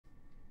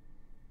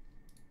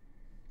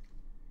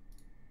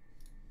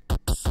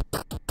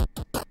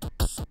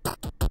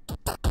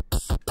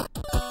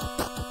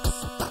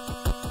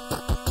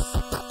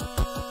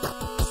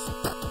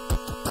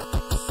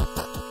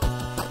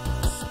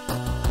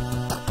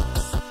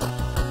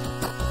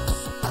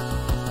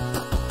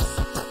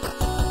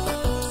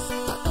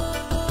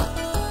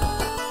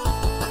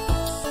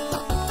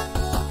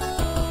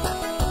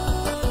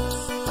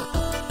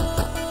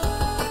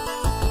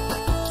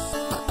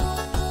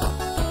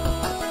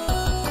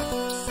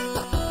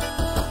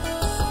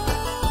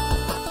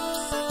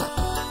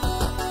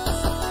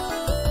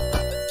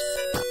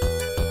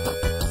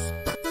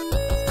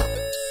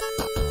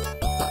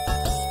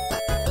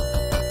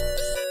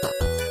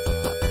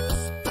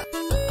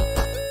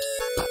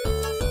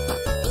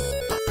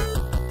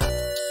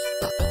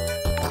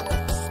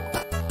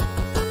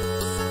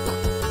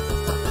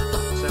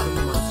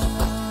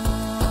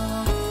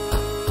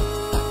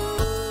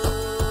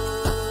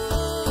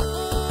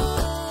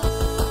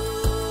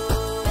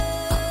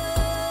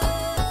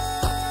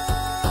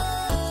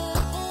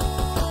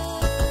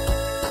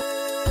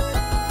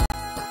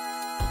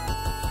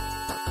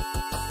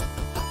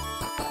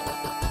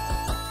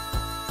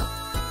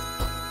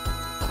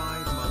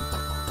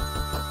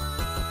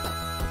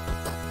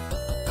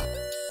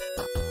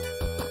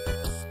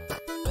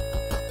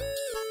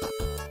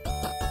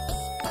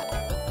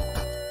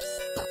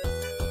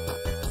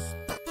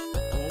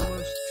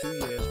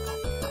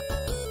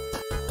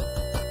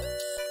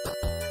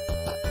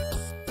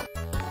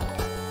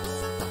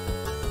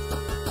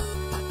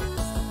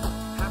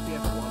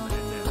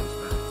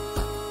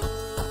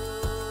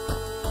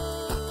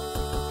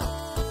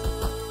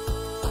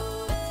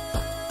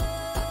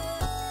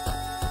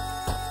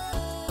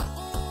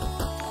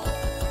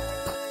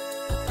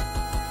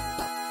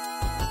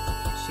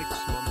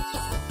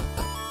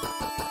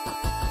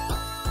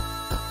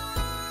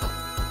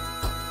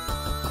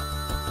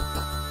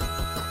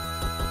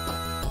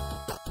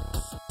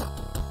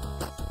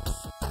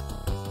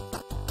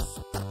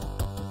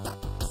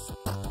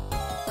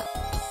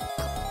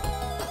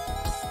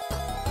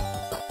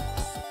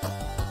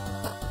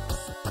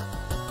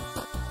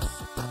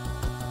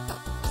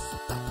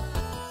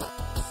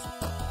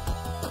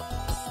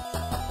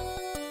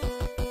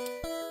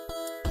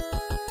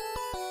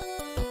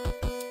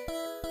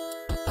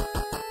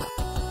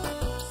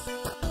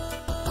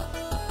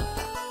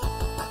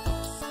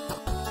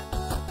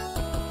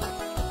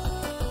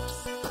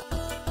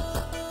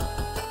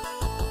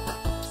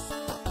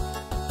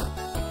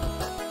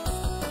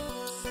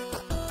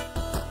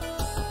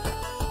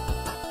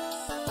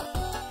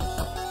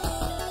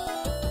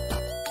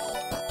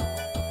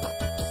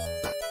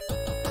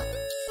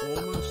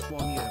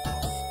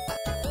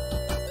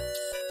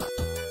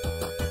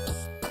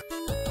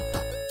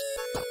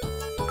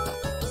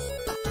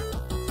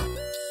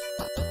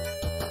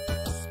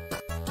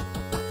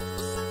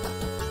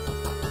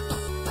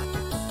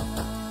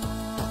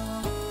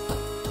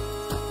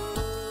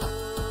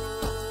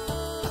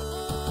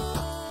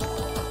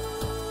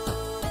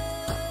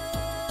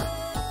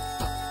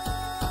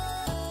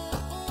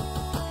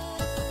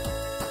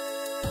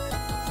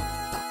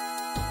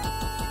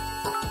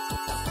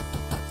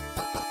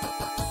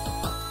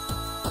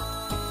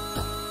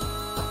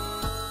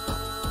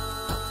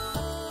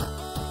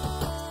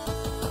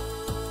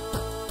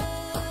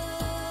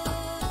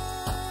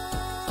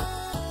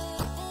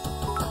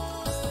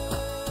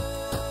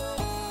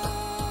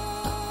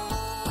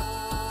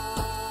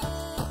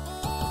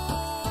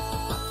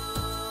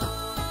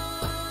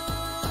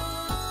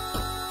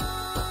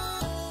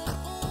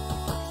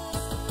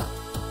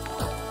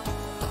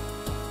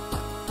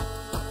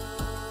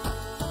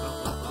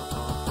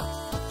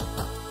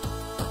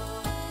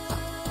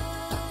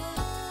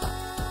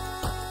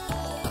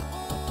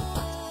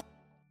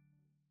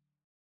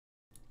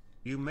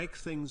You make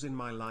things in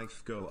my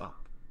life go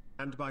up.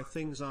 And by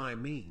things I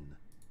mean.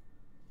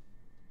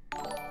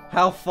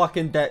 How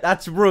fucking dead.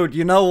 That's rude.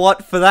 You know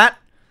what? For that,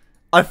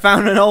 I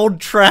found an old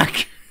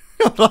track.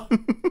 Hold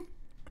on.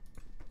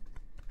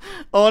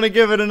 I want to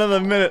give it another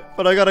minute,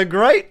 but I got a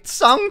great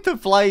song to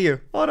play you.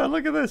 Hold on,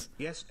 look at this.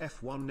 Yes,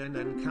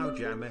 F1NN Cow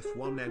Jam,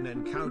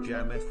 F1NN Cow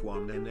Jam,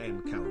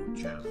 F1NN Cow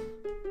Jam.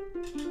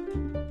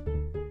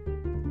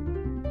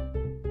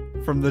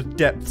 From the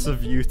depths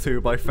of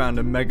YouTube, I found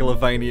a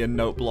Megalovanian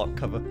note block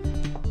cover.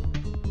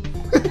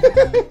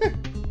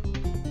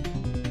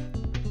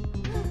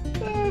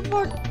 Oh,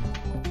 fuck.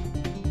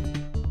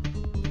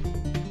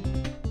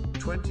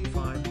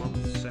 25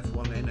 months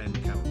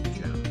F1NN Cow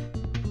Jam.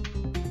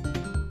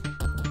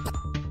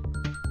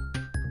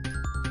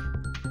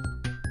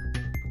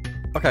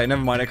 Okay,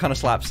 never mind, it kind of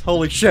slaps.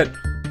 Holy shit.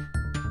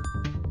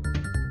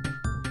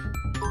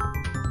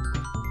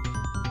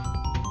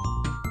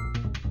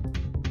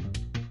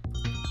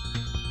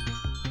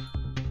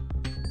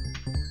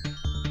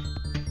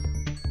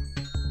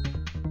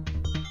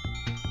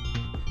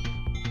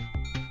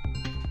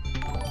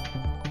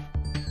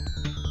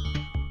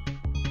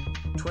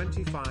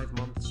 "25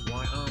 months,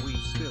 why are we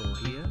still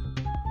here?"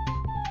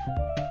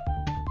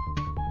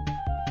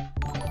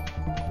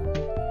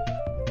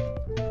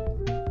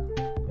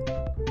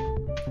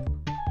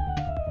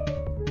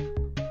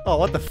 Oh,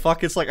 what the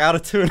fuck? It's like out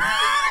of tune.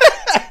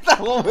 That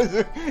one was.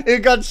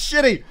 It got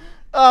shitty.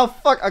 Oh,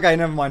 fuck. Okay,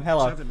 never mind.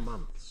 Hello. 7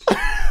 months.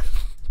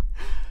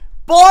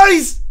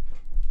 Boys!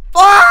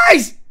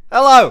 Boys!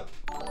 Hello.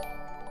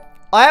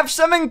 I have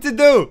something to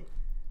do.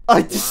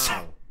 I just.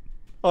 Wow.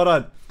 Hold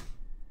on.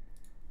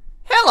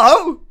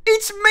 Hello!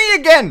 It's me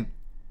again!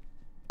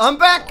 I'm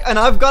back and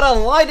I've got a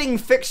lighting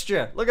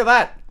fixture. Look at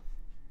that.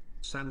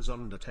 Sans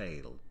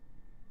Undertale.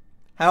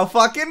 How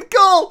fucking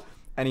cool!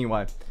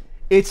 Anyway,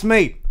 it's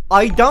me.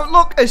 I don't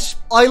look as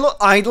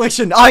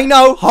listen, I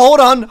know,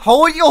 hold on,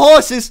 hold your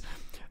horses.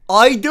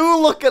 I do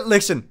look at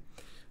listen.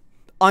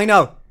 I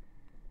know.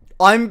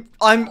 I'm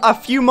a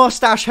few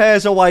mustache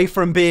hairs away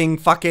from being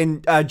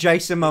fucking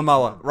Jason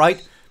Momoa,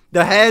 right?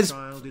 The hair's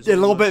a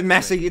little bit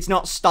messy, it's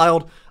not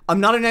styled.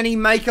 I'm not in any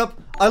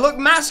makeup. I look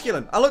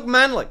masculine. I look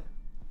manly.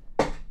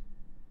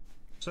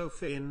 So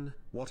Finn,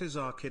 what is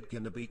our kid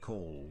gonna be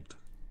called?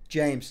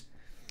 James.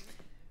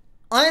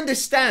 I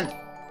understand.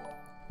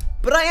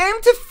 But I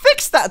aim to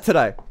fix that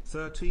today.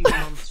 13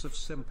 months of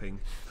simping.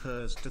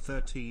 Hers to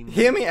 13.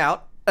 Hear me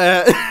out.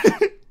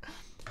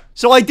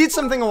 So I did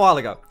something a while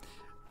ago.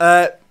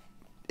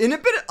 In a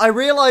bit, I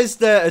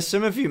realized that, as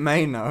some of you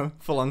may know,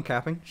 full on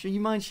capping. Should you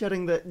mind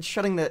shutting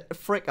the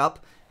frick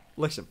up?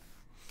 Listen.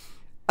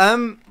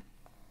 Some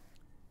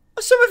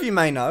of you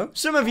may know.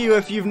 Some of you,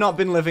 if you've not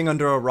been living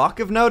under a rock,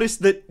 have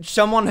noticed that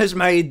someone has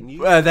made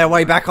their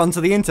way back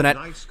onto the internet.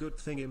 Nice good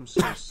thing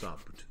himself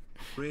subbed.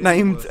 Really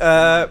named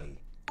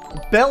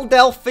Belle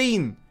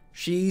Delphine.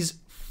 She's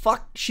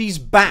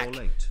back.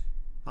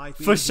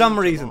 For some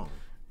reason.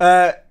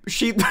 Belle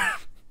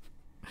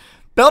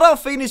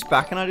Delphine is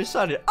back, and I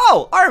decided,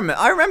 oh,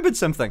 I remembered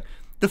something.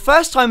 The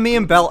first time me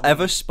and Belle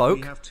ever spoke.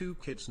 We have 2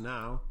 kids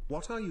now.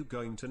 What are you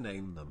going to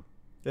name them?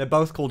 They're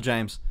both called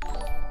James.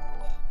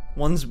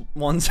 One's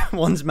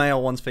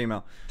male, one's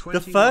female. The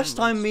first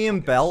time me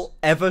and Belle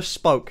ever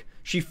spoke,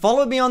 she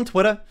followed me on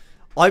Twitter.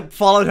 I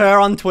followed her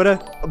on Twitter,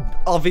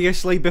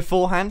 obviously,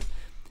 beforehand.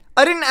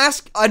 I didn't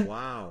ask, I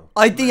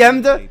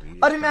DM'd her.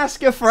 I didn't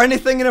ask her for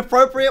anything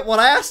inappropriate. What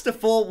I asked her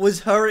for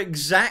was her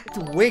exact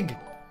wig.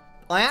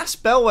 I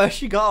asked Belle where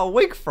she got a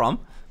wig from.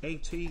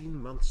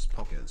 18 months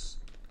poggers.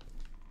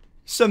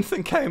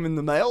 Something came in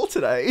the mail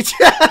today,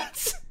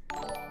 chat.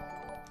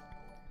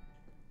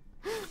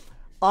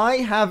 I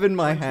have in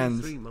my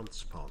hands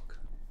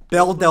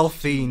Belle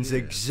Delphine's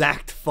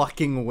exact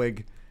fucking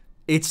wig.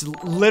 It's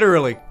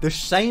literally the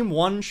same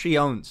one she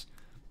owns.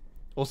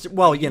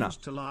 Well, you know.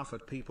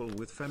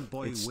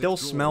 It still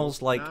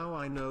smells like. Now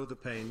I know the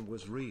pain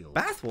was real.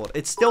 Bathwater.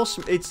 It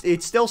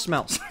still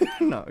smells.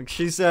 No,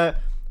 she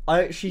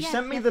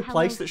sent me the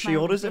place that she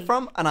orders it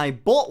from, and I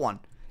bought one.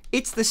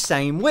 It's the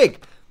same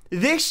wig.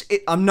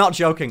 I'm not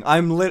joking.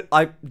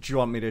 Do you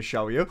want me to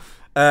show you?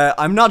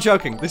 I'm not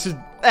joking. This is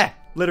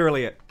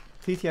literally it.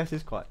 TTS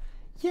is quiet.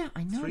 Yeah,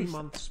 I know. 3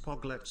 months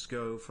pog. Let's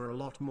go for a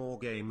lot more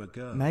gamer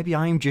girl. Maybe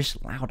I'm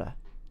just louder.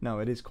 No,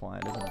 it is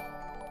quiet, isn't it?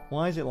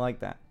 Why is it like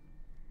that?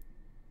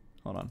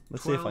 Hold on.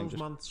 Let's see if I can just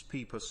 12 months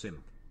Peeper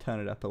Simp. Turn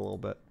it up a little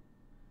bit.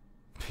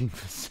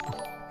 Peeper Simp.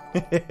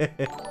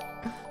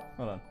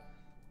 Hold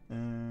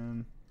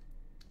on.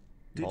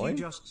 Did you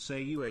just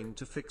say you aim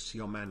to fix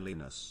your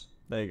manliness?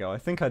 There you go. I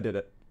think I did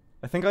it.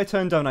 I think I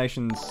turned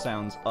donations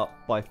sounds up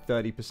by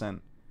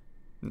 30%.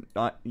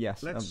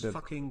 Yes, let's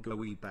fucking go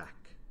back.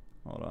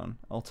 Hold on.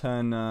 I'll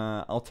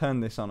turn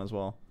this on as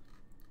well.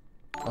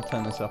 I'll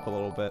turn this up a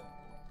little bit.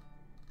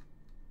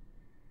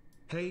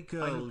 Hey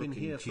girl, I've been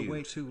here for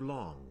way too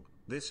long.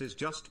 This is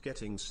just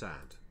getting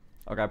sad.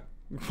 Okay.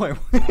 Wait,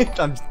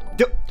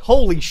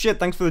 holy shit,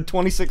 thanks for the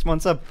 26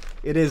 months up.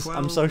 It is.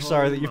 I'm so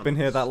sorry that you've been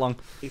here that long.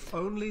 If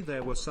only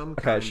there was some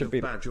kind of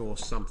badge or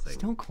something.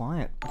 Still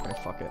quiet. Okay,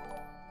 fuck it.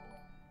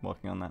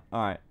 Working on that.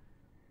 Alright.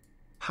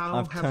 How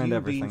I've have turned you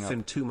everything been up.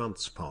 in 2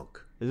 months, Pog?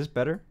 Is this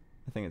better?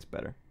 I think it's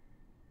better.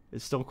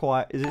 It's still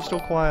quiet. Is it still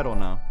quiet or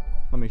no?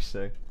 Let me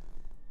see.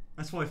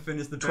 That's why Finn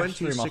is the best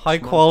streamer. 26 High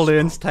quality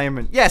months,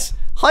 entertainment. Yes!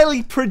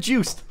 Highly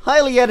produced.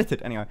 Highly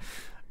edited. Anyway.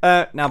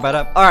 Now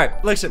better.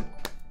 Alright, listen.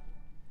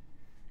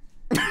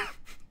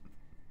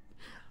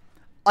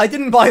 I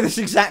didn't buy this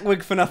exact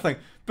wig for nothing.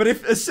 But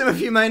as some of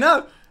you may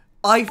know,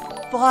 I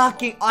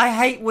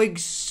hate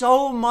wigs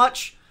so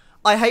much.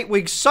 I hate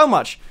wigs so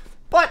much.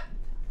 But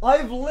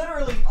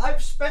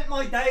I've spent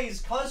my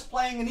days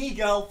cosplaying an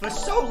Egirl for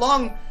so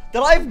long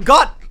that I've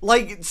got,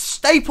 like,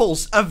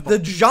 staples of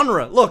the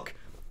genre. Look.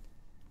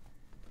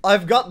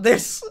 I've got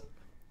this.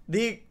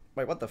 Wait,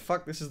 what the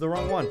fuck? This is the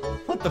wrong one.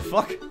 What the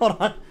fuck? Hold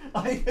on.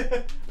 I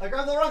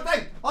grabbed the wrong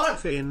thing. Hold on.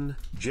 Finn,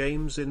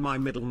 James in my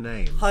middle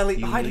name. Highly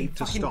need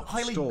to fucking, stop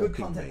highly stalking good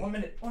content. me. 1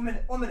 minute, 1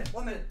 minute, 1 minute,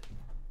 1 minute.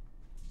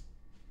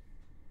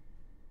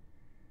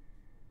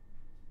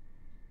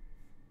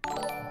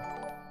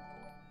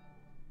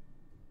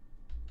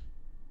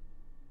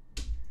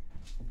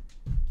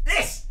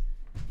 This!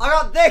 I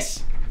got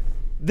this!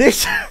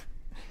 This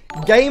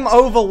Game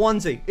Over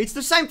onesie. It's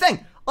the same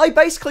thing. I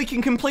basically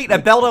can complete a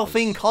Belle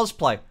Delphine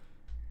cosplay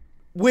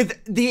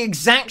with the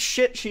exact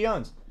shit she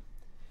owns.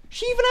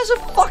 She even has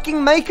a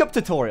fucking makeup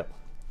tutorial.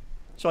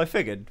 So I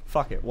figured,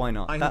 fuck it, why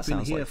not? I That have been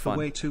sounds here like for fun.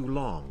 way too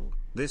long.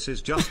 This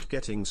is just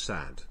getting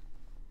sad.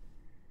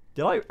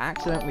 Did I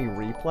accidentally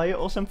replay it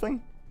or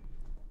something?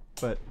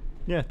 But,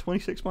 yeah,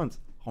 26 months.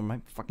 Oh,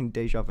 my fucking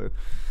deja vu.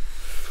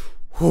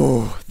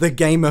 Whew, the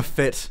gamer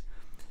fit.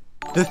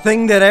 The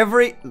thing that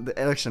every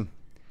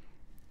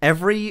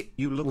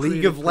You look League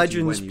really of pretty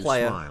Legends when you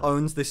player smile.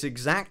 owns this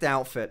exact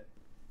outfit.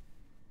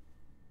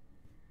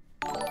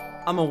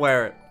 I'm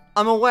aware it.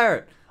 I'm aware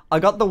it. I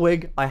got the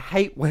wig. I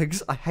hate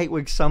wigs. I hate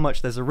wigs so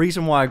much. There's a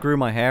reason why I grew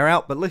my hair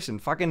out. But listen,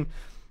 fucking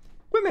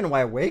women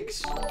wear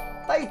wigs.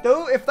 They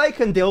do. If they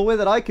can deal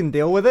with it, I can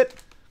deal with it.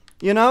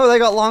 You know, they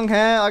got long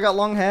hair. I got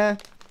long hair.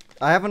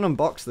 I haven't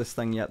unboxed this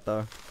thing yet,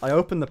 though. I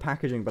opened the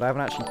packaging, but I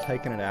haven't actually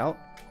taken it out.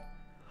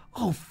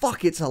 Oh,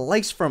 fuck, it's a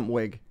lace front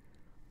wig.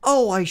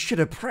 Oh, I should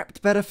have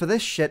prepped better for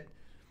this shit.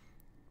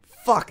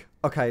 Fuck.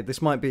 Okay,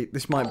 this might be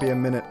a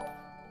minute.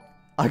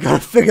 I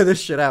gotta figure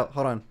this shit out.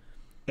 Hold on.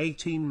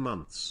 18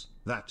 months.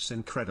 That's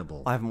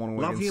incredible. I haven't worn a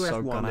wig Love in you,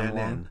 so goddamn long.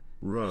 F1NN,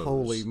 Rose.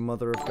 Holy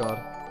mother of God.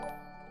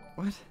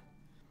 What?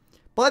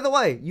 By the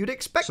way, you'd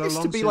expect So this to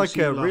long be since like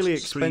you a really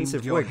last streamed,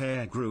 expensive your wig.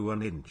 hair grew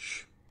an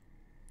inch.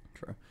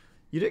 True.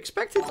 You'd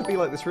expect it to be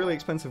like this really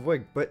expensive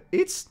wig, but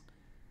it's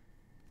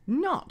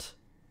not.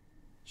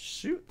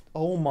 Shoot.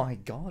 Oh my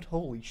God,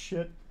 holy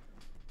shit.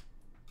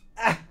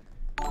 Ah!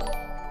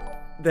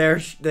 There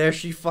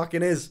she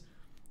fucking is.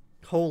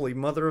 Holy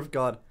mother of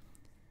God.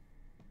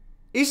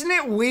 Isn't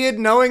it weird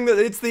knowing that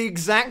it's the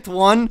exact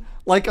one?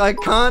 Like, I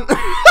can't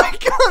I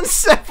can't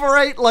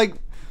separate, like,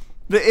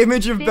 the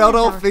image of Finn Belle is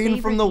our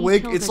Delphine from the favorite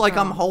wig. YouTuber It's like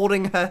I'm girl.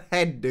 holding her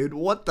head, dude.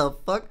 What the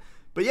fuck?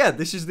 But yeah,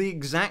 this is the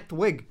exact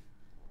wig.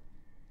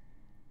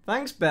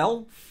 Thanks,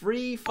 Belle.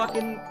 Free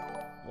fucking...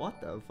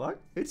 What the fuck?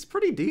 It's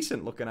pretty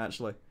decent looking,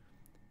 actually.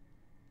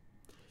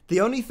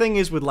 The only thing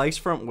is with lace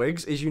front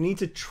wigs is you need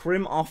to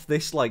trim off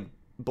this, like,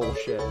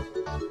 bullshit.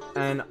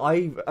 And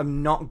I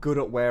am not good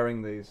at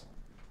wearing these.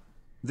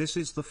 This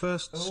is the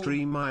first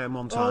stream I am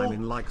on time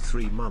in like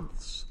 3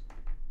 months.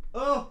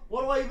 Oh,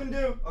 what do I even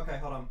do? Okay,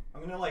 hold on.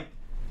 I'm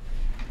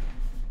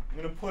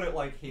gonna put it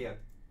like here.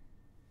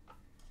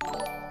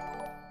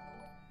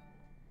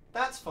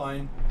 That's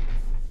fine.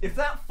 If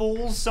that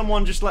falls,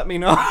 someone just let me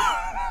know.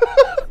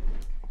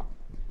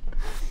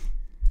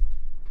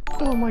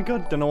 Oh my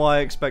God, don't know why I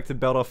expected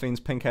Belle Delphine's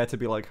pink hair to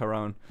be like her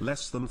own.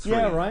 Less than 3.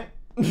 Yeah, right?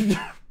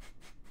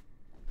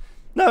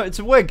 No, it's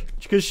a wig,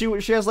 because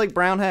she has like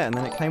brown hair, and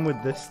then it came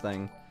with this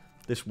thing.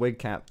 This wig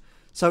cap.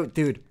 So,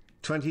 dude.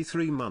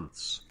 23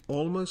 months.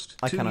 Almost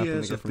I 2 can't open the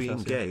years gift of from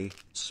being Chelsea. gay.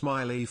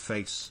 Smiley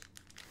face.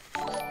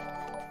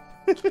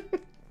 Hell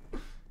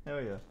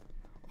yeah.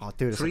 Oh,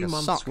 dude, it's 3 like a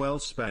months sock. well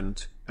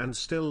spent, and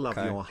still love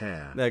Okay. your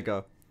hair. There you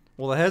go.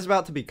 Well, the hair's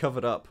about to be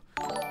covered up.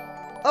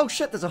 Oh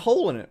shit, there's a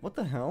hole in it. What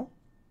the hell?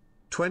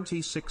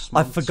 26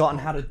 months. I've forgotten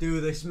how to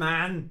do this,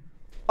 man.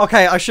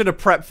 Okay, I should have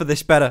prepped for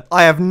this better.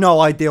 I have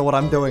no idea what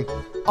I'm doing.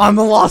 I'm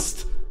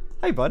lost.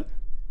 Hey, bud.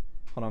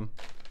 Hold on.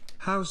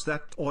 How's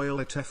that oil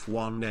at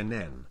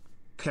F1NN?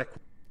 Kek.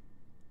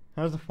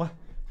 How's the...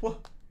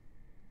 What?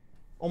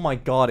 Oh my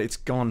God, it's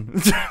gone.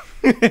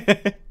 Do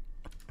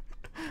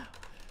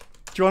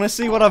you want to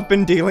see what I've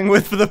been dealing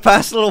with for the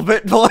past little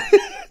bit,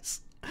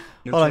 boys?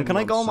 Hold on, can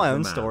I go on my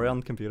own story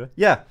on the computer?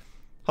 Yeah.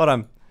 Hold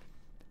on.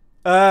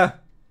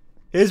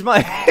 Here's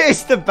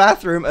the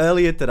bathroom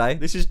earlier today.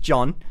 This is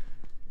John.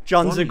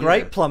 John's a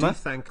great plumber.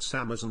 Thanks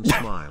Amazon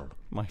smile.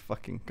 My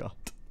fucking God.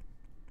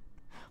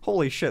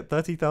 Holy shit,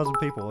 30,000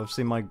 people have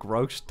seen my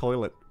gross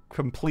toilet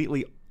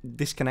completely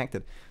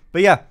disconnected.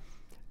 But yeah,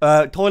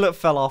 toilet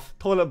fell off,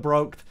 toilet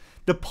broke,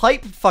 the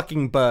pipe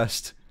fucking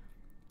burst.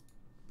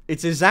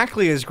 It's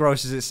exactly as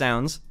gross as it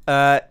sounds.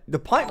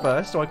 The pipe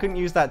burst, so I couldn't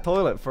use that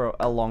toilet for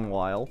a long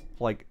while,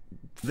 like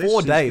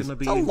 4 days.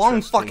 It's a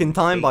long fucking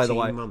time, by the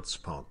way. Months,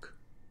 Pog.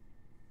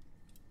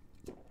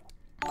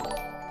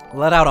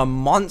 Let out a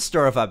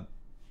monster of a...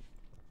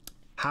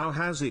 How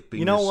has it been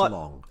you know this what?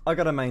 long? I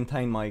gotta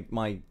maintain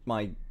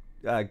my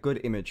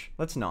good image.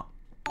 Let's not.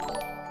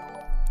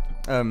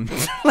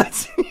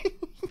 Let's...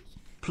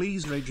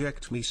 Please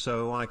reject me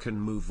so I can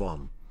move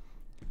on.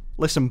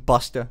 Listen,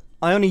 Buster.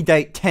 I only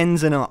date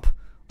 10s and up.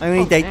 I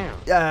only date...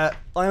 I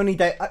only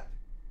date...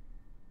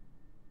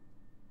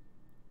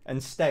 And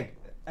Steg.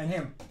 And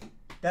him.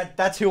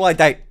 That's who I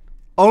date.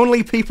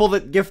 Only people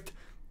that gift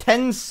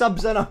 10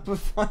 subs and up or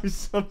 5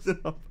 subs and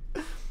up.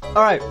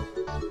 Alright.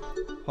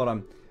 Hold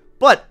on.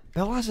 But,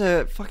 Belle has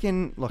a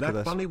fucking... Look at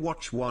this. That bunny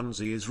watch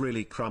onesie is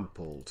really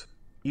crumpled.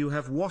 You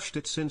have washed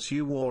it since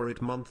you wore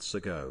it months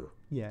ago.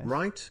 Yeah.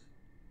 Right?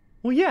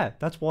 Well, yeah.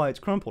 That's why it's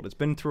crumpled. It's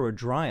been through a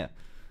dryer.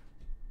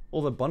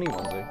 Or the bunny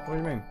onesie. What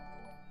do you mean?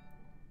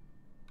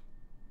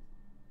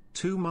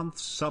 2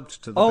 months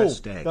subbed to the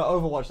best egg. The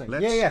Overwatch thing.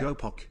 Let's yeah. go,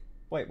 Pog.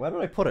 Wait, where did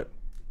I put it?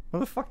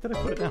 Where the fuck did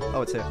I put it now?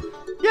 Oh, it's here.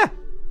 Yeah.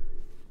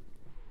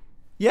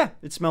 Yeah,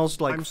 it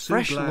smells like I'm so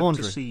fresh glad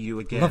laundry. To see you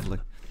again. Lovely.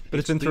 But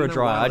it's been through a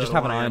dryer. I just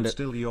haven't ironed it.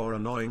 Still your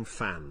annoying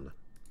fan.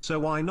 So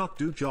why not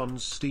do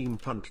John's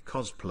steampunk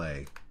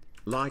cosplay?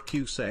 Like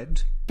you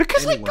said.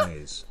 Because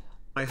anyways,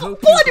 I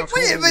hope you got look what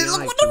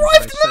items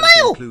arrived in the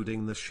mail!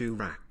 including the shoe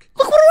rack.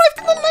 Look what arrived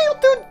in the mail,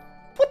 dude!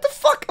 What the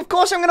fuck? Of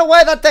course I'm gonna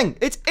wear that thing.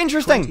 It's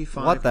interesting.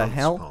 What the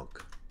hell?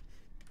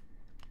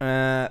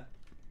 Pog.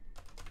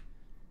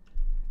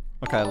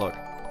 Okay, look.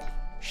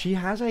 She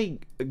has a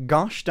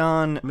gosh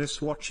darn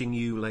Miss watching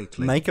you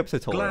lately. makeup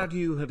tutorial. Glad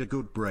you had a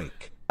good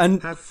break.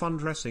 And have fun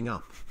dressing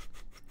up.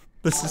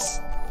 This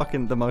is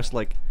fucking the most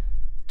like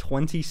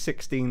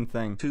 2016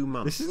 thing. 2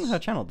 months. This isn't her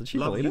channel. Did she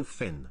Love delete you, it?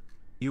 Finn.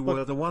 You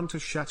were the one to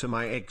shatter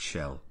my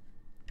eggshell.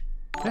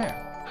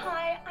 There.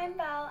 Hi, I'm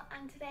Belle,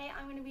 and today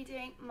I'm going to be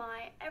doing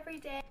my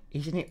everyday.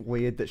 Isn't it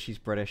weird that she's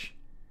British?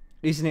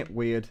 Isn't it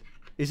weird?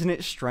 Isn't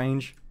it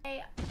strange?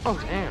 Oh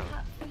damn.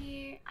 For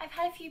you. I've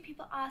had a few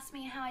people ask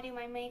me how I do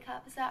my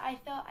makeup, so I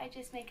thought I'd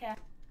just make a.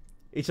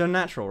 It's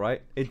unnatural,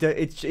 right?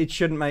 It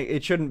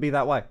shouldn't be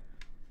that way.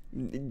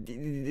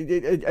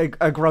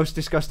 A gross,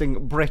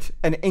 disgusting Brit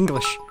and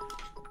English.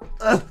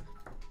 Ugh.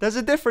 There's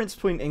a difference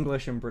between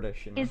English and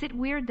British. You know? Is it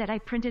weird that I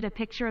printed a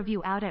picture of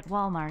you out at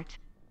Walmart?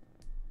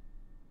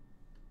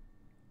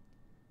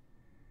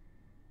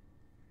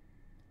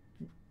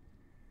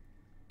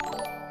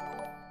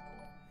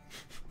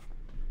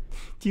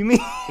 Do you mean,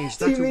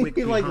 do you mean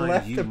you like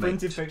left you, a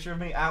printed mate? picture of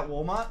me at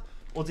Walmart?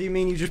 Or do you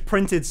mean you just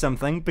printed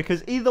something?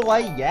 Because either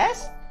way,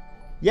 yes?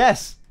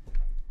 Yes.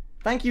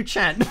 Thank you,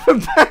 chat, for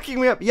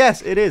backing me up.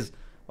 Yes, it is.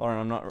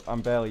 Alright,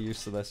 I'm barely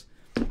used to this.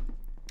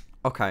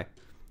 Okay.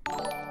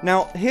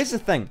 Now, here's the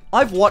thing.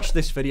 I've watched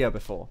this video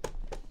before.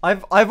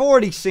 I've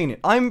already seen it.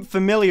 I'm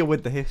familiar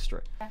with the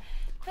history.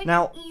 Quick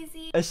Now, and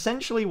easy.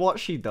 essentially what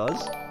she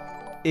does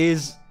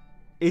is...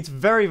 It's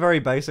very, very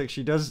basic.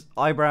 She does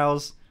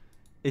eyebrows.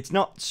 It's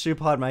not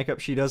super hard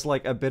makeup. She does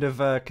like a bit of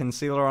a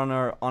concealer on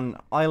her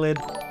eyelid,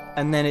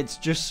 and then it's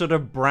just sort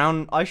of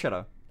brown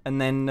eyeshadow.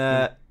 And then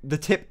the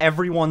tip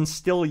everyone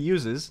still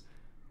uses,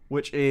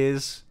 which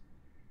is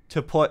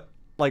to put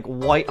like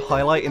white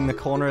highlight in the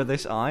corner of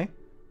this eye.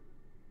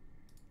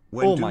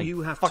 When do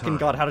you have fucking time?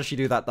 god, how does she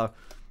do that though?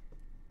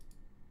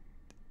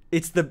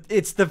 It's the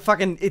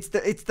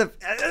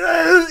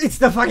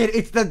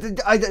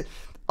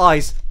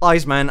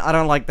eyes, man. I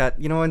don't like that.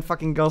 You know when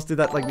fucking girls do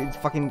that, like it's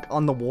fucking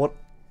on the water.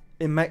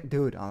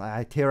 Dude,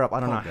 I tear up.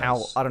 I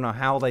don't know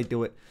how they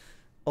do it.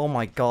 Oh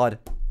my god,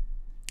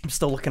 I'm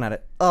still looking at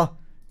it. Oh,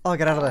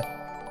 get out of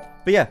there.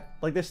 But yeah,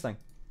 like this thing.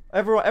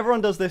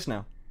 Everyone does this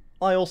now.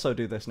 I also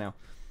do this now.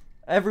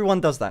 Everyone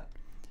does that.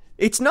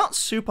 It's not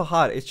super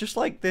hard. It's just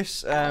like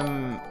this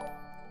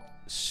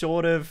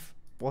sort of,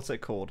 what's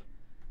it called?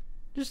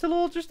 Just a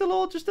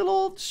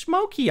little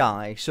smoky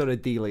eye sort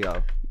of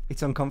dealio.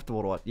 It's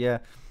uncomfortable to watch. Yeah.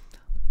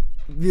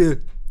 Yeah.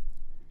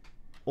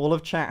 All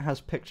of chat has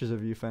pictures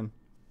of you, Finn.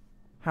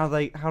 How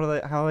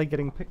are they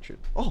getting pictures?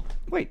 Oh,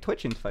 wait,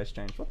 Twitch interface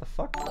changed. What the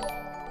fuck?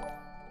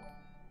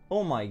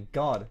 Oh my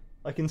god.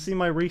 I can see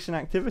my recent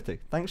activity.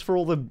 Thanks for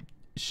all the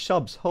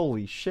subs.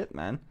 Holy shit,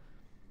 man.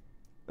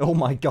 Oh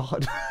my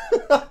god.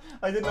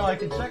 I didn't know I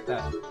could check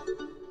that.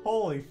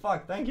 Holy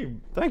fuck. Thank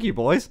you. Thank you,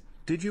 boys.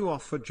 Did you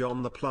offer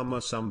John the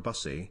plumber some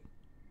bussy?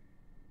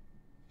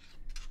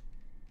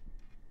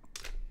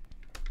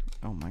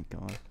 Oh my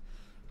god.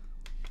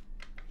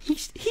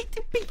 He's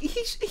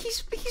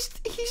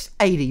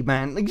 80,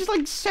 man. Like, he's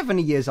like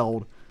 70 years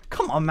old.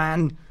 Come on,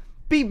 man.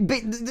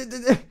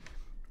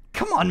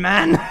 Come on,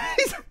 man.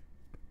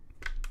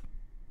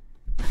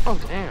 Oh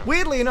damn.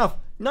 Weirdly enough,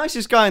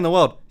 nicest guy in the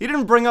world. He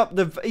didn't bring up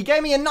he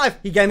gave me a knife.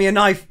 He gave me a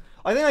knife.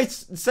 I think I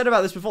said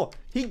about this before.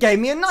 He gave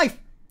me a knife.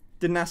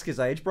 Didn't ask his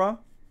age, bro.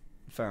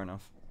 Fair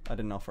enough. I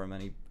didn't offer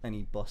him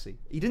any bussy.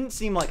 He didn't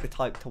seem like the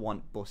type to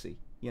want bussy,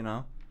 you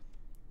know?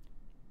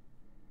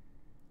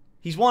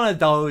 He's one of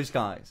those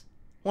guys.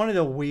 One of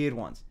the weird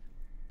ones.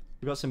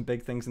 We've got some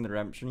big things in the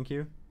redemption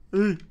queue.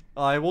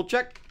 I will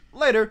check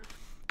later.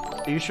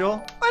 Are you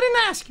sure? I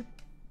didn't ask.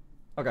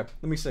 Okay,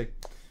 let me see.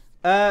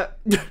 The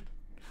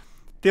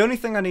only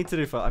thing I need to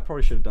do for... I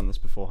probably should have done this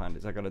beforehand,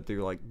 is I gotta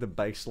do, like, the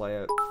base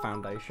layer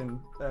foundation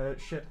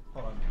shit.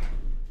 Hold on.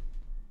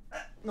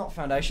 Not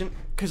foundation,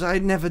 because I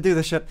never do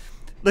this shit.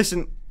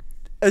 Listen,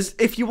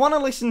 if you want to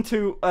listen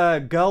to a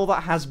Girl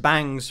That Has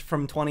Bangs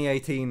from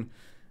 2018,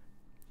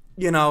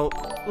 you know,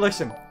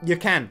 listen, you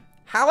can.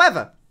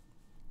 However,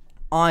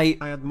 I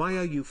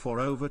admire you for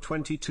over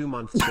 22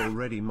 months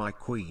already, my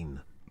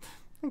queen.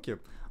 Thank you.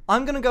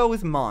 I'm gonna go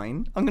with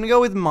mine. I'm gonna go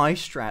with my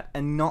strat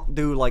and not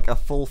do like a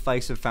full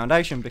face of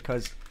foundation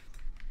because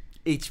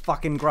it's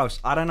fucking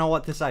gross. I don't know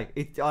what to say.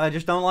 I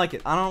just don't like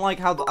it. I don't like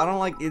how. I don't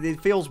like it. It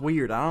feels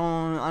weird.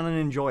 I don't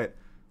enjoy it.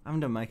 I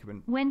haven't done makeup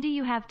in. When do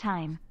you have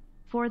time?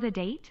 For the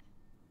date?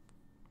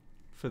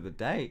 For the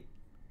date?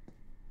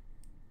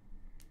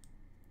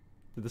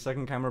 Did the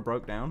second camera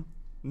broke down?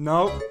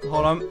 No.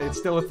 Hold on. It's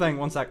still a thing.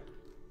 1 sec.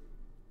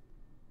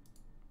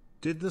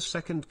 Did the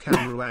second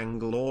camera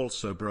angle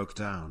also broke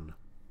down?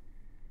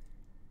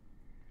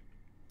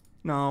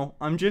 No,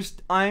 I'm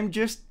just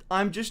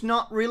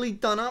not really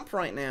done up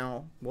right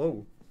now.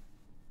 Whoa.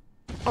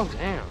 Oh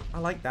damn. I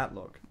like that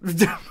look.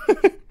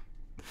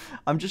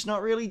 I'm just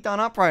not really done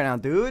up right now,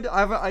 dude.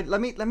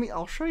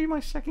 I'll show you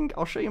my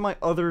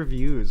other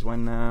views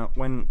when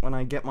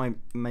I get my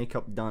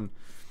makeup done.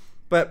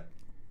 But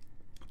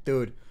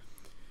dude,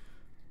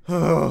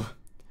 I've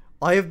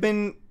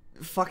been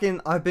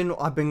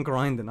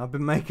grinding. I've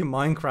been making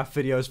Minecraft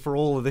videos for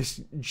all of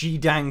this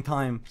g-dang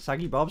time.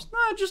 Saggy bobs?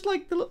 Nah, just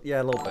like the look.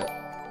 Yeah, a little bit.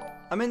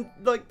 I mean,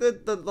 like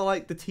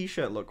the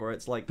t-shirt look where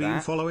it's like that.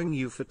 Been following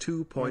you for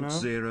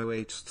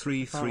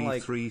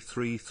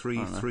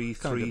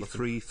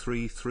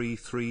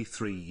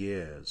 2.083333333333333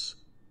 years.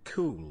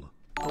 Cool.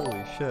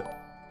 Holy shit.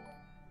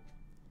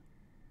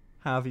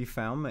 How have you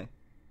found me?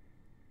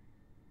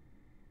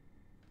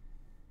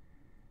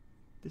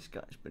 This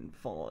guy's been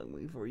following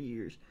me for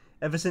years.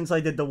 Ever since I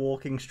did the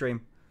walking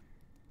stream.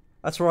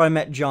 That's where I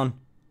met John.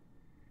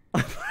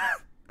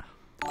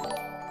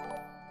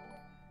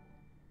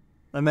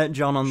 I met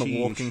John on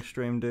the walking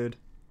stream, dude.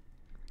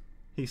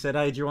 He said,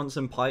 hey, do you want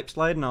some pipe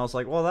slide? And I was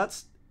like, well,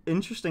 that's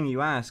interesting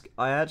you ask.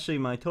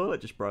 My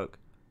toilet just broke.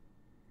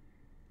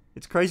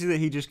 It's crazy that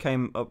he just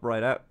came up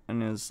right out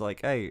and was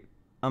like, hey,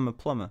 I'm a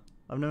plumber.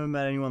 I've never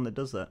met anyone that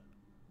does that.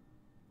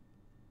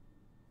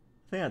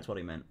 I think that's what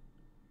he meant.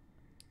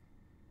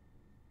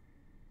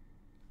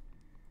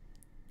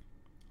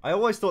 I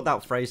always thought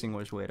that phrasing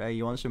was weird. Hey,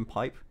 you want some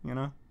pipe? You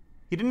know?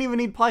 He didn't even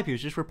need pipe. He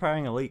was just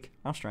repairing a leak.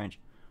 How strange.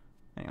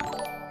 Anyway.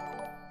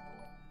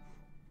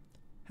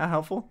 How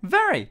helpful?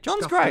 Very!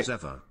 John's Scuffed great! as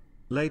ever.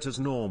 Late as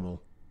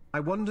normal.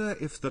 I wonder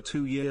if the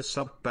 2-year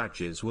sub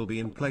badges will be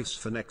in place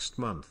for next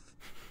month.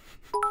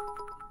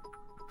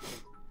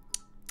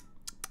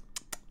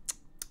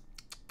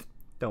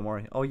 Don't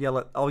worry. I'll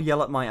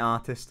yell at my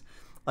artist.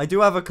 I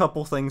do have a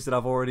couple things that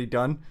I've already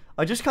done.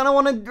 I just kind of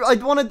want to. I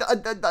want to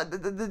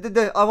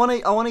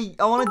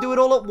do it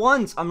all at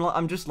once.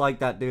 I'm just like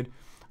that, dude.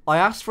 I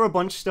asked for a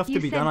bunch of stuff to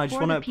be done. I just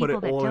want to put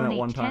it all in at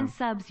one time. 10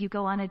 subs, you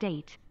go on a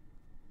date.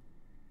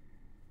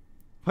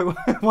 Wait,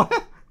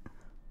 what?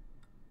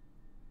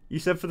 You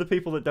said for the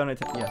people that donate.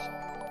 Yes.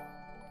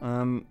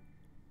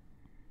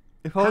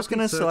 If I was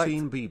gonna select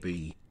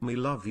 13BB, me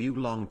love you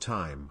long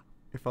time.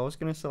 If I was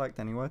gonna select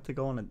anywhere to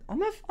go on a,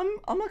 I'm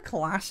a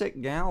classic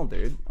gal,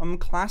 dude. I'm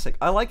classic.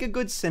 I like a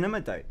good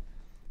cinema date.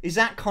 Is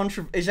that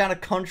a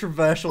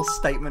controversial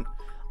statement?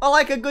 I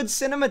like a good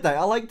cinema date.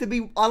 I like to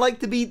be.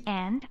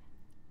 And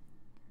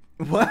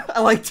What? I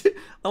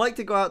like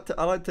to go out to.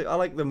 I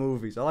like the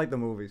movies. I like the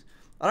movies.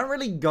 I don't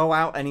really go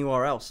out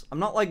anywhere else. I'm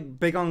not like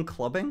big on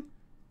clubbing.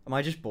 Am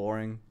I just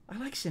boring? I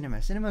like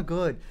cinema. Cinema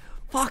good.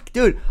 Fuck,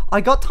 dude.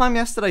 I got time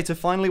yesterday to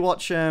finally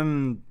watch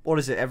what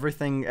is it?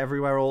 Everything,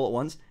 Everywhere, All at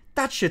Once.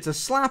 That shit's a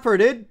slapper,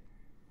 dude.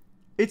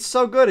 It's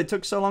so good. It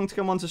took so long to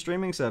come onto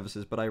streaming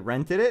services, but I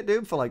rented it,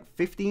 dude, for like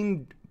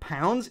 £15.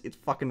 It's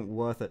fucking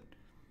worth it.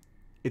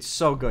 It's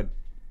so good.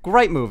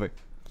 Great movie.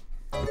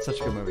 It's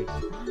such a good movie.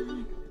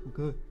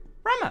 Good.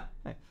 Rama.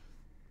 Hey.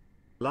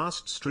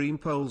 Last stream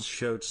polls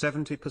showed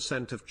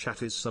 70% of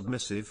chat is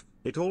submissive.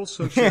 It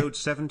also showed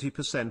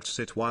 70%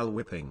 sit while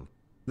whipping.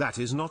 That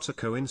is not a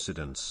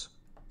coincidence.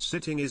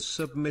 Sitting is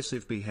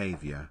submissive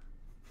behavior.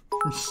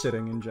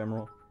 Sitting in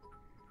general.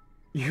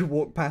 You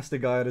walk past a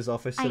guy at his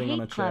office sitting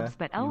on a chair. I hate clubs,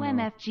 but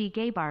OMFG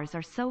gay bars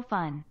are so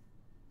fun.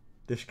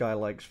 This guy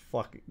likes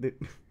fucking...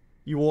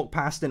 You walk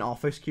past an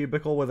office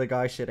cubicle with a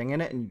guy sitting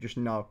in it and you just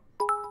know.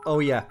 Oh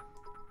yeah,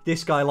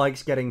 this guy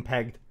likes getting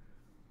pegged.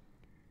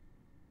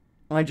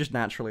 I just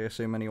naturally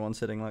assume anyone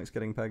sitting likes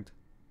getting pegged.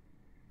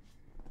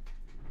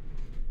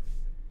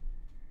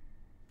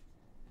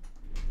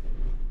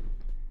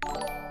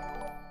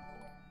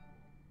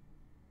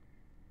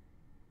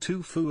 Two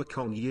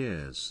Fuakong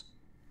years.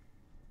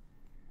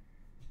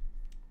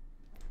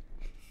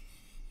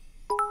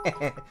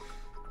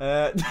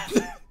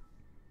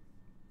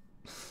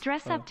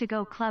 Dress up to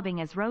go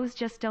clubbing as Rose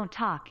just don't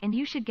talk and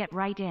you should get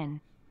right in.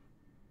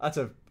 That's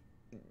a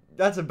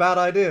bad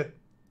idea.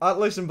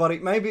 Listen, buddy.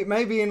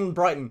 Maybe in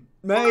Brighton.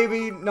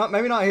 Maybe not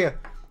here.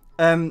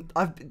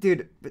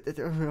 Dude.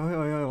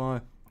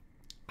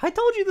 I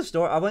told you the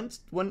story. I went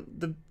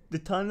when the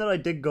time that I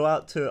did go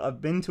out to.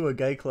 I've been to a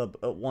gay club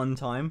at one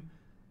time.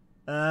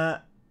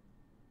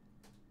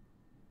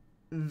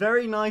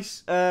 Very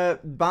nice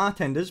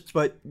bartenders,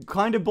 but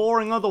kind of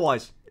boring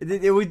otherwise.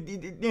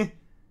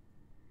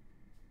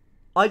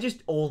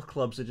 All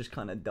clubs are just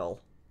kind of dull.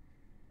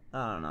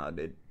 I don't know,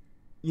 dude.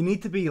 You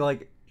need to be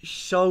like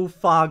so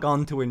far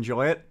gone to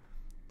enjoy it.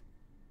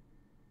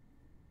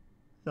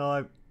 So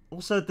I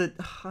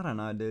don't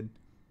know, dude.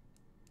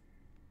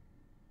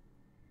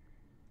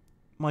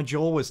 My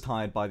jaw was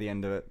tired by the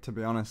end of it, to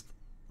be honest.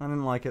 I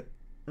didn't like it.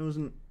 It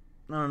wasn't,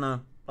 I don't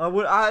know.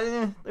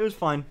 It was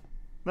fine.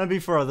 Maybe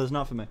for others,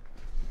 not for me.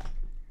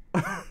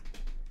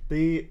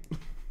 It's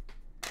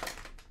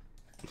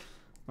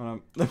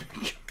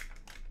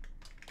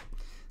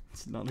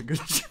not a good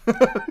joke.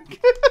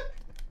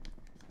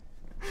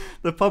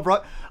 The pub,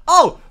 right?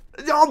 Oh,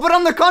 but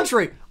on the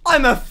contrary,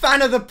 I'm a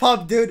fan of the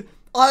pub, dude.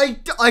 I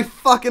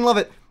fucking love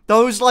it.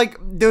 Those, like,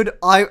 dude,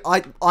 I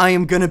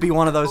am gonna be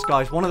one of those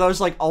guys. One of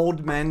those, like,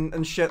 old men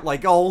and shit.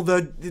 Like, oh,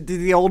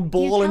 the old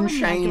ball and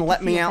chain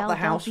let me out the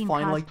house,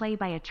 finally. Cosplay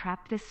by a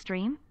trap this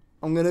stream?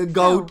 I'm gonna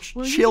go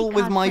chill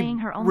with my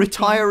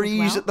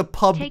retirees at the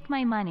pub. Take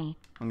my money.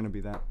 I'm gonna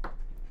be that.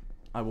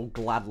 I will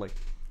gladly.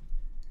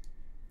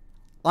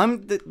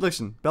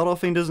 Listen,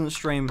 Beldorfine doesn't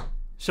stream.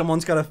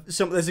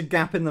 There's a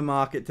gap in the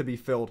market to be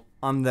filled.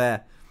 I'm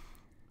there.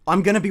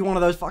 I'm gonna be one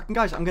of those fucking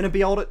guys. I'm gonna be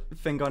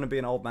gonna be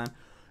an old man.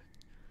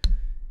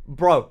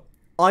 Bro,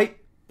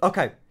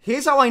 okay,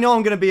 here's how I know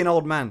I'm gonna be an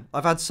old man.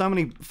 I've had so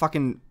many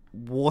fucking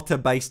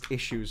water-based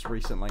issues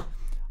recently.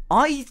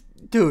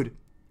 Dude,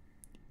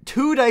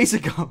 2 days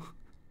ago,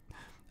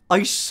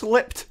 I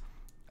slipped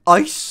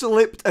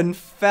and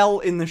fell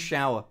in the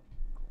shower.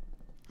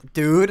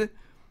 Dude.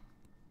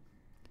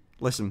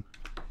 Listen.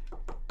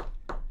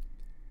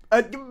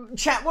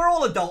 Chat, we're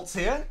all adults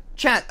here.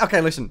 Chat,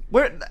 okay, listen.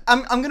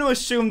 I'm gonna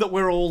assume that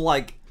we're all,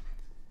 like,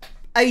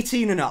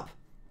 18 and up.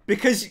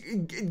 Because,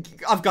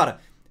 I've got it.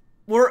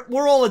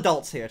 We're all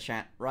adults here,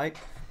 chat, right?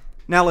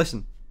 Now,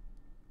 listen.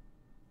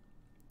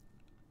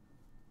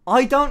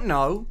 I don't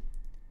know.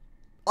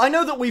 I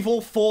know that we've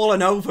all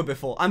fallen over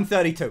before. I'm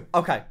 32.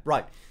 Okay,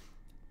 right.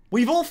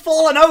 We've all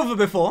fallen over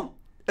before.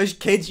 As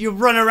kids, you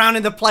run around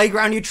in the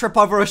playground, you trip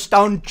over a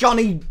stone,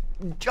 Johnny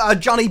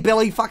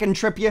Billy fucking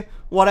trip you,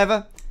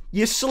 whatever.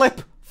 You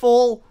slip,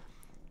 fall.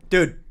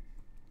 Dude.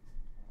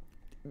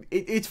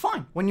 It's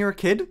fine. When you're a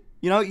kid,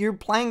 you know, you're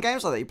playing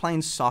games like that. You're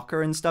playing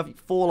soccer and stuff. You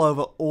fall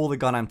over all the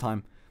goddamn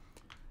time.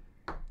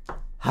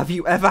 Have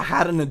you ever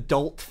had an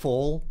adult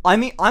fall? I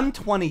mean, I'm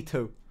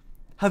 22.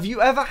 Have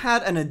you ever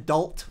had an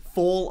adult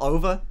fall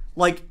over?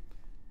 Like,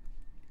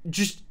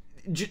 just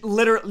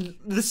literally,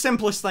 the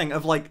simplest thing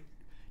of like,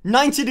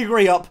 90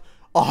 degree up,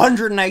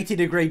 180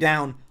 degree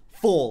down,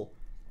 fall.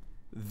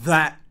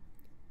 That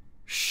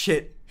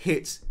shit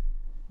hits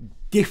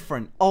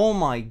different. Oh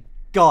my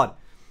god.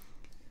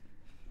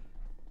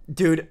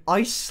 Dude,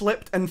 I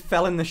slipped and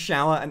fell in the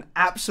shower and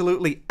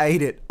absolutely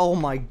ate it. Oh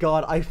my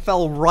god, I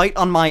fell right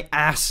on my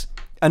ass.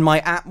 And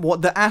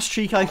the ass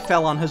cheek I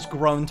fell on has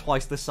grown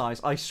twice the size.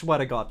 I swear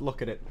to god,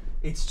 look at it.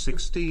 It's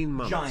 16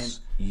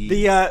 months.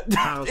 Giant.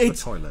 How's the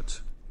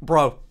toilet?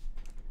 Bro.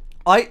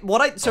 I've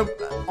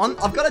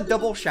got a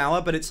double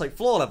shower, but it's like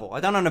floor level. I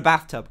don't own a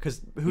bathtub,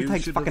 because who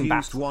takes fucking baths? You should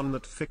have used one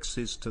that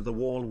fixes to the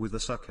wall with a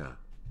sucker.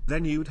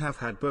 Then you'd have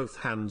had both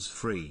hands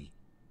free.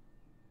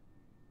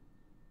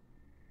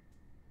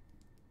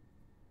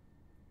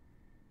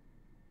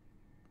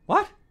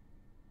 What?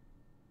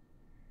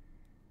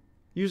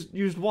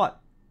 Used what?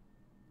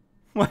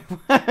 Wait,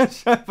 I'm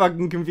so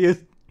fucking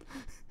confused.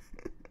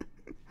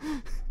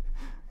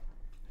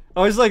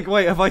 I was like,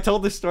 wait, have I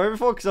told this story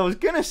before? Because I was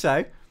gonna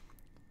say,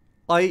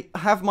 I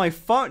have my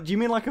phone. Do you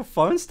mean like a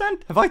phone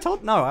stand? Have I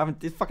told? No, I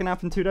haven't. It fucking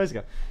happened 2 days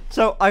ago.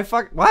 So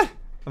what?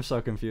 I'm so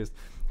confused.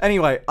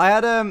 Anyway, I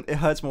had it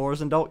hurts more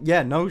as an adult.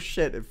 Yeah, no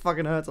shit, it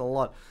fucking hurts a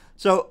lot.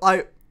 So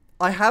I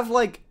have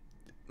like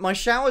my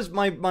showers.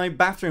 My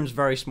bathroom's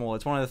very small.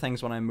 It's one of the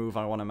things when I move,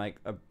 I want to make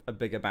a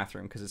bigger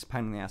bathroom because it's a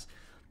pain in the ass.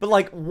 But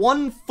like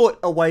 1 foot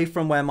away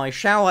from where my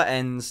shower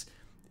ends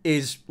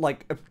is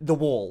like the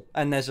wall,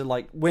 and there's a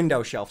like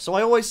window shelf. So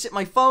I always sit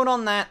my phone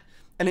on that,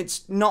 and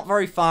it's not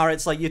very far.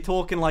 It's like you're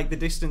talking like the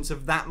distance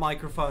of that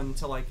microphone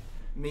to like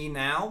me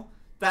now.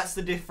 That's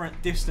the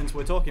different distance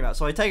we're talking about.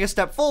 So I take a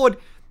step forward,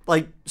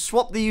 like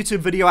swap the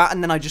YouTube video out,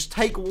 and then I just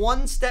take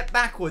 1 step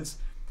backwards,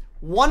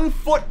 1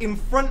 foot in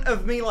front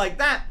of me like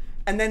that,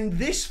 and then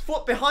this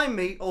foot behind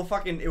me, or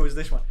fucking, it was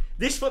this one.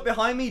 This foot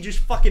behind me just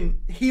fucking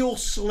heel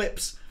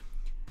slips.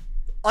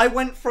 I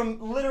went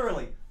from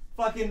literally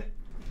fucking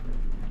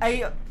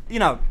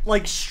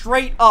like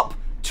straight up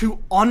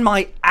to on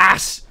my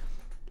ass.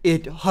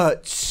 It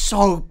hurt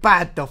so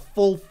bad. The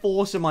full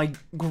force of my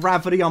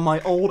gravity on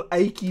my old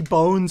achy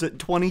bones at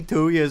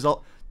 22 years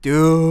old.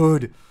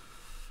 Dude.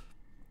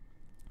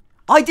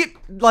 I did,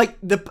 like,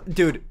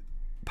 dude,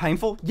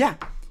 painful? Yeah.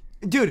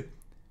 Dude,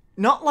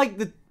 not like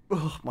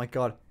Oh my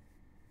god.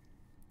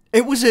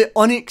 It was an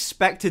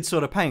unexpected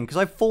sort of pain, because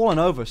I've fallen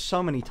over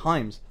so many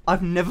times.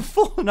 I've never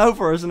fallen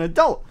over as an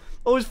adult.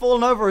 Always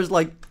fallen over as,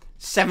 like,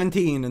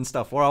 17 and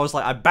stuff, where I was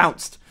like, I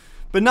bounced.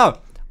 But no,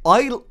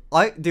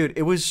 dude,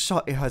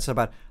 it hurt so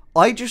bad.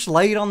 I just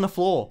laid on the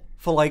floor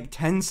for, like,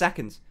 10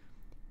 seconds.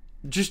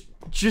 Just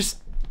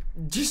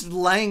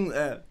laying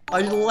there.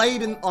 I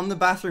laid on the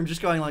bathroom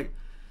just going, like...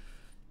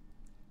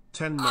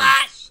 10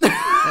 months.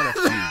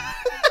 LFG.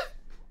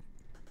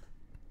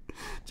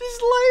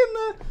 Just laying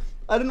there.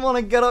 I didn't want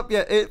to get up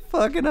yet. It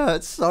fucking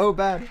hurts so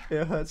bad.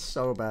 It hurts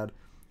so bad.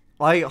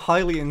 I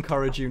highly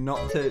encourage you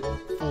not to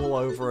fall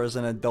over as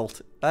an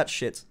adult. That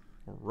shit's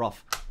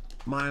rough.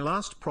 My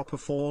last proper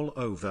fall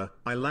over,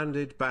 I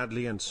landed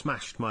badly and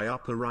smashed my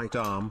upper right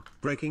arm,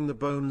 breaking the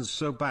bones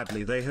so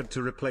badly they had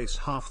to replace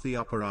half the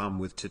upper arm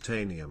with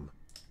titanium.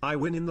 I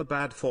win in the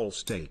bad fall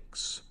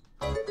stakes.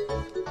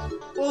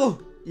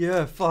 Oh,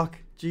 yeah, fuck.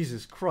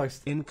 Jesus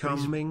Christ.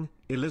 Incoming,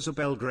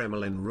 Elizabeth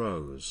Gremlin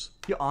Rose.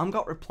 Your arm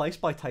got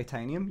replaced by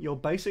titanium? You're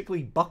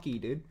basically Bucky,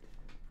 dude.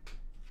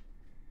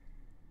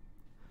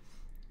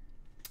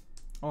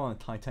 I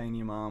want a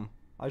titanium arm.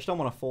 I just don't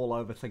want to fall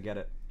over to get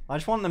it. I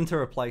just want them to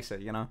replace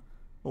it, you know?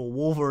 Or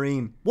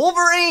Wolverine.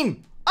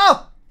 Wolverine!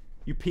 Oh!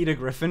 You Peter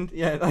Griffin.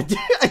 Yeah, I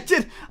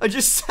did. I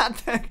just sat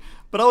there.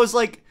 But I was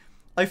like...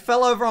 I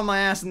fell over on my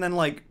ass and then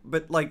like...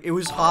 But like, it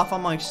was half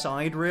on my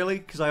side, really.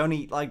 Because I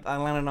only, like, I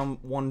landed on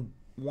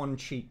one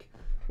cheek.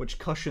 Which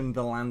cushioned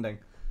the landing.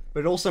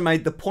 But it also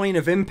made the point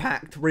of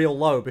impact real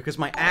low. Because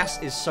my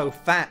ass is so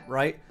fat,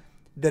 right?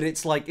 That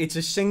it's like, it's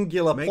a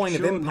singular point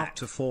of impact. Make sure not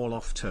to fall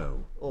off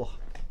toe. Oh.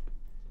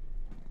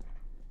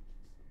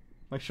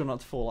 Make sure not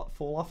to fall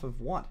off of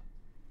what?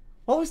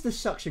 What was the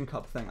suction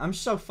cup thing? I'm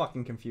so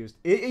fucking confused.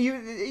 Are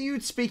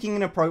you speaking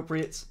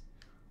inappropriates?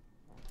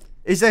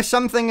 Is there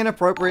something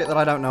inappropriate that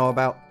I don't know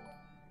about?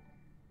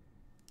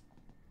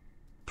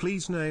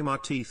 Please name our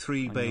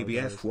T3 baby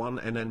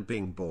F1NN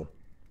Bing Bong.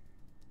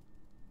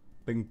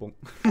 Bing Bong.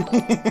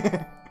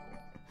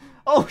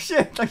 Oh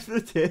shit, thanks for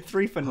the tier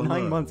 3 for Hello.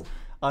 9 months.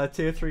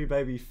 Tier 3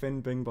 baby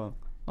Finn Bing Bong.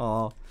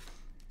 Aw.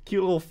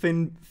 Cute little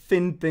Finn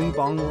Bing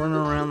Bong running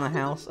around the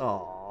house.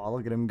 Aw,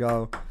 look at him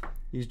go.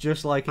 He's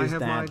just like his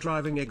dad. I have my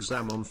driving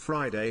exam on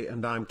Friday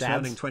and I'm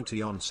turning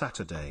 20 on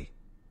Saturday.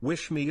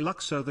 Wish me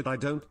luck so that I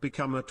don't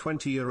become a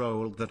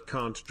 20-year-old that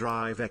can't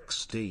drive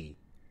XD.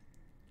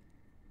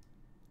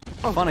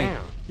 Oh, funny.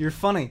 Damn. You're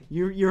funny.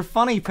 You're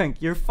funny,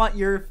 Pink. You're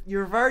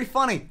very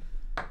funny.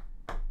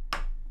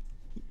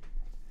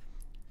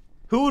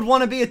 Who would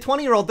want to be a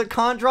 20-year-old that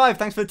can't drive?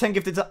 Thanks for the 10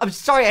 gifted subs. I'm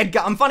sorry, Edgar.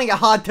 I'm finding it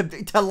hard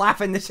to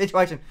laugh in this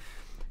situation.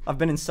 I've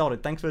been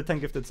insulted. Thanks for the 10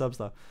 gifted subs,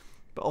 though.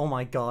 But oh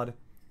my god.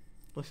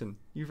 Listen,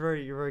 you're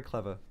very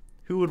clever.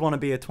 Who would want to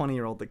be a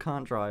 20-year-old that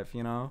can't drive,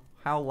 you know?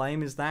 How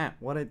lame is that?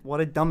 What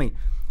a dummy.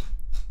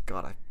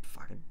 God, I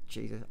fucking...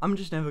 Jesus. I'm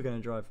just never going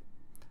to drive.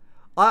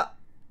 I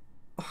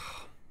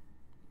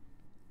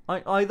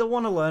either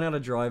want to learn how to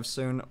drive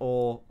soon,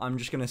 or I'm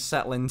just going to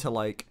settle into,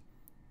 like,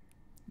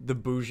 the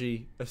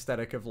bougie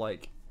aesthetic of,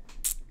 like...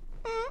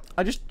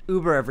 I just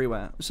Uber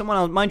everywhere. Someone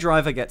else... My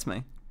driver gets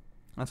me.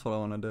 That's what I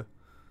want to do.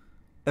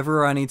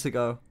 Everywhere I need to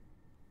go.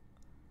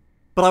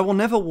 But I will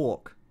never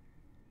walk.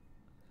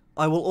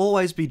 I will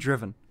always be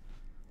driven.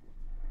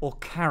 Or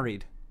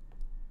carried.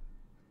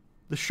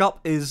 The shop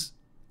is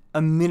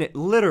a minute,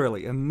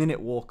 literally a minute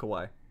walk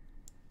away.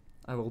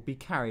 I will be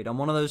carried. I'm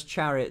one of those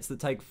chariots that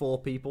take 4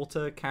 people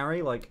to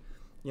carry, like,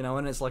 you know,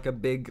 and it's like a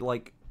big,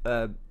 like,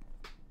 whatever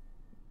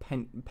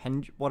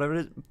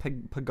it is,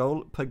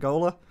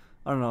 pergola?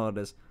 I don't know what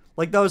it is.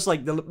 Like those,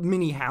 like, the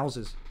mini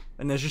houses,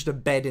 and there's just a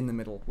bed in the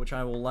middle, which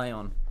I will lay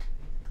on.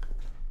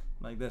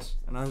 Like this.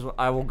 And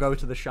I will go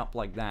to the shop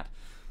like that.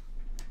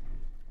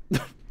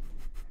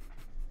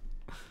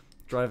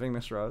 Driving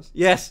Miss Rose.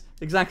 Yes,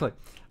 exactly.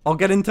 I'll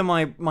get into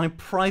my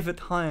private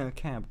hire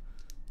cab.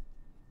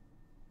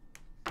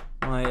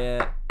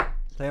 My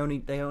they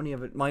only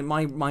have it.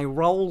 My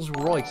Rolls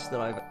Royce that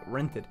I've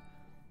rented.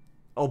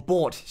 Oh,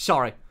 bought.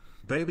 Sorry.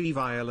 Baby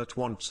Violet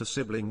wants a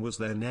sibling was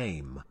their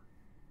name.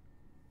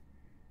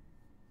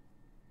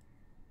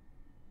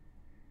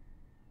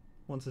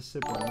 Wants a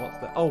sibling.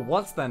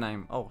 What's their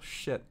name? Oh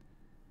shit.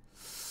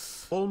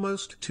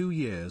 Almost 2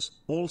 years.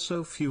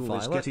 Also, fuel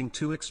Violet? is getting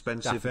too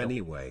expensive Daffodil.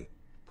 anyway.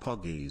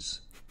 Poggies.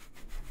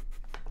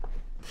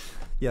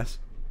 Yes.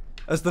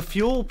 As the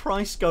fuel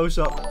price goes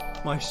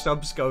up, my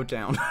subs go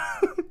down.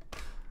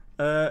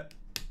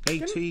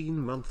 18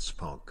 months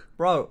Pog.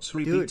 Bro,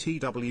 dude,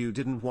 3BTW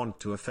didn't want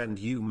to offend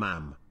you,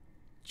 ma'am.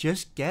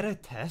 just get a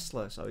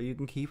Tesla so you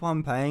can keep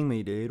on paying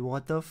me, dude.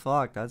 What the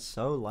fuck? That's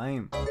so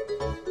lame.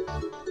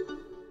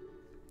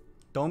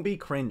 Don't be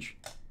cringe.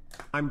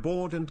 I'm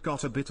bored and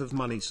got a bit of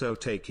money, so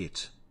take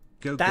it.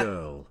 Go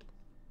girl.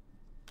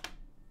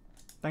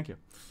 Thank you.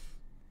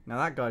 Now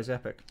that guy's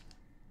epic.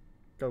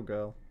 Go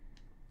girl.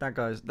 That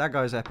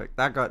guy's epic.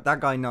 That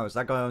guy knows.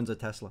 That guy owns a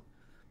Tesla.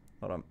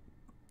 Hold on.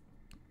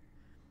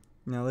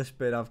 Now this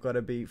bit I've got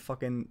to be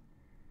fucking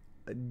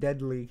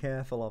deadly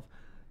careful of.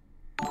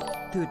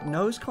 Dude,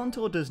 nose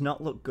contour does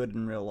not look good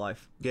in real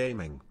life.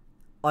 Gaming.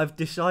 I've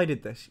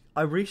decided this.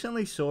 I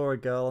recently saw a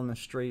girl on the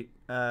street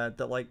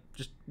that like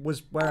just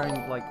was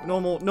wearing like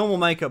normal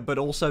makeup, but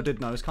also did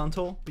nose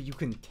contour. But you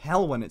can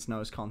tell when it's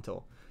nose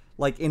contour.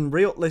 Like in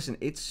real, listen,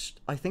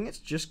 I think it's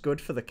just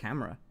good for the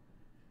camera.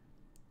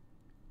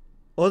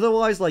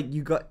 Otherwise, like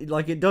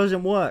it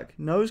doesn't work.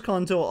 Nose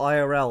contour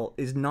IRL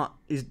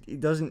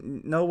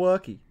no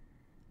worky.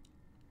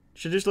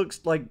 She just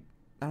looks like,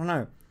 I don't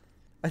know.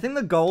 I think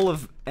the goal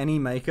of any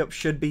makeup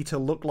should be to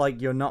look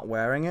like you're not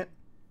wearing it.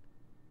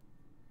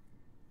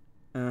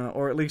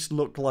 Or at least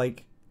look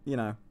like, you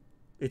know,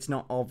 it's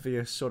not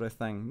obvious sort of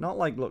thing. Not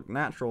like look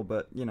natural,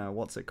 but, you know,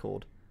 what's it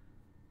called?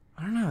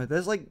 I don't know.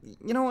 There's like,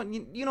 you know what?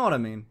 You know what I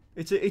mean.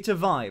 It's a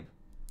vibe.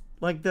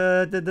 Like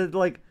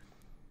like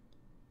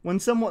when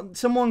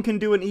someone can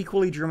do an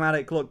equally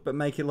dramatic look but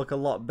make it look a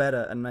lot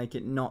better and make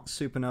it not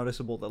super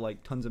noticeable that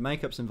like tons of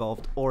makeup's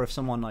involved, or if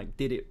someone like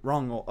did it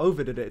wrong or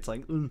overdid it, it's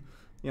like, you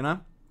know?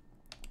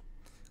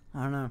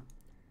 I don't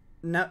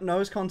know.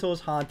 Nose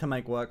contour's hard to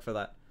make work for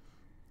that.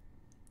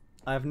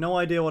 I have no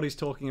idea what he's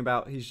talking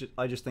about.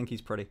 I just think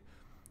he's pretty.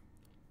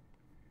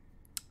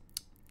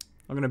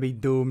 I'm gonna be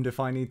doomed if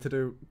I need to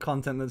do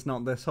content that's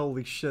not this.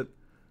 Holy shit.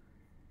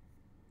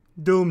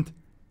 Doomed.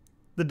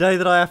 The day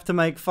that I have to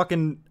make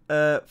fucking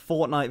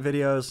Fortnite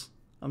videos,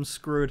 I'm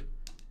screwed.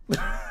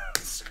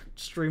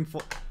 Stream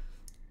for.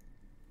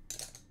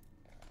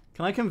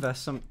 Can I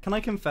confess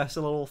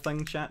a little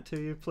thing, chat, to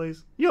you,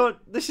 please?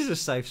 This is a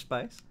safe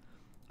space.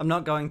 I'm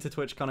not going to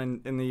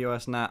TwitchCon in the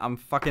US now. I'm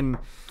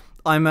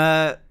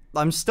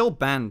still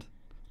banned.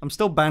 I'm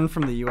still banned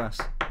from the US.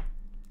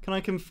 Can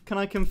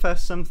I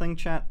confess something,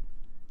 chat?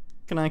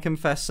 Can I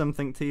confess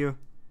something to you?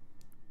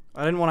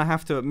 I didn't want to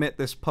have to admit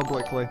this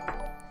publicly,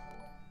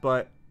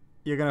 but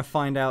you're gonna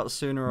find out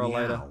sooner or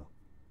later.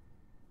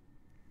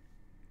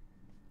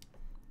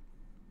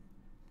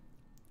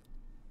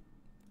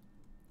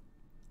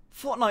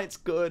 Fortnite's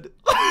good.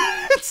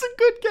 It's a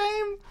good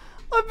game.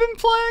 I've been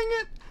playing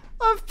it.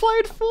 I've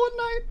played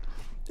Fortnite.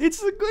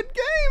 It's a good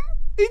game.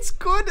 It's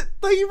good.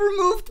 They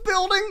removed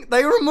building.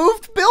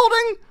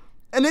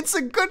 And it's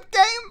a good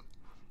game.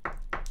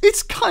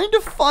 It's kind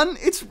of fun.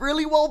 It's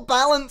really well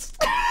balanced.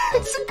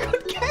 It's a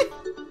good game.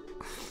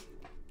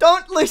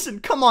 Don't listen.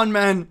 Come on,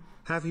 man.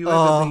 Have you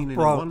ever been in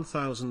a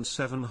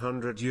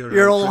 1,700 euro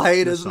You're all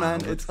haters,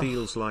 man. It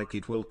feels like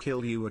it will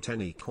kill you at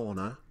any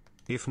corner.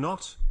 If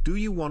not, do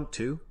you want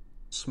to?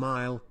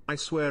 Smile. I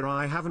swear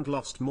I haven't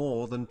lost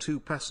more than 2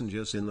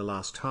 passengers in the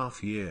last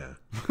half year.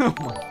 Oh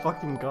my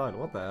fucking god,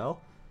 what the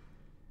hell?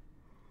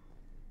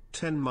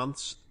 10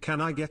 months,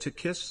 can I get a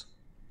kiss?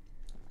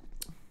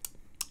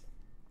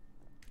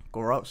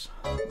 Gross.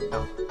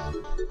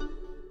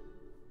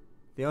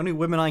 The only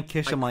women I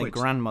kiss are my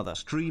grandmother.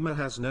 Streamer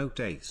has no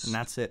taste. And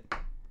that's it.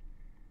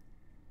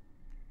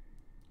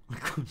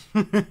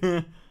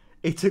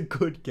 It's a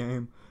good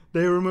game.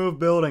 They remove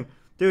building.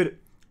 Dude,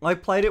 I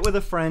played it with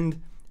a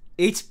friend.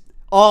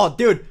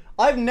 Dude,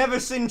 I've never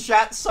seen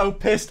chat so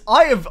pissed.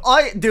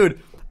 Dude,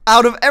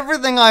 out of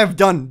everything I have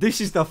done, this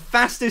is the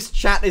fastest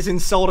chat is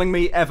insulting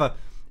me ever.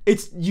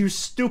 It's, you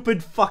stupid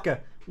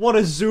fucker. What a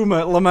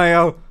zoomer,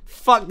 LeMayo.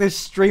 Fuck this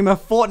streamer.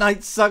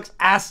 Fortnite sucks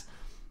ass.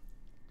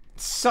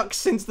 Sucks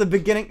since the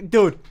beginning.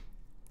 Dude,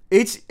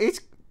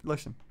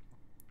 listen.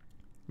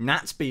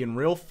 Nat's being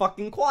real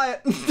fucking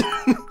quiet.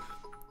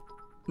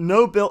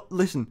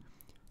 Listen.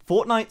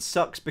 Fortnite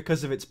sucks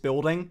because of its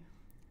building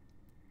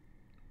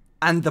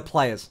and the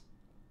players.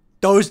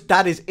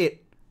 That is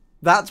it.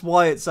 That's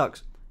why it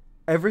sucks.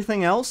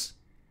 Everything else,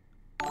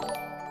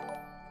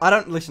 I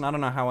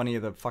don't know how any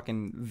of the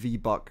fucking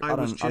V-Buck, I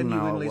was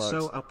genuinely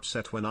so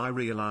upset when I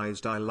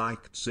realized I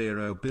liked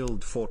Zero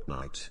Build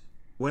Fortnite.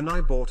 When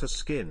I bought a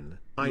skin,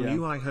 I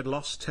knew I had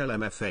lost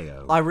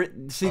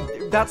LMFAO. See,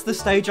 that's the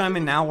stage I'm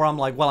in now where I'm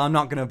like, well, I'm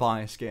not gonna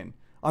buy a skin.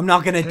 I'm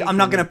not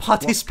gonna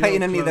participate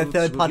in any of the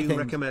third-party things.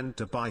 Would you recommend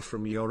to buy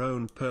from your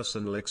own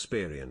personal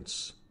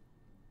experience?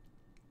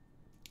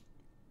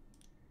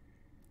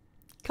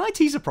 Can I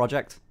tease a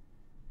project?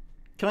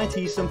 Can I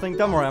tease something?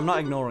 Don't worry, I'm not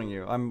ignoring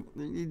you.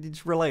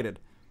 It's related.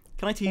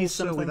 Can I tease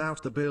something? Also,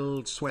 without the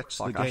build sweats,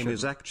 the game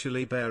is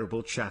actually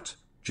bearable, chat.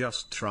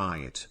 Just try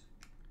it.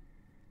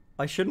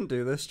 I shouldn't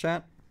do this,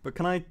 chat, but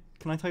can I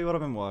tell you what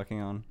I've been working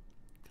on?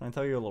 Can I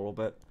tell you a little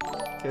bit?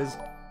 Because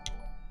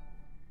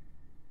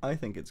I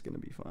think it's gonna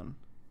be fun.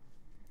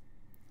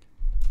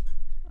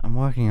 I'm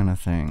working on a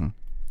thing.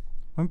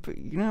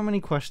 You know how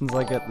many questions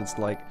I get that's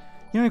like,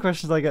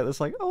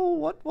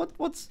 oh,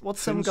 what's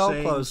some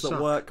goal clothes that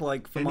work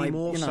like for my, you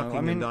know,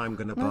 I mean, I'm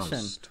gonna listen,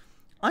 bust.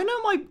 I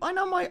know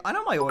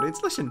my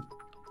audience. Listen,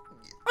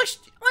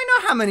 I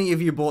know how many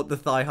of you bought the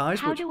thigh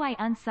highs. How do I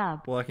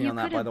unsub? Working on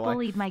that, by the way. You could have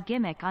bullied my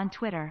gimmick on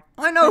Twitter.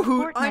 I know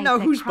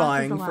who's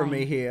buying from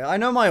me here. I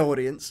know my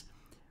audience.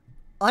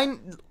 I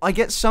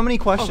get so many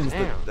questions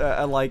that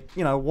are like,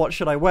 you know, what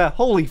should I wear?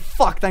 Holy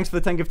fuck! Thanks for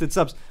the 10 gifted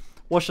subs.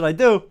 What should I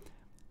do?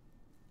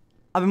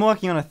 I've been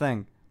working on a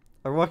thing.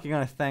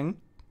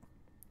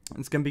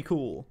 It's gonna be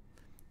cool.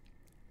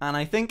 And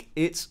I think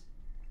it's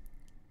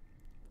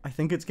I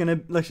think it's gonna,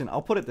 listen,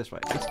 I'll put it this way.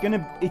 It's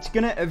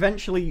gonna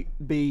eventually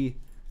be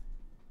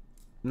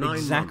 9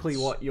 exactly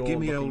months. what you're Give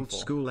me looking old for.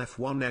 school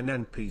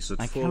F1NN5TER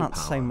at I full cannot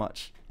power. say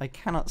much. I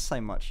cannot say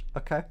much,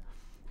 okay?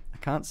 I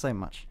can't say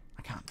much.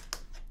 I can't.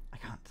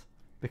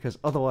 Because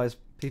otherwise,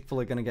 people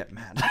are gonna get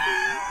mad.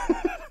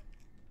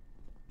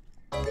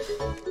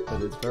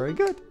 But it's very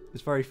good.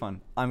 It's very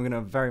fun. I'm gonna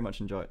very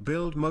much enjoy it.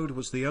 Build mode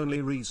was the only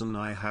reason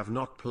I have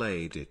not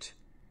played it.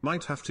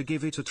 Might have to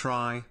give it a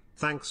try.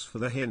 Thanks for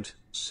the hint,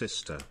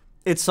 sister.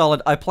 It's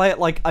solid. I play it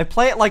like I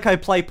play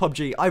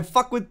PUBG. I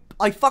fuck with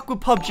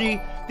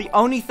PUBG. The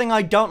only thing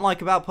I don't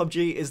like about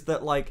PUBG is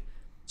that, like...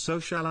 So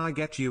shall I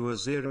get you a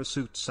Zero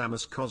Suit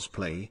Samus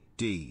cosplay,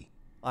 D?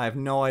 I have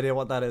no idea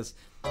what that is.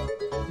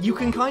 You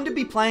can kind of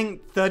be playing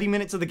 30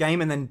 minutes of the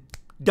game and then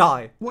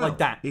die, Well, like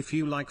that. if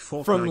you like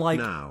Fortnite From, like...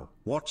 now,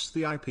 what's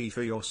the IP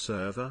for your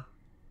server?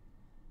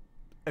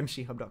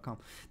 mchub.com.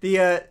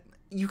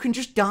 You can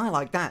just die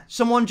like that.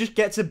 Someone just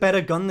gets a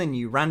better gun than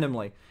you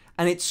randomly.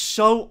 And it's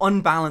so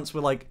unbalanced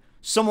with, like,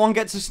 someone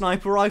gets a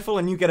sniper rifle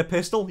and you get a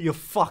pistol, you're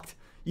fucked.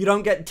 You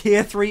don't get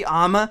tier 3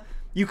 armor.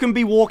 You can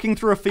be walking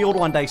through a field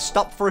one day,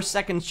 stop for a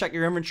second, check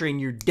your inventory, and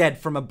you're dead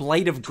from a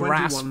blade of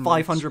grass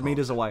 500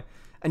 meters away.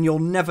 And you'll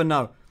never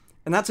know.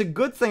 And that's a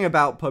good thing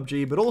about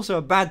PUBG, but also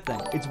a bad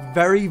thing. It's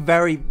very,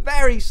 very,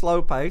 very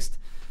slow-paced.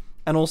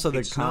 And also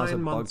the cars are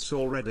 9 bugged. months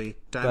already,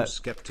 damn But-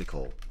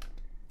 skeptical.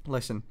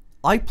 Listen,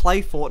 I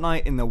play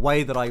Fortnite in the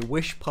way that I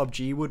wish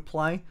PUBG would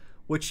play,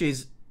 which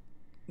is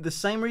the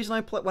same reason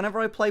I play. Whenever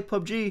I play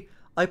PUBG,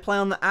 I play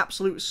on the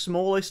absolute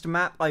smallest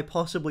map I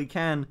possibly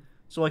can,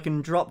 so I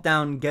can drop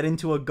down, get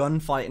into a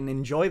gunfight, and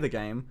enjoy the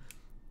game,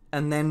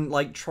 and then,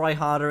 like, try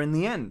harder in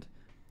the end.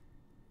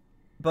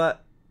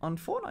 But on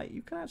Fortnite,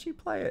 you can actually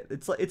play it.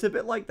 It's a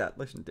bit like that.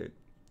 Listen, dude,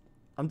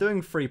 I'm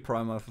doing free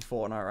promo for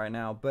Fortnite right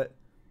now, but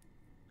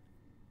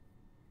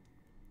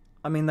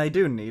I mean, they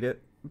do need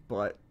it,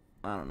 but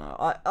I don't know.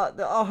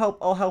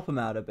 I'll help them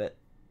out a bit.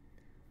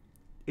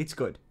 It's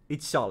good.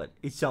 It's solid.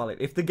 It's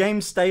solid. If the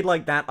game stayed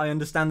like that, I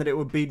understand that it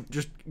would be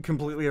just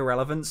completely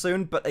irrelevant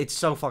soon, but it's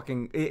so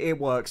fucking... It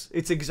works.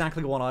 It's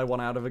exactly what I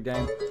want out of a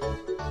game.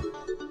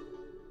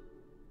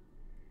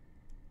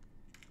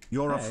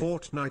 You're a Hey.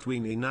 Fortnite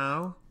weenie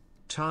now?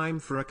 Time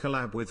for a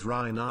collab with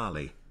Ryan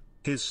Ali.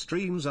 His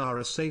streams are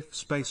a safe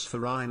space for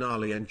Ryan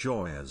Ali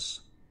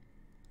enjoyers.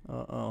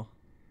 Uh-oh.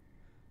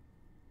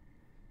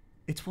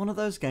 It's one of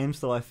those games,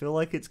 though, I feel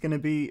like it's gonna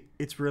be...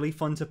 It's really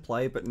fun to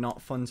play, but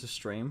not fun to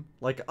stream.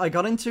 Like, I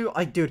got into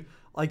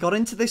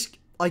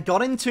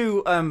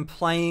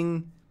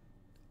playing...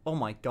 Oh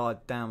my god,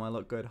 damn, I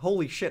look good.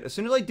 Holy shit, as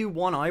soon as I do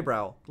one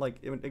eyebrow,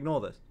 like,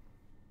 ignore this.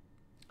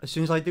 As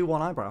soon as I do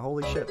one eyebrow,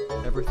 holy shit,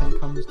 everything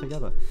comes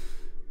together.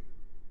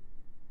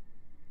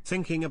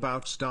 Thinking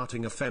about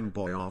starting a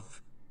femboy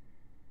of?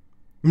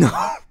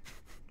 No.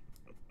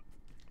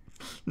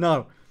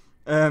 No.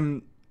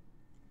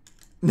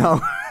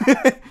 No.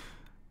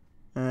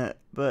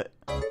 But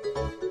I'm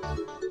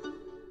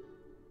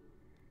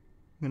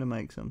gonna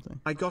make something.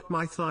 I got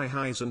my thigh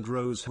highs and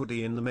rose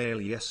hoodie in the mail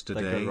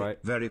yesterday. They're good, right?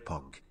 Very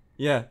pog.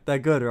 Yeah, they're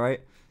good,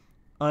 right?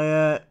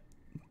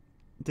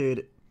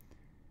 Dude,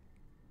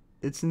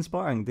 it's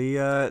inspiring.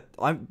 By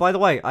the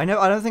way, I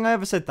don't think I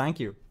ever said thank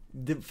you.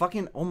 The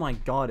fucking, oh my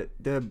god,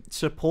 the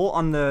support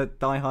on the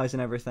thigh highs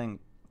and everything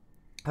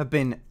have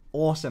been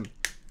awesome.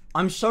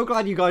 I'm so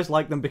glad you guys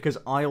like them because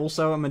I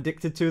also am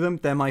addicted to them.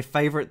 They're my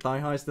favorite thigh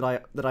highs that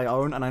I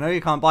own, and I know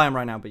you can't buy them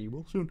right now, but you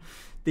will soon.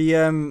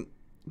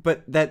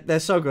 But they're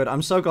so good.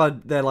 I'm so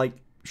glad they're like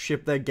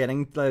they're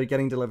getting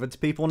delivered to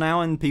people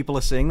now, and people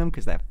are seeing them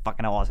because they're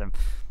fucking awesome.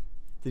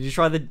 Did you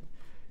try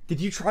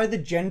the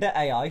gender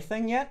AI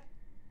thing yet?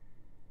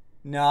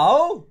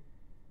 No.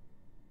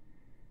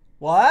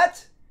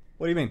 What?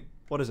 What do you mean?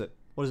 What is it?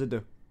 What does it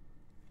do?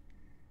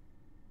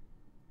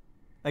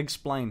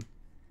 Explain.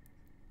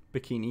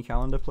 Bikini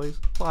calendar, please.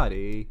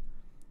 Buddy.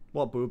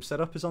 What boob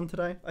setup is on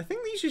today? I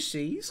think these are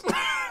C's.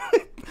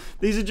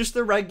 These are just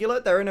the regular.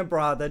 They're in a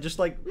bra. They're just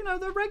like, you know,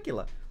 they're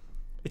regular.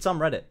 It's on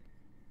Reddit.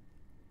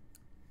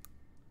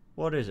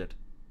 What is it?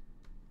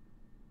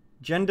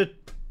 Gender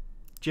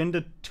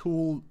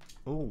tool.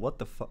 Oh, what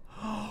the fuck?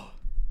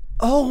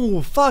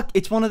 Oh, fuck.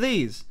 It's one of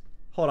these.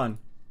 Hold on.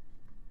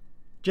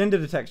 Gender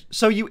detection.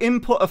 So you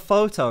input a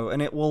photo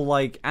and it will,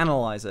 like,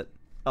 analyze it.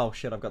 Oh,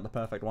 shit. I've got the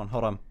perfect one.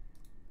 Hold on.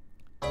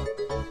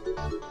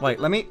 Wait,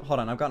 hold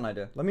on, I've got an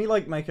idea. Let me,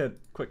 like, make a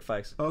quick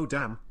face. Oh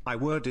damn, I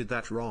worded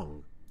that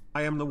wrong.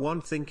 I am the one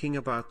thinking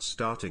about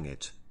starting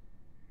it.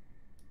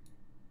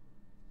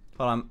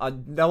 Hold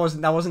on, that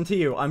wasn't to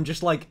you. I'm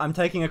just, like, I'm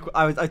taking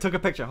I took a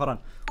picture. Hold on.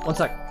 One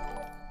sec.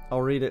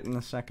 I'll read it in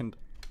a second.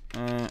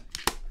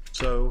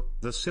 So,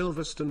 the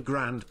Silverstone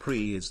Grand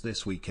Prix is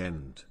this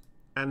weekend.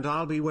 And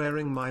I'll be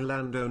wearing my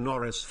Lando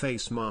Norris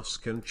face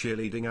mask and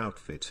cheerleading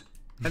outfit.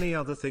 Any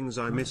other things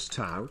I missed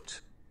out?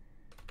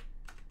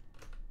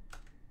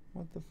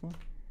 What the fuck?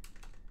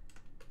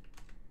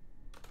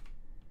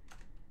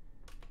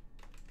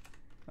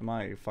 Am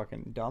I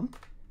fucking dumb?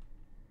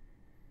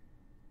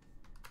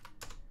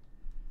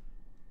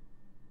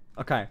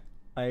 Okay.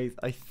 I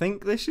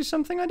think this is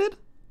something I did.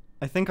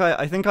 I think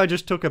I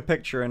just took a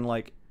picture and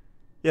like,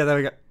 yeah, there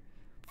we go.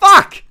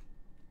 Fuck!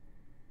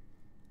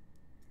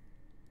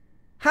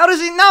 How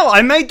does it know?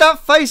 I made that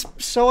face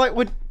so I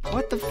would.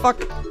 What the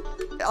fuck?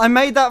 I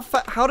made that.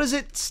 How does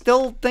it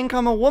still think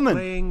I'm a woman?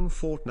 Playing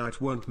Fortnite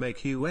won't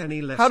make you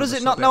any less. How does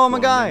it not know I'm a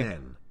guy?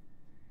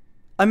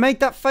 I made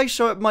that face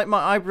so my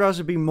eyebrows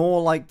would be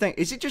more like thing.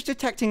 Is it just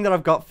detecting that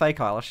I've got fake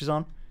eyelashes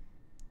on?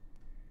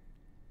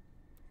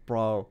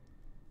 Bro.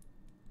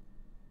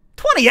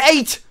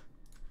 28!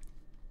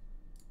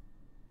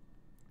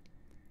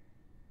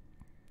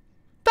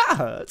 That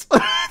hurts.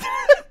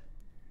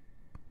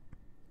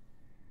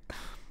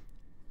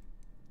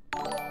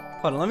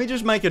 Hold on, let me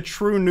just make a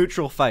true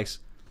neutral face.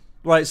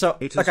 Right, so,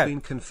 it has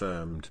been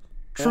confirmed.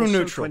 True Also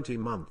neutral. 20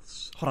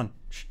 months. Hold on.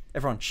 Shh,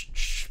 everyone,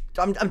 shh.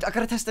 I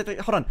gotta test it.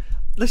 Hold on.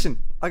 Listen,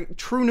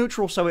 true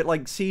neutral so it,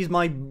 like, sees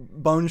my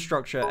bone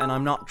structure and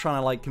I'm not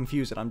trying to, like,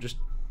 confuse it. I'm just...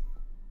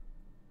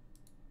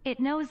 It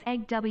knows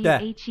egg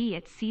W-H-E,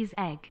 it sees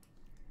egg.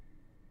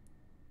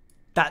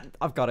 That,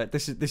 I've got it.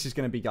 This is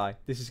gonna be guy.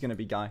 This is gonna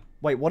be guy.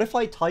 Wait, what if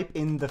I type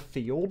in the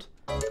field?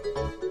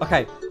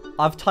 Okay,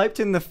 I've typed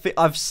in the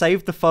I've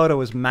saved the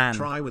photo as man.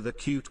 Try with a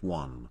cute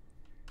one.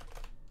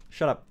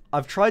 Shut up.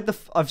 I've tried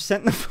I've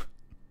sent the...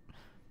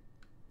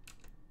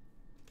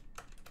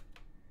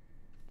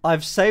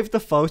 I've saved the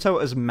photo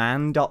as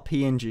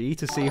man.png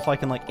to see if I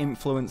can, like,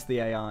 influence the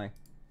AI.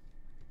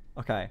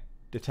 Okay,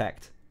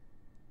 detect.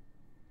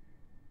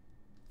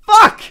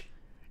 Fuck!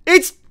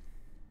 It's...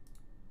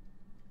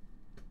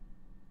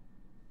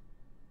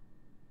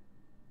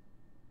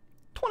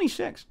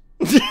 $26.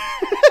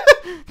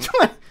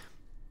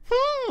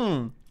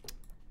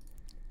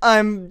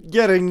 I'm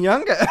getting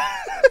younger.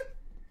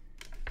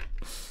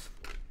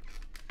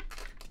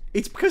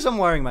 It's because I'm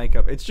wearing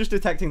makeup. It's just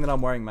detecting that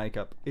I'm wearing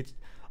makeup. It's...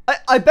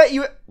 I bet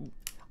you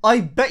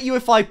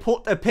if I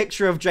put a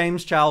picture of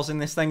James Charles in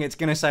this thing, it's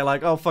gonna say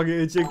like, oh fuck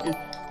it,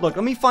 look,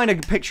 let me find a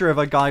picture of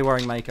a guy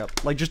wearing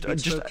makeup. Like just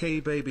okay,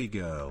 baby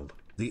girl.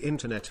 The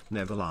internet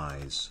never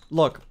lies.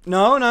 Look,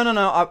 no,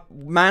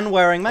 man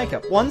wearing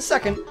makeup. 1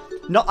 second.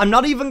 No, I'm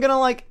not even gonna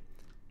like.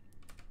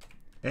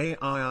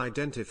 AI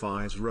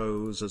identifies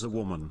Rose as a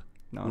woman.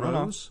 No.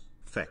 Rose?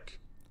 Feck.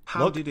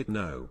 How Look. did it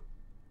know?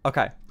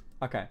 Okay.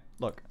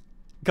 Look,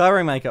 guy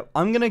wearing makeup.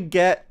 I'm gonna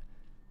get.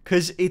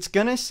 Cause it's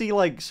gonna see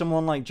like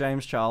someone like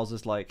James Charles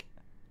as like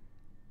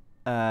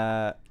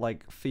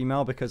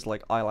female because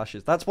like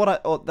eyelashes. That's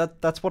what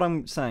that's what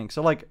I'm saying.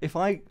 So like if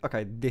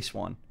this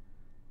one.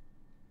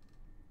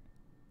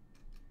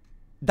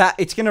 That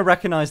it's gonna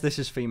recognize this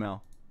as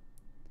female.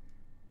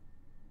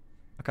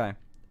 Okay.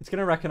 It's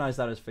gonna recognize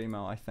that as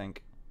female, I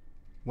think.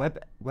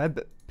 What?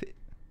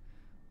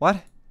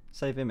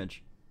 Save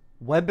image.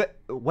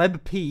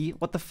 WebP,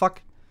 what the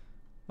fuck?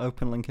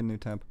 Open link in new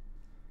tab.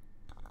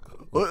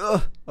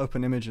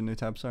 Open image in new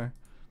tab, sorry.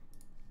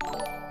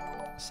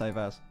 Save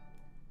as.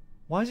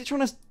 Why is it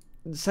trying to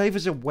save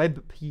as a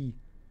WebP?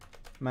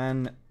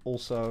 Man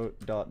also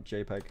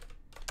 .jpeg.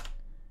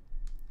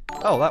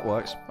 Oh, that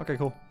works. Okay,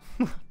 cool.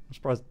 I'm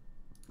surprised.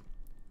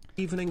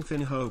 Evening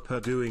Finn, hope are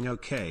doing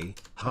okay.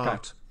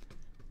 Heart.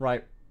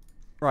 Okay.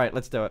 Right,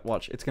 let's do it.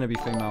 Watch. It's gonna be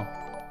female.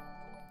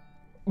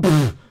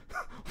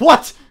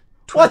 What?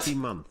 20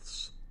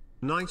 months.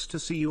 Nice to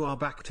see you are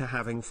back to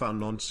having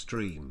fun on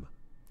stream.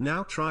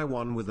 Now try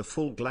one with a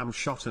full glam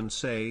shot and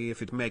say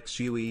if it makes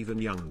you even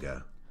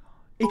younger.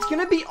 It's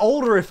gonna be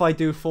older if I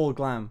do full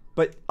glam,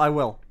 but I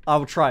will. I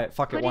will try it.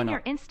 Fuck it, why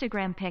not? Putting your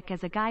Instagram pic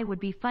as a guy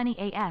would be funny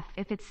AF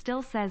if it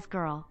still says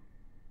girl.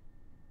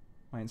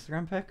 My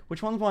Instagram pic?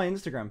 Which one's my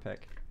Instagram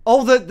pic?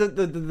 Oh,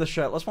 the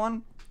shirtless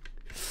one?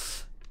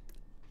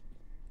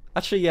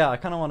 Actually, yeah, I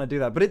kind of want to do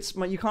that,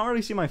 but you can't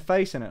really see my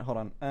face in it. Hold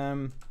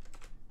on.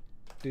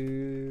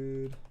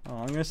 Dude. Oh,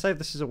 I'm gonna save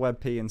this as a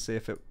WebP and see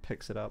if it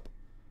picks it up.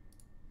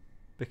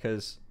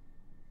 Because...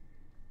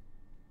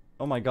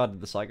 Oh my god,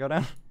 did the site go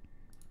down?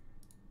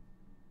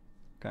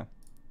 Okay.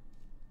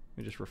 Let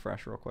me just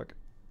refresh real quick.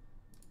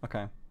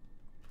 Okay.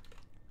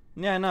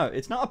 Yeah, no,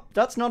 it's not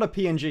that's not a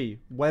PNG.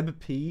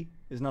 WebP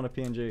is not a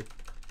PNG.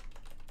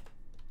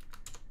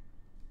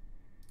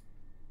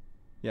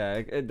 Yeah,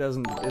 it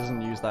doesn't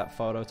use that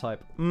photo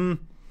type.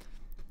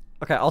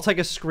 Okay, I'll take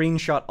a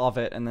screenshot of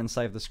it and then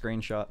save the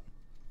screenshot.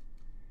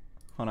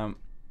 Hold on.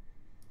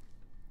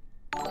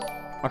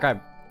 Okay.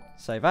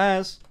 Save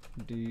as.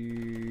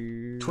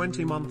 20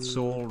 months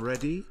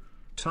already?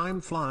 Time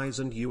flies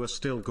and you are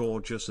still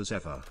gorgeous as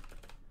ever.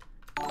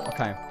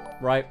 Okay.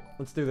 Right.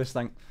 Let's do this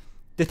thing.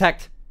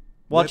 Detect.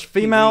 Watch Web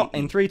female PvE.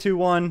 in 3, 2,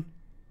 1.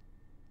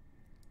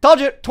 Told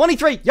you!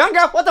 23!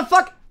 Younger! What the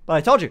fuck? But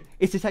I told you.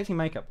 It's detecting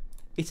makeup.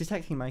 It's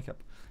detecting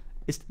makeup.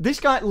 This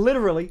guy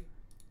literally...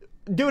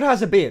 Dude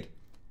has a beard.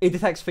 It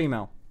detects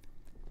female.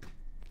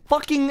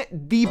 Fucking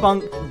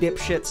debunk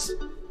dipshits.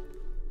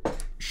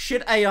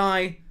 Shit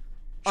AI.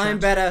 I'm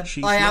better.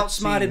 She's I not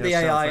outsmarted seeing the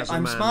herself AI. as a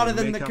I'm man smarter in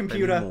than the makeup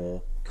computer.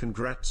 anymore.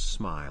 Congrats,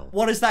 smile.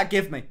 What does that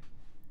give me?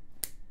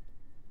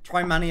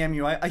 Try Manny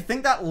MUI. I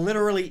think that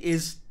literally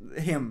is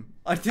him.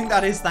 I think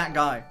that is that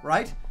guy,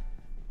 right?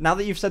 Now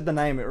that you've said the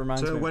name, it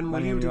reminds me. So of when my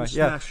will you name do anyway.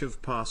 Smash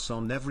of Pass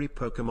on every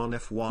Pokemon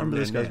Remember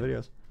this guy's F1NN5TER?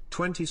 videos.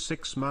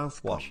 26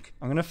 mouth Watch. punk.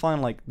 I'm gonna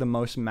find like the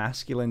most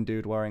masculine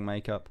dude wearing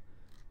makeup.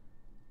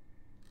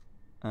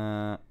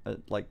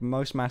 Like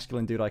most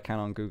masculine dude I can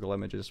on Google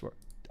Images.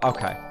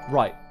 Okay,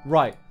 right.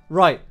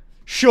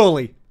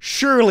 Surely.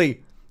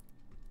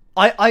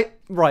 I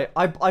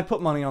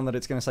put money on that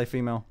it's gonna say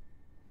female.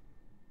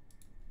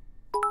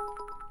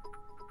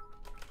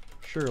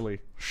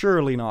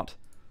 Surely not.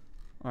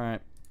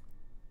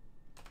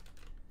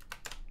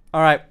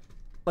 Alright,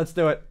 let's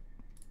do it.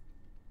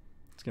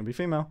 It's gonna be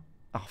female.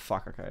 Oh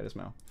fuck, okay, it is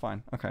male.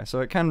 Fine. Okay, so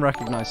it can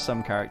recognize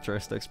some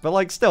characteristics, but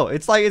like still,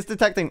 it's like it's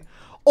detecting.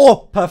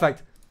 Oh,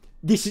 perfect.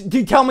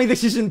 Tell me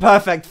this isn't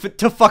perfect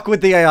to fuck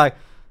with the AI.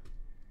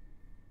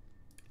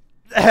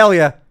 Hell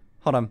yeah.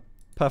 Hold on.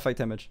 Perfect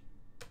image.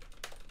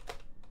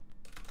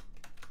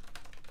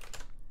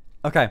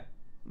 Okay,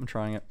 I'm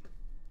trying it.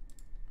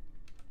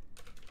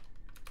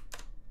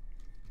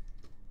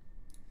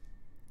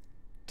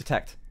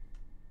 Detect.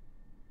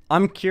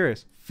 I'm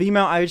curious.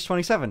 Female age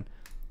 27.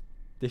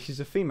 This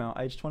is a female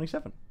age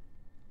 27.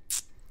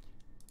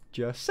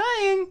 Just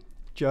saying.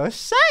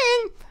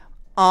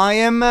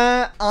 I'm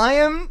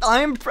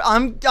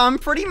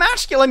pretty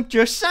masculine.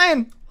 Just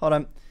saying. Hold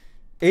on.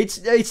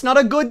 It's not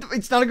a good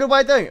way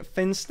of doing it.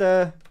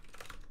 Finster.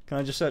 Can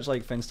I just search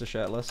like Finster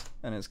shirtless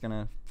and it's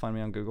gonna find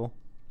me on Google?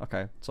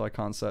 Okay, so I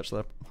can't search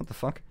that. What the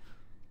fuck?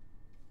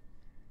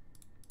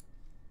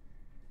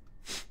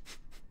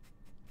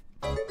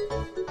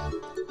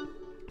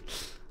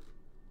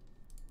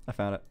 I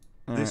found it.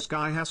 This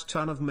guy has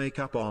ton of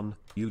makeup on,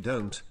 you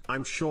don't.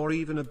 I'm sure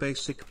even a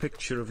basic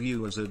picture of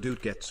you as a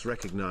dude gets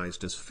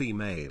recognized as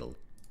female.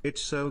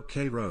 It's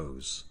okay,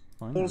 Rose.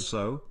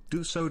 Also,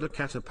 do Soda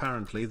Cat,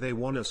 apparently they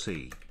wanna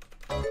see.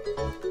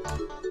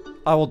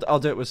 I'll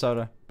do it with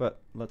Soda,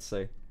 but let's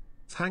see.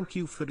 Thank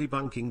you for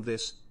debunking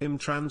this,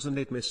 trans, and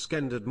it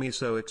misgendered me,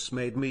 so it's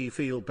made me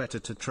feel better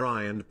to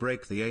try and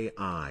break the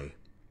AI.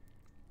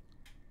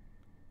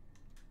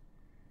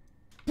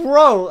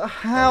 Bro,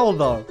 how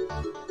though?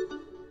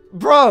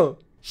 Bro,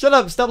 shut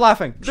up, stop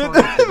laughing. Try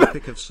the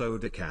pic of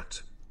Soda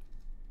Cat.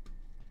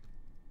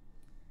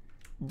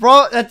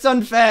 Bro, that's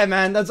unfair,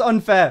 man. That's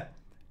unfair.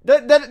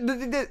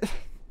 It's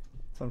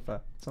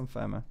unfair. It's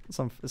unfair, man.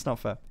 It's not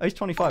fair. Age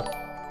 25.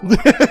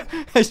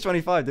 Age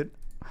 25, dude.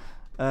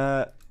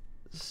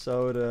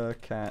 Soda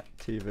Cat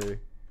TV.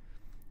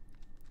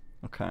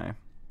 Okay.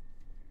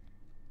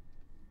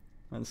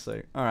 Let's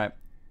see. Alright.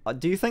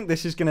 Do you think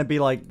this is gonna be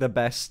like the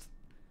best?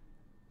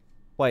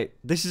 Wait,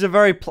 this is a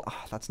very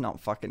oh, that's not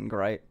fucking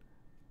great.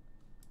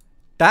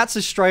 That's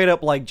a straight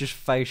up like just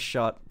face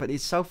shot, but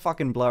it's so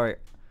fucking blurry.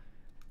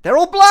 They're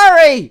all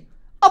blurry!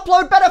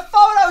 Upload better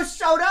photos,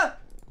 Soda!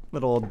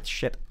 Little old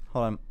shit.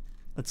 Hold on.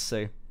 Let's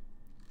see.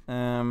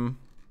 I'm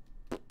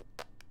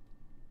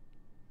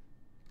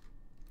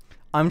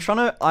trying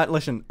to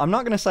listen, I'm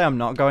not gonna say I'm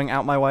not going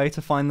out my way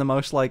to find the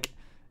most like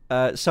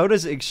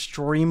Soda's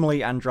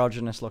extremely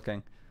androgynous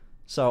looking.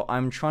 So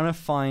I'm trying to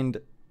find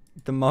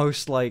the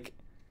most like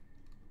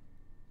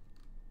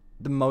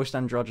the most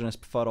androgynous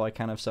photo I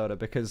can of Soda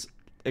because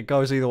it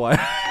goes either way.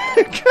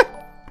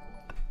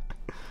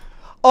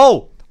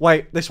 Oh,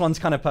 wait, this one's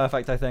kind of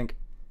perfect, I think.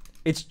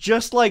 It's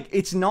just like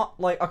it's not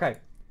like okay,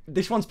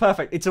 this one's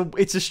perfect. It's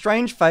a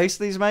strange face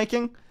that he's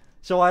making.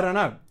 So I don't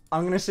know.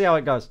 I'm going to see how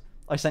it goes.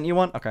 I sent you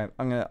one? Okay,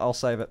 I'll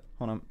save it.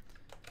 Hold on.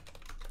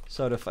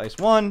 Soda face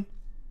 1.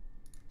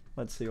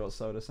 Let's see what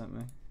Soda sent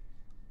me.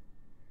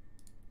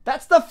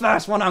 That's the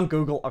first one on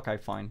Google. Okay,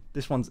 fine.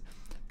 This one's...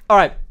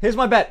 Alright, here's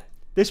my bet.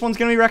 This one's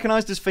going to be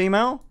recognized as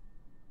female.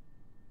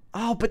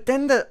 Oh, but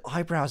then the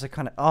eyebrows are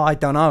kind of... Oh, I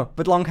don't know.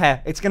 But long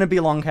hair. It's going to be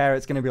long hair.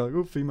 It's going to be like,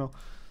 oh, female.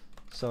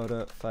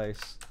 Soda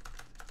face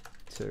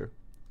 2.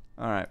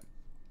 Alright.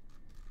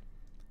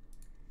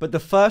 But the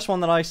first one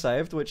that I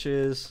saved, which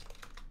is...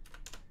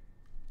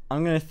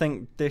 I'm going to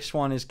think this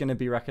one is going to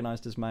be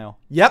recognized as male.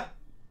 Yep.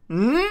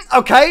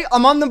 Okay,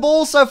 I'm on the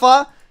ball so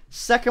far.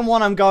 Second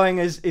one I'm going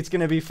is it's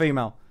going to be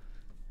female.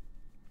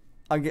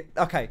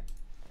 Okay.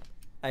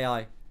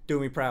 AI, do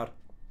me proud.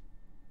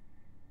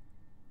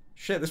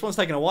 Shit, this one's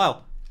taking a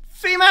while.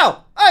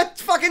 Female! I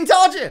fucking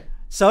told you!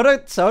 Soda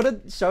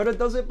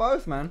does it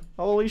both, man.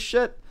 Holy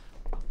shit.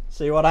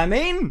 See what I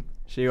mean?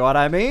 See what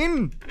I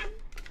mean?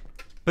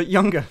 But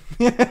younger.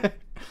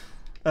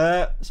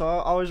 So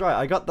I was right.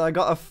 I got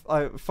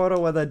a photo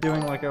where they're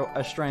doing like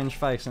a strange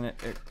face and it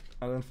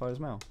identifies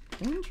male.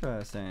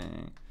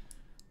 Interesting.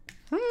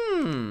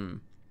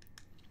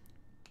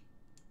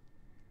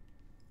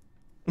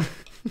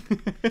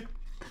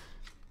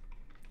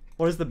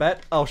 What is the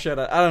bet? Oh shit,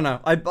 I don't know.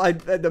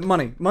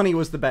 The money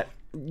was the bet.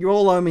 You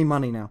all owe me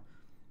money now.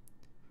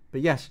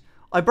 But yes,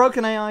 I broke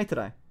an AI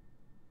today.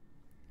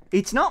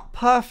 It's not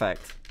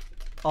perfect,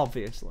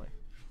 obviously.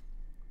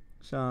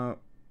 So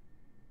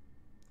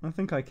I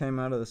think I came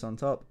out of this on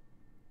top.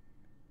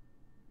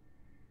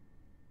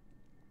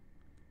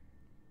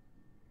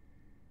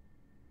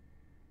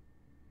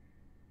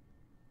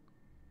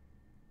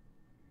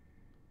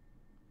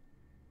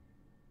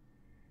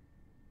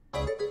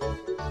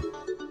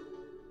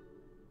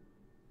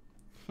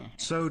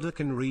 Soda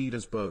can read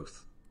as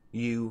both.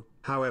 You,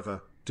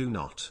 however, do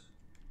not.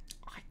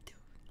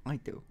 I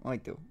do.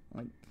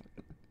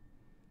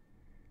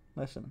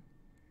 Listen.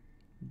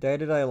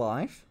 Day-to-day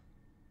life.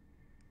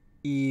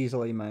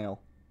 Easily male.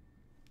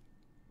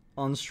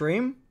 On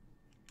stream?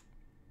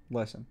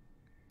 Listen.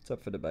 It's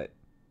up for debate.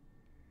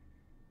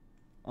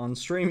 On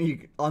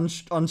stream, on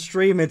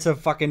stream, it's a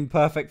fucking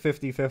perfect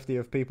 50-50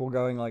 of people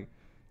going like,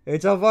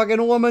 it's a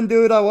fucking woman,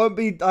 dude. I won't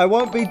be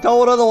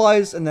told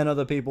otherwise. And then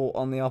other people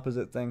on the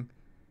opposite thing.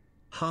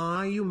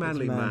 Hi, you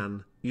manly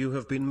man. You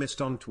have been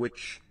missed on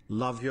Twitch.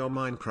 Love your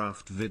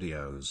Minecraft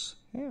videos.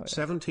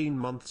 17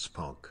 months,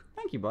 Pog.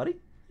 Thank you, buddy.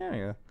 There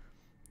you go.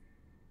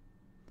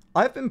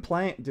 I've been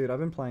playing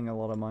a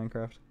lot of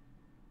Minecraft.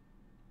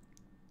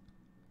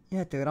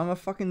 Yeah, dude, I'm a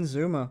fucking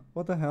zoomer.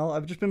 What the hell?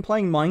 I've just been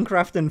playing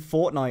Minecraft and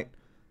Fortnite.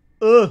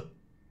 Ugh.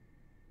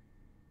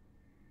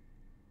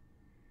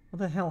 What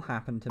the hell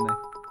happened to me?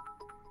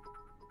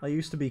 I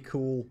used to be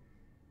cool.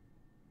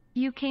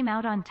 You came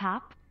out on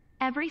top?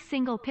 Every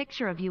single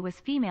picture of you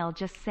was female,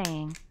 just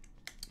saying.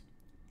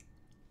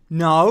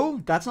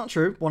 No, that's not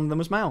true. One of them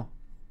was male.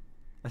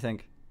 I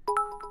think.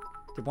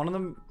 One of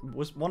them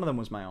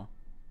was male.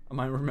 Am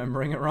I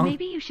remembering it wrong?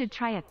 Maybe you should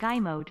try a guy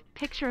mode.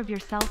 Picture of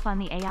yourself on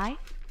the AI?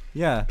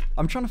 Yeah,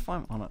 I'm trying to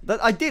find one.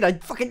 I did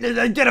it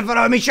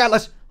for me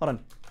shirtless. Hold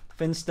on.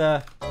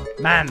 Finster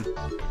man.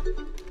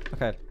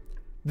 Okay.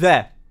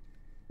 There.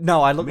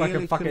 No, I look like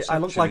a fucking I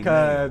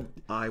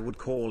would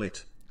call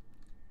it.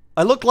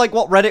 I look like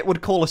what Reddit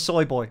would call a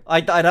soy boy. I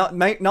don't,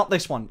 mate, not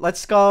this one.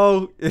 Let's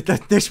go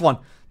this one.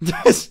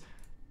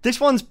 This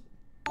one's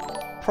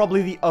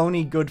probably the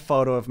only good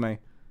photo of me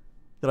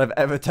that I've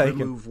ever taken.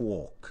 Remove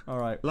walk.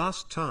 Alright.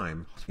 Last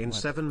time, in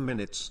 7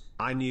 minutes,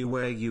 I knew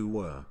where you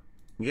were.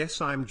 Yes,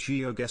 I'm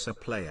GeoGuessr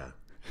player.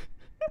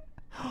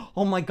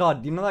 Oh my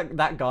god, you know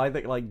that guy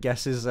that like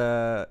guesses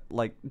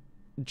like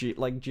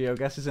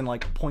GeoGuesses in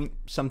like point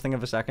something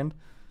of a second?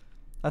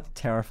 That's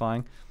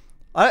terrifying.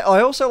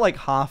 I also like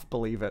half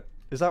believe it.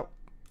 Is that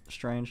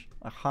strange?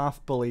 I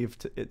half believe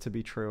it to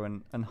be true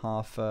and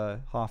half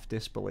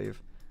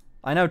disbelieve.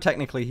 I know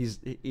technically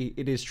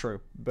it is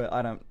true, but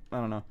I don't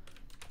know.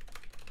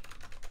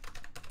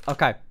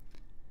 Okay.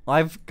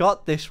 I've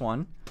got this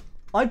one.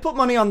 I'd put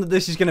money on that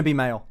this is gonna be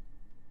male.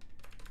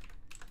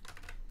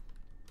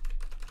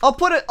 I'll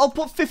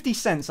put 50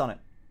 cents on it.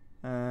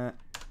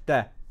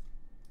 There.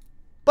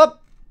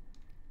 But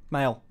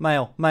male.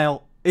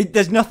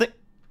 There's nothing.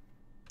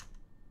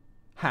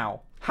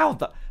 How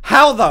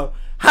though?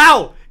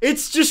 How?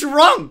 It's just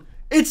wrong.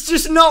 It's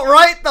just not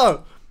right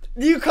though.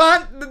 You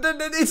can't.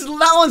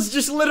 That one's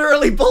just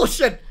literally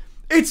bullshit.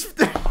 It's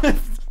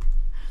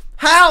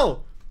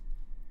how?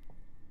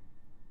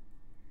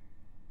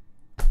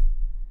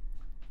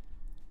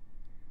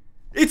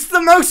 It's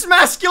the most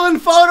masculine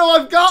photo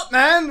I've got,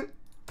 man.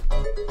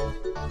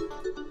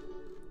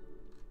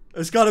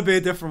 There's gotta be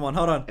a different one.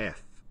 Hold on.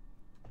 F.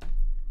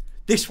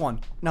 This one.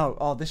 No.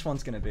 Oh, this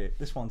one's gonna be it.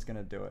 This one's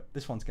gonna do it.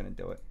 This one's gonna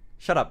do it.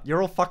 Shut up.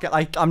 You're all fucking.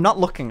 I'm not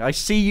looking. I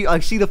see you. I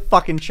see the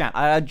fucking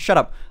chat. Shut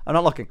up. I'm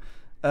not looking.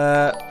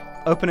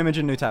 Open image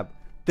in new tab.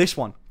 This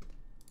one.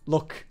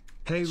 Look.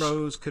 Hey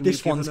Rose, can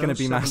this you one's give gonna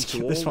be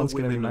masculine. This one's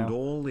gonna be male. And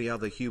all the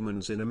other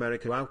humans in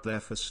America out there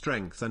for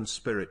strength and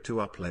spirit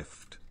to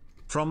uplift.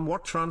 From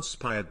what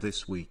transpired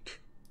this week.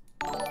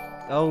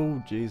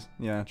 Oh, jeez.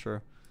 Yeah,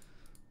 true.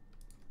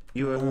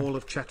 You owe all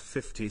of chat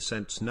 50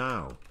 cents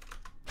now.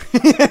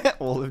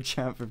 All of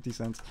chat 50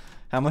 cents.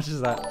 How much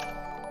is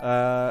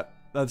that?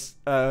 That's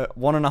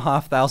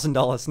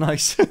 $1,500.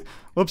 Nice.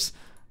 Whoops.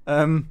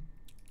 Let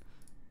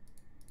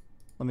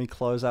me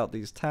close out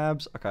these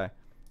tabs. Okay.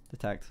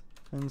 Detect.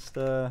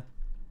 Insta.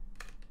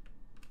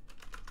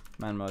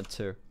 Man mode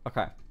 2.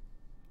 Okay.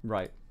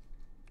 Right.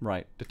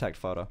 Detect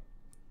photo.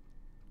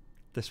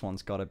 This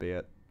one's gotta be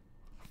it.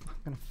 I'm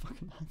gonna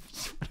fucking.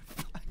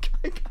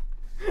 I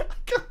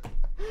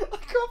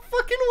can't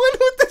fucking win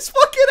with this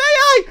fucking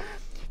AI.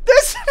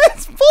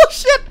 It's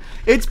bullshit.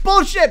 It's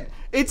bullshit.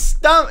 It's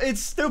dumb.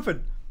 It's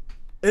stupid.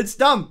 It's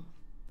dumb.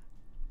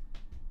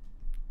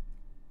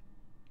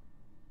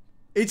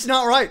 It's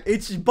not right.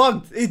 It's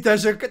bugged. You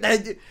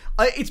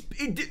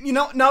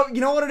know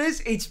what it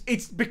is?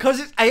 It's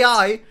because it's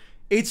AI.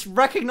 It's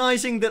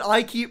recognizing that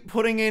I keep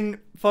putting in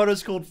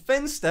photos called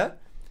Finster,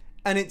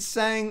 and it's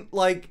saying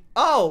like,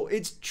 oh,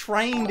 it's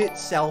trained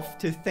itself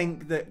to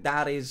think that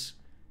that is,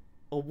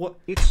 or what?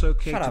 It's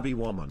okay to be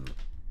woman.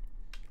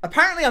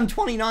 Apparently, I'm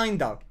 29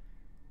 though,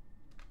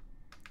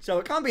 so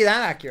it can't be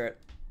that accurate,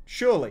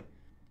 surely.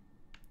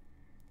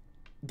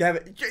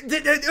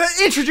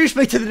 Introduce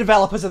me to the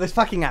developers of this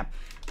fucking app.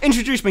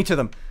 Introduce me to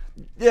them.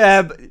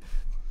 Yeah, but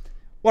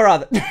where are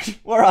they?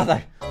 Where are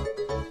they?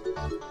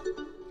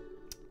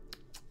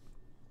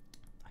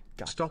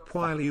 Stop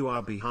while you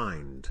are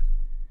behind.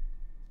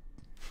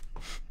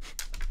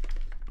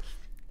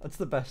 That's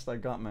the best I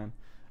got, man.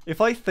 If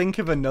I think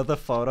of another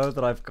photo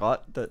that I've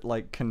got that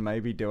like can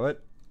maybe do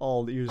it,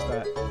 I'll use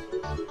that.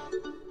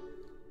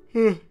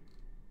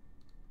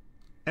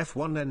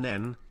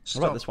 F1NN,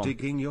 stop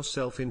digging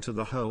yourself into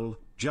the hole,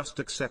 just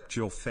accept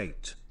your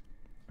fate.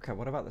 Okay,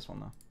 what about this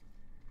one though?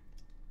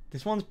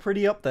 This one's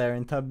pretty up there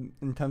in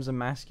terms of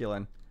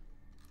masculine.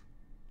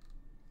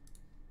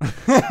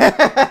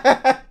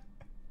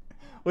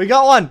 We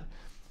got one.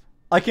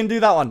 I can do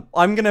that one.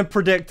 I'm gonna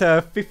predict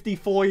a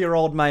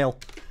 54-year-old male.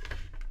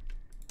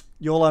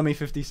 You'll owe me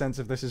 50 cents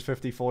if this is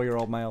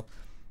 54-year-old male.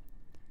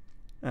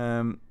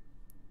 Open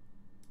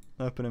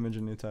image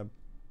in new tab.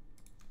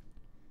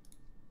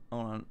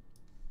 Hold on.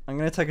 I'm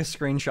gonna take a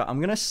screenshot. I'm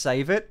gonna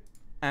save it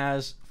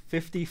as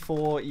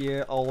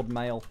 54-year-old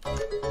male.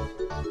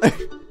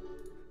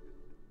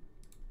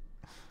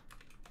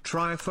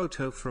 Try a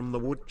photo from the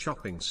wood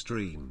chopping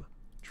stream.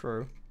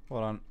 True.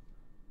 Hold on.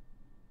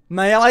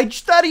 Male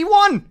age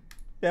 31!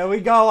 There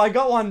we go, I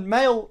got one.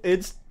 Male,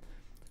 it's...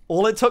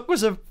 All it took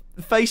was a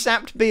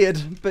face-apt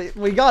beard, but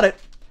we got it.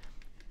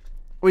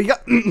 We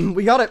got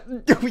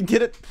it. We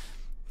did it.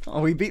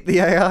 Oh, we beat the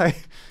AI.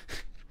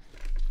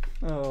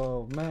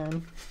 Oh,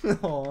 man.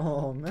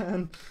 Oh,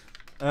 man.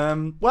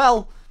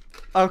 Well,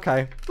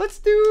 okay. Let's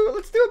do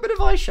a bit of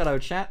eyeshadow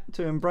chat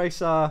to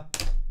embrace our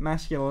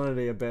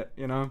masculinity a bit,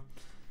 you know?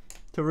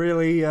 To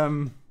really,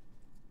 oh,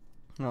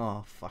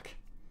 fuck.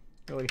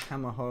 Really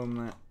hammer home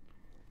that.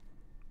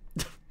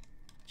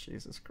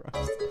 Jesus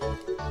Christ.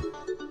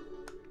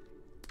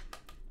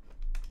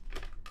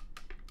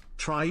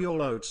 Try your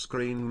load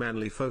screen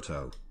manly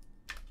photo.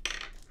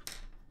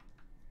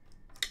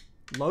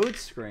 Load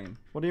screen?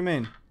 What do you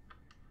mean?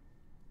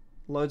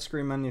 Load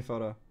screen menu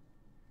photo.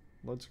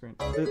 Load screen.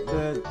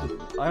 I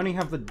only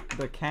have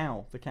the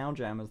cow. The cow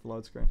jam as the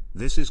load screen.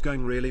 This is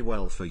going really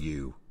well for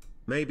you.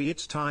 Maybe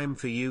it's time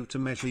for you to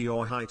measure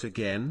your height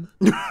again?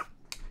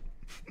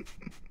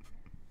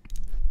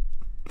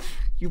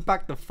 You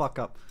back the fuck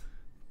up.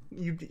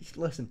 You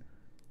listen.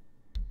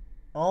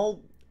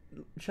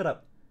 Shut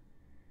up.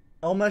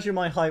 I'll measure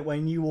my height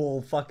when you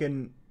all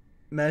fucking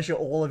measure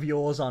all of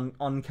yours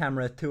on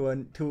camera to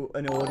an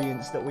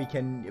audience that we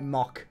can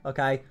mock,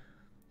 okay?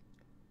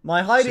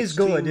 My height is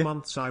good. 16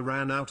 months I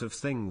ran out of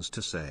things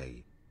to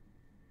say.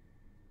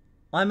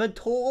 I'm a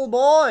tall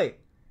boy.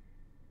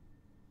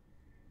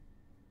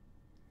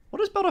 What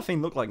does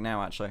Beldaphine look like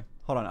now, actually?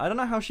 Hold on, I don't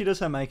know how she does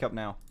her makeup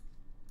now.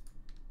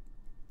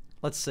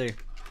 Let's see.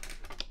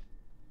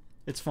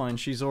 It's fine,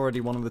 she's already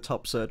one of the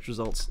top search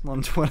results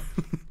on Twitter.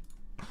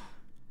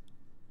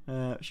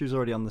 She was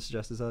already on the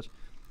suggested search.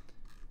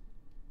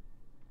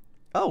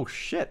 Oh,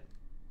 shit.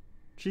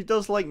 She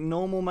does, like,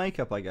 normal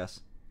makeup, I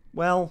guess.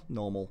 Well,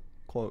 normal.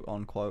 Quote,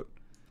 unquote.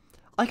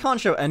 I can't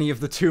show any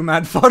of the Too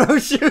Mad photo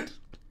shoot.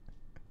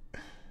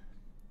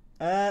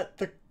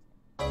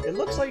 It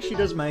looks like she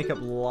does makeup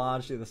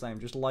largely the same.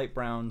 Just light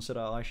brown sort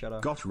of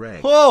eyeshadow. Got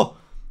red. Whoa!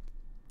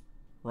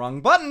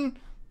 Wrong button!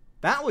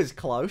 That was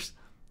close.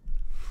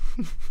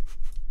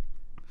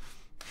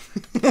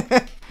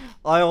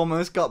 I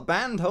almost got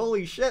banned,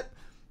 holy shit.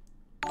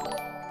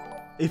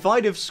 If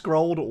I'd have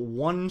scrolled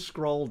one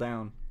scroll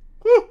down.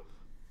 Whew.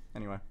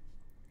 Anyway.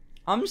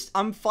 I'm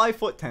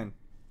 5'10".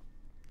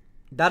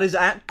 That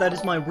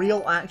is my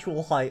real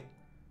actual height.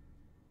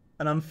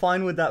 And I'm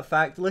fine with that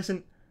fact.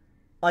 Listen,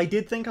 I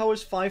did think I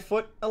was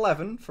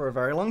 5'11" for a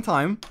very long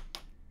time.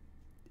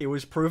 It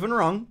was proven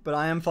wrong, but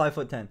I am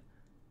 5'10".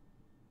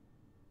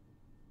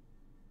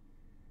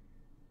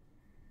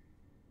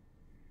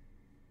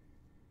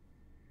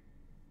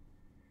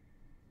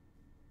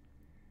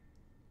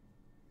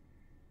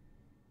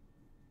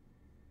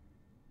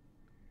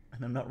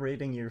 And I'm not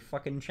reading your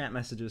fucking chat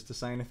messages to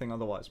say anything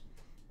otherwise.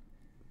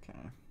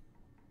 Okay.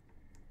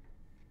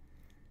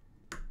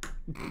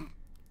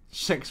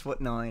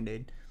 6'9",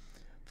 dude.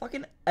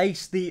 Fucking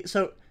Ace,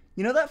 so,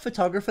 you know that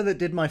photographer that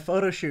did my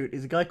photo shoot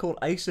is a guy called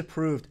Ace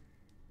Approved.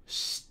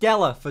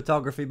 Stellar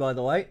photography, by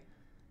the way.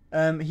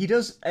 He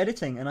does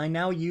editing, and I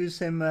now use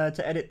him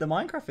to edit the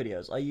Minecraft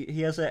videos.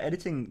 He has an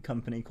editing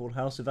company called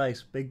House of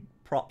Ace. Big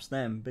props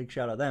them. Big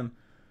shout out them.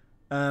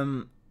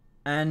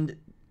 And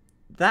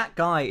that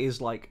guy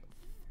is like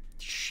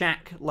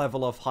Shaq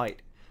level of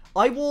height.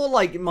 I wore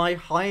like my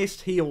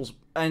highest heels,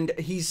 and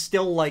he's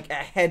still like a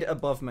head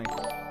above me.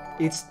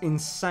 It's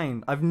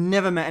insane. I've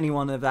never met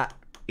anyone of that.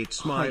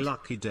 It's my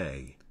lucky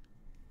day.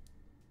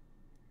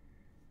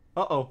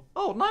 Uh-oh.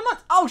 Oh, 9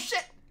 months. Oh,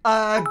 shit.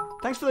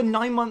 Thanks for the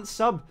 9-month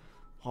sub.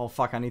 Oh,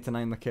 fuck. I need to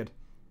name the kid.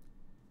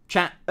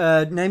 Chat,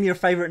 name your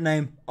favorite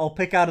name. I'll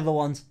pick out of the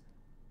ones.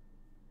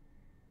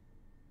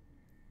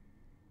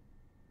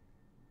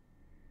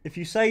 If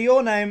you say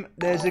your name,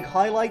 there's a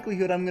high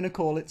likelihood I'm going to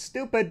call it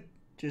stupid.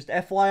 Just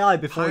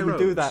FYI before you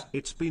do that.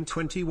 It's been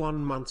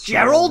 21 months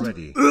Gerald?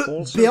 already.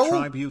 Also Bill?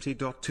 try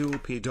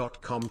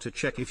beauty.toolp.com to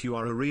check if you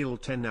are a real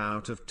 10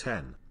 out of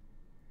 10.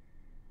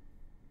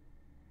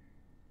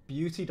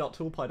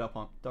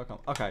 Beauty.toolpie.com.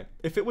 Okay,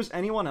 if it was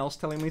anyone else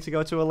telling me to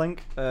go to a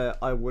link,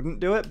 I wouldn't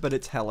do it, but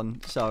it's Helen.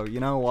 So,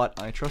 you know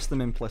what? I trust them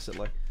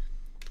implicitly.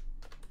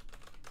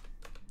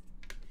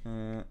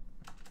 I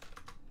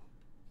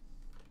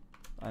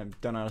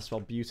don't know how to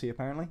spell beauty,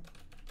 apparently.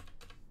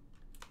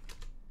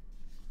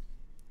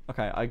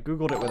 Okay, I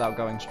googled it without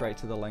going straight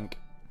to the link.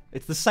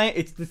 It's the same.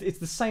 It's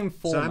the same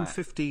format. So I'm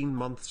 15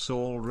 months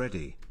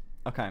already.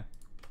 Okay.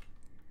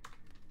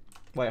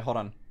 Wait, hold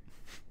on.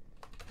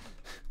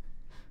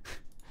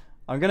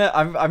 I'm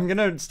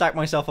gonna stack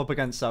myself up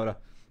against Soda.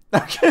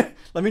 Okay,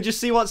 let me just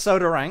see what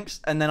Soda ranks,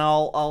 and then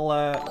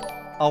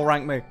I'll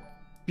rank me.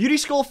 Beauty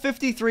score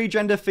 53,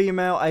 gender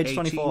female, age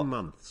 24. 18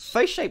 months.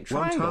 Face shape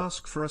triangle. Won't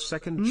ask for a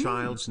second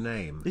child's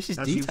name. This is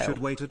as detailed. you should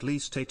wait at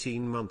least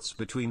 18 months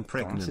between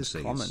pregnancies. This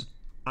is common.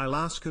 I'll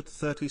ask at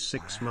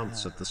 36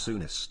 months at the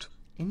soonest.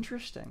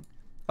 Interesting.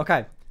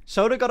 Okay,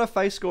 Soda got a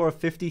face score of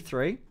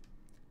 53.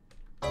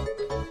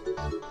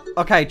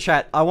 Okay,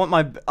 chat. I want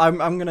my. I'm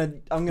gonna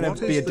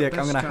be a dick.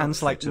 I'm gonna hand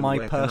select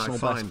my personal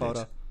best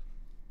photo.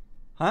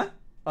 Huh?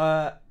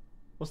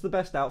 What's the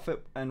best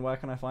outfit and where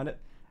can I find it?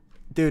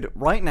 Dude,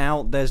 right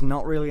now there's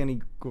not really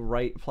any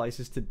great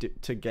places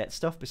to get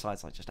stuff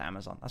besides like just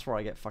Amazon. That's where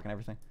I get fucking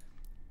everything.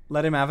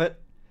 Let him have it.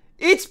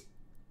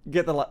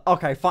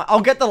 Okay, fine.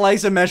 I'll get the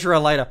laser measurer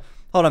later.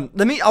 Hold on.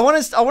 I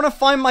want to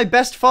find my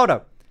best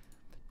photo.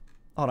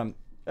 Hold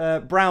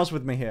on. Browse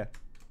with me here.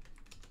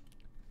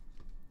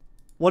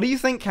 What do you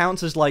think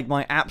counts as like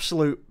my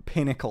absolute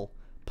pinnacle?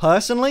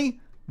 Personally,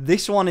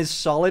 this one is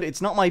solid.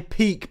 It's not my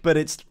peak,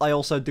 but I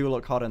also do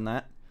look hot in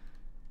that.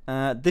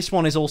 This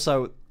one is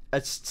also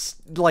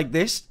like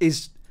this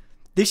is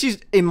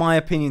in my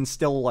opinion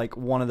still like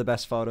one of the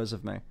best photos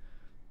of me.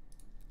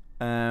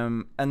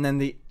 And then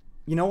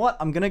you know what?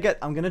 I'm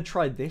gonna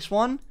try this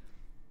one.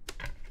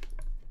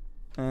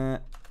 And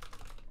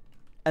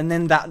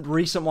then that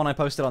recent one I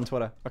posted on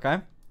Twitter,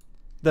 okay?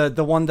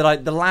 The one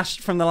that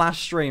from the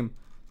last stream.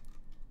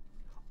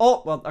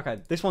 Oh, well,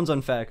 okay. This one's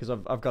unfair because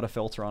I've got a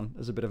filter on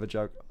as a bit of a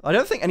joke. I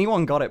don't think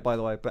anyone got it, by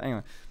the way. But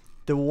anyway,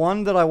 the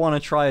one that I want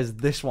to try is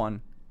this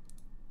one.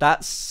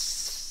 That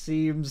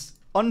seems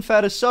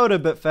unfair to Soda,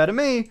 but fair to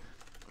me.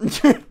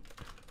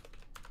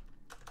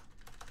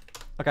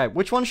 Okay,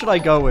 which one should I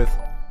go with?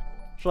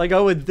 Should I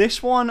go with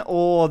this one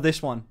or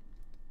this one?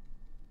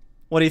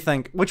 What do you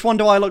think? Which one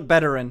do I look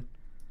better in?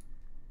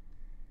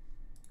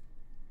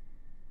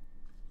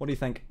 What do you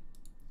think?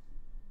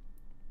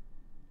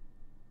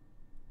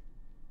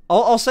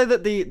 I'll say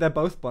that they're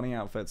both bunny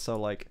outfits, so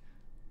like,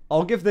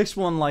 I'll give this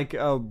one like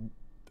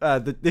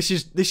this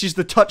is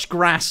the touch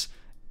grass,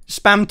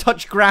 spam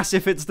touch grass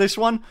if it's this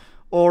one,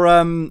 or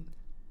hot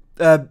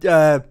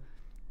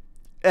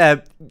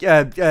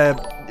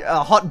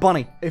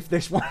bunny if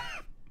this one.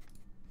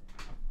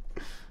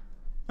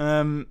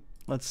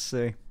 Let's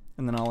see,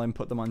 and then I'll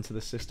input them onto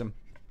the system.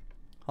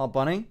 Hot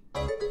bunny.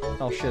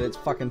 Oh shit, it's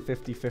fucking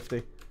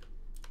 50-50.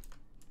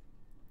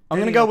 I'm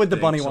gonna go with the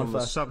bunny one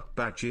first. Sub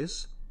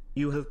badges.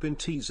 You have been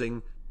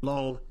teasing,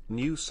 lol,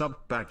 new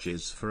sub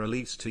badges for at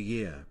least a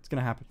year. It's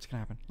gonna happen,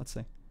 let's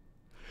see.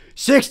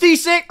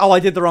 66! Oh, I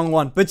did the wrong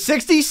one, but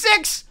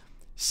 66!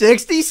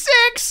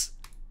 66!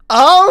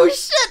 Oh,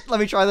 shit! Let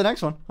me try the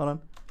next one, hold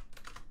on.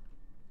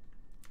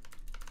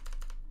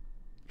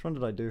 Which one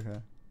did I do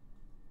here?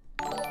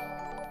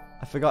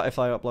 I forgot if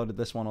I uploaded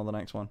this one or the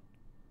next one.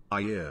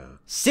 Yeah.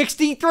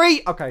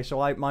 63! Okay,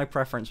 so my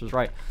preference was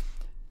right.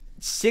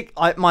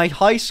 My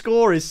high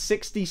score is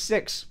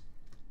 66.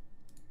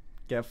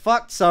 Get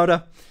fucked,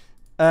 Soda.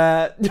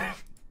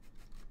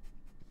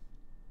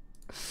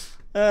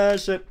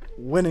 Shit.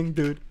 Winning,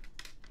 dude.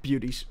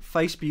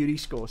 Face beauty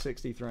score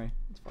 63. Let's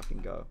fucking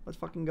go. Let's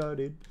fucking go,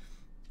 dude.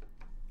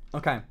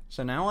 Okay,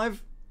 so now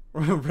I've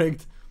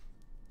rigged.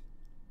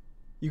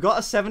 You got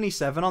a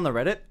 77 on the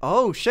Reddit?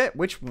 Oh shit,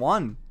 which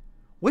one?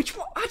 Which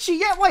one? Actually,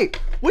 yeah, wait.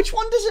 Which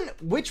one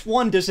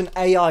does an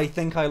AI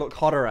think I look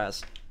hotter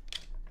as?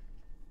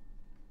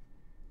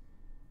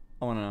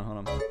 I wanna know,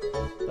 hold on.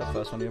 That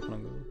first one you open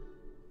on Google.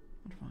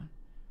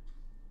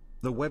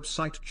 The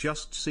website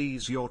just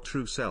sees your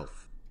true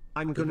self.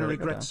 I'm gonna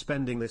regret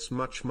spending this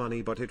much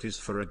money, but it is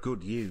for a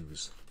good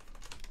use.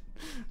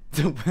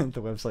 The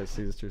website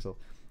sees its true self.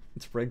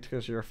 It's rigged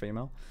because you're a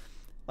female.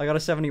 I got a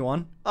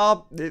 71.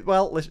 Well,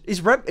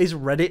 is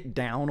Reddit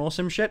down or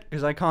some shit?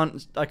 Because I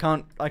can't.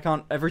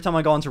 Every time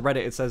I go onto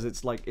Reddit, it says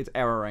it's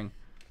erroring.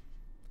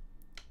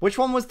 Which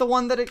one was the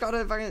one that it got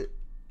a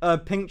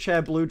pink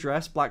chair, blue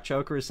dress, black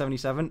choker is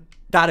 77?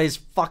 That is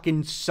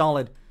fucking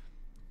solid.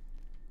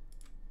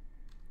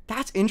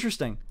 That's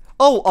interesting.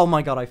 Oh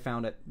my god, I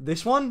found it.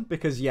 This one?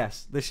 Because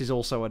yes, this is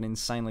also an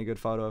insanely good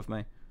photo of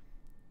me.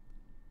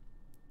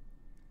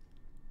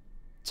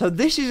 So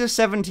this is a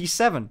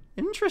 77.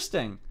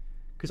 Interesting.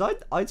 Because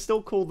I'd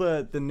still call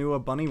the newer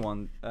bunny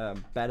one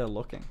better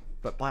looking.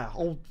 But by a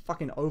whole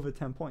fucking over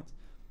 10 points.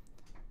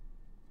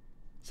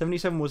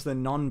 77 was the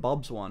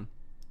non-Bobs one.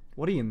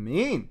 What do you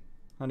mean?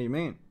 How do you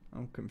mean?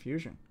 Oh,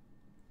 confusion.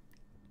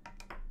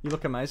 You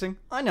look amazing.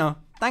 I know.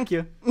 Thank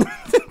you.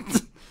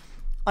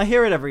 I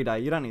hear it every day.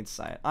 You don't need to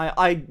say it.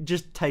 I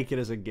just take it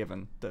as a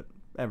given that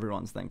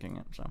everyone's thinking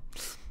it, so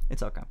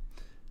it's okay.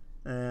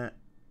 And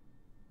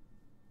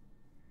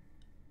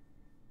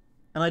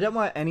I don't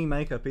wear any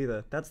makeup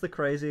either. That's the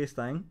craziest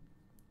thing.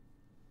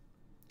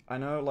 I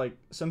know, like,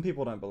 some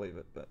people don't believe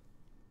it, but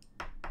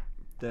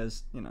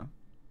there's, you know,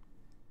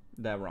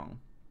 they're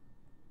wrong.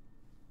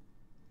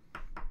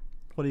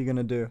 What are you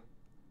gonna do?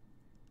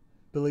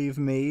 Believe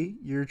me,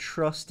 your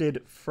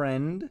trusted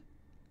friend?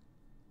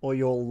 or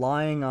your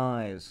lying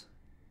eyes?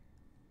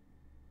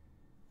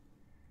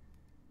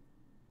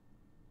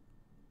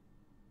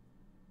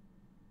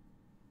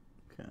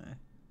 Okay.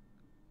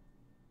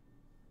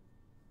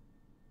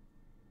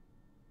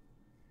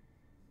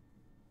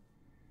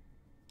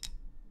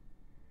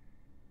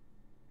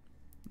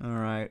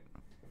 Alright.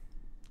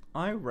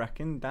 I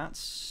reckon that's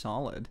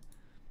solid.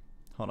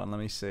 Hold on, let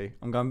me see.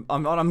 I'm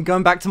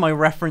going back to my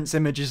reference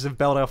images of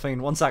Belle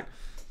Delphine. One sec.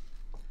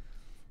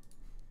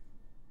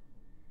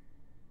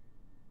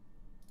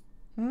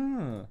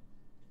 Oh,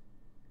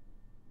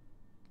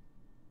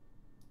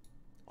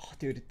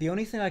 dude, the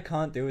only thing I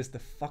can't do is the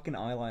fucking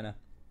eyeliner.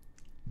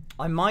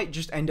 I might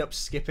just end up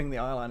skipping the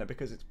eyeliner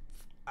because it's...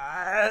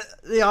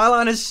 the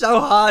eyeliner's so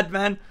hard,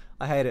 man.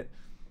 I hate it.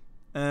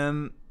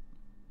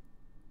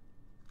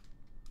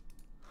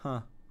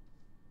 Huh.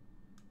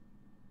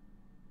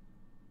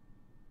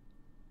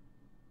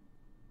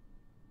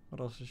 What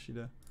else does she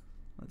do?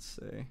 Let's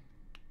see.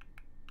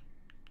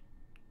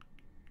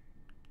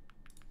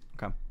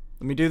 Okay.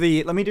 Let me do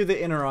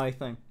the inner eye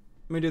thing.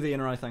 Let me do the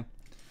inner eye thing.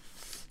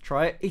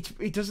 Try it.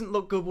 It doesn't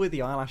look good with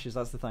the eyelashes,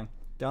 that's the thing.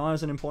 The eyeliner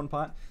is an important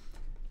part.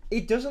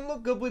 It doesn't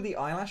look good with the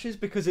eyelashes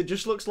because it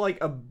just looks like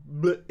a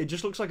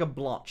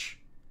blotch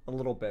a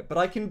little bit. But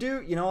I can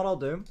do, you know what I'll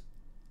do?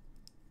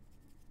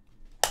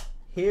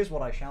 Here's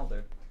what I shall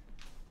do.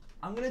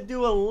 I'm gonna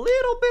do a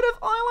little bit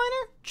of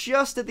eyeliner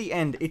just at the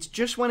end. It's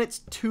just when it's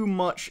too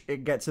much,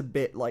 it gets a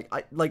bit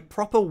like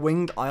proper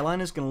winged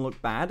eyeliner is gonna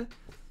look bad.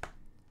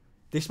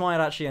 This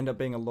might actually end up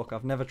being a look.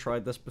 I've never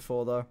tried this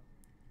before though.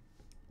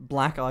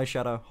 Black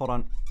eyeshadow. Hold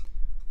on.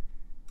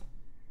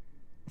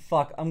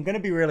 Fuck, I'm gonna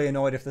be really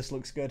annoyed if this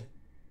looks good.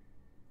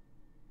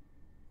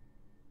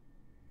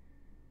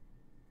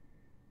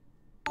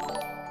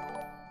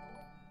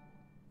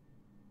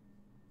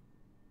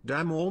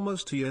 Damn,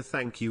 almost here.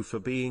 Thank you for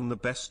being the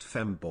best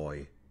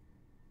femboy.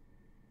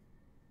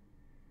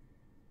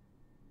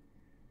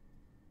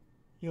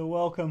 You're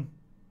welcome.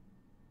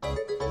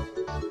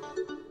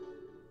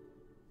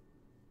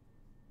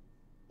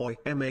 Oi,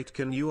 M8,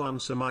 can you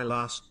answer my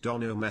last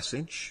Dono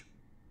message?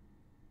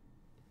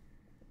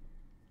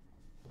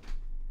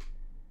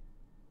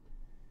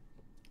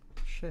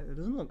 Shit, it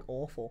doesn't look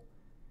awful.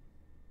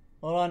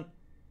 Hold on.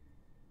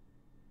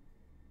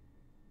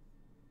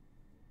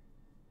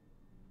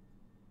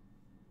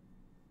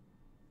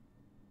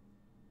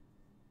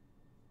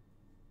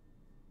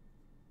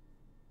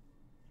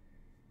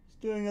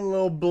 Just doing a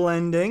little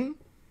blending.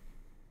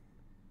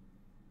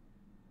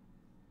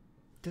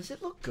 Does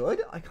it look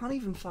good? I can't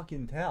even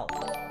fucking tell.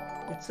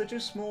 It's such a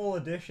small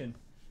addition.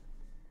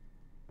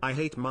 I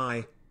hate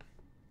my...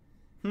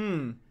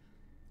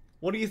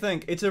 What do you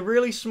think? It's a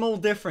really small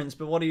difference,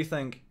 but what do you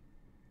think?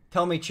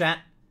 Tell me, chat.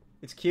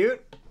 It's cute?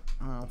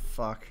 Oh,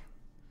 fuck.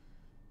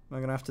 Am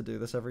I gonna have to do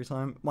this every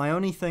time? My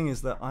only thing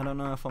is that I don't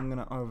know if I'm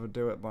gonna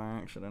overdo it by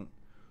accident.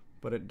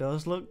 But it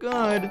does look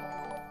good.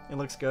 It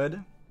looks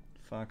good.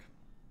 Fuck.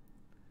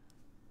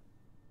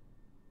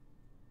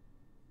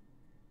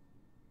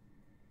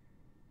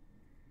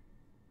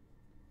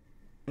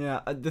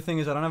 Yeah, the thing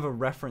is I don't have a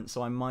reference,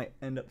 so I might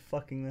end up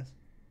fucking this.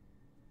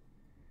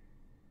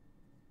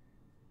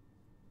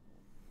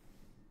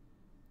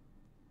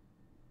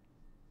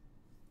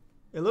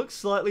 It looks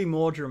slightly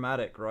more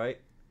dramatic, right?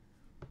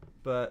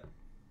 But...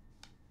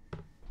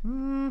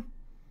 Okay,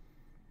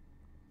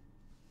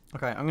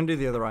 I'm gonna do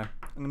the other eye.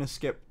 I'm gonna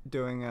skip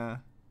doing Okay,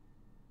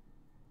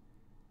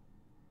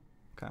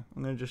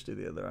 I'm gonna just do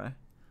the other eye.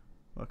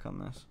 Work on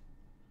this.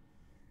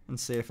 And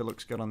see if it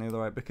looks good on the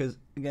other eye, because,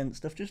 again,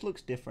 stuff just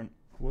looks different.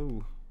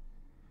 Whoa.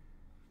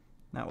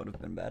 That would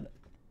have been bad.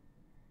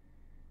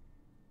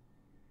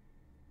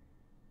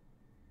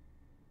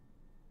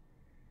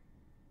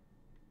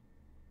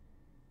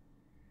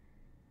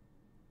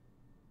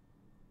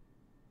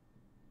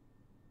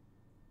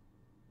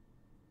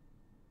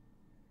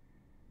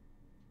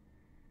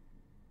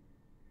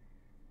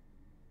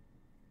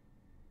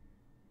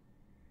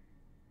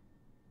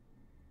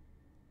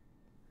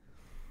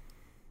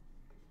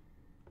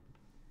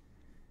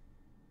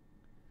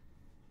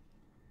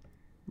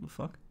 What the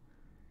fuck?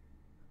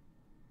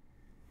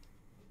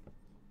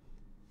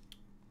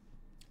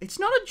 It's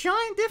not a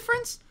giant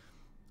difference.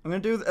 I'm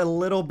gonna do a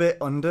little bit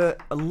on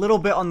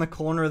the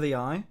corner of the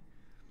eye.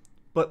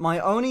 But my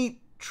only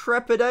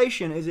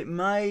trepidation is it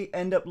may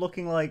end up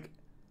looking like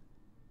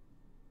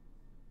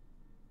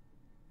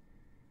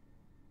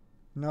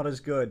not as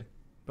good.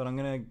 But I'm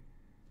gonna...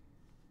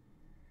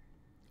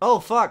 Oh,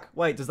 fuck.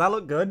 Wait, does that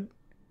look good?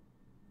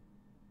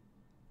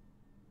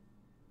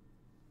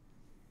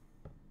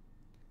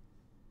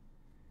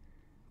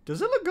 Does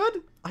it look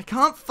good? I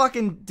can't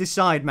fucking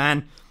decide,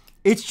 man.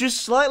 It's just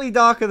slightly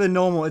darker than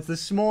normal. It's the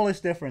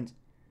smallest difference.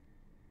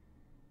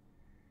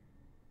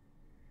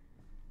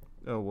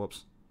 Oh,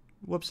 whoops.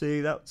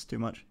 Whoopsie, that's too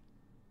much.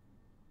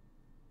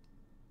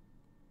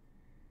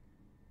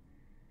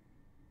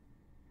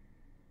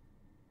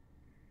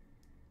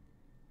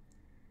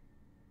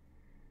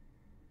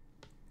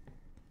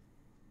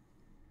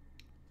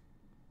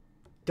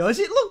 Does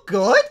it look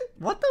good?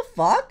 What the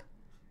fuck?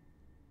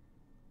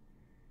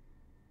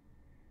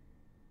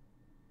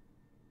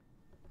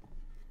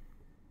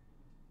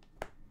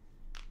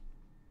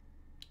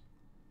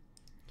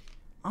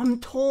 I'm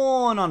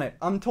torn on it.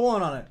 I'm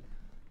torn,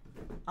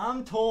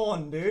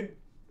 dude.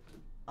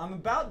 I'm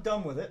about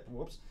done with it.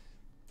 Whoops.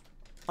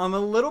 I'm a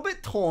little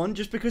bit torn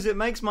just because it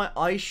makes my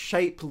eye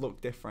shape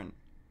look different.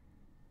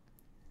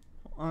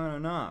 I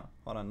don't know.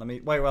 Hold on,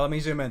 let me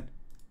zoom in.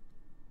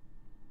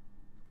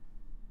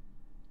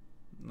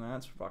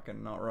 That's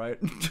fucking not right.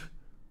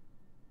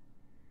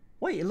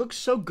 Wait, it looks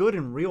so good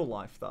in real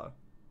life, though.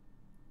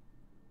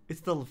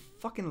 It's the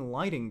fucking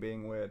lighting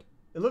being weird.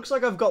 It looks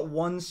like I've got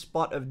one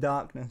spot of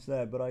darkness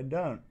there, but I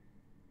don't.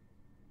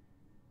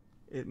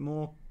 It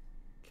more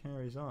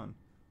carries on.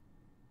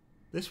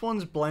 This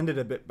one's blended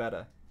a bit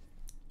better.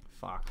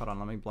 Fuck, hold on,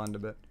 let me blend a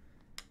bit.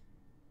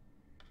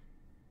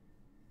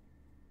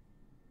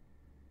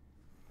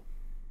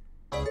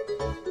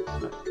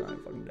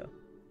 Fucking go.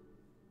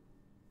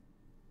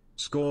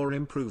 Score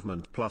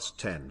improvement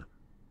 +10.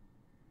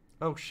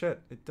 Oh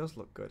shit, it does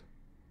look good.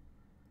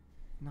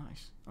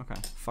 Nice. Okay,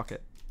 fuck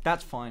it.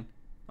 That's fine.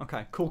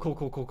 Okay,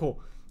 cool.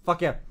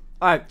 Fuck yeah.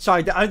 Alright,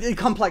 sorry,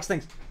 complex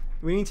things.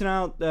 We need to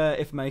know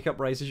if makeup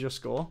raises your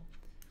score.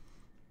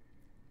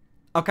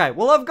 Okay,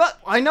 well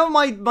I know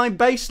my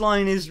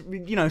baseline is,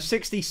 you know,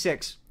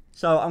 66.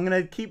 So I'm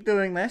gonna keep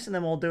doing this and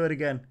then we'll do it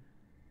again.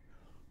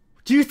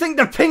 Do you think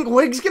the pink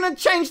wig's gonna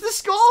change the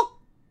score?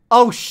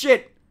 Oh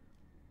shit.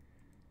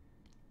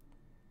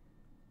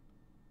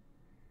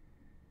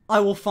 I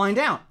will find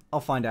out.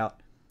 I'll find out.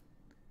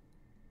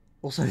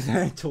 Also,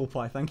 Tool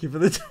Pie, thank you for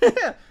the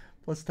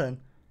 +10.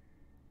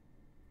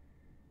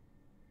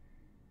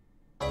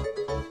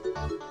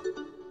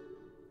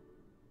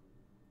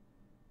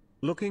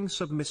 Looking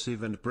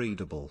submissive and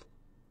breedable.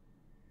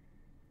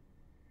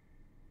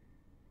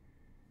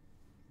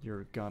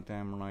 You're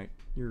goddamn right.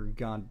 You're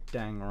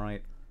goddamn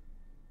right.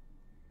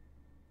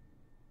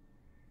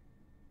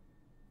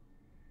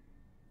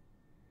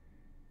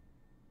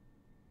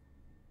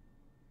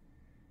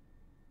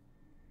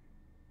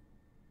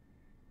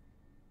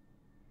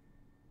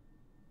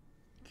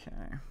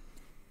 Okay.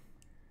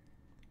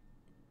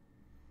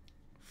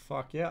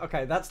 Fuck yeah.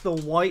 Okay, that's the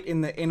white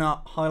in the inner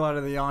highlight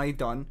of the eye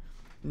done.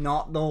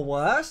 Not the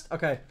worst.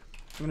 Okay,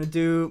 I'm gonna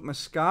do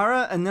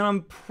mascara and then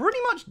I'm pretty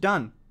much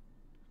done.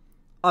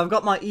 I've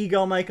got my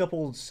Egirl makeup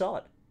all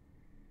solid.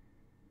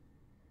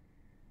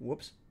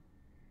 Whoops.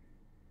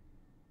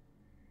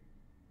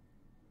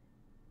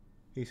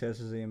 He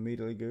says as he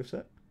immediately goofs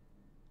it.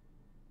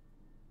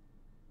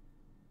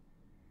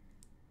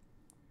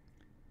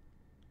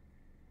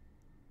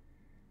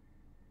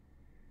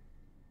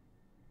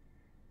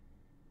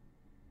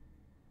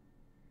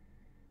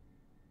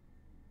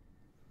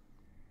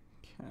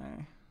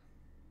 Okay.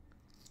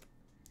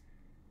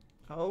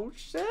 Oh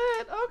shit,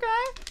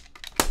 okay.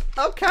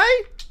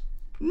 Okay.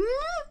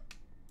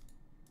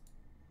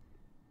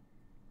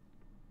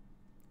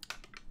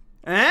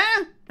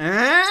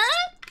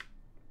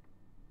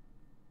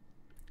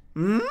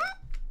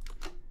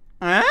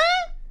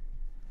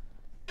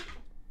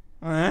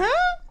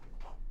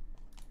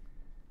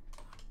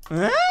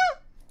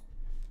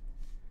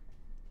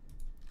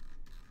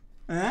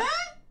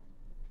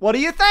 What do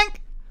you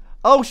think?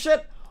 Oh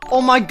shit.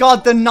 Oh my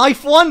god, the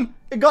knife one!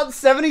 It got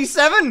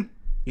 77!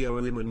 Yo,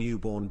 I'm a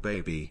newborn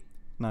baby.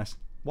 Nice.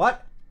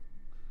 What?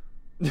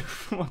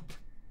 What?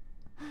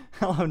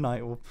 Hello,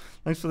 Nightwolf.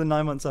 Thanks for the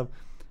 9 months up.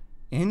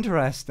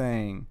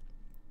 Interesting.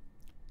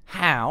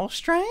 How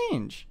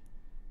strange.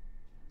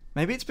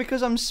 Maybe it's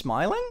because I'm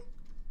smiling?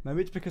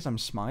 Maybe it's because I'm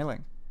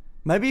smiling.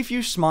 Maybe if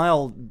you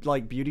smile,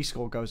 like, beauty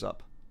score goes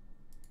up.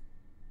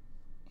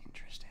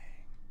 Interesting.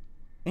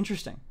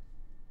 Interesting.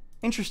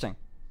 Interesting.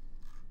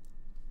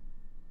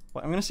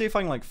 Wait, I'm gonna see if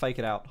I can, like, fake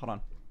it out. Hold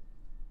on.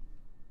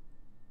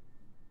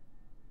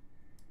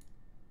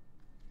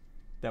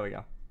 There we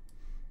go.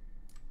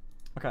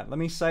 Okay, let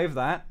me save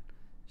that.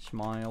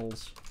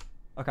 Smiles.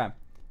 Okay.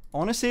 I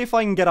want to see if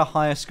I can get a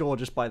higher score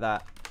just by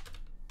that.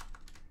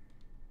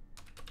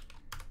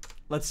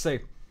 Let's see.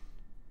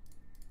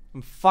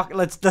 I'm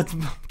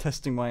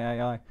testing my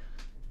AI.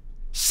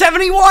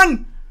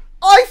 71!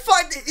 I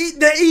find it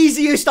the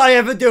easiest I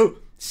ever do.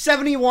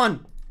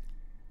 71.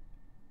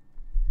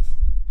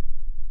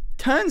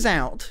 Turns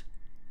out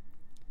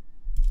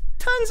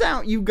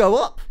you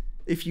go up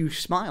if you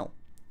smile.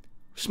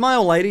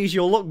 Smile, ladies,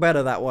 you'll look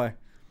better that way.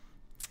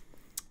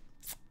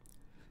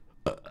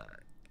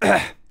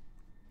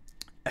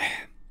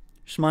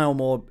 Smile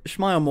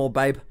more,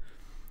 babe.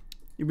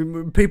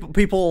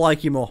 People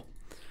like you more.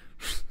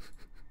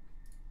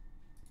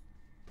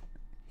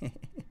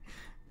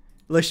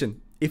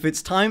 Listen, if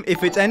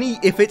it's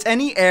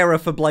any era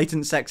for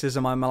blatant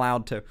sexism, I'm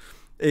allowed to.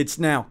 It's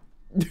now.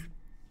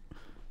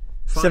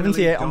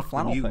 78 on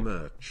flannel peg.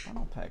 Merch.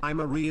 I'm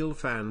a real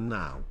fan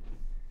now.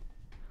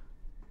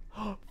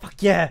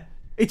 Fuck yeah.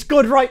 It's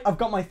good, right? I've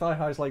got my thigh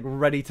highs like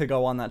ready to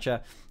go on that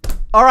chair.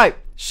 Alright,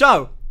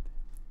 so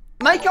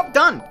makeup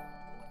done.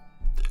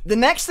 The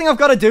next thing I've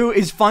got to do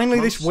is finally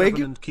this wig.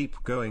 And keep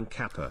going,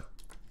 Kappa.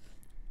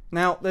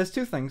 Now, there's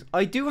two things.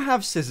 I do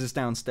have scissors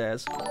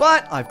downstairs,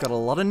 but I've got a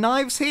lot of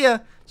knives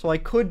here, so I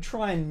could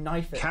try and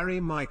knife it. Carry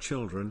my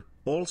children,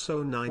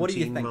 also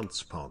 19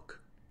 months pog.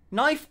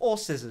 Knife or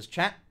scissors,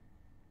 chat?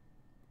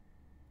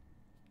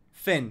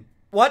 Finn.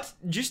 What?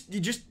 You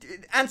just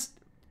answer.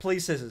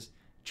 Please, scissors.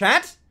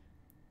 Chat?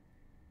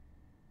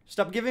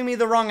 Stop giving me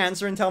the wrong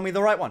answer and tell me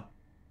the right one.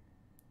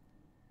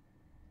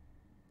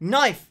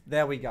 Knife.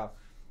 There we go.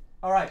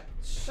 Alright,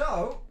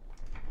 so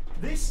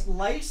this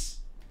lace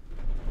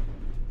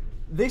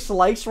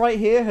right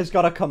here has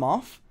got to come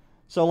off.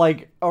 So,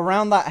 like,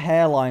 around that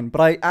hairline.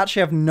 But I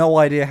actually have no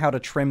idea how to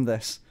trim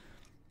this.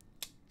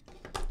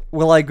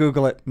 Will I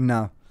Google it?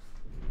 No.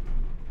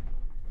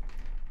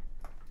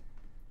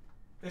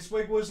 This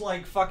wig was,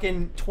 like,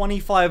 fucking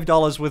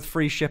 $25 with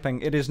free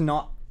shipping. It is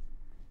not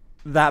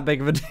that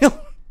big of a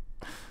deal.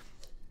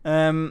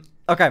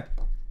 Okay.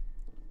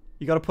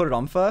 You gotta put it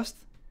on first?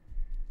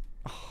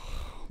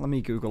 Let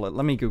me Google it.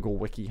 Let me Google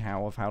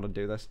WikiHow of how to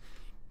do this.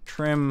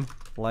 Trim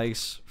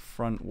lace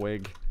front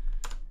wig.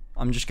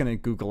 I'm just gonna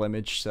Google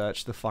image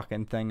search the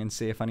fucking thing and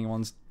see if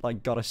anyone's,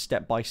 like, got a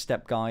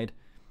step-by-step guide.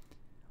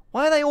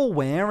 Why are they all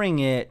wearing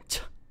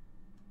it?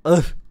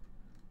 Ugh.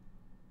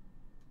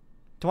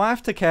 Do I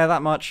have to care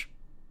that much?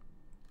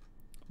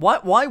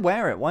 Why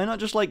wear it? Why not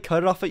just, like,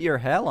 cut it off at your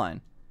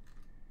hairline?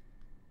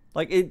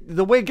 Like,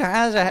 the wig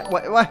has a...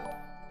 What?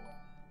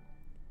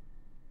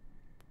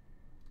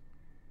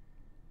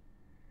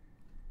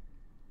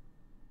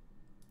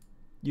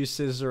 Use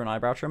scissors or an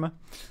eyebrow trimmer?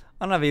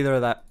 I don't have either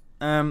of that.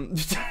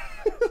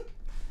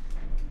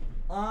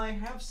 I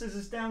have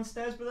scissors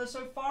downstairs, but they're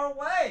so far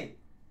away.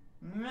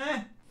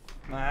 Meh.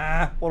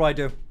 What do I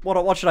do?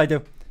 What should I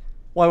do?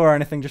 Why wear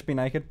anything? Just be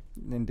naked?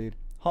 Indeed.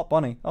 Hot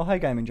bunny. Oh, hey,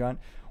 gaming giant.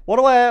 What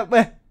do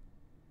I...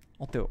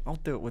 I'll do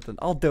it with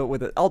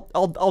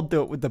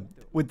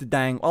the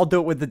dang. I'll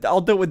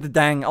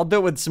do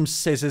it with some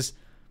scissors.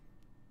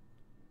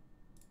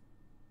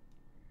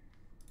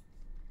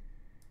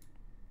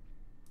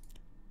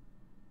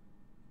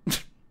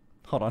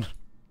 Hold on.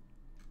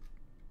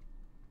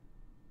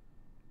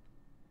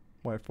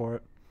 Wait for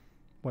it.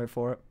 Wait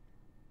for it.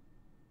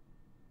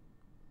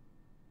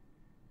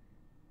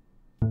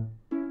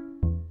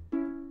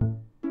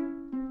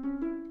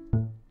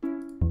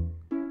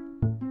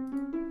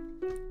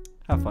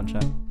 Have fun,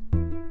 chat.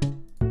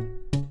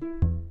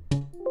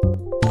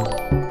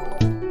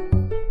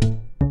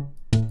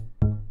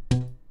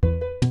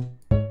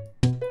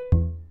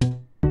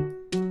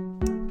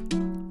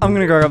 I'm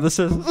gonna go grab the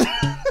scissors.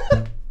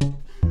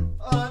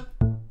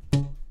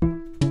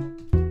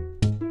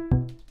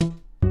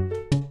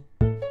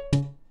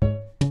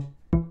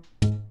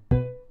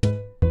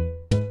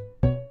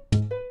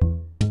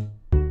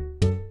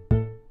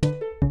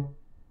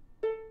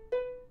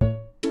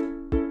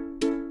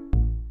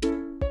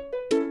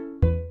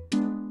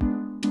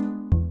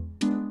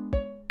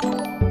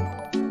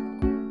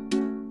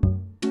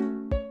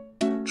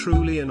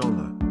 Truly an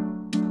honor.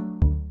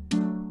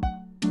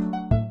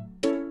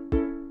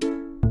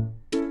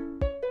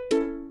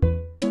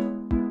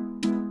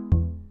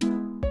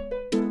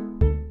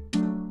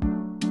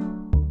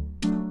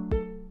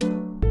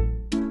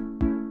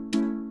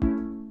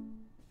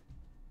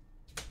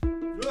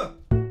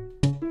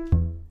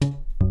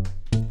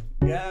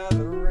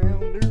 Gather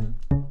round her.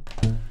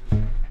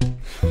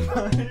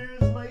 5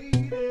 years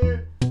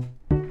later.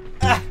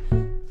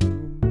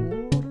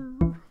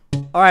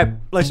 Alright,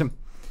 listen.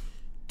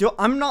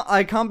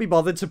 I can't be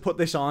bothered to put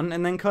this on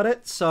and then cut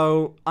it,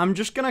 so I'm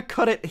just gonna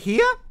cut it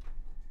here?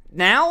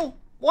 Now?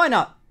 Why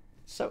not?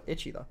 So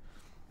itchy, though.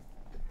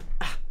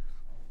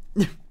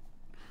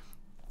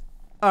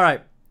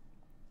 Alright.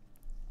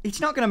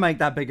 It's not gonna make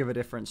that big of a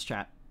difference,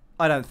 chat.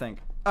 I don't think.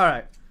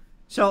 Alright.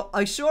 So,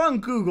 I saw on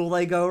Google,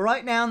 they go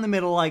right now in the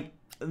middle like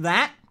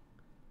that.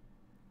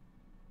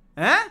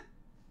 Eh?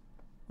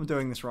 I'm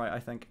doing this right, I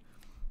think.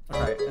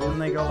 Okay, and then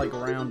they go like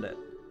around it.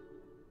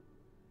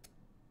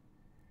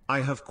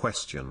 I have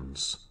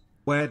questions.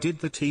 Where did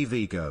the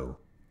TV go?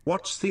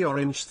 What's the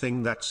orange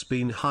thing that's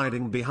been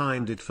hiding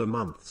behind it for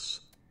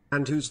months?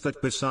 And who's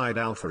that beside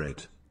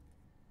Alfred?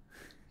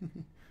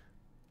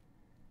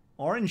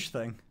 Orange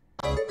thing?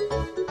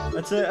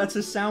 That's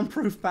a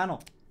soundproof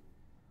panel.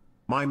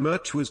 My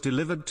merch was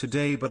delivered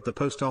today, but the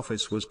post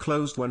office was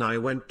closed when I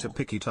went to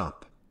pick it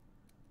up.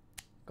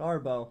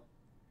 Garbo.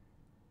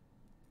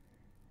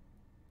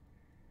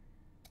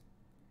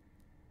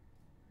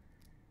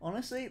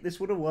 Honestly, this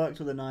would have worked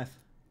with a knife.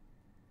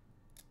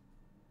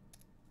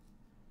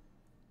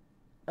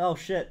 Oh,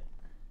 shit.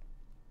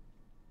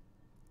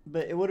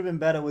 But it would have been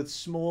better with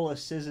smaller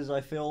scissors,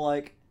 I feel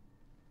like.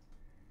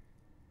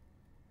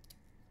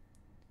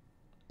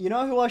 You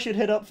know who I should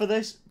hit up for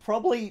this?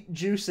 Probably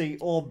Juicy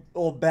or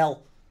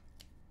Belle.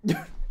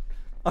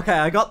 Okay,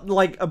 I got,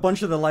 like, a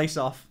bunch of the lace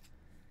off.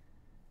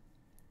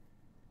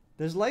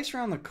 There's lace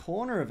around the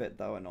corner of it,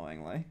 though,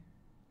 annoyingly.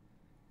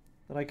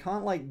 That I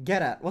can't, like,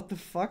 get at. What the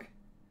fuck?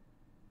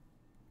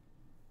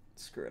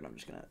 Screw it, I'm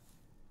just gonna...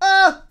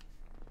 Ah!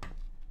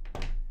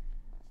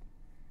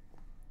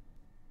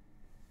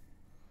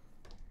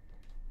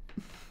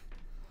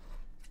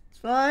 It's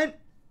fine.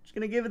 Just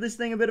gonna give this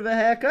thing a bit of a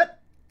haircut.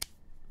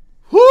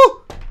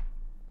 Whoo!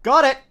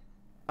 Got it!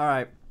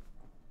 Alright.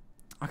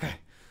 Okay.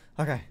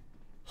 Okay.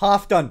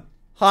 Half done.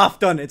 Half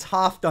done. It's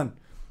half done.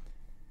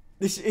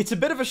 It's a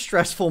bit of a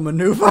stressful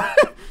maneuver.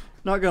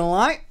 Not gonna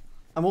lie.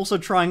 I'm also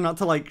trying not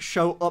to, like,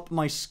 show up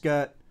my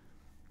skirt.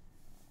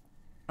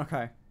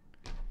 Okay.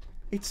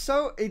 It's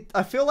so...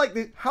 I feel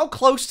like... How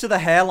close to the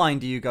hairline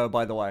do you go,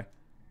 by the way?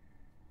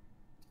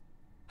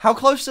 How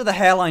close to the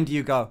hairline do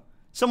you go?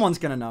 Someone's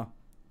gonna know.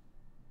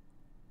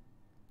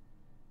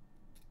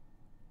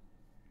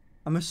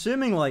 I'm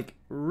assuming, like,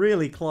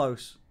 really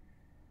close.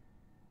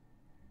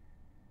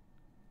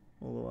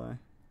 All the way.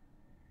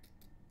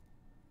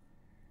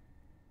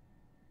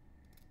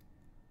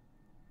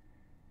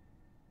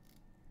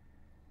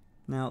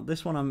 Now,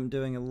 this one I'm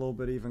doing a little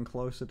bit even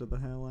closer to the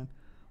hairline.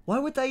 Why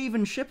would they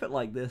even ship it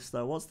like this,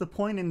 though? What's the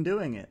point in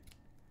doing it?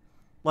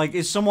 Like,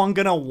 is someone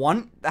gonna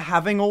want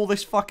having all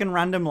this fucking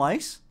random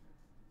lace?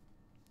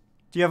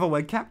 Do you have a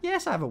wig cap?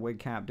 Yes, I have a wig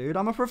cap, dude.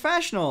 I'm a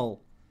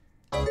professional.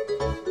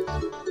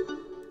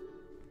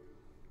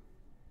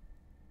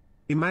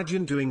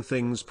 Imagine doing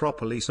things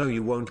properly so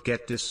you won't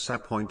get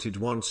disappointed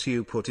once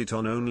you put it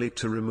on, only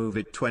to remove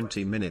it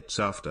 20 minutes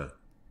after.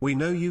 We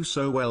know you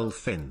so well,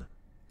 Finn.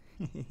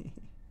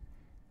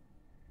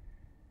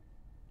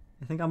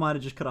 I think I might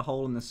have just cut a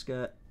hole in the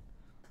skirt.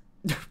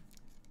 Do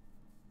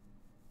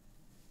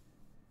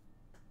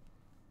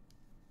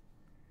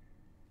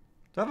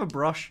I have a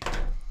brush?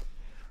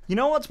 You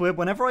know what's weird?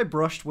 Whenever I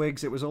brushed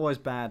wigs, it was always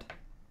bad.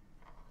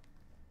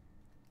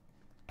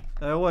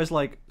 They're always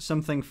like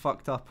something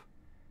fucked up.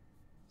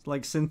 It's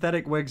like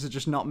synthetic wigs are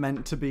just not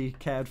meant to be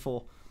cared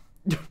for.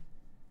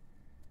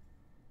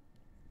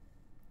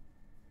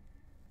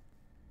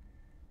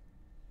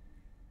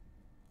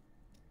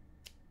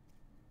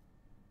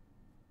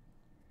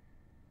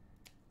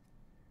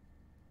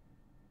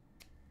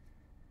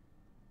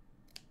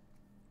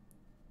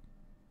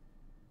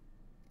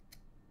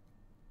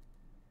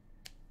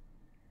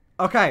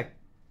 Okay.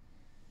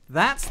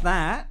 That's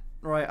that.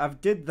 Right,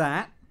 I've did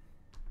that.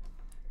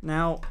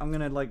 Now, I'm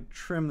gonna, like,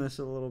 trim this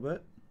a little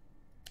bit.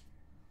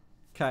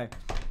 Okay.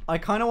 I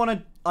kind of want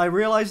to... I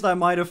realized I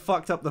might have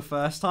fucked up the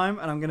first time,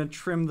 and I'm gonna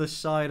trim this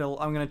side...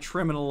 I'm gonna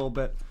trim it a little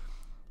bit.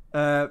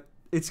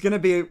 It's gonna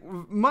be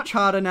much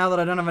harder now that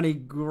I don't have any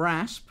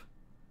grasp.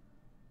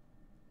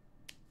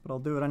 But I'll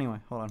do it anyway.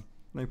 Hold on.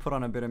 Let me put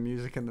on a bit of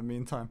music in the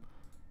meantime.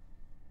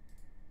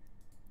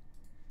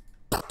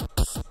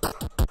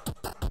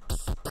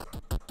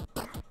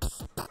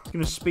 It's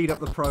gonna speed up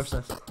the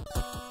process.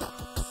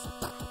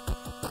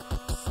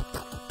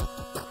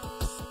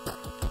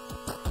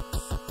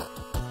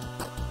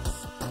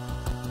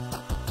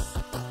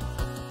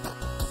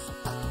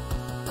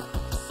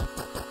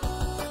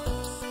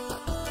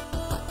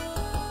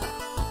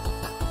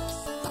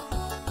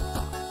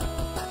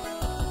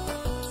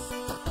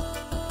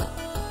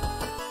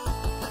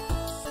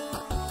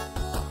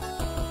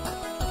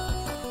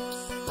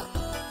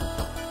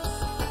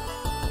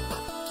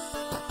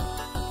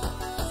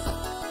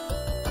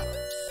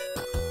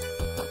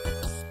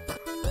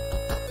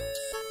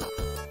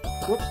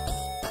 Whoops.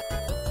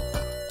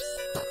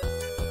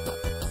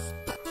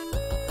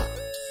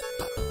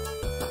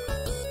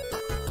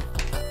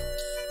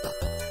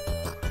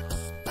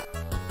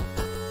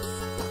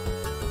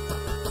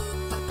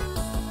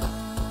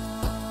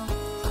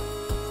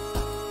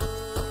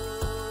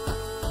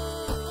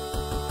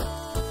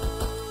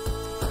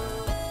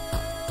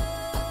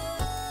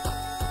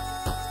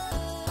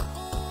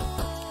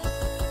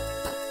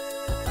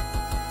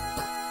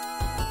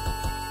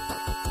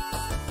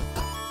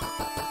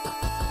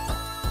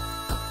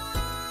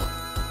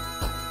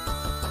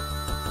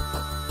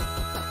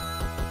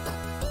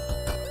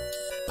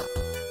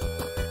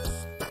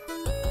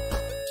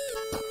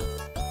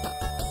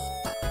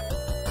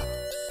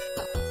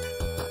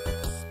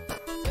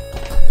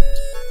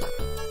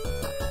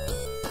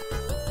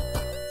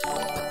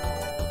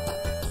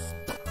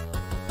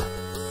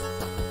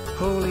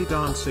 Holy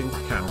dancing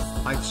cow,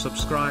 I've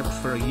subscribed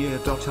for a year.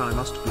 I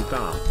must be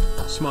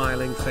daft.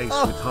 Smiling face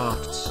with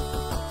hearts.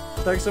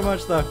 Thanks so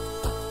much, though.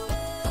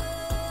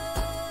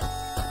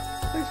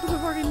 Thanks for the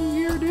fucking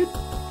year, dude.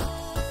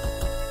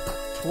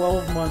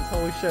 12 months,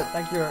 holy shit,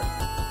 thank you.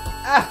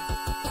 Ah!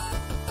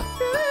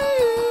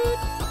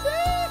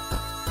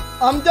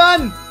 I'm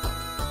done!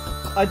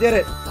 I did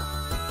it.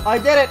 I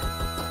did it!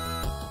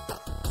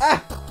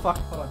 Ah! Fuck,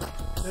 hold on.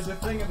 There's a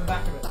thing at the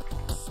back of it.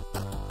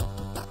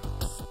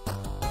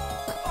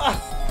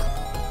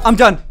 I'm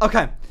done.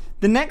 Okay.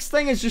 The next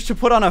thing is just to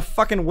put on a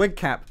fucking wig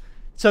cap.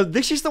 So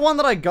this is the one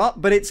that I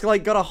got, but it's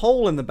like got a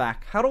hole in the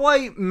back. How do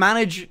I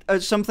manage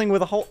something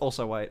with a hole?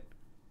 Also, wait.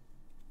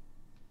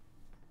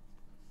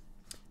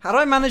 How do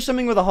I manage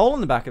something with a hole in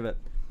the back of it?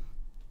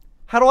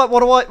 How do I, what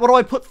do I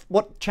put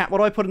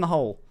in the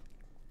hole?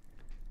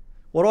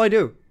 What do I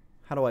do?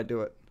 How do I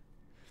do it?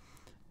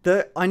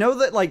 I know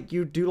that, like,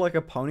 you do, like,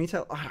 a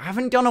ponytail. I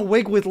haven't done a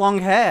wig with long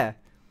hair.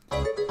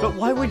 But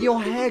why would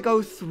your hair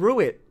go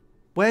through it?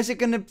 Where's it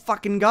gonna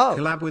fucking go?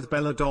 Collab with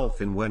Bella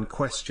Dolphin when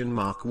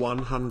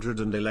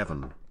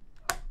 $111.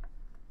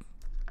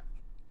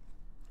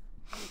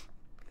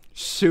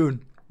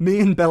 Soon.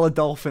 Me and Bella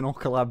Dolphin will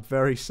collab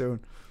very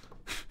soon.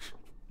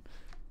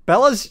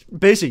 Bella's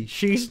busy.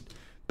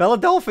 Bella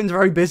Dolphin's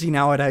very busy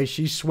nowadays.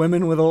 She's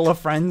swimming with all her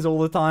friends all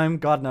the time.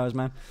 God knows,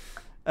 man.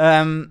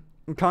 Can't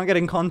get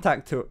in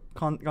contact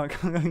can't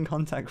get in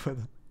contact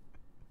with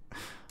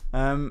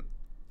her.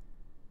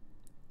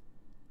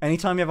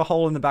 Anytime you have a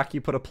hole in the back,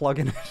 you put a plug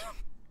in it.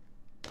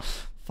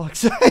 Fuck's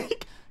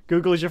sake.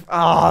 Google is your...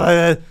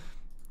 Ah.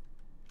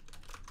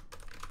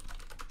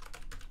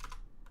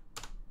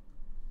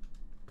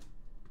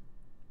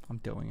 I'm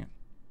doing it.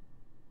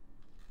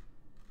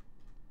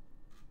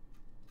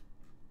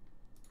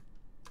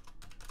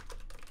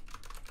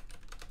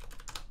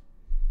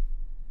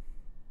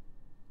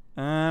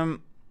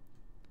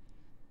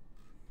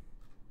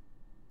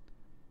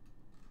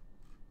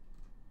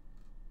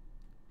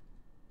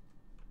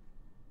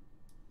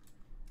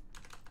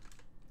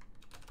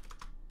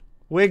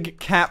 Wig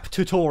cap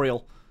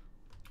tutorial.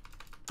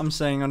 I'm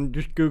saying on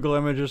just Google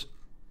Images.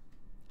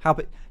 How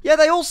big? Yeah,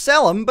 they all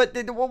sell them, but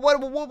what?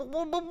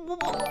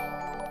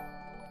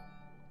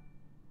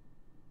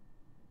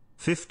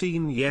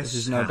 15 yes. This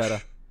is no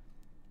better.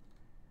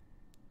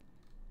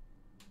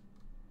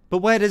 But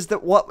where does the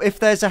what? If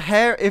there's a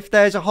hair, if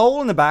there's a hole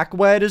in the back,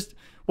 where does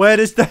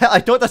the? I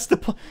thought that's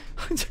the.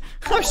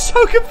 I'm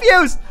so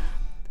confused.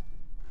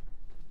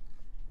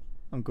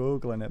 I'm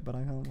googling it, but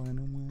I can't find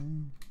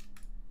it.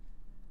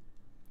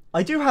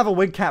 I do have a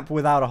wig cap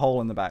without a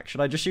hole in the back. Should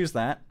I just use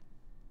that?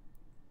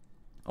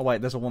 Oh wait,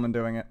 there's a woman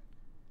doing it.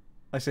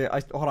 I see it.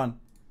 Hold on.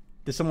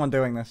 There's someone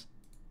doing this.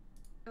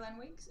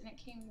 WIGS, and it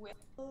came with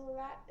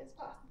that is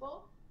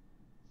possible.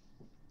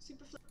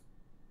 Super flip.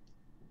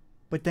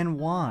 But then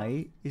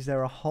why is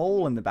there a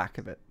hole in the back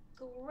of it?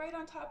 Go right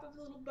on top of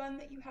the little bun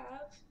that you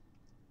have,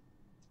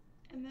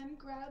 and then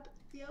grab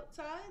the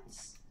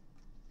outsides.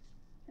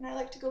 And I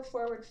like to go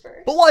forward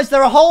first. But why is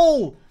there a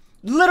hole?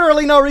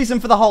 Literally no reason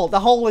for the hole.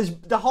 The hole is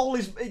it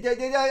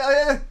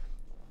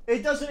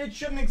doesn't, it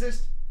shouldn't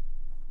exist.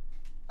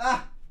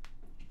 Ah.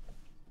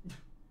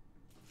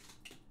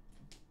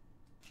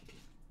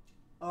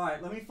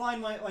 Alright, let me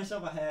find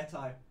myself a hair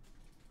tie.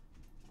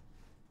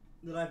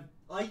 That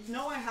I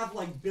know I have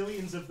like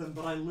billions of them,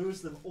 but I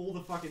lose them all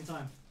the fucking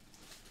time.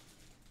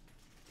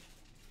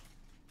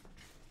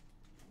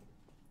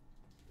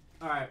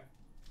 Alright.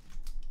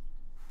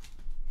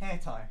 Hair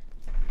tie.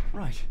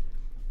 Right.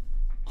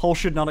 Hole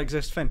should not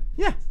exist, Finn.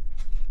 Yeah.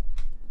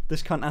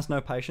 This cunt has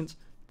no patience.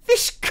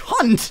 This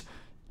cunt!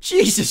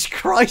 Jesus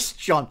Christ,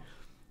 John.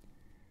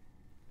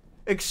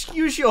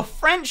 Excuse your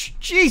French?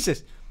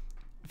 Jesus.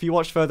 If you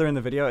watch further in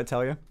the video, it'll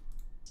tell you.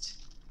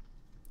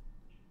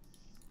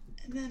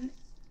 And then,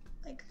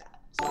 like that.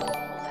 So the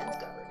whole head's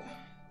covered.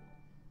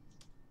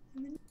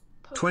 And then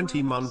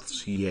 20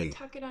 months, yay.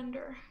 Tuck it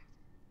under.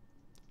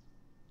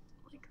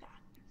 Like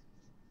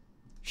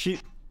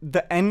that.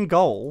 The end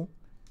goal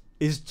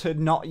is to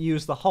not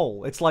use the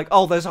hole. It's like,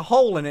 oh, there's a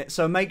hole in it,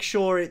 so make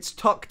sure it's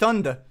tucked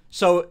under,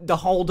 so the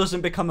hole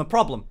doesn't become a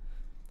problem.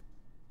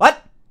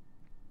 What?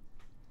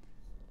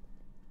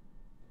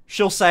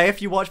 She'll say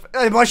if you watch...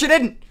 But she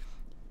didn't!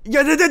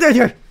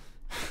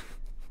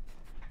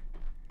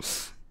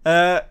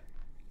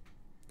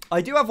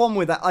 I do have one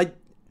with that.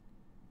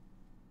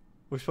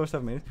 We're supposed to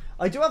have a meeting.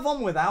 I do have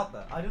one without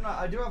that. I don't know.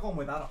 I do have one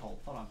without a hole.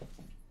 Hold on.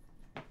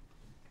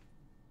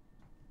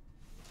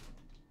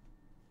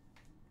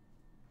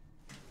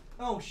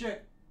 Oh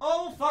shit.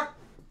 Oh fuck.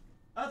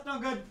 That's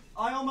not good.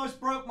 I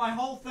almost broke my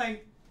whole thing.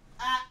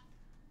 Ah.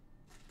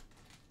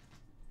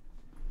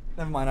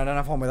 Never mind, I don't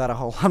have one without a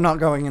hole. I'm not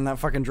going in that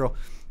fucking drawer.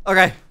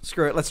 Okay,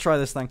 screw it. Let's try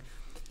this thing.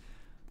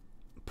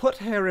 Put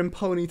hair in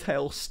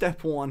ponytail,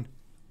 step 1.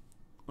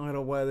 I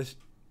gotta wear this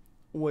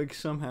wig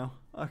somehow.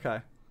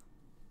 Okay.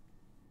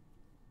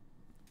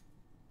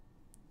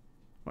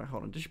 Wait,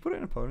 hold on. Did she put it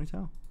in a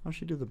ponytail? How'd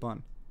she do the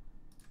bun?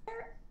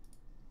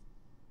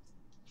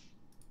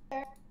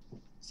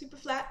 Super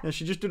flat. Yeah,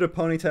 she just did a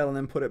ponytail and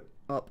then put it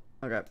up.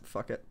 Okay,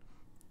 fuck it.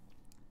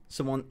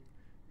 Someone...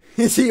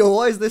 Is he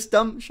always this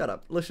dumb? Shut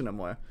up. Listen to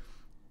Moya.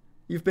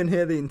 You've been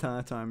here the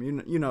entire time.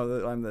 You know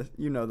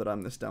that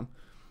I'm this dumb.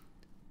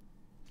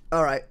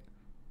 Alright.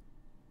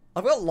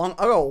 I've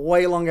got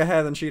way longer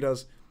hair than she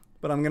does.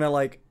 But I'm gonna,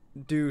 like,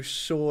 do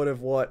sort of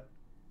what...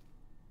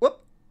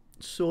 Whoop!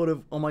 Sort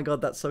of... Oh my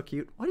god, that's so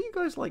cute. Why do you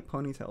guys like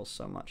ponytails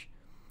so much?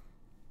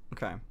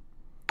 Okay.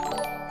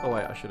 Oh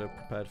wait, I should have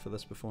prepared for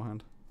this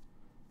beforehand.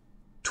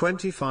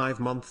 25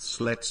 months,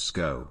 let's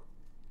go.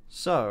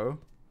 So,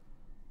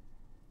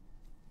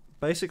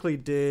 basically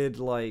did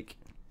like,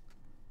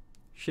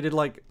 she did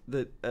like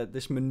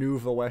this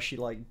maneuver where she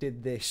like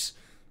did this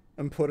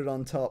and put it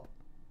on top.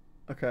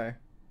 Okay.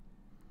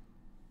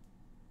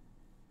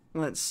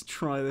 Let's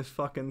try this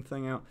fucking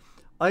thing out.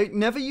 I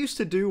never used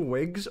to do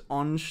wigs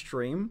on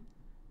stream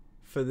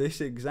for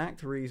this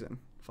exact reason.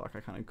 Fuck,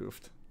 I kind of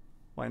goofed.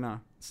 Why not?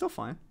 It's still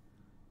fine.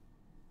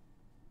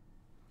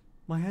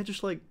 My hair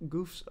just, like,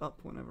 goofs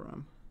up whenever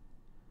I'm...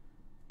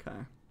 Okay.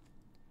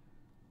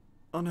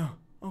 Oh, no.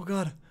 Oh,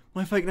 God.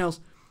 My fake nails.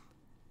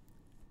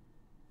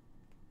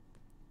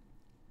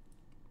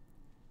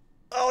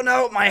 Oh,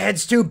 no. My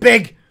head's too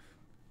big.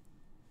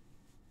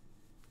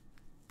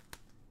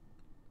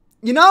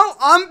 You know,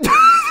 I'm...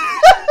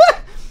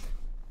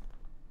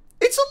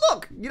 It's a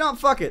look. You know,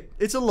 fuck it.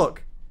 It's a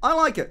look. I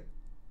like it.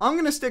 I'm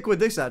gonna stick with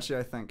this, actually,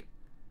 I think.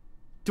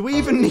 Do I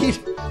even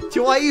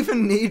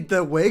need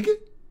the wig?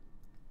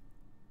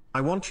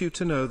 I want you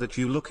to know that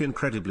you look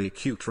incredibly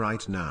cute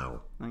right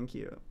now. Thank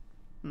you.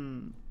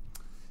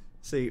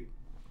 See,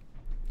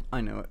 I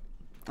know it.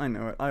 I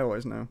know it. I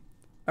always know.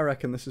 I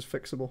reckon this is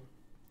fixable.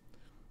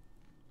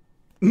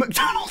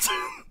 McDonald's.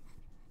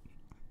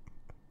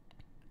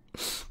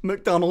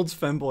 McDonald's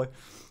femboy.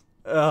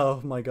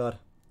 Oh my god.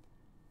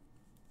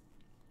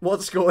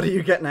 What score do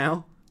you get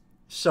now?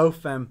 So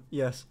femme,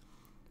 yes.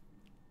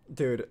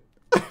 Dude.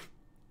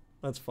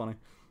 That's funny.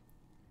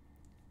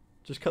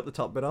 Just cut the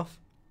top bit off.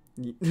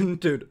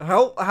 Dude,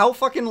 how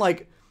fucking,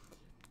 like,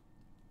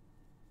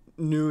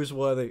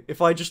 newsworthy.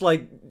 If I just,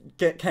 like,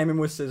 came in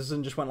with scissors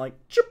and just went, like,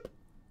 chip.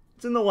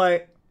 It's in the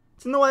way.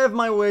 It's in the way of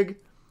my wig.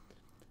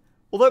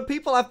 Although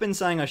people have been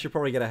saying I should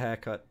probably get a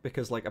haircut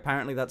because, like,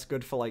 apparently that's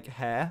good for, like,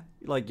 hair.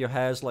 Like, your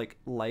hair's, like,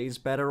 lays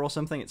better or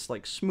something. It's,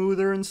 like,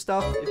 smoother and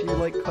stuff if you,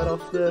 like, cut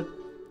off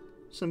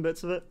some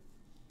bits of it.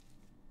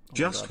 Oh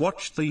Just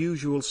watched The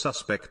Usual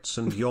Suspects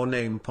and your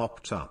name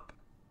popped up.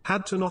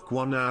 Had to knock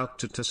one out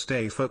to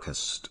stay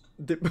focused.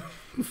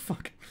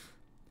 Fuck.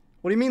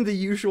 What do you mean The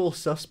Usual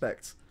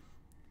Suspects?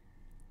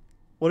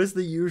 What is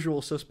The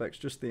Usual Suspects?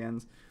 Just the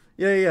ends.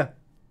 Yeah.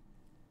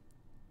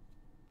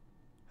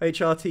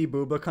 HRT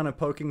booba kind of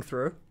poking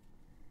through.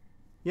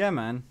 Yeah,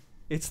 man.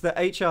 It's the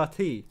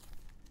HRT.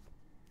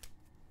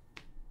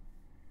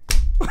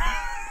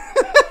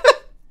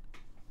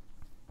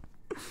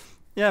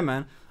 Yeah,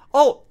 man.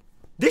 Oh,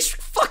 this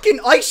fucking...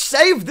 I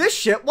saved this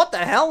shit. What the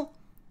hell?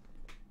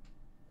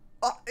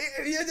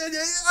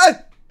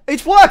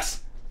 It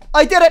works.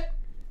 I did it.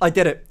 I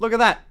did it. Look at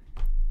that.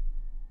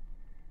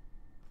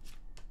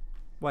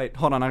 Wait,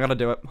 hold on. I gotta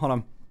do it. Hold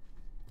on.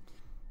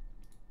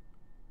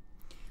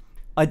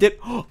 I did.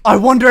 I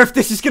wonder if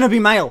this is gonna be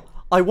male.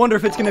 I wonder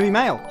if it's gonna be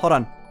male. Hold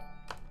on.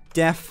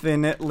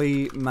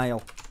 Definitely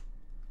male.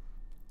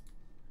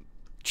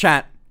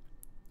 Chat.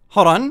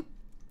 Hold on.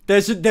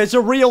 There's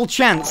a real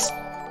chance.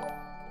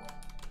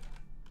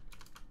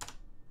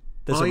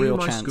 There's a real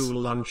chance. Are you my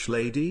school lunch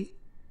lady?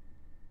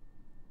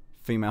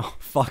 Female.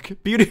 Fuck.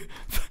 Beauty.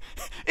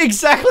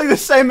 Exactly the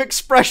same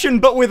expression,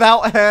 but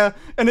without hair,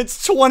 and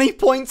it's 20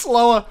 points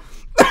lower.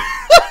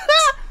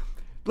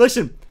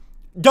 Listen.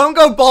 Don't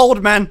go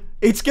bold, man.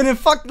 It's gonna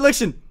fuck.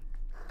 Listen.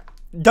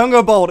 Don't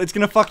go bold. It's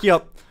gonna fuck you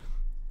up.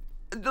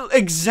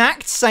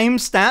 Exact same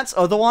stats,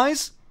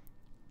 otherwise.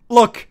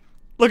 Look.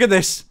 Look at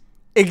this.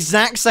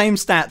 Exact same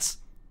stats.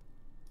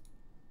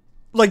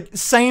 Like,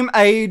 same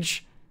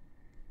age.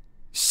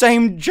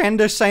 Same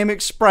gender, same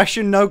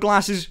expression, no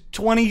glasses.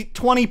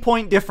 20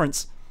 point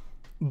difference.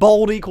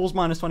 Bold equals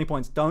minus 20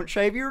 points. Don't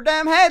shave your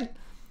damn head.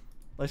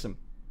 Listen.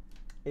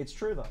 It's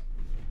true, though.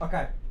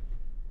 Okay.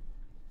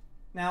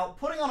 Now,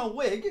 putting on a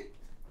wig,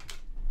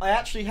 I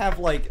actually have,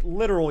 like,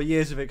 literal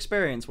years of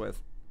experience with.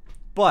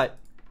 But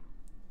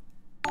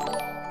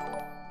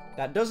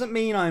that doesn't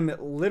mean I'm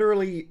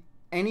literally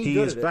any good at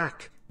it. He's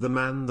back. The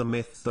man, the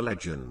myth, the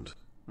legend.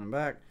 I'm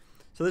back.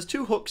 So there's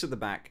two hooks at the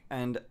back,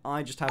 and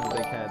I just have a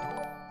big head.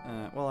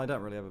 Well, I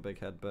don't really have a big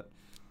head, but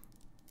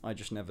I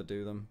just never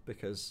do them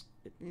because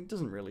it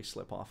doesn't really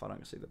slip off. I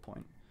don't see the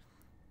point.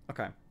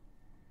 Okay.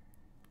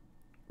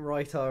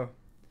 Righto.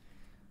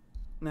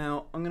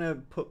 Now, I'm gonna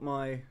put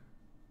my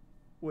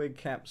wig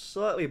cap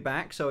slightly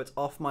back so it's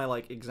off my,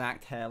 like,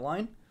 exact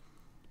hairline.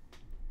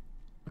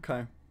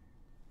 Okay.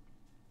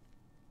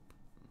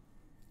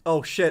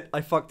 Oh, shit.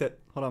 I fucked it.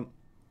 Hold on.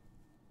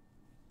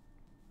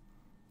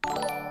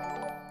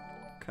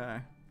 Okay.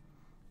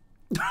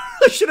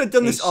 I should have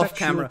done this off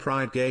camera.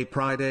 Pride, gay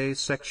pride,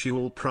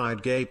 asexual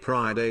pride, gay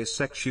pride,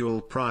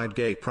 asexual pride,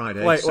 gay pride,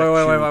 wait.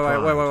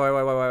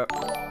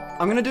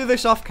 I'm gonna do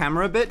this off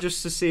camera a bit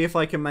just to see if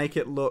I can make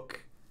it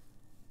look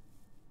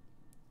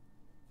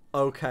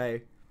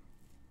okay.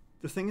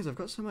 The thing is, I've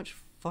got so much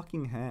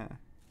fucking hair.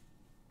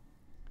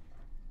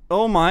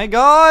 Oh my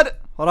god!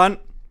 Hold on.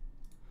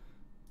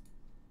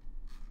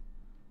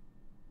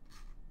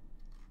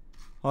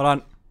 Hold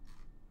on.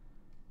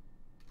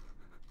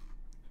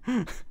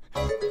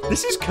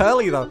 This is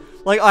curly though.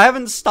 Like, I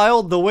haven't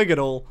styled the wig at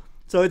all,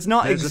 so it's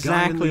not There's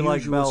exactly a guy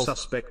in the Belle's.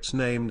 Suspects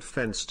named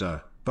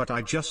Finster, but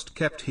I just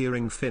kept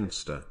hearing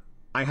Finster.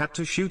 I had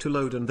to shoot a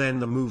load and then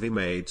the movie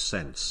made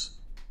sense.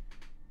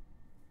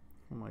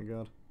 Oh my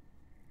god.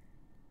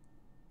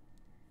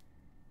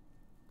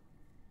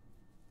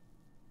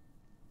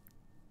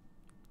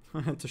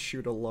 I had to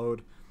shoot a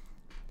load.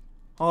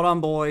 Hold on,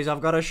 boys.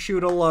 I've got to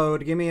shoot a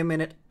load. Give me a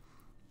minute.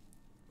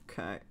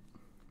 Okay.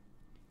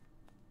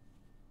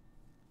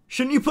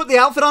 Shouldn't you put the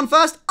outfit on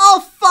first?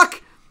 Oh,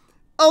 fuck!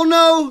 Oh,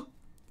 no!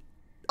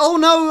 Oh,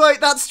 no,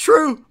 wait, that's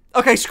true.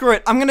 Okay, screw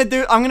it. I'm gonna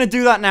do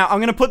that now. I'm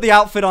gonna put the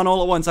outfit on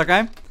all at once,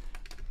 okay?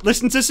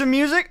 Listen to some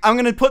music. I'm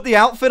gonna put the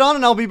outfit on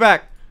and I'll be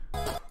back.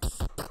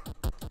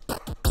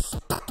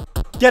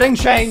 Getting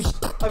changed.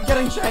 I'm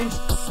getting changed.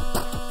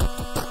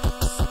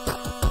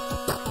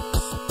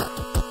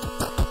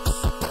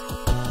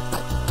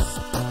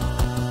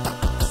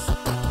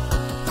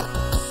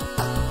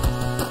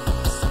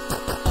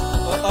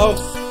 Uh-oh.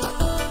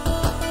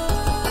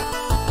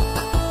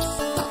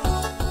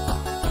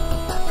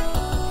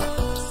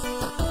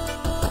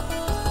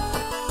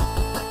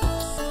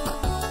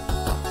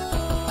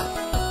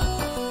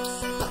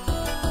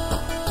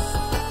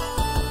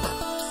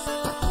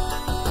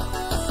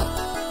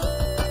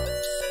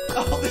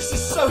 Oh, this is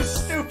so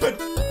stupid.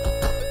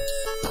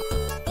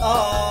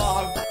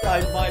 Oh,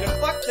 I might have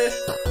fucked this.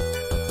 I'm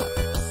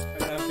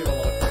gonna have to do a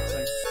lot of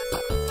fixing.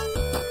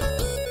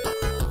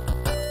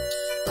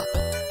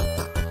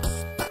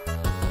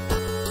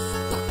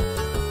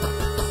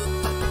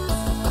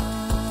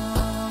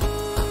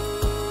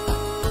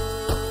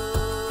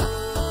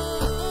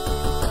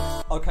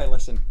 Okay,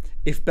 listen.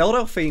 If Belle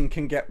Delphine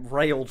can get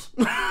railed...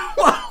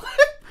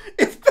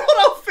 if Belle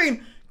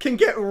Delphine can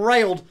get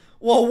railed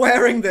while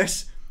wearing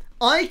this,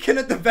 I can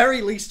at the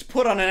very least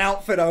put on an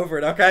outfit over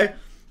it, okay?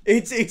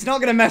 It's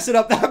not gonna mess it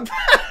up that bad.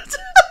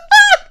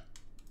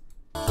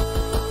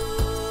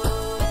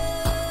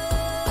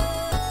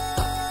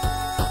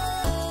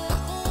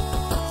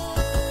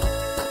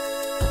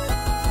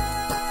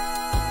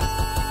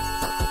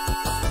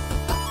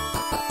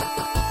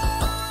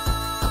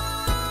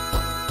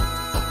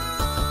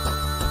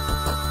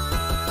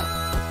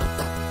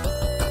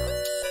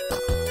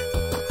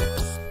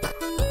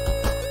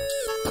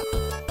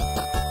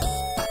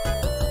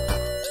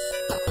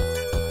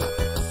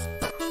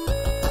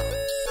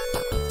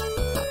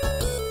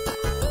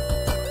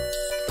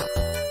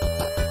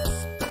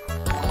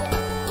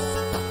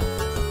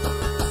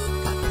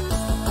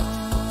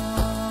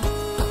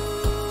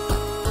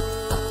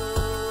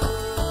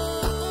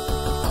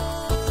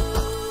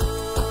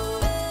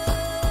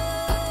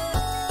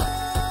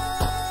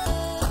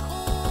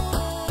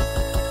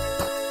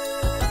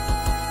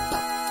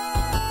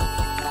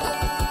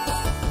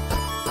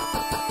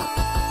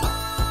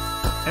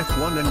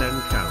 F1NN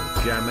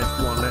count jam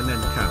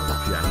F1NN count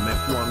jam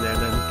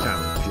F1NN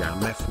count jam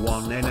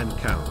F1NN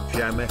count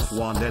jam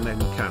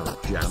F1NN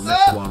count jam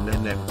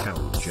F1NN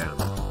count jam.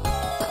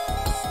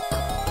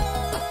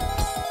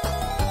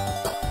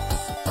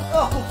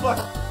 Oh, fuck.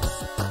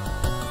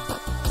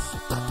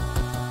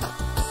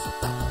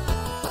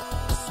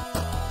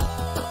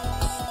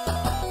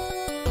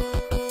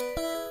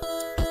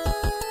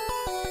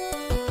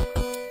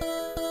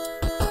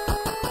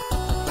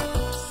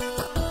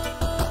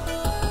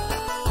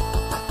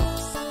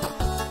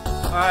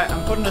 Alright,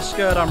 I'm putting a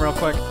skirt on real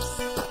quick.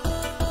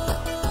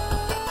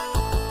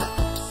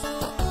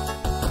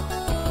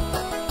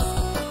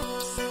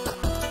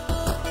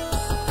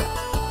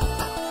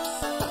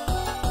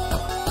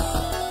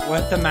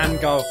 Where'd the man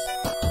go?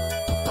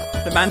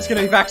 The man's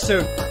gonna be back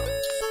soon.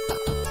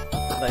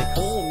 They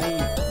call me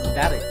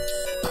daddy.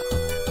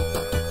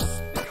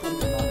 They call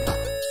me mommy.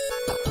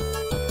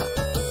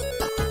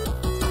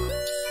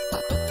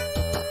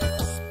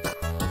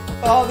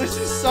 Oh, this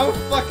is so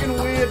fucking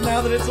weird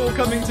now that it's all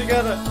coming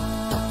together.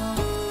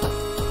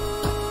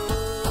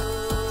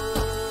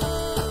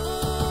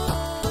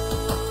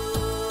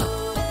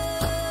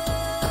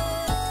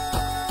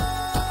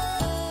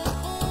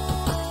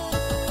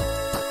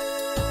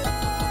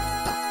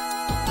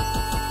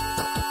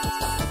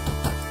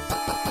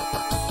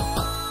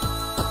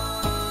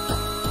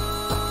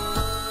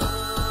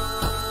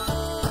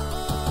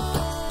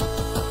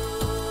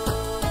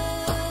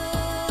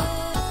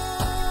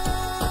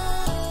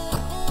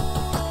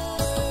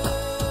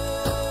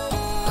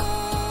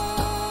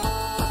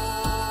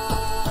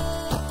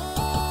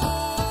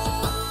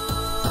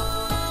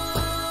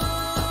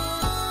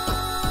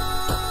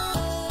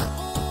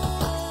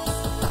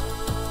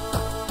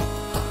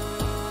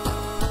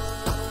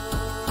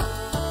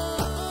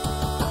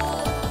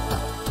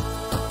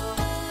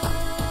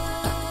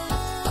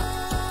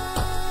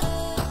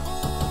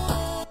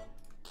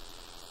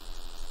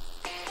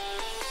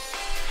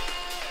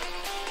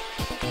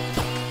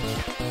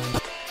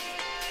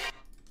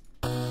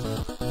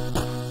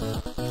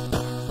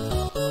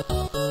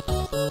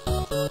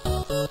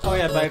 Oh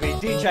yeah, baby.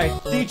 DJ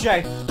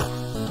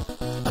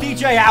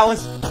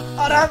hours.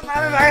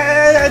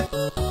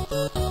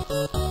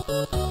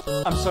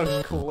 I'm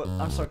so cool.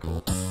 I'm so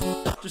cool.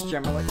 Just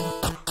generally.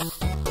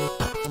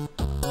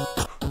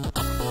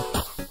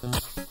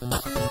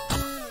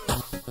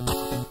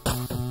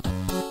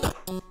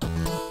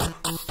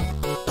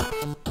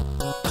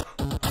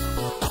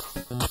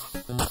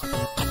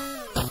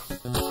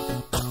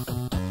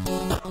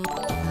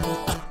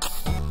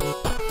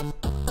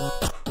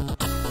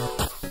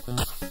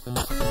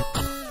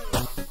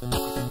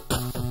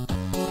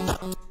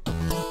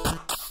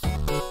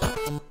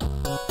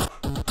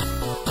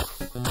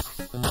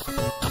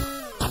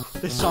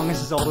 This song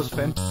is as old as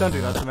Finn. Don't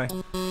do that to me.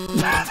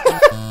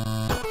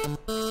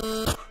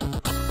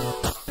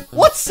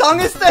 What song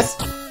is this?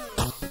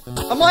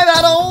 Am I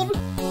that old?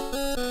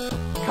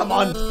 Come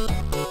on.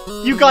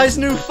 You guys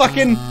knew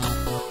fucking...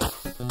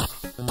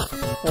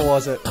 What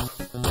was it?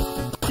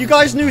 You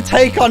guys knew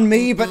Take On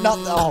Me, but not...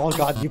 Oh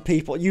god, you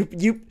people. You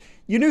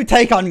knew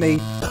Take On Me.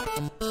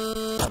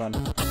 Hold on.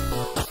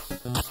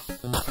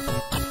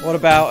 What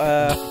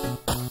about,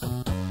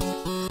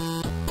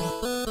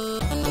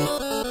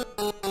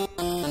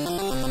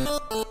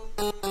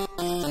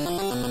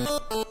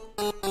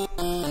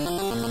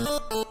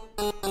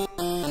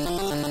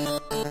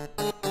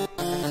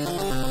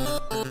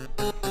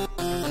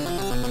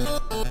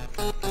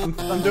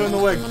 I'm doing the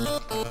wig.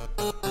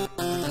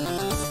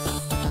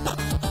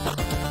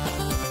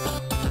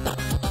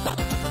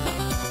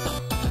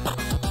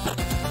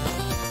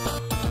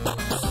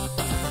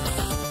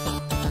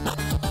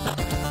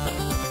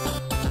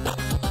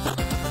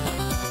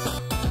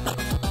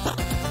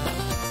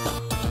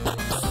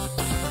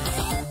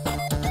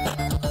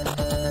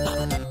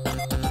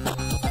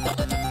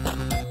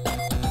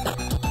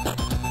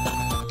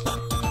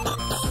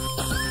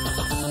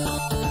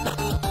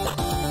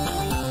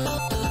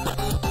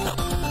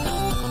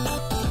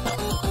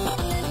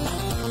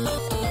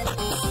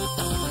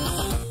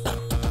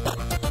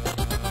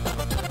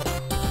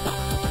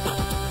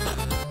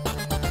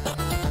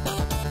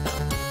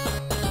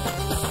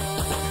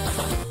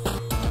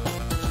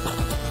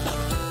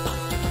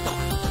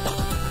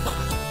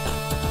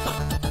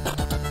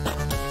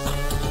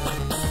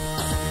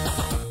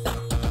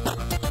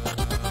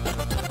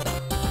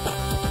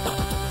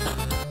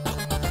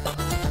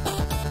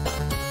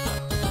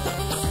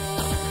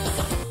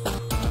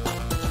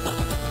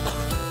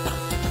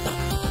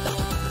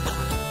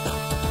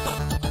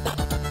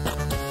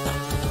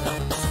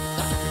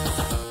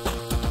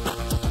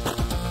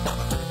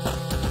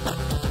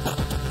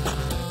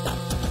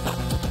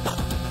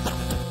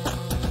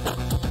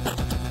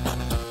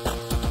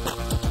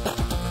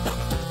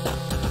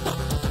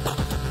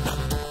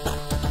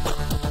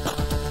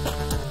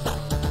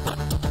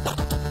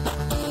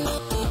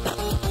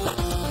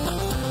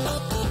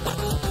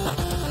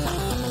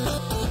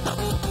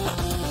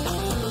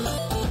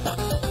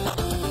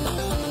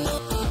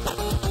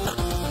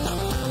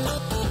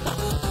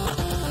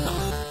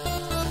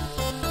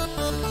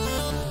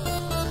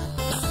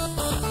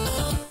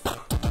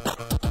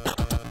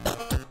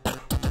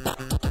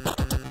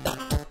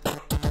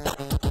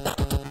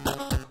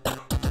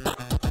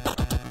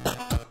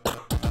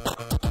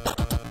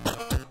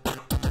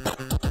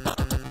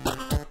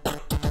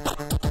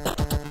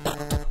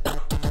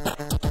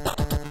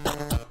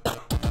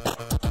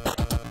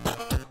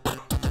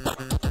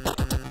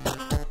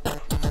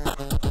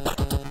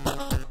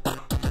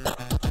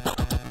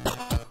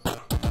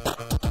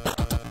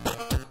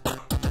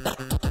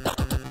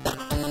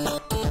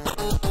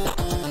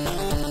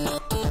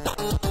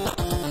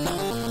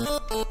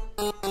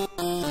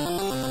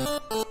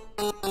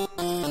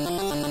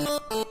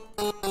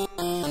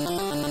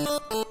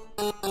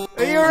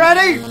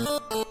 ready?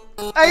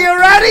 Are you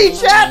ready,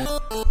 chat?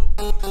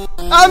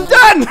 I'm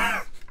done!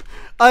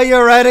 Are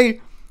you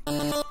ready?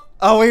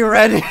 Are we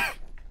ready?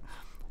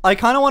 I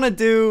kind of want to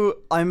do...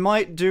 I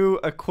might do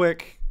a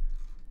quick...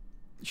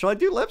 Should I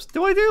do lips?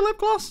 Do I do lip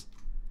gloss?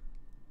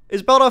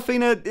 Is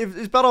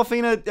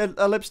Baldorfina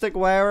a lipstick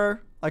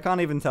wearer? I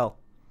can't even tell.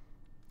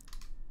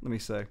 Let me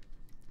see.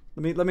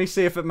 Let me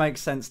see if it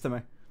makes sense to me.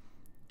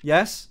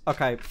 Yes?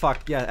 Okay,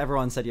 fuck. Yeah,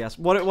 everyone said yes.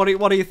 What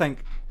do you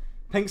think?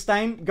 Pink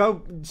stain?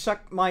 Go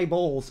suck my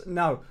balls.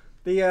 No.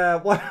 The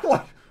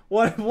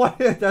what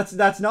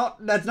that's not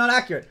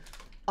accurate.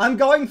 I'm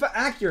going for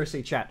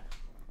accuracy, chat.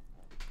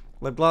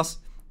 Lip gloss?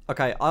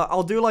 Okay,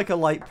 I'll do like a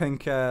light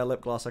pink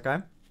lip gloss, okay?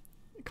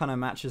 It kind of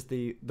matches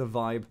the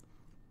vibe.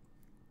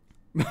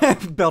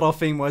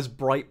 Baldorfina wears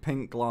bright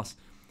pink gloss.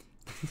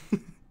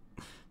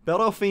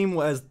 Baldorfina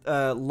wears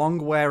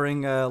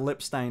long-wearing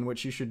lip stain,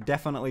 which you should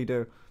definitely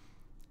do.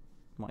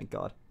 My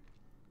god.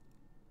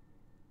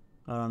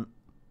 I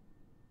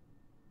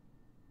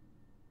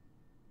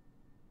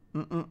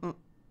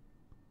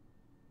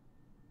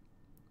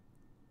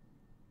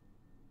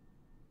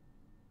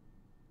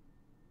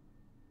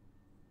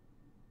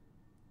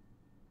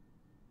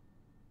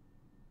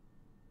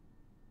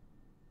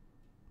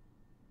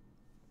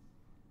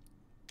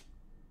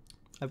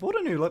bought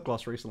a new lip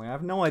gloss recently. I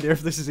have no idea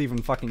if this is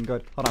even fucking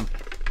good. Hold on.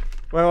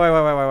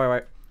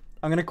 Wait.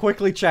 I'm gonna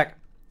quickly check.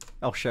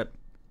 Oh shit.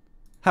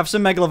 Have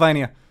some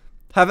megalovania.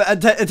 Have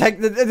it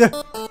take the.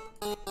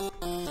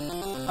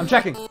 I'm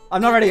checking.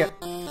 I'm not ready yet.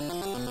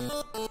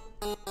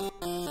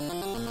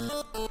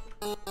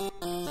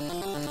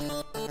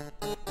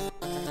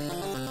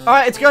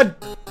 Alright, it's good.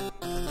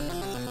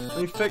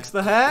 Let me fix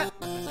the hair.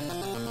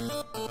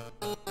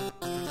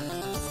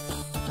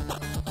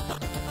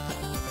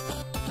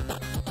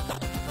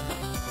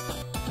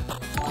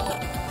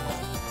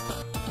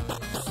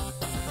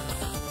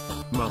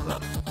 Mother.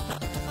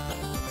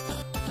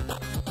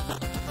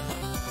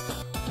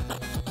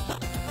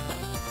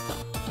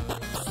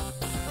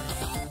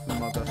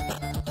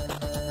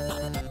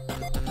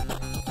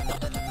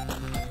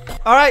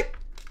 Alright.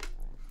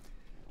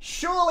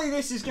 Surely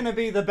this is gonna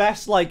be the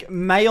best, like,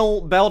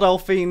 male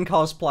Baldorfina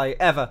cosplay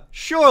ever.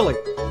 Surely.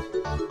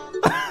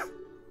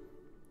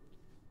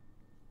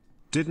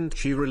 Didn't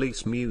she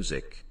release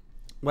music?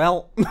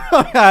 Well,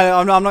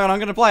 I'm not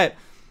gonna play it.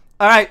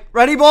 Alright,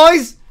 ready,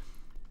 boys?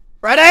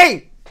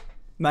 Ready?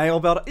 Male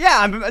Baldorfina. Yeah,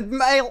 I'm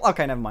male.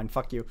 Okay, never mind.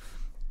 Fuck you.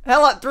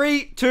 Hella,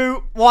 3,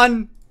 2,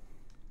 1.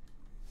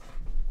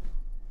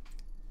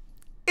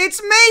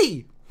 It's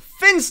me!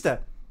 Finster.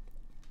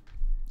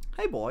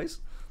 Hey, boys.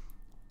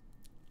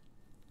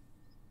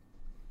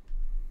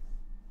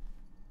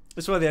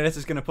 This is where the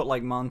editor's gonna put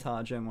like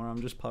montage in where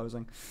I'm just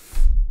posing.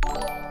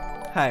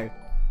 Hey.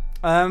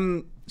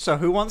 So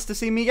who wants to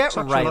see me get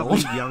Such railed? a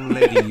lovely young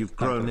lady you've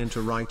grown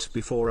into right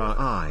before our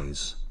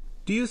eyes.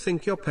 Do you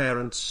think your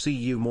parents see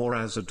you more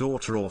as a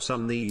daughter or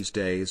son these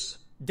days?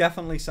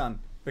 Definitely son,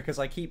 because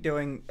I keep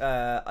doing,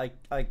 I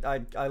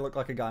look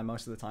like a guy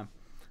most of the time.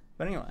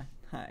 But anyway,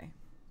 hey.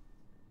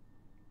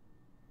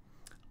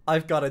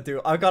 I've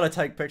gotta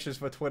take pictures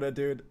for Twitter,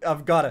 dude.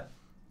 I've gotta.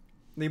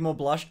 Need more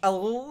blush? A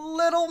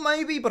little,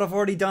 maybe, but I've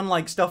already done,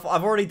 like, stuff.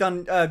 I've already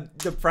done,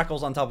 the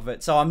freckles on top of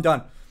it, so I'm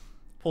done.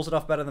 Pulls it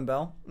off better than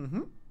Belle.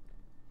 Mm-hmm.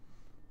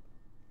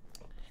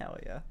 Hell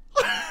yeah.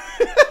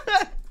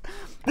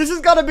 This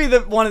has gotta be the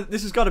one,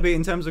 this has gotta be,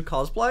 in terms of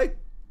cosplay,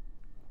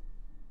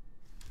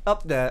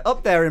 up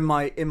there in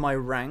my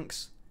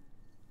ranks.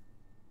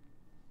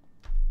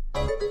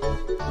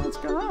 Let's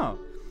go.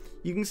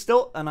 You can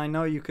still, and I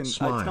know you can,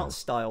 it's not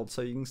styled,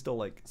 so you can still,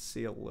 like,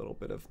 see a little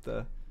bit of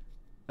the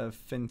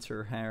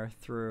F1NN5TER hair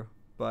through,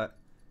 but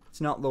it's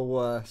not the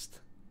worst.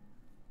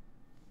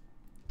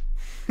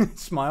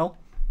 Smile.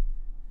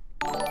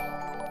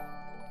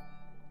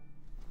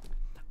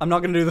 I'm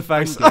not gonna do the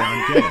face.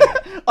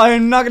 I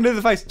am not gonna do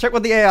the face. Check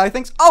what the AI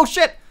thinks. Oh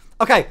shit!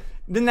 Okay,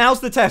 then now's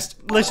the test.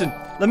 Listen,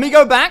 let me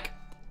go back.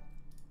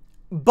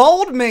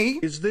 Bold me.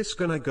 Is this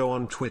gonna go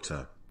on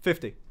Twitter?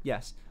 50,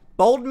 yes.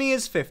 Bold me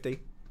is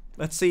 50.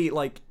 Let's see,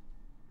 like,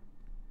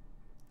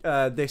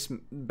 this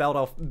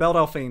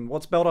Delphine.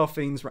 What's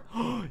Delphine's?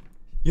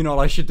 You know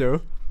what I should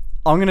do?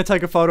 I'm gonna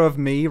take a photo of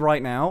me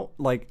right now,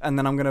 like, and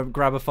then I'm gonna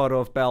grab a photo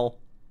of Belle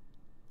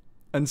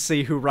and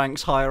see who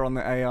ranks higher on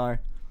the AI.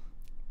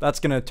 That's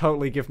gonna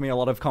totally give me a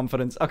lot of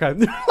confidence. Okay,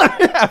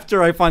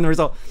 after I find the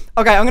result.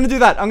 Okay, I'm gonna do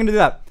that. I'm gonna do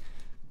that.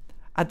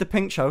 Add the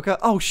pink choker.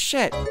 Oh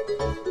shit!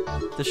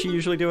 Does she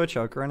usually do a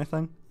choker or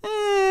anything?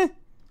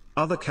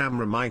 Other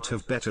camera might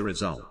have better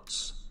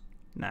results.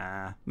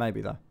 Nah,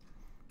 maybe though.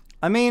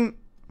 I mean,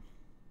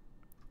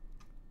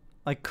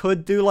 I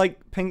could do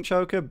like pink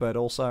choker, but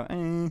also,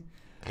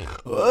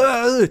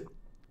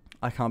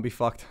 I can't be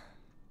fucked.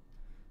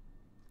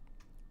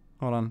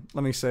 Hold on,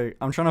 let me see.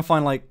 I'm trying to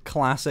find like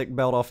classic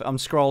belt off. I'm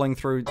scrolling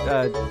through.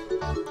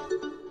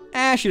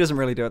 She doesn't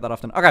really do it that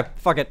often. Okay,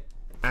 fuck it.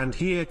 And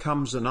here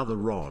comes another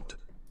rod.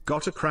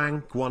 Gotta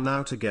crank one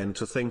out again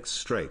to think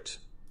straight.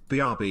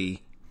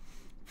 BRB.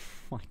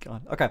 Oh my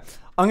god. Okay,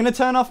 I'm gonna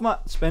turn off my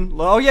spin.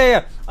 Oh yeah,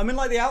 yeah. I'm in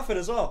like the outfit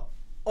as well.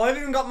 Oh, I've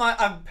even got my.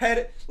 I've paired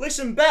it.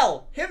 Listen,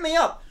 Belle, hit me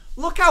up.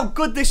 Look how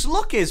good this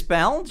look is,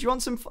 Belle. Do you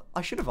want some?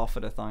 I should have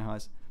offered her thigh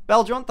highs.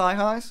 Belle, do you want thigh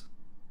highs?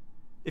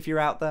 If you're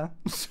out there,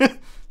 do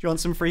you want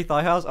some free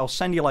thigh highs? I'll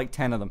send you like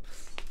 10 of them.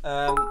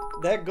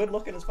 They're good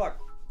looking as fuck.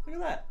 Look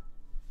at that.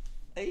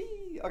 Hey.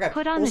 Okay.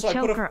 Put on also, the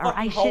choker or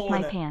I shit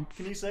my pants.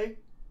 Can you see?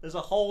 There's a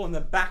hole in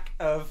the back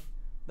of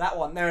that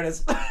one. There it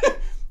is.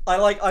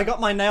 I got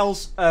my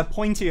nails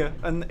pointier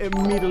and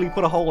immediately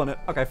put a hole in it.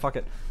 Okay, fuck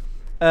it.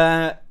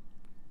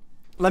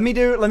 Let me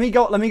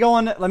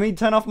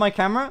turn off my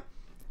camera.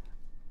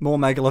 More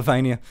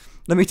megalovania.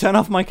 Let me turn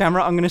off my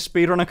camera. I'm gonna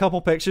speedrun a couple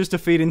pictures to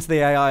feed into the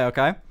AI,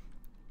 okay?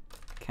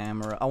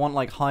 Camera. I want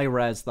like high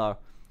res though.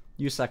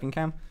 Use second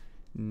cam.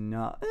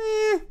 No.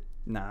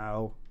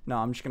 No. No,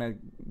 I'm just gonna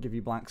give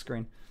you black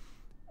screen.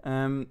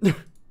 In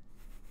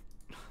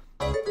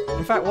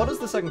fact, what does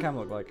the second cam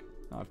look like?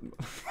 Oh,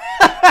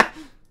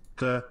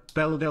 The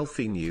Belle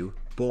Delphine,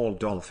 ball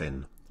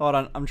dolphin. hold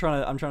on, I'm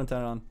trying to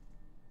turn it on.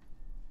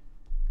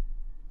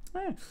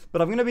 But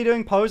I'm gonna be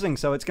doing posing,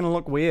 so it's gonna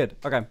look weird.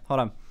 Okay,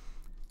 hold on.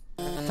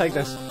 Take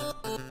this.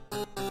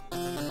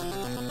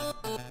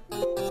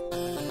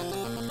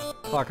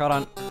 Fuck, hold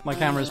on. My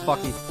camera's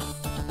fucky.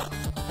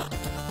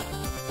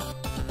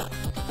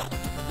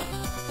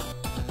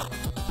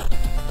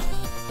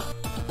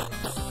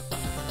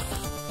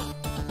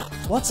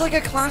 What's like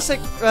a classic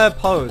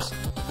pose?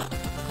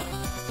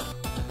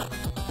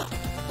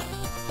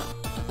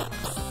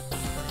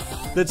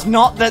 That's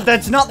not the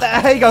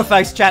here you go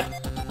face, chat.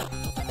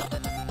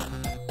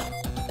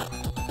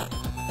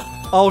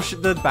 Oh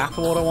shit, the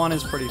bathwater one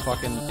is pretty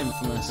fucking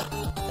infamous.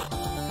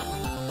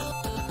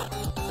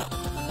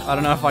 I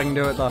don't know if I can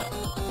do it though.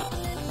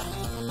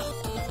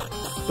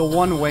 The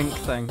one wink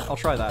thing. I'll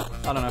try that.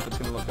 I don't know if it's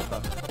gonna look good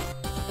though.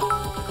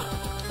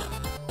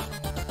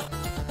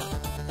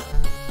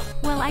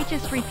 Well, I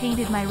just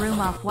repainted my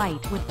room off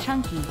white with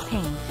chunky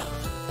paint.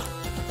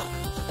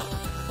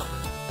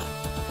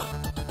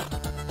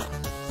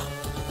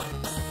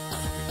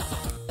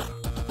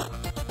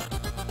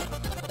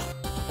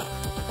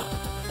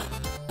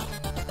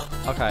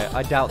 Okay,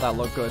 I doubt that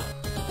looked good.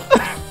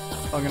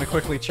 I'm gonna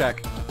quickly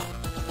check.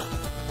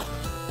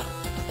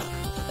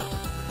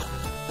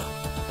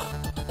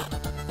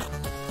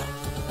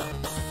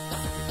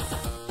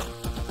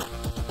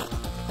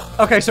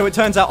 Okay, so it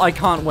turns out I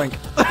can't wink.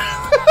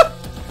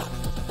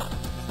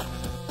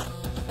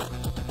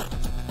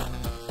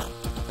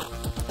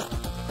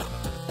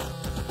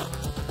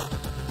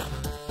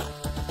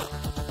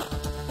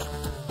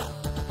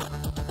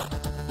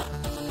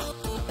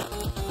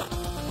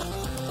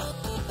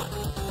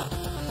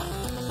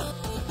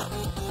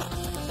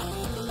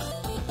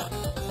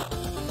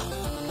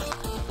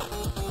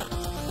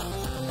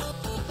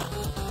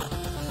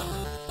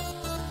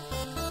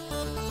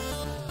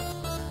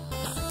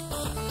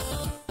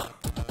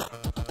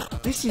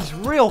 This is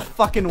real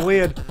fucking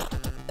weird.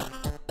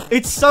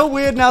 It's so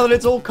weird now that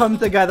it's all come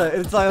together.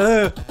 It's like,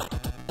 ugh.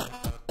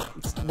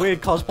 It's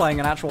weird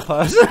cosplaying an actual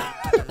person.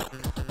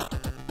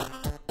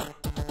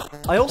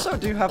 I also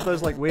do have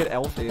those like weird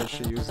elf ears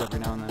she uses every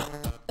now and then.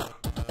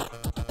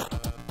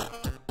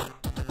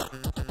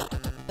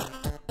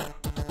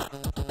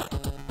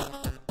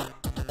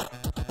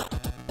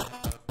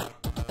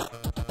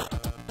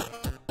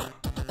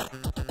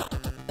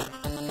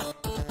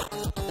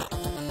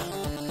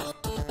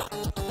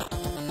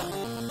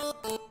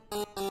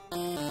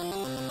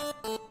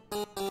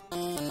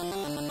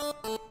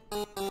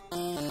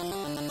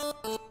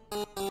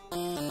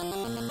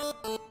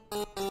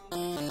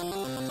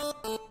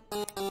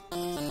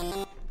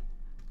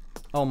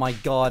 Oh my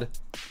god.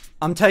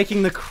 I'm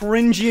taking the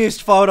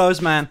cringiest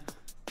photos, man.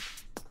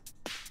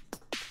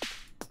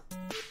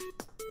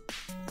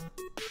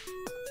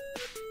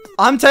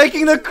 I'm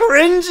taking the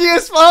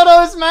cringiest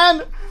photos,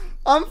 man!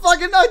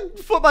 I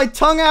put my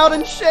tongue out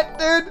and shit,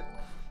 dude!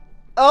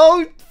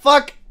 Oh,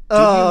 fuck.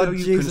 Oh, you know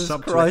Jesus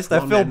Christ, I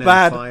feel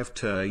bad.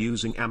 F1NN5TER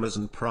using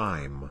Amazon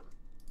Prime.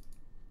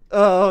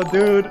 Oh,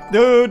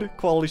 dude.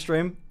 Quality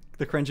stream.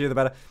 The cringier, the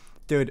better.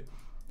 Dude.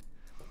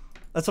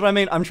 That's what I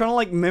mean. I'm trying to,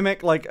 like,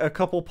 mimic, like, a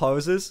couple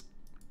poses.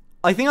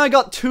 I think I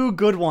got 2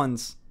 good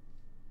ones.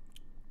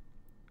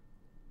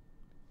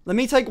 Let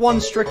me take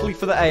one strictly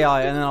for the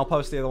AI, and then I'll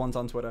post the other ones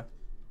on Twitter.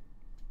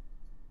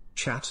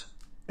 Chat.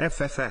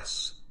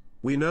 FFS.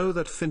 We know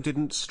that Finn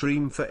didn't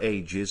stream for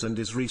ages and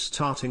is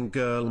restarting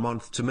Girl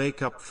Month to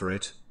make up for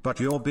it,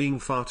 but you're being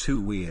far too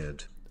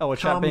weird. Oh,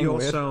 chat Calm being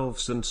weird?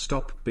 yourselves and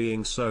stop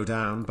being so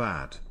down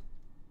bad.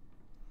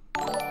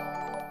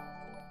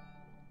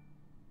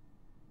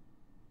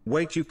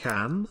 Wait, you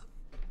can?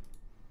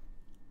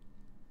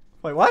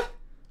 Wait, what?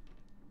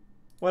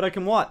 Wait, I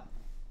can what?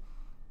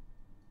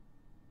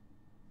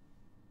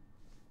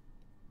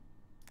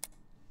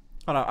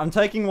 Hold on, I'm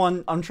taking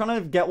one. I'm trying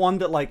to get one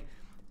that, like,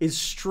 is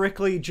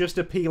strictly just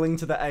appealing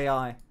to the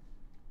AI.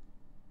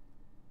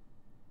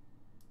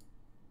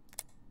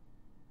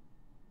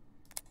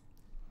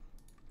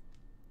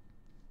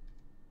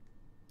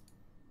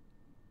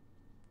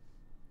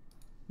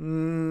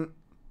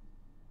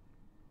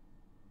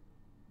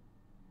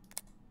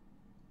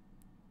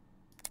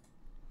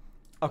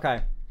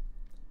 Okay.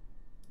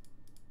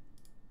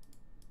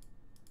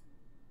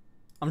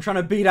 I'm trying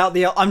to beat out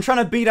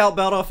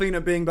Baldorfine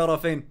at being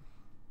Baldorfine.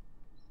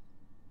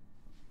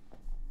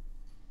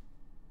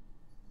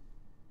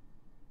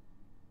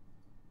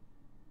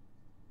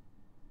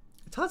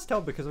 It's hard to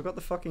tell because I've got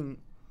the fucking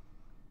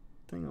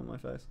thing on my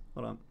face.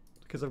 Hold on.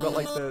 Because I've got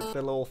like the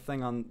little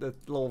thing on, the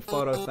little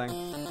photo thing.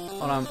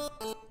 Hold on.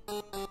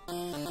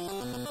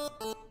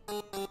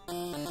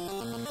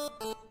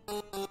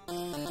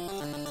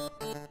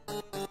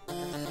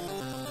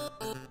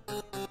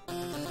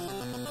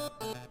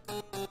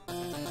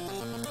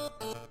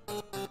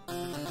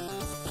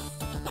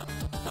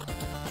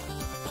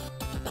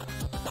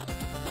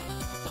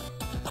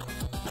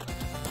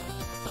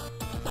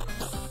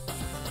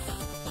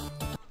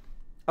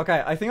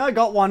 Okay, I think I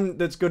got one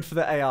that's good for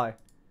the AI. Okay,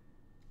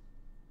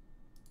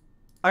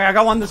 I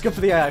got one that's good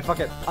for the AI. Fuck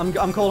it.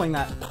 I'm calling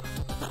that.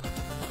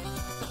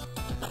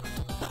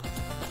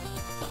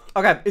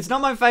 Okay, it's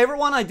not my favorite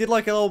one. I did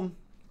like a little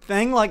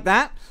thing like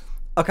that.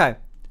 Okay,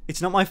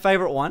 it's not my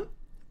favorite one,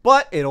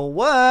 but it'll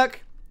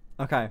work.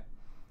 Okay,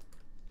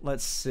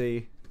 let's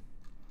see.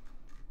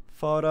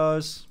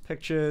 Photos,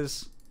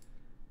 pictures.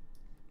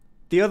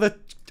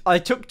 I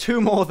took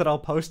 2 more that I'll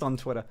post on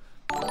Twitter.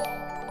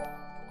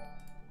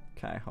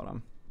 Okay, hold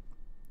on.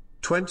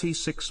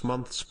 26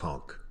 months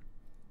POG.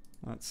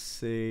 Let's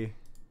see.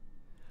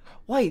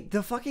 Wait,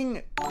 the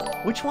fucking...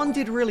 Which one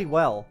did really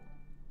well?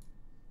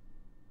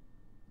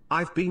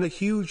 I've been a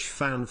huge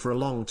fan for a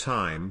long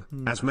time,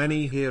 as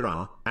many here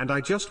are, and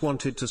I just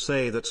wanted to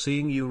say that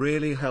seeing you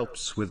really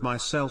helps with my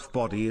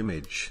self-body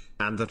image,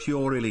 and that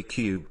you're really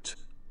cute.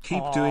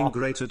 Keep doing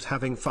great at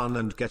having fun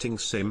and getting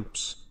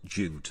simps,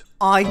 Jude.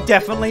 I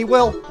definitely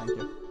will. Thank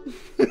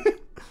you.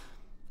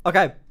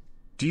 Okay.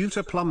 Due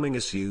to plumbing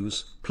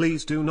issues,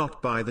 please do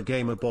not buy the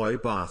Gamer Boy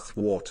bath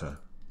water.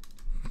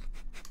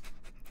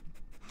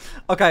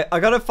 Okay, I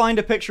gotta find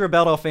a picture of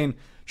Baldorfine.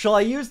 Shall I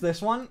use this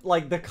one?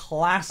 Like the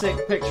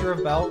classic picture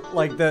of Belt?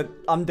 Like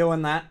I'm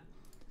doing that.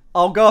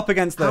 I'll go up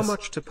against this. How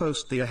much to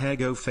post the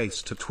Ahego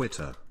face to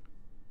Twitter?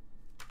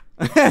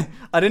 I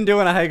didn't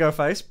do an Ahego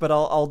face, but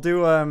I'll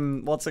do,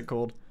 what's it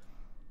called?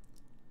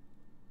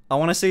 I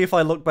want to see if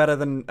I look better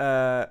than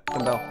Belle.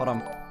 Hold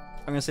on.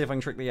 I'm gonna see if I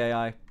can trick the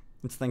AI.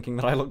 It's thinking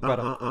that I look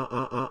better.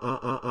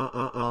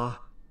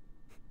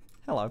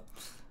 Hello.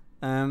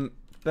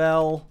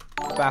 Belle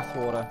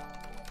bathwater.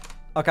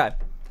 Okay.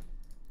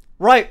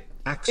 Right.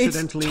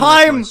 Accidentally it's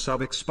time. let my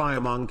sub expire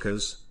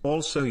monkers.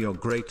 Also your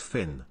great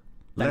Finn.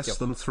 Less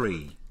than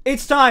 3.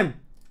 It's time.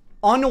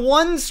 On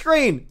one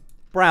screen.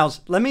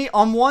 Browse.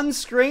 On one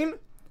screen,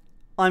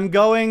 I'm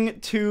going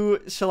to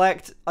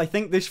select, I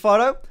think, this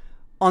photo.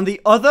 On the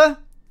other,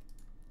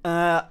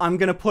 I'm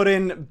gonna put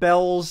in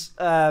Belle's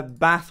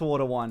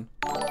bathwater one.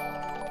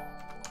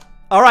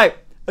 Alright,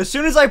 As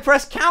soon as I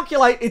press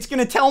calculate, it's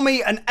gonna tell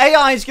me, an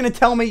AI is gonna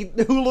tell me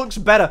who looks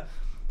better.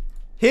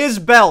 Here's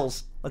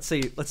Bells. Let's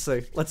see.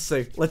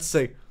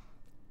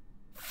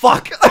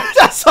 Fuck!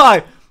 That's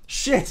high!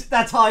 Shit,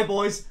 that's high,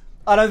 boys.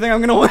 I don't think I'm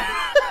gonna win.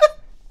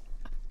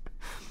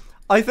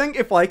 I think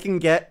if I can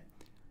get,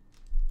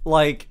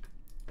 like,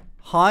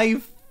 high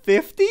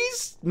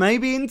 50s?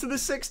 Maybe into the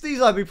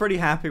 60s? I'd be pretty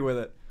happy with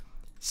it.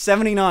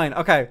 79.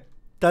 Okay.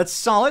 That's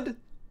solid.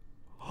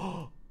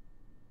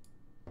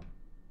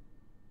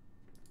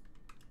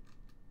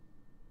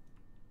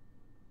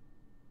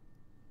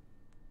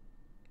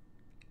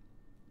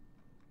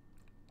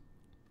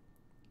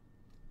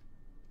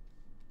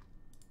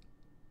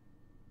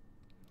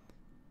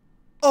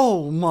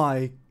 Oh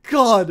my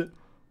god.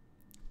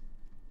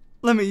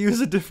 Let me use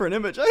a different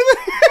image.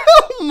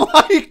 Oh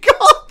my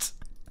god.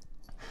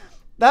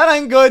 That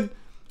ain't good.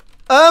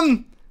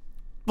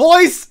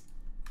 Boys,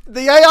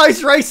 the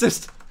AI's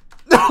racist.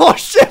 Oh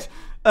shit.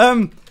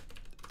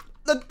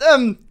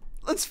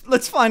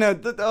 Let's find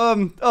out.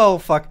 Oh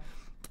fuck.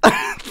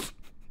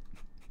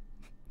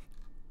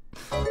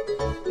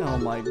 Oh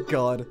my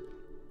god.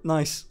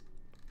 Nice.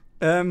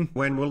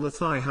 When will the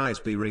thigh highs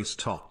be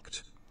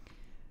restocked?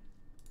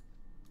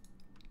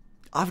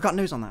 I've got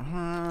news on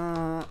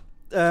that.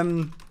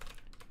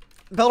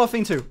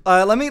 Beldelphine 2.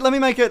 Let me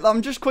make it.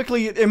 I'm just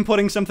quickly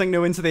inputting something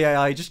new into the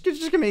AI. Just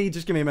give me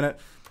a minute.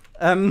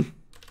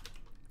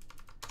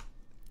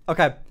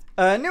 Okay.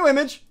 New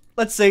image.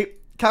 Let's see.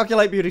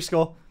 Calculate beauty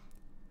score.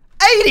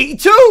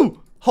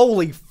 82!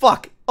 Holy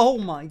fuck. Oh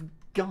my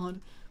god.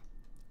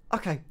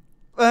 Okay.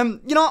 You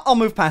know what? I'll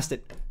move past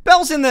it.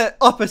 Belle's in the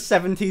upper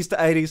 70s to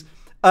 80s.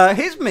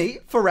 Here's me,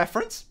 for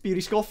reference. Beauty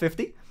score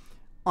 50.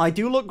 I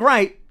do look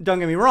great, don't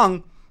get me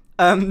wrong.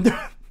 Okay,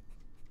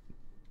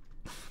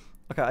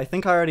 I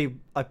think I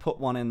put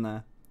one in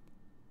there.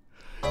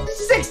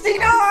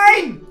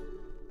 69!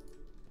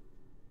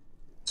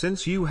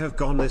 Since you have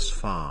gone this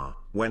far,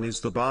 when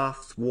is the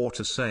bath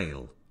water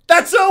sale?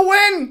 That's a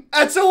win!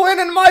 That's a win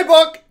in my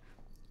book!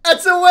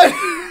 That's a win!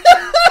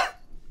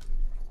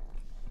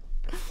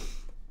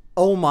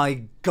 Oh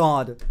my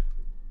god. Do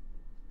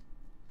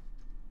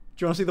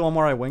you want to see the one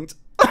where I winked?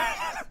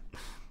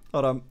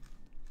 Hold on.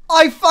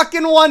 I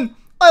fucking won!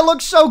 I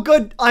look so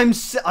good!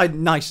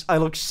 Nice. I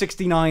look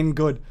 69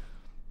 good.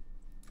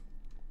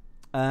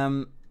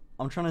 I'm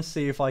trying to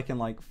see if I can,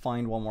 like,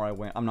 find one where I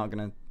win. I'm not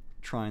gonna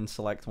try and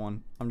select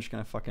one. I'm just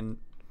gonna fucking...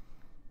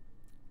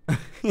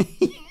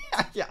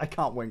 Yeah, I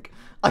can't wink.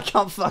 I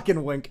can't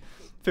fucking wink.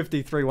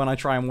 53 when I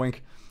try and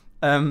wink.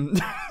 But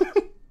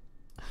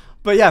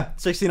yeah,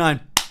 69.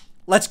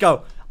 Let's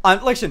go.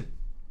 Listen.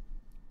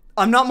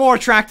 I'm not more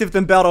attractive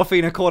than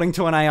Beldelphine according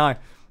to an AI.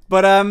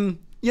 But,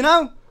 you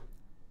know...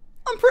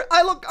 I'm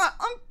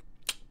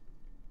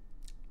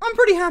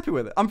pretty happy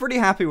with it. I'm pretty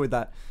happy with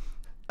that.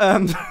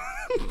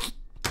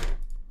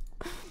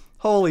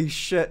 Holy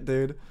shit,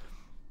 dude.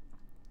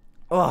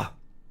 Ugh.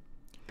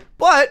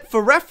 But,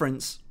 for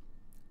reference,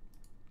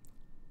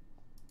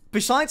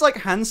 besides, like,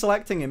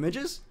 hand-selecting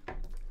images,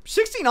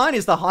 69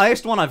 is the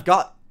highest one I've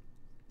got.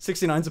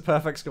 69's a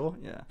perfect score,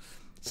 yeah.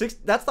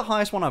 That's the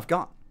highest one I've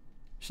got.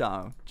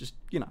 So, just,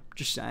 you know,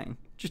 just saying.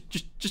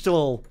 Just a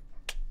little,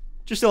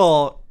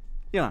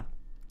 you know.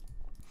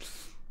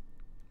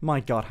 My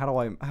god, how do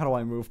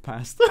I move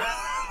past? But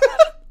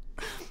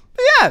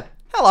yeah,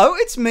 hello,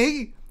 it's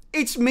me.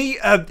 It's me,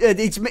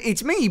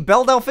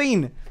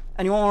 Beldelphine.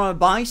 And you wanna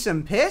buy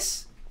some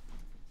piss?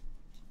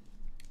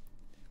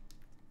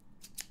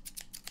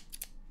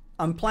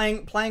 I'm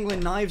playing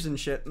with knives and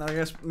shit, and I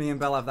guess me and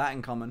Belle have that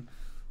in common.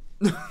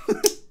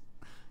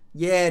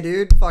 Yeah,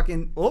 dude,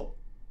 fucking, oh.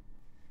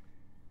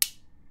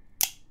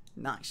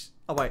 Nice.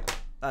 Oh wait,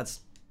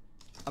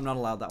 I'm not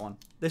allowed that one.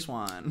 This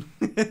one.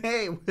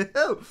 Hey,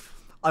 whoa.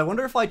 I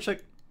wonder if I check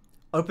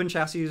open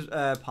chassis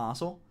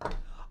parcel.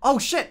 Oh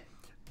shit!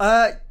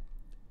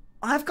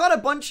 I've got a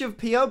bunch of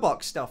PO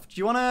box stuff. Do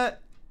you wanna?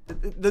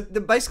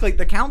 Basically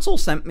the council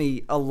sent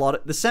me a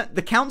lot.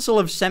 The council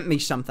have sent me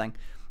something.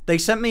 They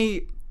sent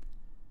me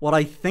what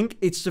I think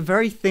it's a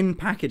very thin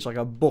package, like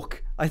a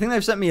book. I think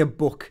they've sent me a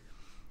book,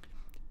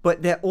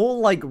 but they're all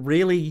like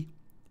really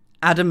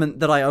adamant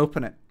that I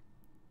open it,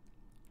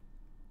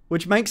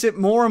 which makes it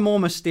more and more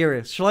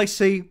mysterious. Shall I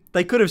see?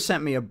 They could have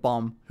sent me a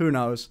bomb. Who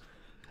knows?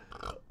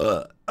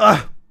 Shall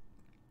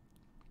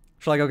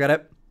I go get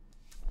it?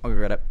 I'll go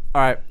get it.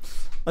 All right.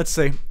 Let's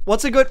see.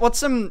 What music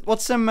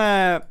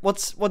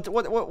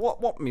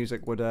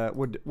would a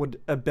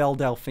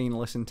Beldelphine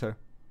listen to?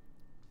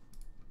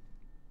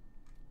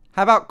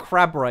 How about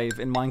Crab Rave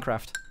in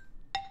Minecraft?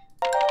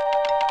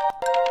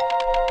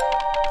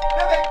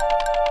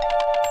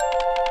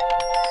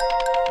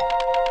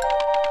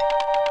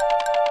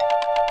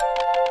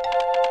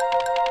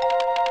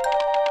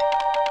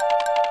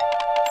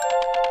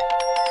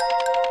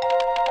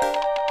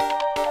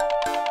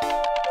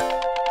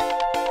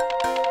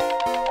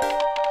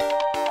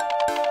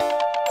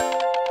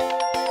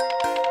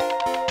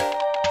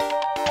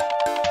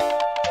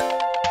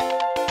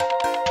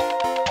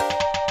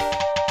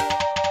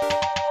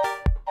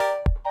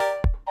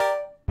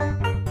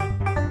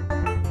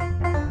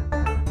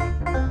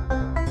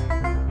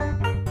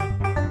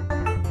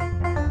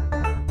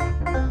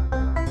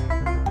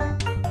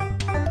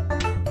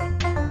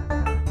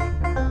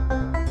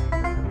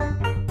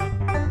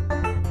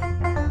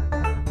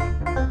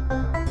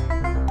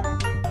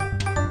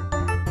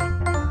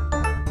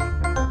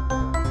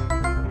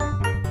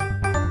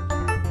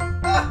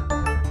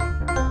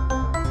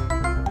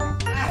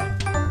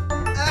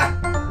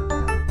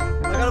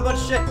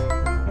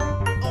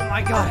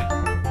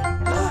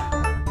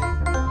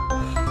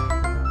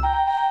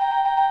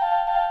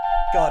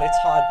 God, it's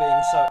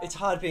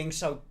hard being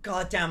so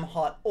goddamn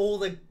hot all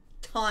the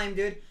time,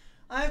 dude.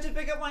 I have to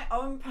pick up my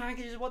own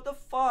packages. What the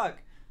fuck?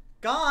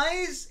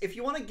 Guys, if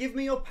you want to give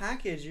me your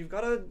package, you've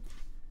got to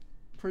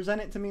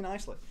present it to me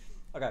nicely.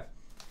 Okay.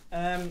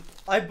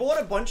 I bought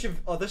a bunch of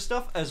other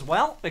stuff as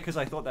well because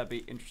I thought that'd be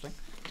interesting.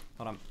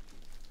 Hold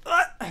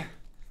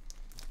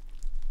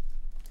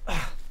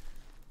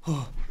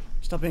on.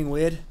 Stop being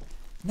weird.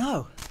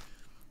 No.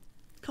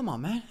 Come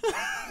on, man.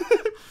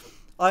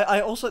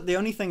 I also, the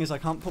only thing is I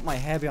can't put my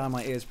hair behind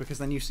my ears because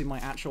then you see my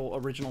actual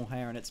original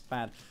hair and it's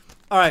bad.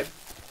 Alright.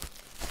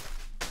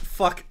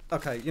 Fuck.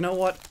 Okay, you know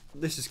what?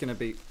 This is gonna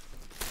be...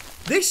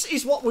 This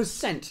is what was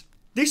sent.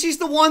 This is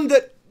the one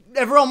that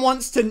everyone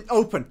wants to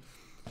open.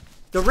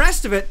 The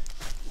rest of it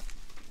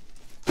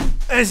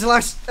is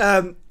less,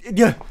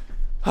 yeah.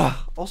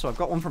 Also, I've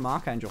got one from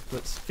Archangel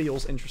that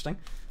feels interesting.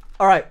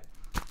 Alright.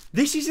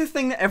 This is the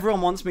thing that everyone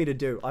wants me to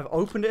do. I've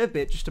opened it a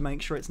bit just to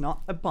make sure it's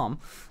not a bomb.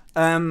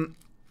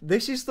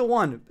 This is the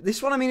one.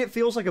 This one, I mean, it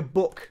feels like a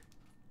book.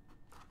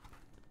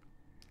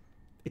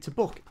 It's a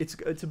book.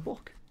 It's a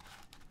book.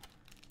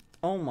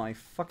 Oh my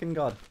fucking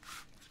god.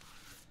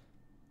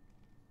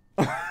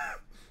 Hold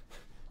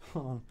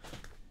on.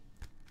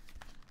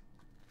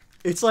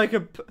 It's like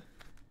a...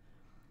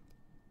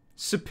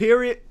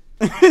 Superior...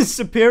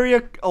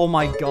 Superior... Oh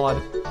my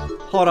god.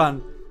 Hold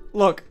on.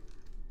 Look.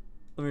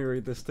 Let me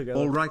read this together.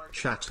 Alright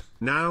chat,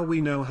 now we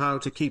know how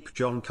to keep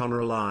John Connor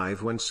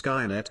alive when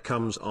Skynet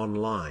comes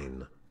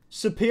online.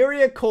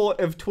 Superior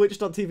Court of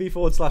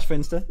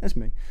Twitch.tv/Finster. That's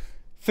me.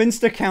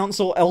 Finster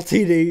Council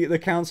Ltd. The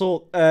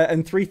council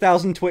and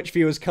 3,000 Twitch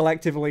viewers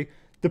collectively.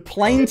 The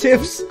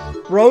plaintiffs,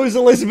 Rose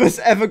Elizabeth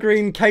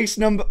Evergreen, case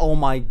number... Oh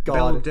my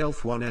god.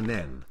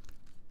 F1NN.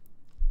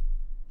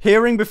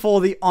 Hearing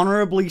before the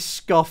honorably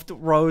scuffed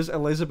Rose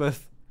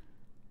Elizabeth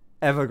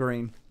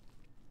Evergreen.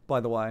 By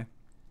the way.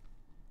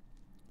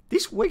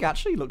 This wig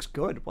actually looks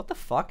good. What the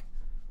fuck?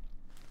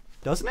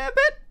 Doesn't it a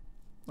bit?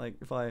 Like,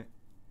 if I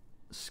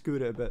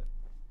scoot it a bit.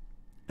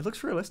 It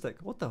looks realistic.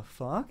 What the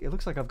fuck? It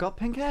looks like I've got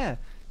pink hair.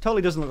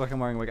 Totally doesn't look like I'm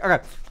wearing a wig. Okay.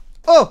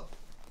 Oh!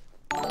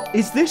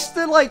 Is this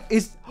the, like,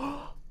 is...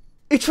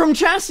 It's from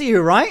Chassis,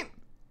 right?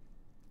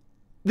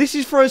 This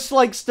is for a,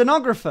 like,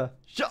 stenographer.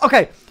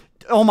 Okay.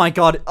 Oh my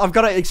god. I've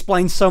got to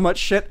explain so much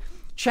shit.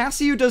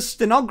 Chassis does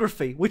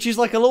stenography, which is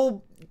like a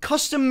little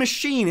custom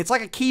machine. It's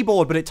like a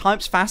keyboard, but it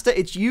types faster.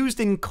 It's used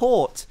in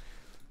court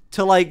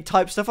to, like,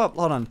 type stuff up.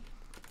 Hold on.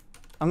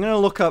 I'm gonna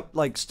look up,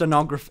 like,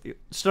 stenography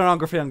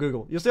on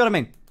Google. You'll see what I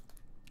mean.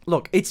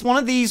 Look, it's one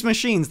of these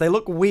machines. They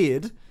look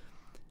weird,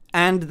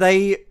 and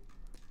they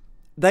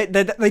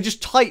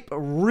just type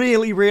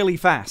really, really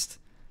fast.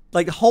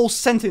 Like, whole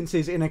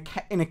sentences in a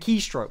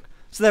keystroke.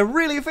 So they're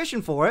really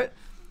efficient for it.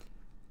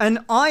 And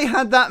I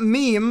had that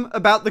meme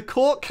about the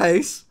court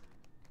case.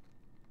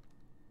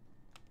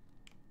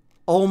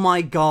 Oh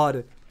my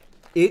god.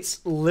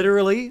 It's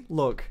literally,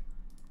 look.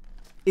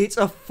 It's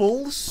a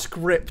full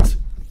script.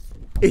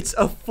 It's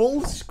a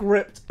full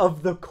script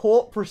of the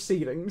court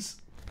proceedings.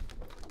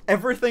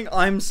 Everything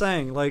I'm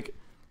saying, like...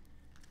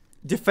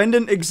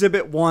 Defendant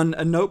Exhibit 1,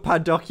 a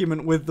notepad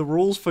document with the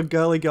rules for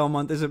Girly Girl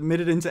Month is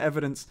admitted into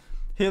evidence.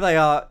 Here they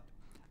are.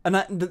 And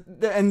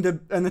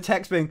the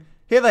text being,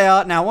 here they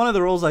are. Now, one of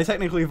the rules I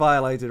technically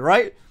violated,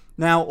 right?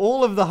 Now,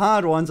 all of the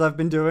hard ones I've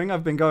been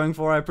going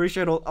for. I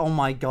appreciate all... Oh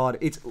my god,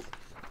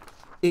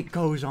 it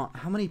goes on.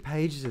 How many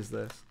pages is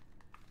this?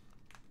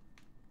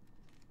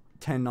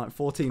 10, 9,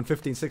 14,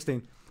 15,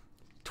 16,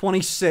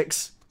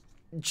 26.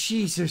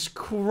 Jesus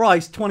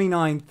Christ,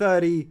 29,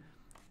 30.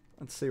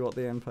 Let's see what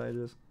the end page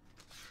is.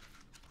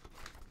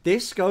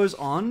 This goes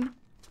on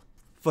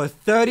for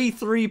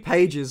 33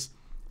 pages.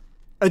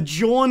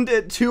 Adjourned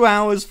at 2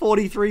 hours,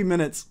 43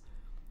 minutes.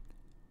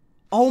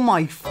 Oh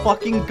my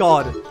fucking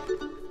god.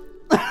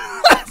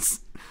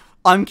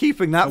 I'm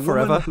keeping that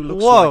forever. A woman who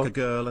looks Whoa. like a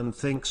girl and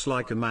thinks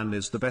like a man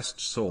is the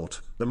best sort,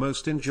 the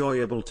most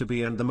enjoyable to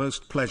be and the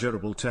most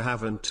pleasurable to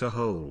have and to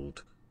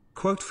hold.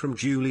 Quote from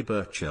Julie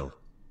Burchill.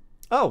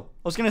 Oh,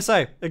 I was gonna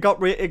say, it got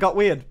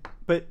weird.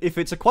 But if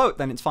it's a quote,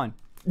 then it's fine.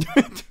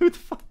 Dude,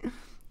 fuck.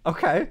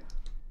 Okay.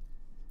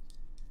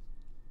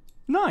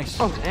 Nice.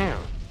 Oh, damn.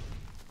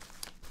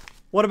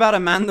 What about a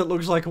man that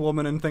looks like a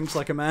woman and thinks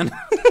like a man?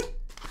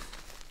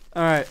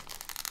 Alright.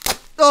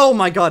 Oh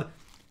my god.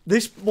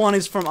 This one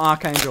is from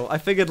Archangel. I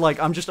figured, like,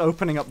 I'm just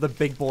opening up the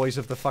big boys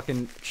of the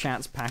fucking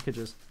chat's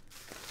packages.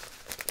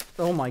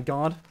 Oh my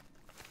god.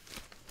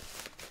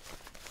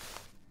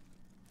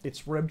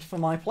 It's ribbed for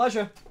my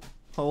pleasure.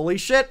 Holy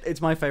shit,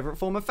 it's my favorite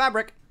form of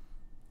fabric.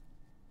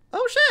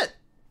 Oh shit!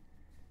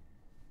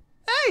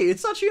 Hey,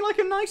 it's actually like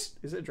a nice...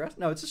 Is it a dress?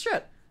 No, it's a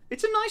shirt.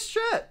 It's a nice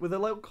shirt with a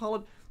low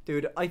collared...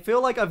 Dude, I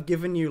feel like I've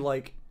given you,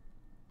 like...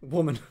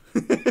 Woman.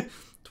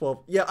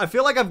 12. Yeah, I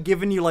feel like I've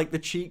given you, like, the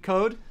cheat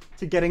code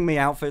to getting me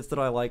outfits that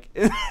I like.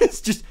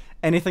 It's just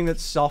anything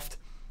that's soft.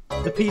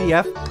 The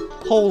PDF.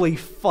 Holy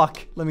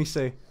fuck. Let me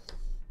see.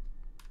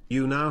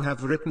 You now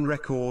have written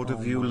record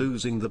of you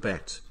losing the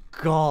bet.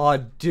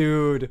 God,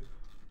 dude.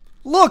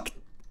 Look!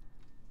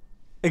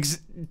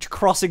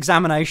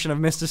 cross-examination of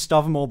Mr.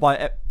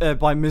 Stovmore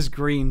by Ms.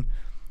 Green.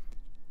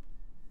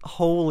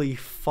 Holy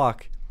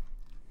fuck.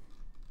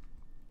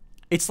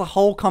 It's the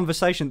whole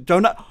conversation.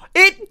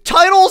 It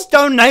titles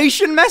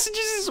donation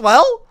messages as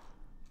well?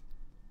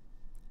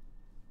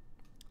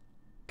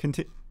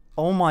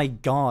 Oh my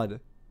god.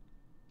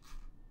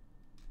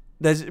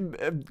 There's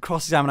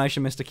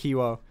cross-examination, Mr.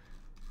 Kiwo.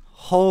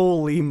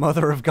 Holy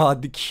mother of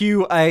god. The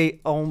QA.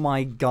 Oh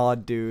my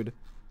god, dude.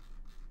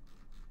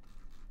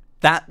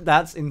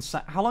 That's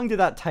insane. How long did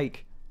that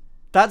take?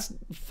 That's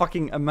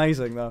fucking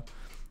amazing, though.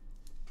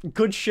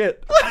 Good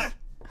shit.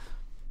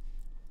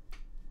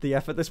 The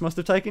effort this must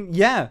have taken?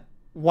 Yeah.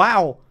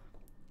 Wow.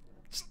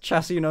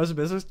 Chassis knows the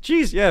business.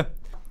 Jeez, yeah.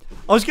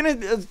 I was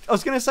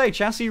gonna say,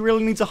 Chassis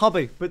really needs a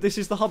hobby, but this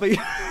is the hobby.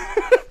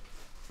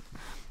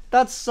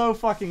 That's so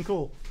fucking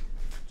cool.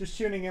 Just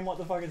tuning in, what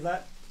the fuck is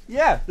that?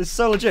 Yeah, this is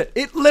so legit.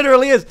 It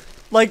literally is.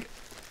 Like,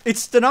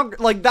 it's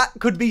like, that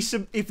could be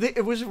some, if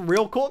it was a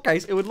real court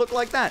case, it would look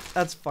like that.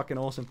 That's fucking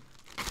awesome.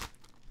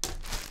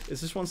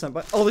 Is this one sent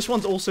by, oh, this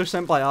one's also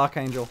sent by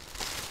Archangel.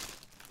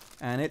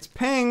 And it's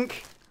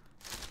pink.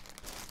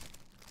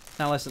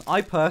 Now listen,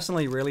 I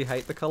personally really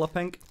hate the color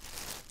pink.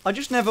 I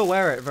just never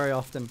wear it very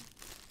often.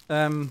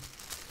 You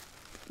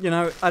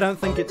know, I don't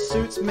think it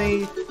suits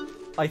me.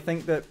 I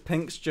think that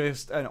pink's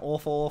just an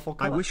awful, awful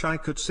color. I wish I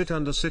could sit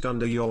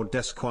under your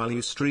desk while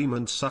you stream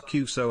and suck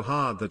you so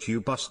hard that you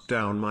bust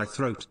down my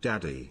throat,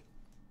 daddy.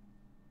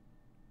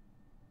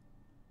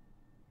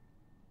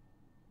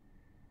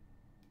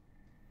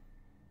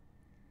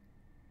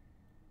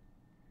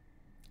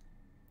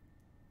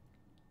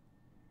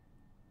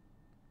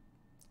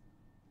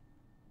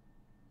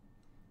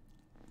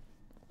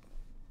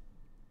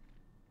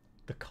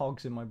 The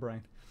cogs in my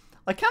brain.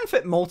 I can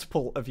fit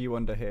multiple of you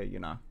under here, you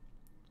know.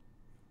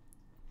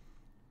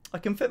 I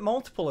can fit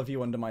multiple of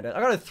you under my desk.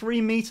 I got a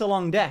 3-meter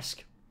long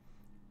desk.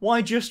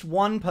 Why just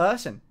one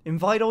person?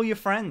 Invite all your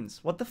friends.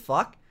 What the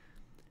fuck?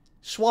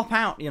 Swap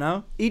out, you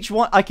know? Each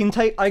one, I can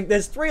take,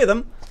 there's 3 of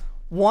them.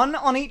 One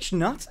on each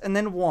nut, and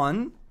then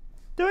one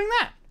doing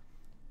that.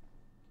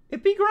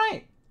 It'd be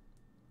great.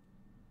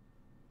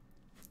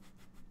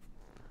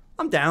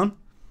 I'm down.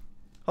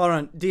 Hold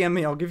on, DM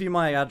me, I'll give you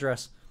my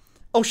address.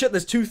 Oh shit,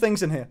 there's 2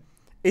 things in here.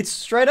 It's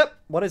straight up,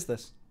 what is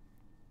this?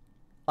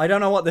 I don't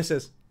know what this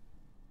is.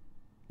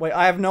 Wait,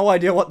 I have no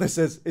idea what this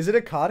is. Is it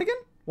a cardigan?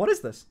 What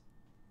is this?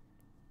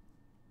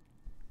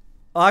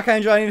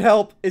 Archangel, I need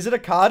help. Is it a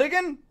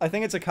cardigan? I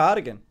think it's a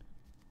cardigan.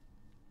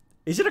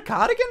 Is it a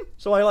cardigan?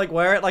 So I like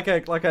wear it like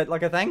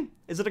a thing?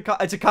 Is it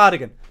it's a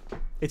cardigan.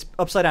 It's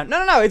upside down.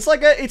 No, it's like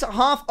it's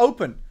half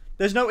open.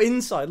 There's no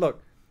inside.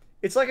 Look.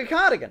 It's like a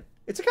cardigan.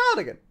 It's a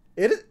cardigan.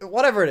 It is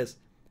whatever it is.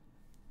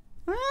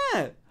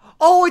 Ah.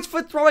 Oh, it's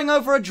for throwing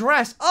over a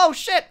dress. Oh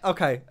shit.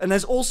 Okay. And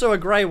there's also a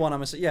grey one,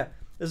 I'm assuming. Yeah.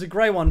 There's a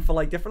grey one for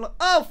like different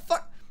oh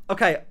fuck.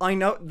 Okay, I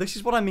know this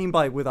is what I mean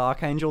by with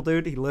Archangel,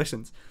 dude. He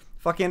listens.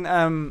 Fucking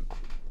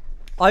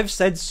I've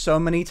said so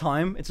many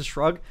times, it's a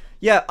shrug.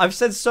 Yeah, I've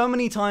said so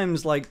many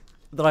times like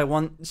that I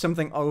want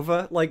something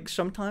over. Like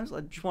sometimes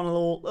I just want a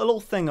little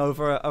thing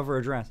over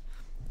a dress.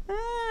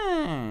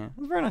 That's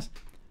very nice.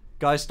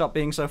 Guys, stop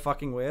being so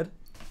fucking weird.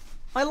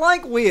 I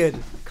like weird.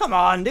 Come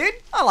on, dude.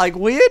 I like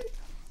weird.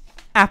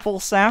 Apple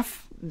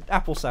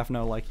Saf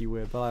no like you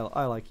weird, but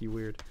I like you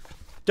weird.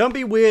 Don't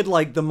be weird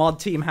like the mod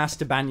team has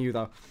to ban you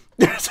though.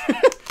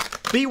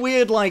 Be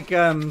weird like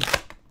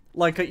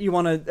you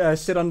want to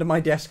sit under my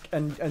desk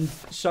and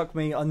suck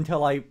me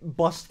until I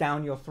bust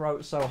down your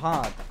throat so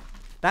hard.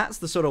 That's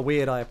the sort of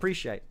weird I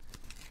appreciate.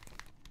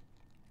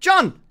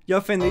 John! Yo,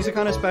 Finn, these are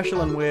kind of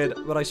special and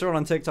weird, but I saw it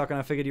on TikTok and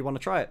I figured you want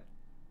to try it.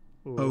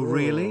 Ooh. Oh,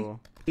 really?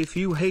 If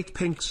you hate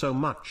pink so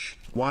much,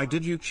 why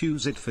did you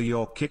choose it for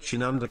your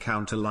kitchen under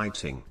counter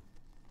lighting?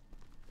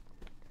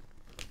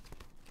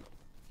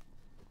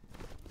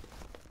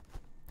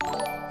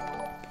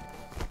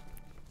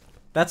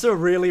 That's a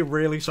really,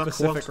 really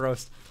specific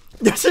roast.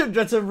 That's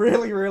a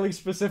really, really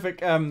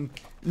specific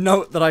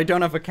note that I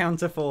don't have a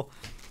counter for.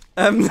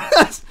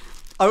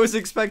 I was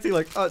expecting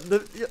like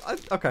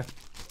okay.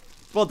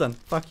 Well done.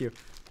 Fuck you.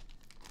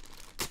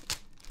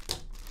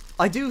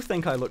 I do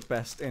think I look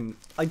best in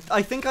I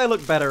think I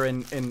look better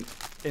in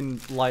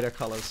lighter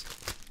colors,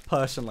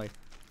 personally.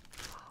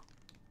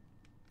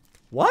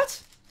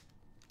 What?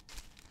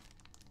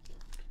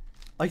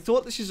 I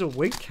thought this is a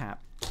wig cap.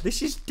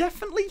 This is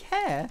definitely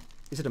hair.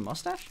 Is it a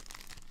mustache?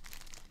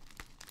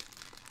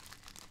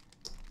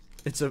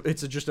 It's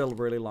just a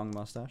really long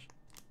mustache.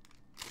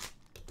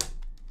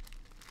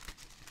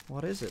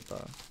 What is it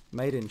though?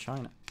 Made in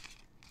China.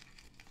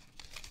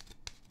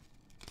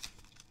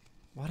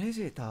 What is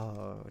it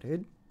though,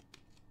 dude?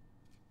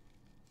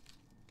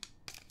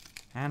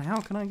 And how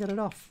can I get it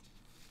off?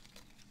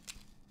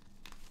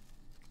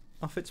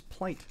 Off its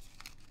plate.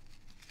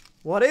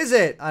 What is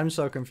it? I'm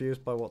so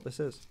confused by what this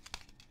is.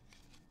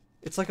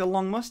 It's like a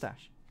long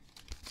mustache.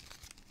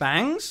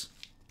 Bangs?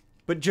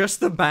 But just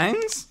the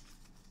bangs?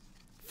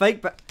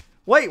 Fake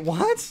wait,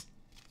 what?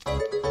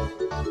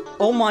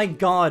 Oh my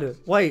god.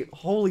 Wait,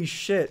 holy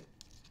shit.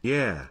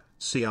 Yeah,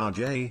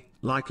 CRJ,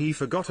 Like he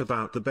forgot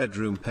about the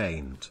bedroom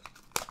paint.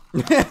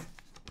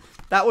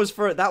 That was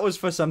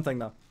for something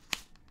though.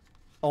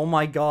 Oh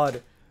my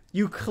god.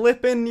 You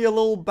clip in your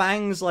little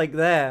bangs like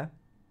there.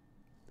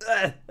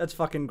 Ugh, that's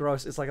fucking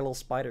gross. It's like a little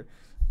spider.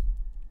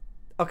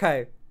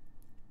 Okay.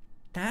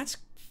 That's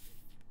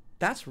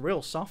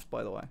real soft,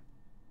 by the way.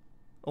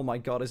 Oh my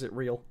god, is it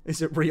real?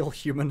 Is it real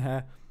human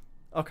hair?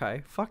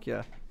 Okay, fuck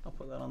yeah. I'll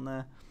put that on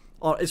there.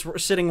 Oh, it's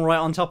sitting right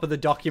on top of the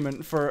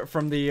document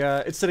from the,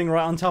 it's sitting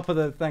right on top of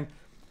the thing.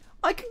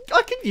 I could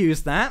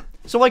use that.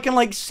 So I can,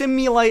 like,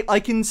 simulate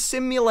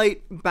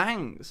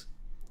bangs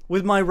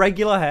with my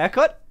regular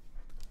haircut.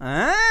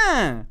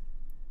 Ah!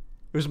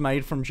 It was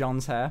made from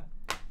John's hair.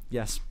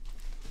 Yes.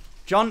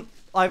 John,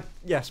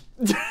 yes.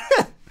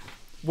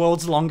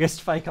 World's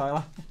longest fake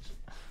eyelash.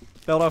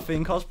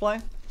 Beldolphine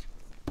cosplay.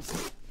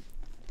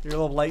 You're a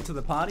little late to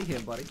the party here,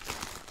 buddy.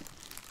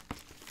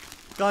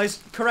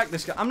 Guys, correct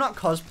this guy. I'm not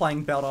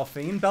cosplaying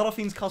Beldolphine.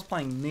 Beldolphine's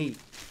cosplaying me.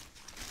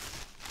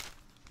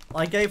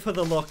 I gave her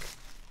the look.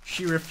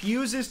 She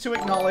refuses to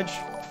acknowledge.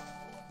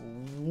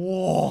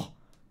 Whoa.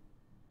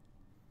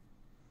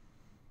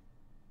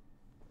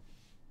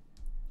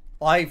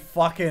 I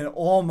fucking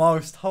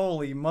almost,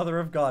 holy mother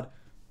of God.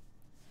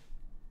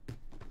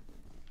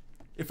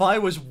 If I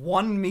was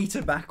 1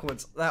 meter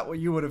backwards, that what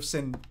you would have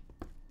seen.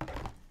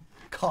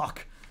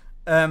 Cock.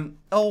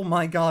 Oh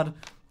my God.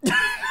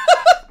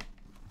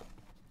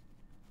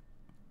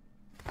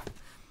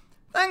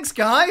 Thanks,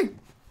 guy.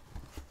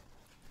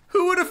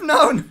 Who would have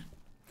known?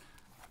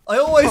 I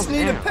always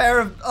need a pair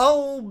of,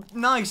 oh,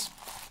 nice.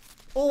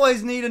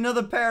 Always need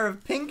another pair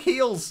of pink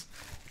heels.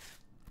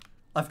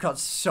 I've got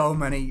so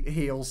many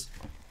heels.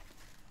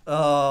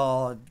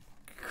 Oh,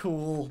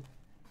 cool.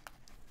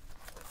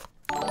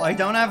 I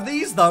don't have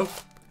these, though.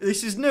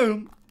 This is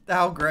new.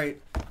 How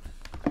great.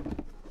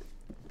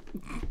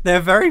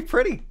 They're very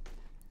pretty.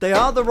 They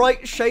are the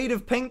right shade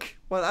of pink.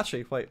 Well,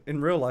 actually, wait.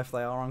 In real life,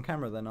 they are. On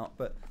camera, they're not,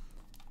 but...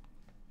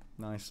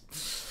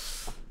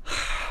 Nice.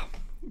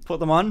 Put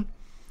them on.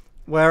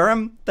 Wear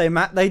them.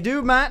 They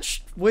do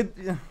match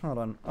with... Hold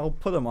on. I'll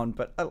put them on,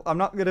 but I'm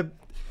not gonna...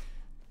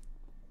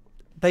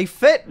 They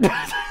fit.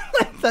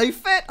 They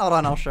fit. Hold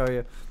on, I'll show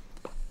you.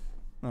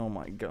 Oh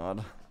my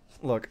God.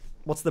 Look.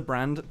 What's the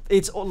brand?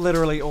 It's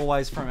literally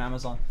always from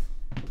Amazon.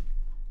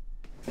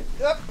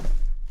 Yep.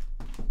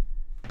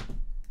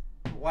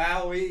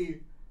 Wowee.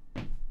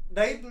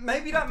 They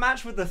maybe don't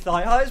match with the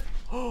thigh highs.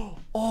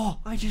 Oh,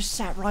 I just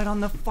sat right on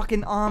the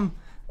fucking arm.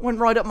 Went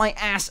right up my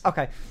ass.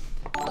 Okay.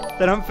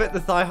 They don't fit the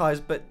thigh highs,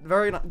 but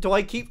very nice. Do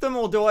I keep them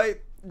or do I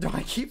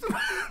keep them?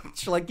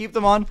 Shall I keep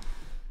them on?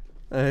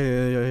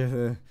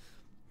 They're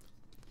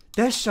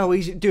so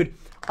easy. Dude,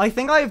 I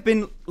think I've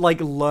been,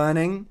 like,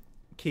 learning.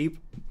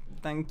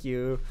 Thank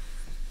you.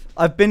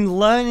 I've been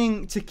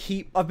learning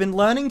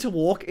to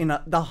walk in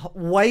the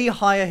way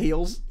higher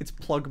heels. It's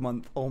plug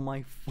month. Oh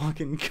my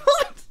fucking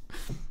God.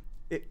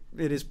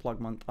 It is plug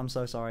month. I'm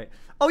so sorry.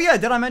 Oh yeah,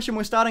 did I mention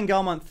we're starting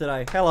girl month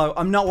today? Hello.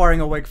 I'm not wearing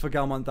a wig for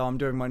girl month though. I'm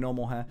doing my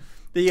normal hair.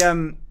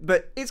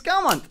 But it's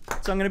girl month.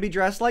 So I'm going to be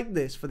dressed like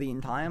this for the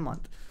entire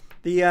month.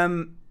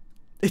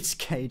 It's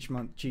cage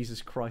month.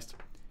 Jesus Christ.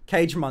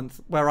 Cage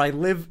month, where I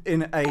live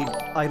in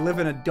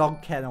a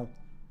dog kennel.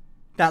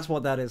 That's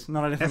what that is,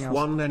 not anything else.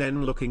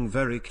 F1NN looking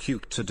very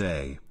cute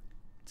today.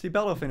 See,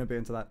 Beldolphine would be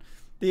into that.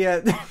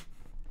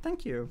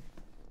 Thank you.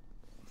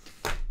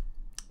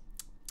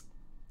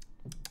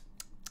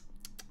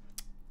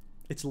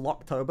 It's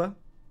Locktober.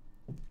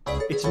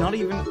 It's not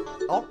even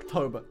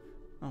October.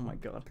 Oh my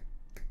God.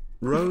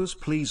 Rose,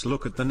 please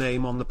look at the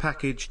name on the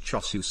package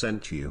Chosu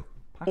sent you.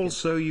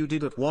 Also, you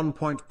did at one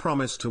point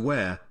promise to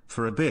wear,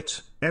 for a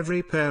bit,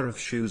 every pair of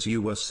shoes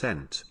you were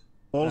sent.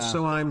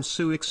 Also, I'm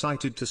so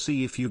excited to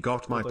see if you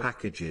got my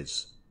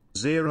packages.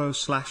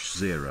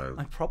 0/0.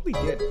 I probably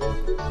did.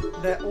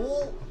 They're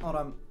all... Hold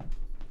on.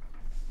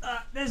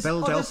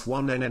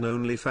 F1NN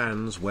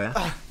OnlyFans where?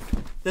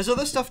 There's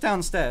other stuff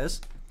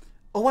downstairs.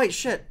 Oh wait,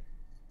 shit.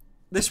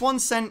 This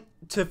one's sent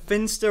to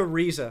Finster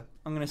Reza.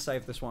 I'm gonna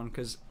save this one,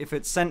 because if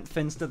it's sent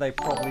Finster, they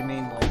probably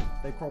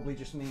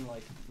just mean,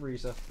 like,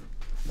 Reza.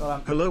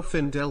 Hello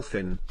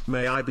Findelphin,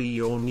 may I be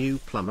your new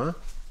plumber?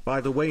 By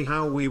the way,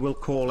 how we will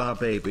call our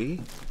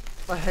baby?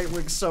 I hate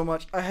wigs so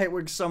much. I hate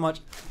wigs so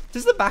much.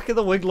 Does the back of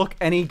the wig look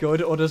any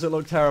good, or does it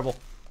look terrible?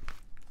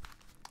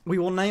 We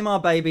will name our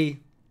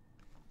baby...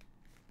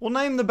 We'll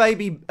name the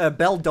baby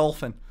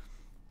Beldolphin.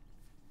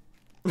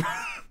 Hold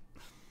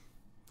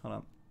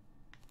on.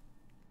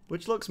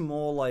 Which looks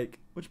more like...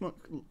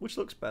 Which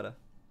looks better?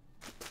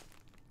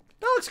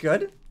 That looks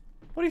good.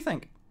 What do you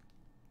think?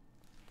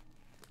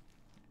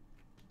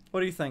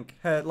 What do you think?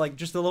 Like,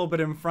 just a little bit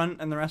in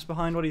front and the rest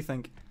behind? What do you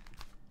think?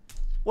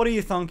 What do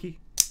you thunky?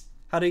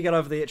 How do you get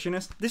over the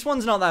itchiness? This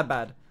one's not that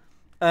bad.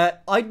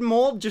 I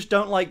more just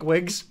don't like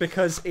wigs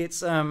because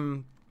it's,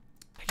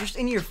 just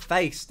in your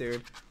face,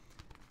 dude.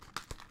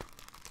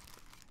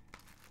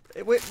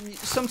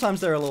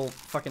 Sometimes they're a little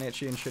fucking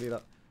itchy and shitty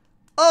though.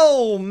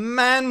 Oh,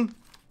 man!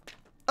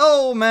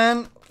 Oh,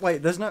 man!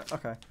 Wait, there's no...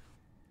 Okay.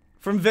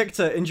 From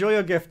Victor. Enjoy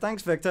your gift.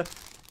 Thanks, Victor.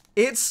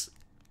 It's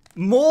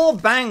More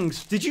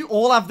bangs. Did you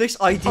all have this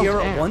idea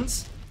at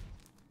once?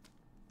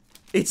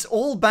 It's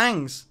all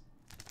bangs.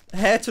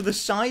 Hair to the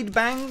side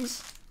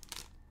bangs.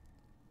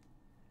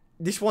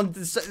 This one,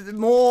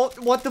 more,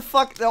 what the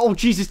fuck? Oh,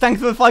 Jesus, thanks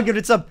for the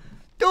 500 sub.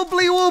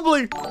 Doubly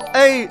wobbly.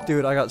 Hey,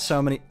 dude, I got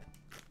so many.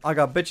 I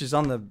got bitches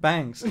on the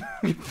bangs.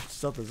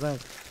 It's not the same.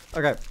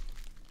 Okay.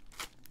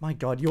 My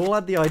God, you all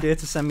had the idea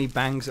to send me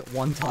bangs at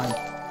one time.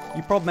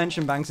 You probably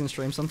mentioned bangs in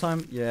stream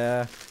sometime?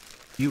 Yeah.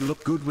 You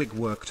look good, wig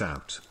worked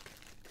out.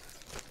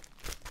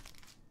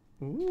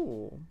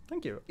 Ooh,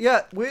 thank you.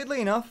 Yeah,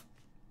 weirdly enough.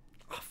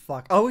 Oh,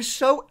 fuck. I was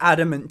so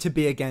adamant to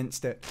be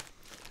against it.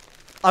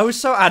 I was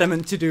so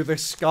adamant to do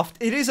this scuffed.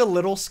 It is a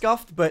little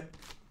scuffed, but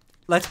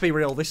let's be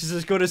real. This is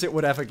as good as it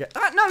would ever get.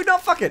 Ah, no,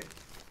 don't fuck it.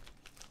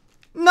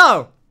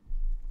 No.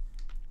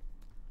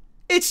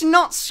 It's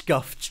not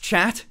scuffed,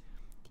 chat.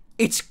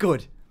 It's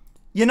good.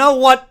 You know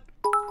what?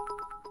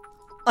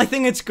 I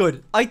think it's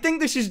good. I think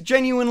this is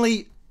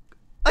genuinely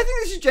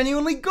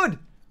good.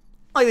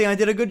 I think I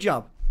did a good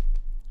job.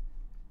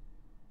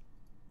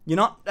 You're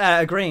not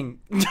agreeing.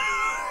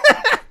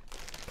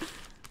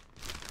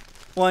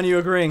 Why aren't you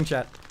agreeing,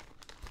 chat?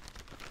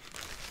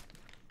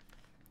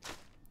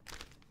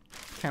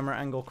 Camera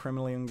angle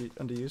criminally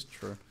underused?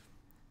 True.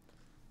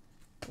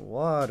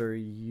 What are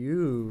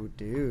you,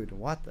 dude?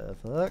 What the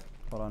fuck?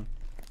 Hold on.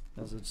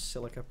 There's a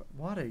silica.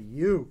 What are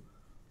you?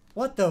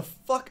 What the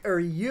fuck are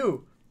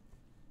you?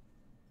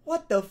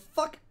 What the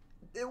fuck?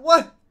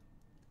 What?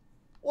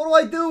 What do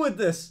I do with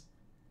this?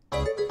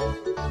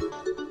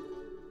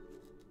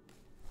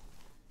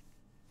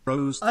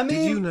 Rose, I mean,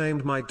 did you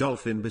name my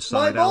dolphin my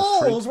beside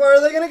balls, Alfred? where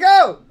are they gonna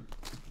go?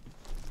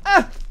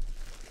 Ah!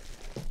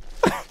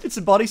 It's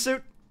a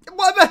bodysuit.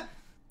 What?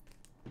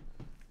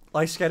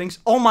 Ice skating.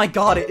 Oh my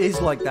God, it is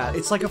like that.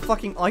 It's like a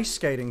fucking ice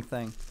skating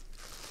thing.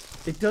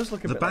 It does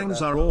look a The bit like bangs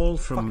that. are all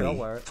from Fuck it, I'll me.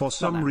 wear it. For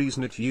some now.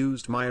 reason it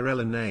used my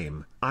Rella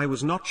name. I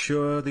was not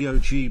sure the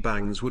OG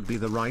bangs would be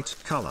the right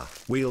color.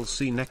 We'll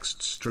see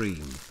next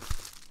stream.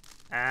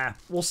 Ah,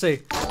 we'll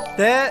see.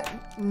 They're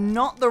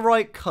not the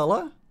right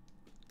color.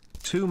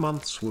 2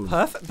 months wound.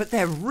 Perfect, but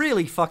they're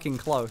really fucking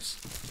close.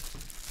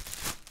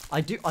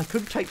 I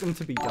could take them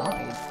to be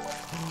dyed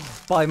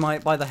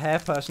by the hair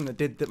person that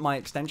did my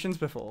extensions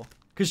before.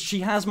 Because she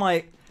has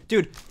my...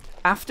 Dude,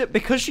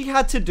 because she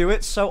had to do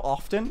it so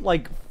often,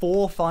 like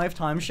 4 or 5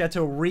 times, she had to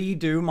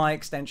redo my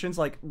extensions,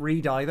 like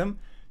re-dye them.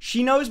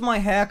 She knows my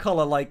hair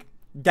color, like,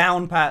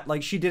 down pat.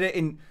 Like, she did it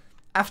in...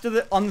 on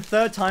the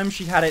 3rd time,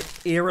 she had it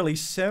eerily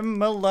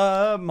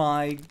similar.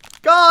 My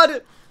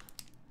God!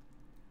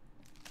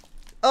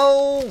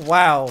 Oh,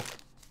 wow.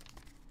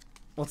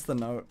 What's the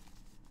note?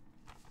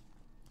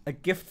 A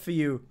gift for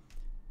you.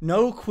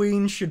 No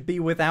queen should be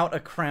without a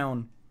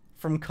crown.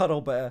 From Cuddle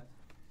Bear.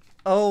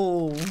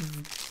 Oh,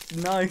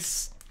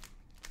 nice.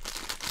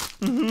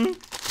 Mm-hmm.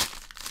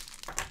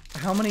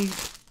 How many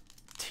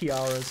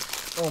tiaras?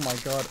 Oh my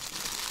God.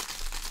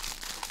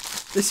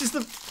 This is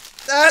the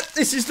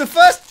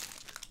first.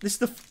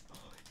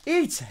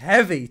 It's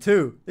heavy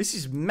too. This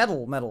is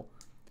metal.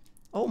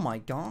 Oh my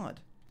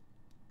God.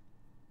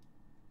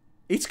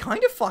 It's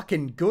kind of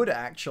fucking good,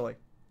 actually.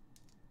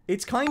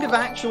 It's kind of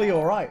actually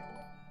alright.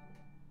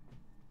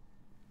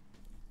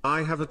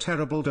 I have a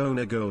terrible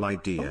donor goal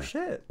idea. Oh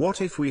shit.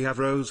 What if we have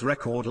Rose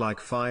record like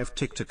 5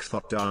 TikTok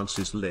thought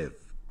dances live?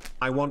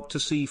 I want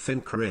to see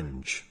Finn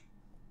cringe.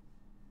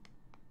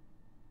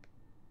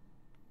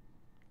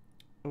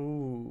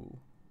 Ooh.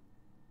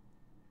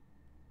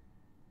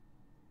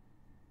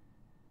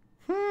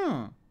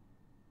 I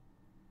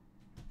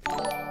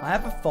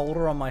have a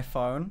folder on my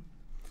phone.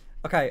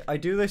 Okay, I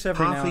do this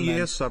every now Half a and year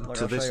then. sub Look,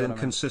 to I'll show this you what I mean.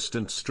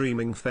 inconsistent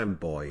streaming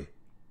femboy.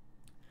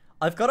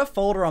 I've got a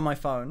folder on my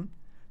phone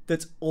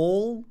that's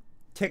all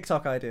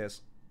TikTok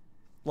ideas.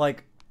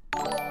 Like,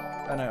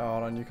 I know,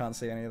 hold on, you can't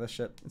see any of this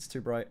shit. It's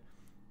too bright.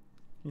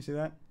 Can you see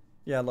that?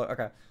 Yeah, look,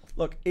 okay.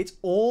 Look, it's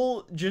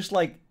all just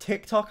like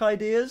TikTok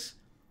ideas.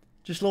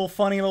 Just little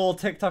funny little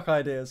TikTok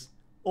ideas.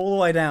 All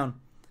the way down.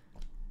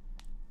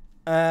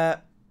 And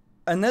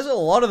there's a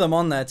lot of them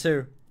on there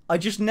too. I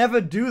just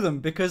never do them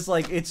because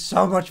like it's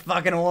so much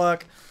fucking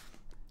work.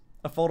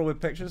 A folder with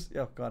pictures?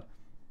 Oh god.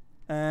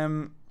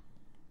 And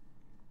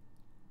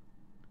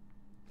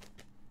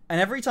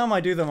every time I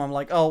do them, I'm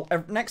like, oh,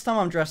 next time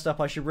I'm dressed up,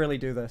 I should really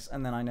do this.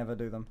 And then I never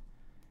do them.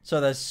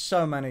 So there's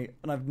so many.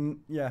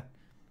 And yeah.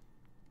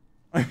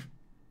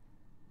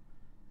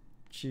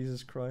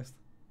 Jesus Christ.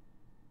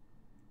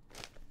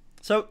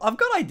 So I've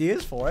got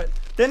ideas for it.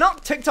 They're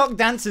not TikTok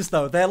dances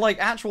though. They're like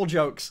actual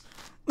jokes.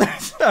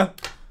 So,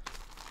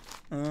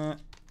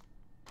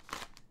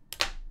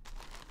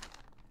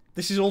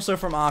 this is also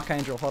from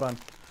Archangel. Hold on.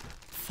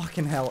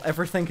 Fucking hell.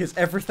 Everything is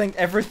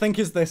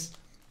this.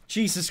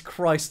 Jesus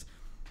Christ.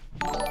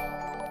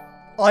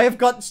 I have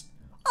got...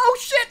 Oh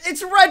shit!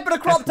 It's red but a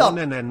crop top!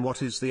 F1NN,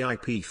 what is the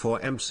IP for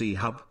MC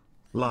Hub?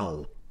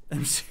 Lol.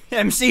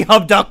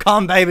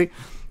 MCHub.com, baby.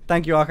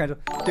 Thank you, Archangel.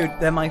 Dude,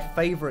 they're my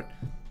favorite.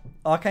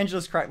 Archangel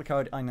has cracked the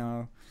code. I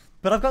know.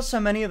 But I've got so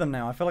many of them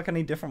now. I feel like I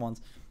need different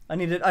ones. I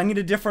need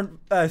a different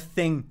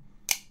thing.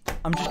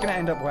 I'm just gonna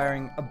end up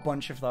wearing a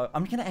bunch of those.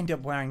 I'm gonna end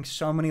up wearing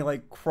so many,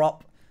 like,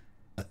 crop...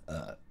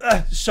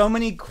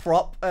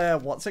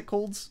 what's it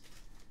called?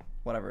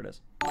 Whatever it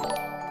is.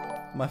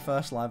 My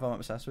first live, I'm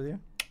obsessed with you.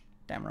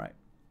 Damn right.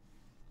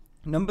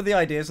 Number the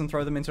ideas and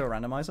throw them into a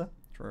randomizer.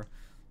 True.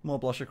 More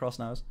blush across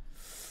nose.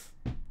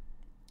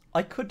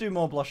 I could do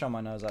more blush on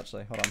my nose,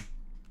 actually. Hold on.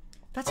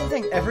 That's the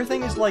thing.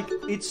 Everything is like,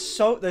 it's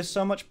so, there's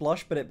so much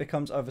blush, but it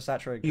becomes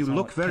oversaturated. You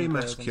look very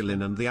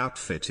masculine and the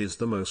outfit is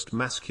the most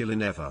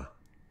masculine ever.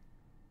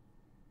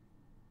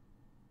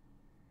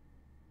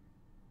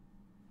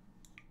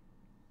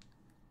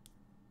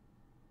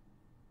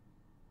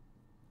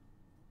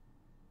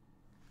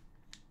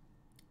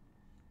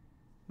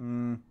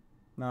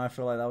 No, I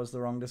feel like that was the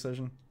wrong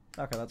decision.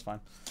 Okay, that's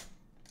fine.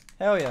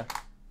 Hell yeah.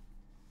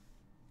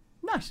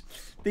 Nice.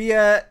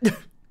 The,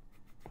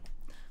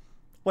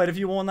 Wait, have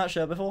you worn that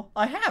shirt before?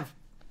 I have.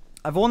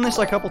 I've worn this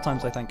like a couple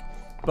times, I think.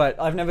 But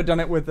I've never done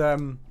it with,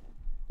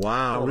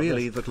 Wow,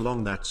 really that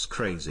long? That's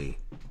crazy.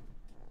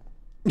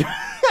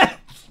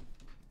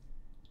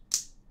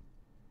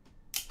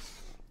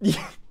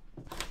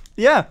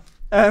 Yeah.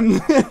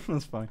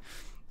 That's funny.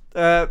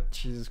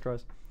 Jesus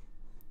Christ.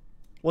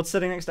 What's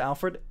sitting next to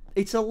Alfred?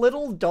 It's a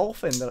little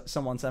dolphin that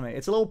someone sent me.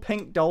 It's a little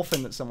pink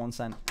dolphin that someone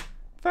sent.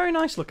 Very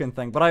nice looking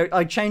thing. But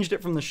I changed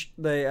it from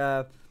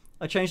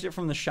I changed it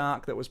from the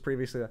shark that was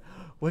previously there.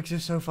 Wigs are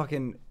so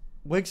fucking...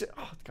 Wigs...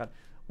 Oh, God.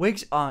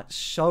 Wigs are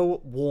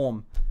so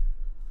warm.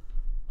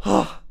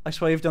 I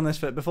swear you've done this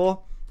fit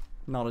before.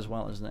 Not as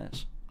well as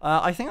this.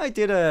 I think I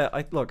did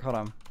look, hold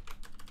on.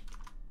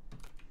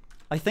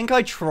 I think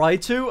I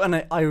tried to,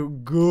 and I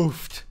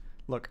goofed.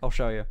 Look, I'll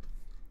show you.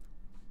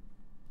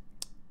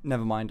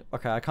 Never mind.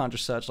 Okay, I can't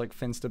just search, like,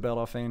 Finster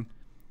Bellarfine.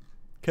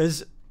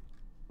 Because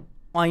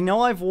I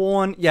know I've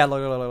worn... Yeah,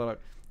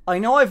 look. I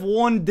know I've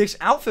worn this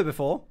outfit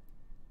before.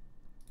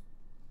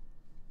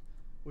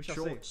 We shall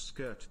Short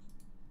skirt.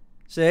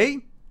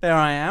 See? There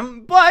I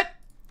am. But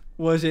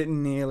was it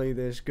nearly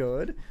this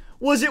good?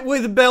 Was it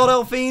with Belle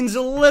Delphine's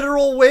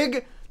literal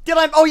wig? Did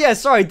I... Oh, yeah,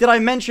 sorry. Did I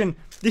mention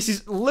this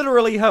is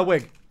literally her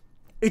wig?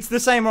 It's the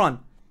same one.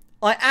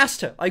 I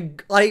asked her. I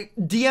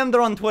DM'd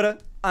her on Twitter.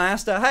 I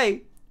asked her,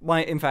 hey...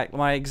 In fact,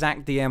 my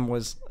exact DM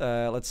was...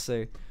 let's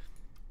see.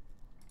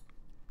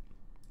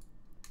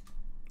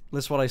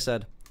 This is what I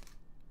said.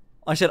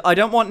 I said, I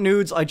don't want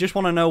nudes. I just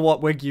want to know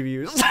what wig you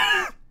use.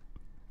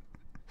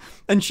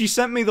 And she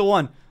sent me the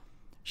one.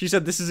 She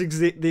said, this is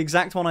the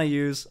exact one I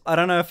use. I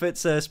don't know if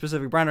it's a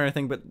specific brand or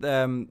anything, but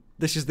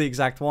this is the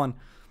exact one.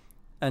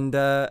 And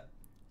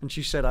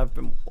she said, I've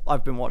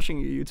been watching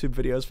your YouTube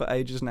videos for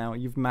ages now.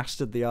 You've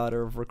mastered the art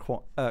of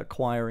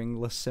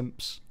acquiring the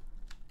simps.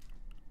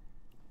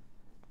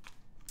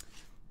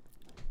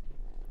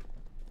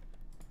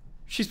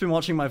 She's been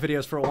watching my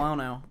videos for a while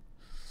now.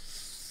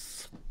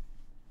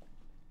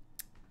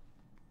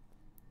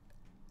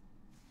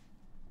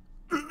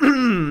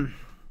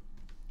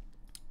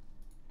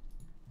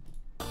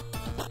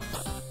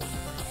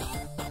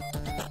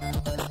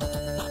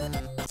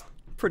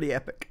 Pretty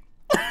epic.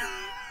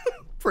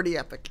 Pretty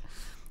epic.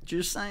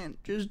 Just saying.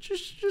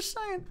 Just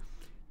saying.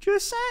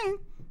 Just saying.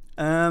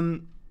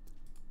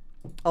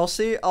 I'll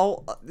see.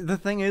 The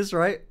thing is,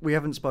 right? We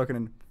haven't spoken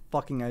in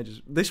fucking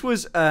ages. This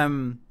was,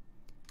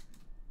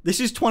 this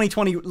is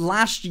 2020,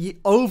 last year,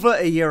 over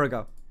a year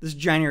ago. This is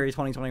January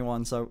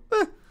 2021, so,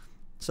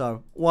 so,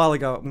 a while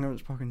ago, I'm gonna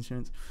spoken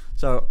since.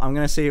 So, I'm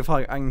gonna see if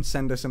I can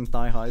send her some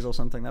thigh highs or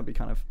something.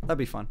 That'd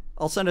be fun.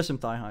 I'll send her some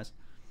thigh highs.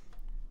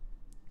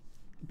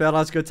 Bella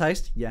has good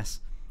taste? Yes.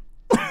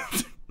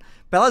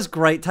 Bella has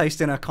great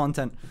taste in her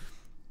content.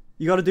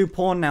 You gotta do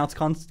porn now to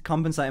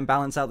compensate and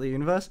balance out the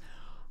universe.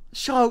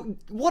 So,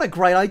 what a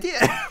great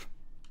idea.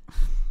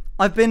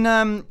 I've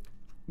been,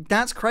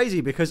 that's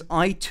crazy because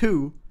I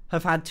too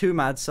have had two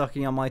mads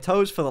sucking on my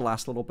toes for the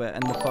last little bit,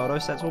 and the photo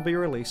sets will be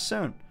released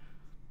soon.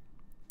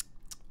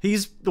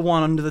 He's the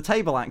one under the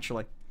table,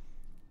 actually.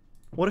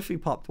 What if he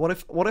popped? What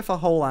if a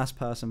whole ass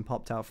person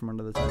popped out from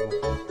under the table?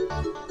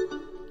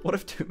 What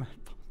if two mad popped?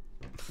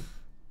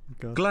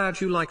 Glad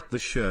you liked the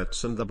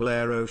shirts and the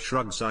Blaireau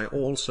shrugs. I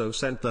also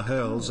sent the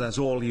hurls as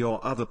all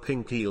your other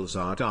pink heels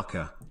are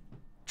darker.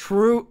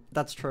 True,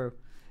 that's true.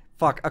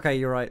 Fuck, okay,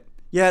 you're right.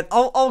 Yeah,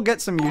 I'll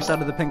get some use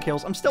out of the pink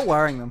heels. I'm still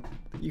wearing them.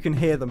 You can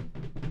hear them.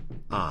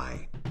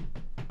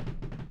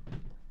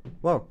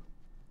 Whoa.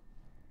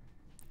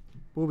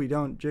 Booby,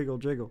 don't jiggle,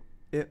 jiggle.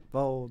 It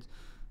folds.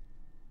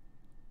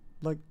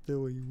 Like the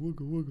way you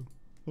wiggle, wiggle.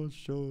 For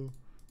sure.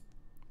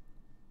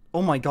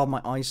 Oh my god,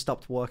 my eyes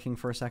stopped working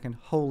for a second.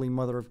 Holy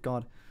mother of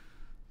god.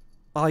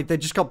 They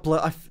just got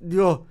blurred.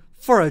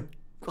 For a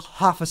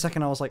half a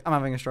second, I was like, I'm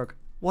having a stroke.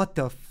 What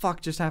the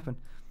fuck just happened?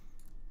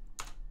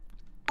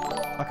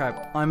 Okay,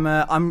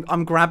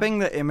 I'm grabbing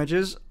the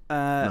images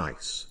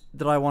nice.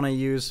 That I want to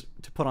use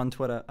to put on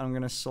Twitter. I'm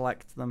gonna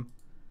select them.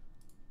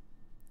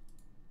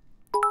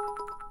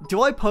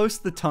 Do I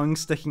post the tongue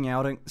sticking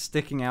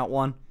out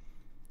one?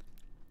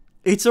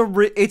 It's a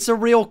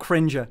real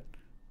cringer.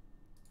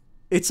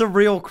 It's a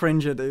real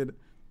cringer, dude.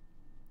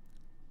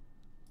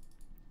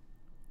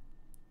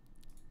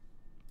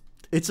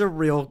 It's some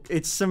real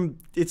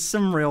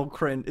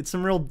cringe. It's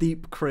some real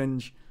deep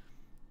cringe.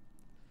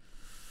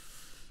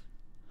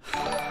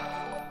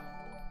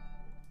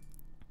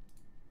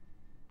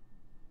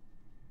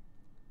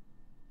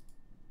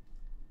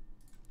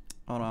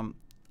 Hold on.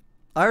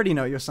 I already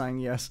know you're saying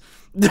yes.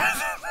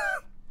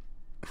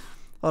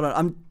 Hold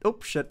on. Oh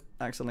shit.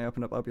 Accidentally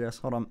opened up OBS.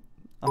 Hold on.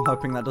 I'm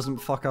hoping that doesn't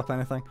fuck up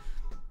anything.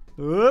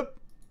 Whoop.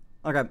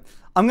 Okay.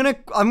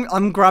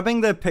 I'm grabbing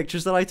the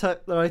pictures that I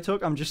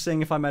took. I'm just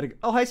seeing if I made a.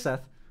 Oh, hey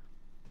Seth.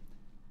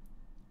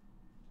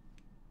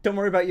 Don't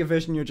worry about your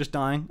vision. You're just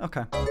dying.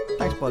 Okay.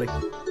 Thanks, buddy.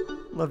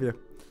 Love you.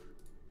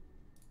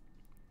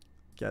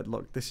 Yeah.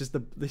 Look. This is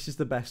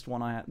the best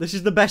one I had. This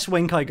is the best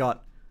wink I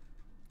got.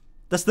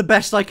 That's the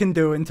best I can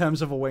do in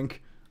terms of a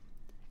wink.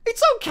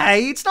 It's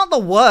okay. It's not the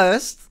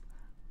worst.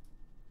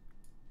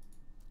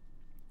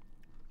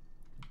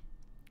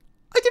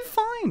 I did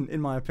fine,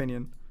 in my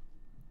opinion.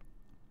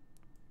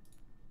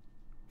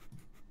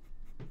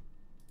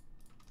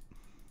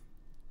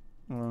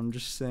 Well, I'm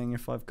just seeing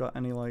if I've got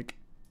any, like...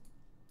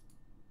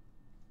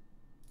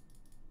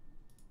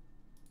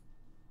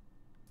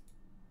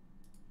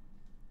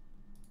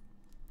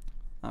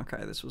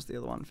 Okay, this was the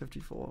other one.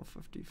 54,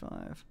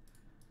 55...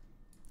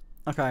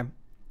 Okay,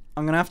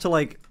 I'm gonna have to,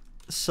 like,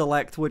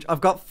 select which...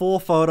 I've got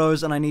 4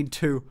 photos and I need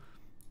 2.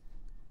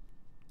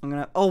 I'm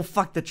gonna... Oh,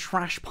 fuck, the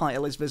trash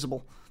pile is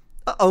visible.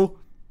 Uh-oh.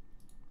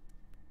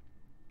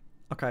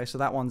 Okay, so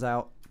that one's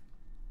out.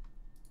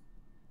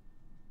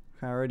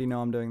 Okay, I already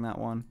know I'm doing that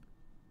one.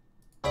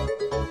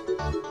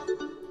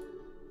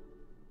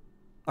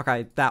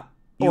 Okay, that...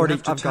 Already,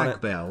 I've got it. You have to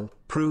tag Belle,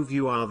 prove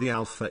you are the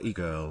alpha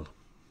Egirl.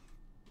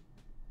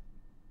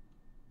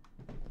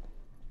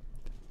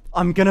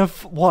 I'm gonna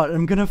what?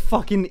 I'm gonna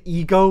fucking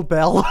ego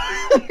Belle.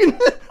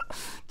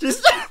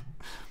 Just.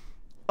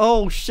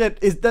 Oh shit!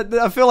 Is that?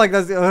 I feel like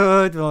that's.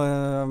 Wait,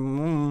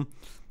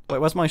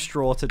 where's my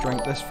straw to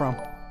drink this from?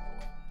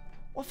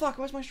 Oh fuck!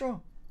 Where's my straw?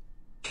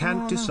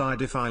 Can't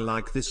decide if I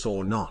like this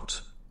or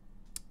not.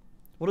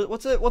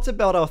 What's a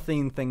Belle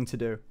Delphine thing to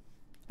do?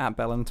 At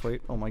Belle and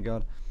tweet. Oh my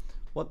god.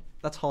 What?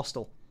 That's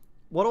hostile.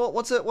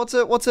 What's a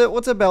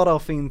Belle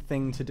Delphine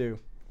thing to do?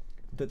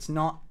 That's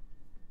not.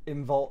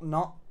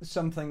 Not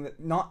something that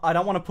I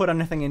don't want to put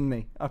anything in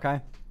me, okay?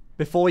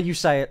 Before you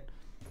say it,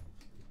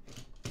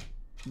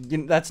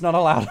 that's not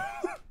allowed.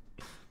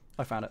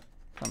 I found it.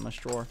 Found my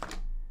straw.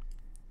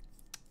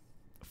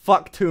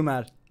 Fuck, too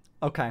mad.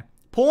 Okay.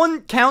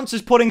 Porn counts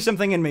as putting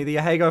something in me. The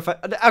Ahego.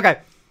 Okay.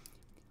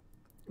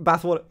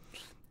 Bathwater.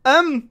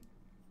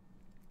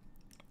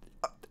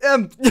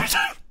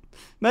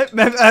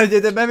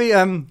 Maybe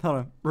hold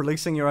on.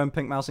 Releasing your own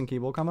pink mouse and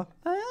keyboard combo.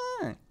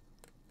 Ah.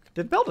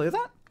 Did Belle do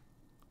that?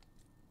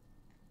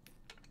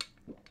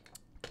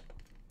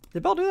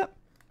 Did Belle do that?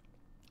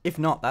 If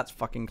not, that's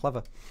fucking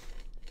clever.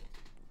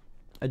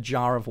 A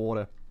jar of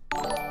water.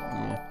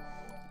 Yeah.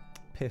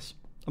 Piss.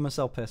 I'm gonna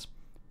sell piss.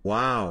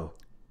 Wow.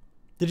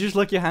 Did you just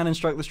lick your hand and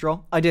stroke the straw?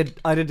 I did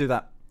do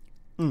that.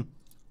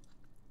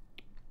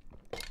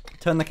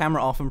 Turn the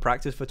camera off and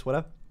practice for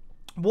Twitter.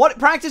 What?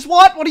 Practice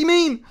what? What do you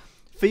mean?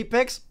 Feet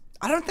pics?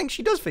 I don't think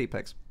she does feet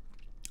pics.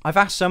 I've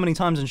asked so many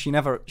times and she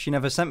never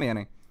sent me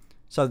any.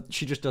 So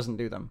she just doesn't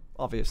do them,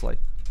 obviously.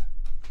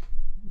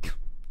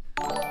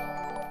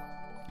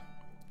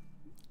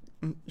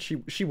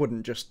 She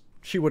wouldn't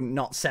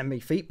not send me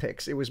feet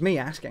pics. It was me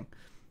asking.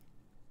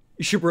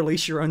 You should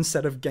release your own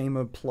set of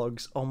gamer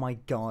plugs. Oh my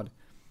god.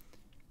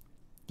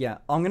 Yeah,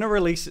 I'm gonna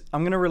release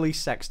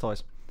sex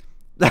toys.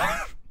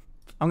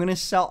 I'm gonna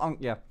sell.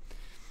 Yeah.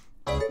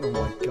 Oh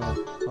my god.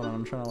 Hold on,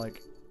 I'm trying to like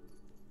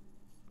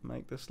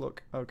make this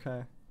look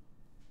okay.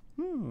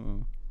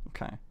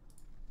 Okay.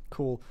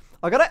 Cool.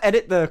 I gotta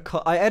edit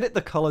I edit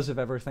the colors of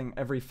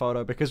every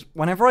photo, because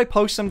whenever I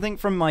post something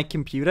from my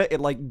computer,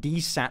 it like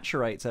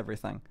desaturates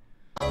everything.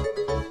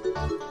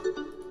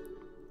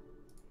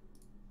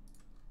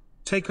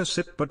 Take a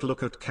sip but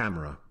look at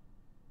camera.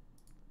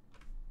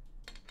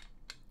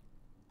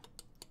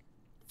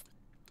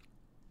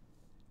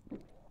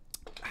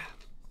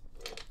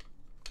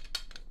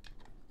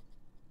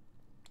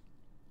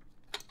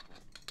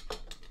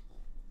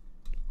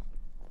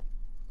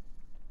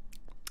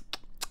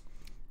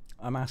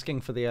 I'm asking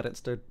for the edits,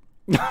 dude.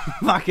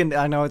 Fucking,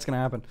 I know it's gonna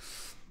happen.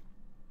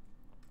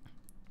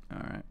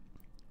 Alright.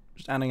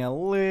 Just adding a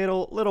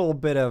little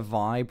bit of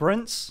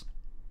vibrance.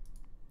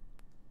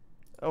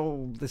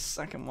 Oh, this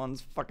second one's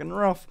fucking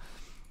rough.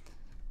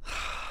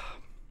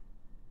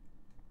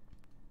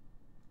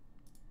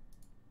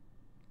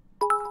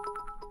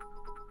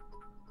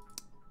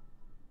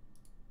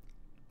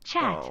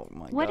 Chat, Oh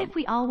my what God. if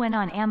we all went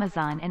on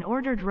Amazon and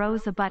ordered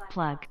Rose a butt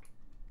plug?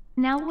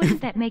 Now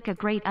wouldn't that make a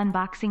great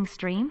unboxing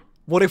stream?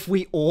 What if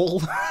we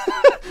all...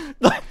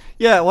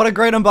 Yeah, what a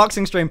great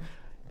unboxing stream.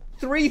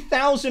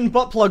 3,000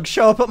 butt plugs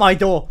show up at my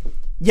door.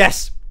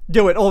 Yes,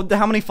 do it. Or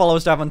how many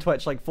followers do I have on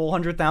Twitch? Like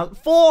 400,000?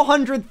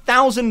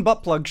 400,000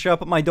 butt plugs show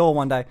up at my door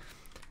one day.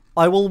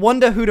 I will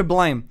wonder who to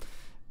blame.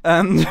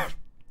 Oh my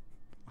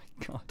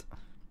god.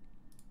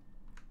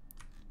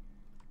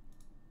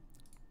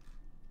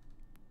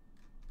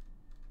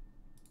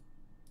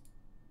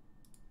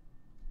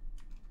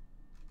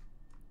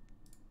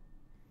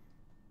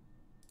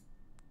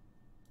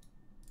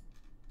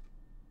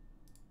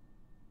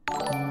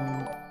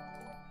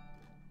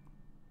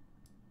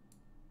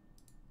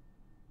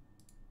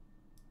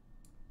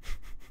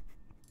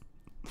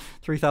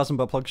 3,000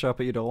 butt plug show up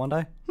at your door one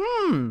day.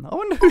 I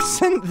wonder who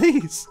sent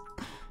these.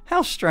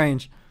 How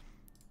strange.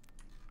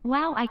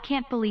 Wow, I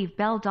can't believe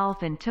Belle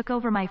Dolphin took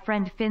over my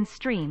friend Finn's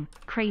stream.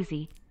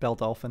 Crazy. Belle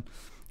Dolphin.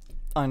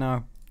 I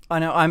know.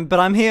 But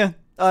I'm here.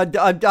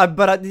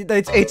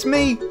 It's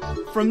me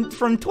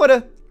from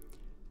Twitter.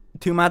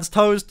 Two Mads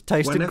Toast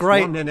tasted when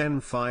great.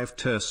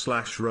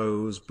 F1NN5TER /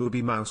 Rose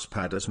Booby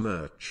Mousepad as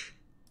merch.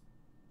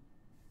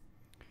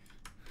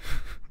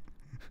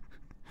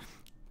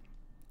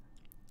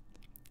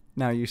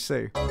 Now you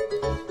see.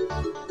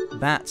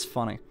 That's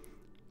funny.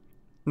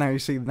 Now you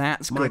see,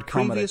 that's My good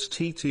comedy. previous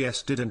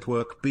TTS didn't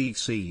work,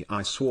 BC.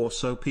 I swore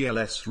so.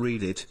 PLS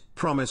read it.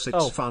 Promise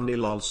it's funny.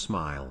 Lol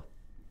smile.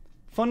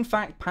 Fun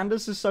fact: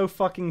 pandas are so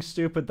fucking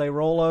stupid. They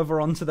roll over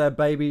onto their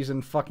babies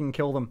and fucking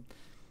kill them.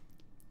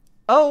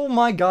 Oh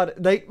my god,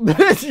 they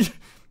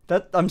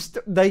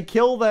they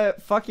kill their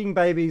fucking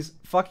babies.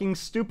 Fucking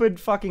stupid,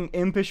 fucking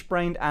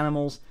impish-brained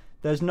animals.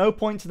 There's no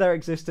point to their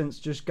existence.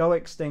 Just go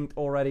extinct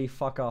already.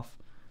 Fuck off.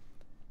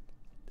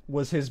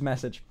 Was his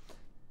message.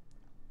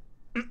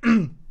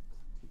 No,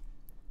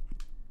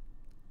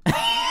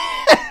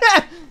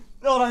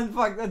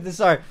 fuck.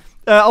 Sorry.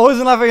 I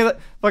wasn't laughing at that.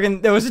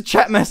 Fucking, there was a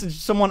chat message.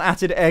 Someone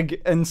atted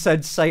Egg and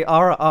said, "Say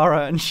ara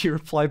ara," and she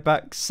replied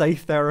back, "Say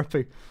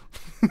therapy."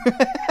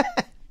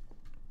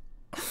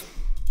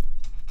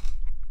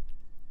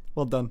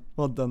 Well done.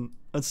 Well done.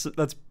 That's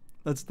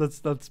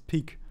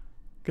peak.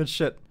 Good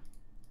shit.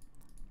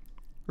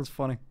 That's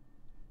funny.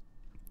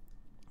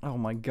 Oh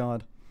my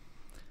god.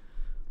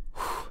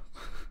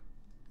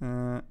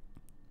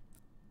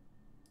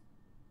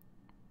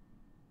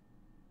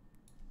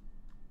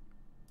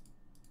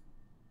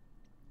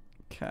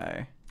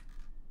 Okay.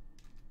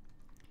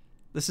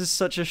 This is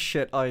such a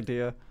shit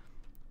idea.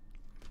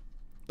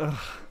 Ugh.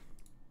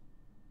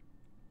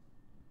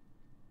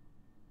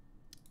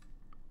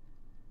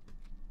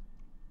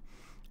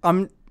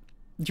 Do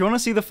you want to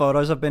see the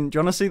photos I've been? Do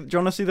you want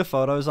to see the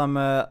photos?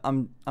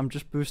 I'm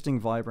just boosting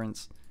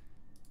vibrance.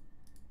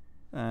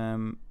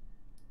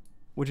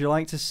 Would you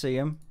like to see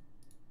them?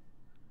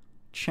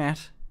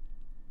 Chat.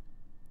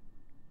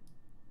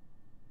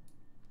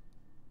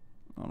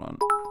 Hold on.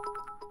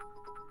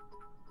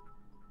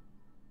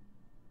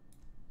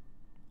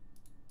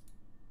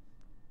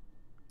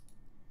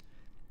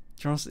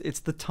 Do you want to see? It's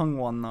the tongue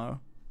one though.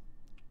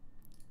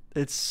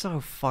 It's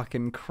so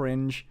fucking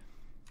cringe.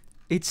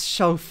 It's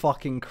so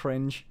fucking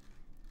cringe.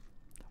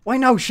 Wait,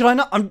 no, should I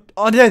not?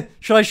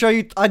 Should I show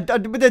you?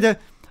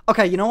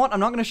 Okay, you know what? I'm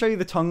not going to show you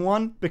the tongue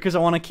one because I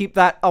want to keep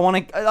that. I'm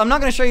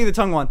not going to show you the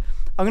tongue one.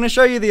 I'm going to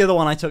show you the other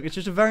one I took. It's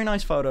just a very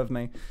nice photo of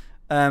me.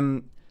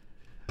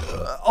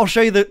 I'll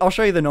show you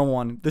the normal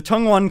one. The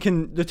tongue one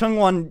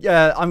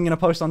I'm going to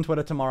post on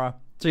Twitter tomorrow.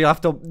 So you'll have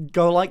to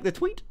go like the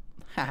tweet.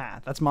 Haha,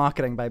 that's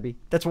marketing, baby.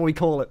 That's what we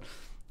call it.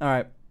 All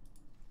right.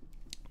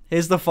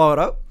 Here's the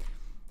photo.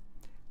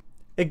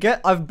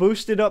 I've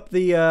boosted up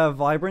the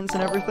vibrance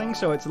and everything,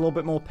 so it's a little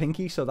bit more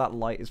pinky, so that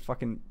light is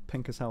fucking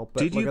pink as hell.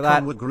 But did look you at that.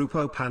 come with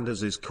Grupo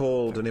Pandas is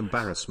called an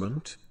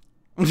embarrassment?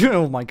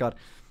 Oh my god.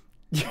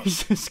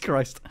 Jesus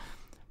Christ.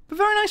 But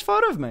very nice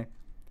photo of me.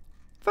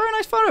 Very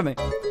nice photo of me.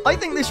 I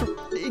think this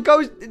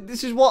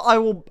is what I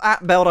will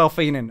at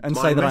Beldelphinen and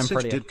say that I'm pretty.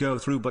 My message did go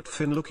through, but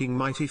Finn looking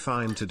mighty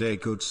fine today,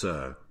 good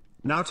sir.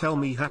 Now tell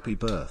me happy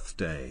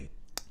birthday.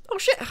 Oh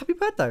shit, happy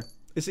birthday.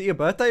 Is it your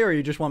birthday or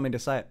you just want me to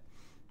say it?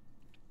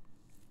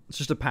 It's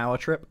just a power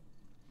trip.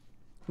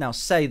 Now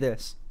say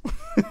this.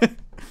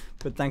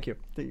 But thank you.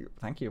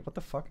 Thank you. What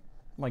the fuck?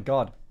 Oh my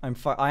god.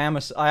 I am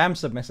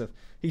submissive.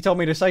 He told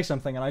me to say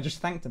something and I just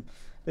thanked him.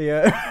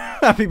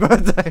 Happy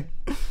birthday.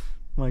 Oh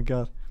my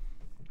god.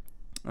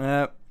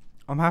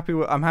 I'm happy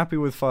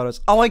with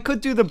photos. Oh, I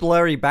could do the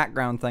blurry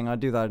background thing. I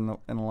do that in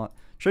a lot.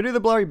 Should I do the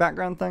blurry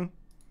background thing?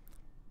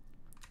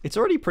 It's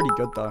already pretty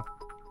good though.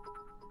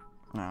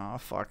 Oh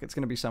fuck, it's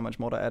gonna be so much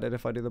more to edit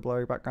if I do the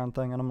blurry background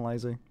thing and I'm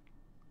lazy.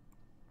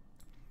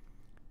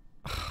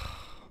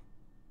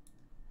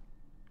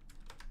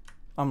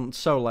 I'm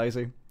so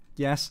lazy.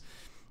 Yes.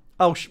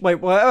 Oh, wait,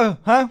 what?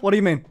 Huh? What do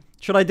you mean?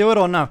 Should I do it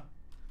or no?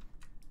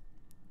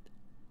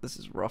 This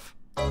is rough.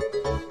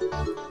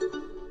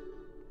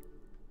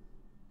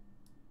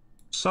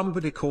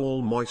 Somebody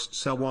call Moist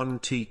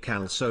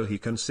Sa1TCal so he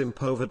can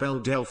simp over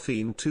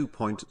Beldelphine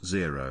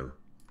 2.0.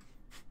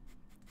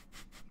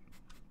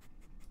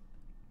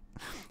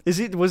 Does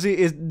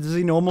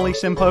he normally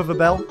simp over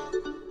Bell?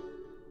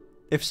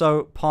 If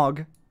so,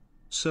 Pog.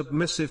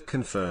 Submissive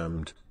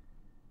confirmed.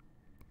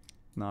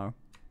 No.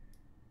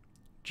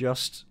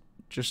 Just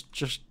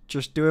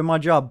doing my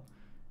job.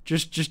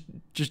 Just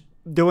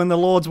doing the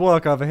Lord's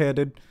work over here,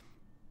 dude.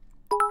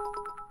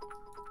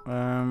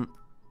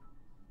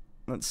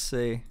 Let's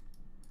see.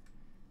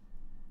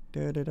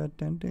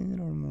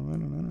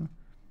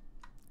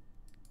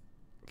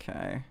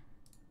 Okay.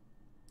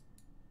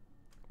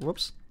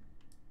 Whoops.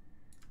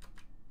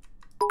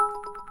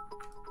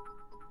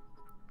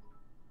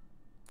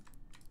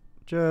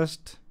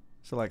 Just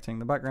selecting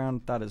the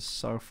background. That is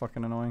so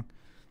fucking annoying.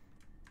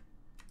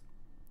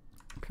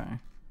 Okay.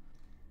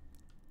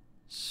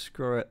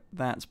 Screw it.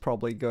 That's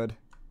probably good.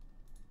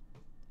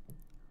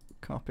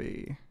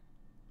 Copy.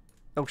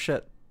 Oh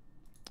shit.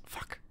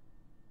 Fuck.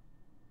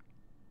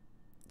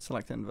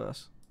 Select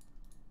inverse.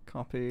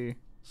 Copy.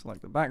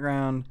 Select the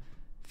background.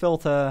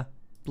 Filter.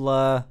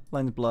 Blur.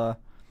 Lens blur.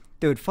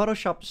 Dude,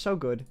 Photoshop's so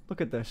good. Look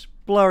at this.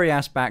 Blurry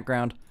ass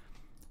background.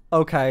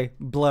 Okay.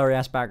 Blurry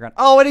ass background.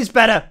 Oh, it is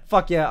better!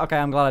 Fuck yeah. Okay,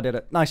 I'm glad I did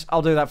it. Nice.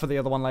 I'll do that for the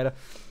other one later.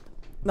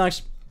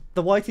 Nice.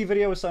 The YT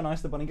video was so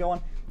nice, the bunny. Go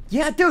on.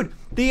 Yeah, dude.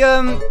 The,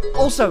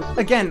 also,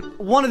 again,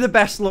 one of the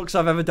best looks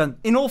I've ever done.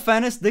 In all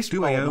fairness, this...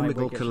 Do a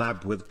Omegle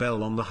collab with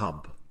Bell on the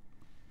hub.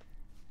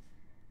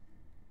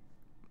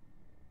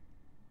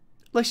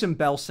 Listen,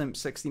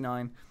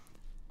 Bellsimp69.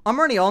 I'm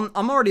already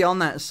on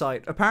that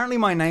site. Apparently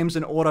my name's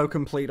an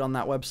autocomplete on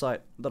that website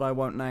that I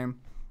won't name.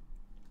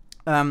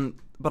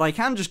 But I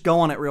can just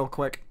go on it real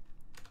quick.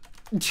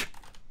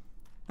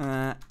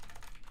 Let's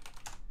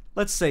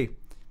see.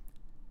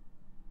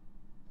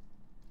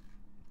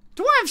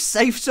 Do I have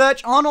safe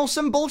search on or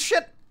some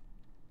bullshit?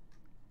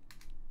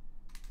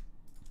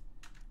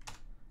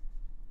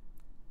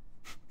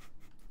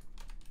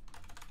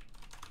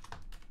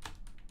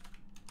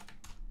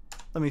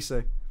 Let me see.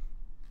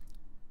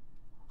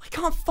 I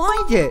can't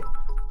find it.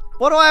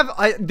 What do I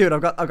have? Dude, I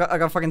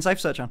got fucking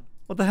safe search on.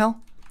 What the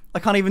hell? I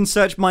can't even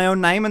search my own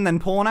name and then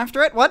porn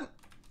after it? What?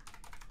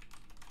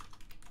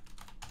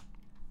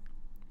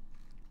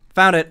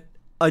 Found it.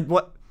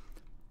 What?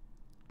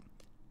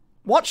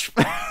 Watch.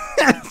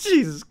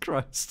 Jesus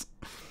Christ.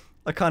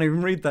 I can't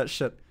even read that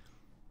shit.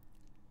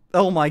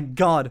 Oh my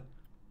god.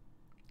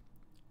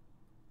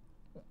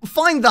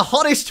 Find the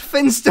hottest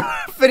Finster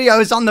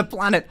videos on the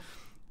planet.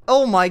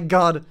 Oh my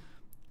god.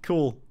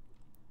 Cool.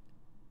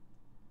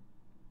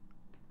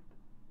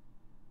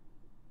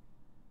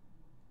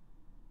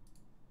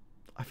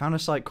 I found a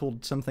site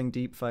called something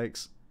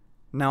deepfakes.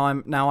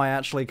 Now I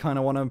actually kind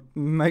of want to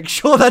make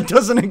sure that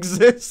doesn't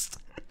exist.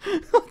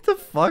 What the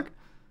fuck?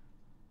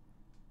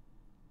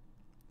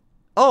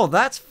 Oh,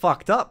 that's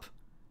fucked up.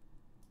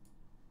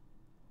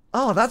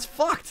 Oh, that's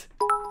fucked.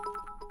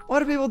 Why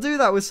do people do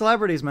that with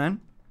celebrities, man?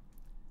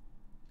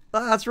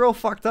 That's real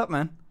fucked up,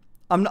 man.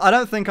 I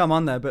don't think I'm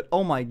on there, but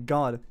oh my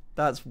god,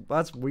 that's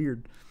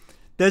weird.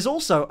 There's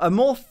also a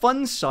more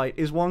fun site.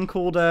 Is one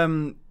called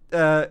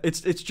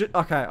it's just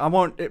okay. I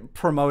won't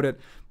promote it,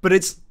 but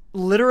it's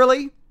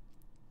literally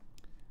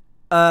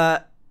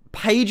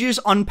pages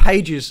on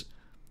pages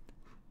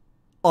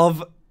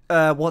of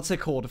what's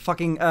it called?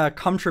 Fucking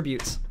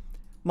contributes.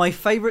 My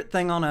favorite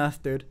thing on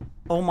earth, dude.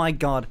 Oh my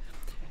god.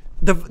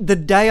 The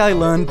day I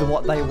learned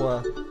what they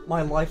were,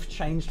 my life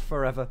changed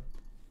forever.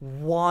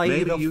 Why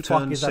Maybe the you fuck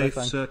turn is that a safe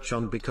thing? search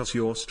on because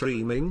you're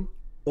streaming?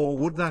 Or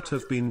would that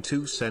have been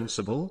too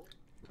sensible?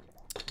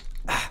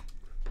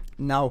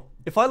 No.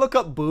 If I look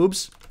up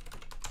boobs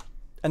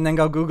and then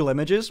go Google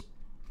images.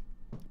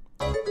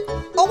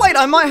 Oh wait,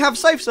 I might have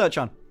safe search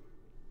on.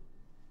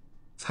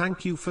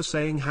 Thank you for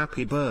saying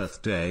happy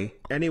birthday.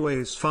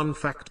 Anyways, fun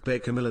fact,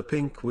 Baker Miller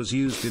pink was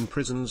used in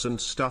prisons and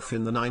stuff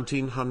in the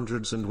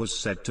 1900s and was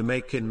said to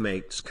make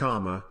inmates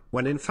calmer,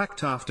 when in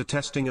fact after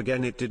testing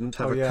again it didn't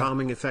have a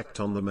calming effect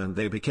on them and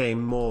they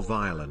became more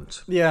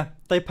violent. Yeah,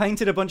 they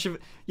painted a bunch of...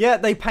 Yeah,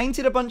 they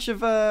painted a bunch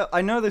of...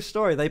 I know this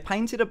story. They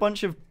painted a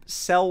bunch of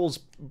cells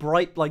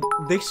bright, like,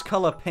 this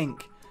color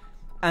pink.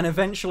 And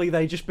eventually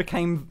they just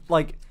became,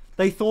 like...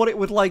 They thought it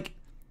would, like...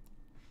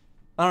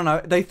 I don't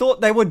know. They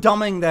thought they were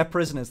dumbing their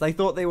prisoners. They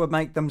thought they would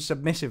make them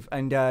submissive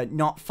and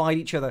not fight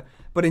each other.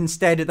 But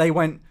instead they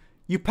went,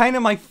 you painted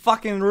my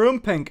fucking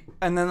room pink.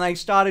 And then they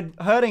started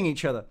hurting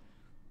each other.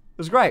 It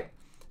was great.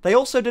 They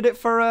also did it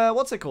for,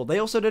 what's it called? They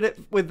also did it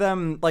with,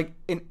 like,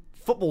 in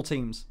football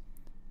teams.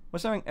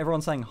 What's saying?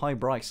 Everyone's saying, hi,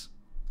 Bryce.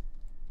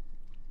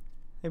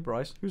 Hey,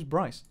 Bryce. Who's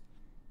Bryce?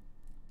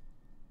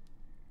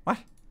 What?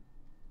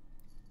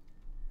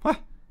 What?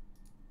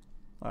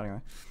 Anyway.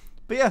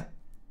 But yeah.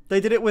 They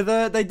did it with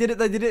they did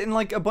it in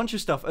like a bunch of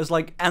stuff as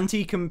like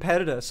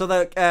anti-competitor. So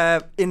that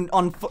an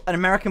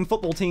American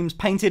football teams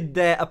painted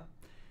their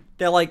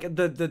like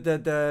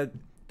the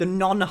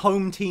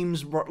non-home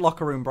team's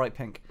locker room bright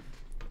pink.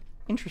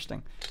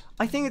 Interesting.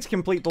 I think it's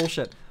complete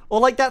bullshit. Or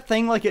like that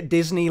thing like at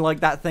Disney,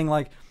 like that thing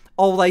like,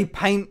 oh, they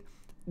paint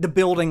the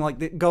building like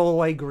the go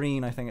away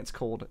green, I think it's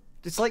called.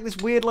 It's like this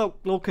weird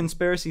little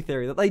conspiracy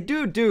theory that they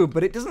do,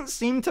 but it doesn't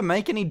seem to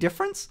make any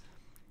difference.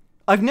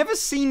 I've never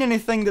seen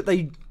anything that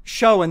they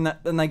show and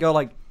they go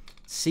like,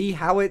 see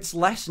how it's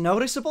less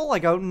noticeable? I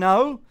go,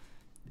 no.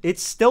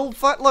 It's still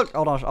look,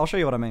 hold on, I'll show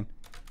you what I mean.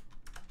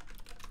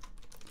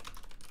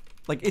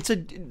 Like, it's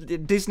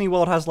Disney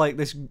World has like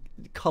this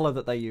color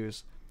that they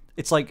use.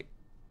 It's like,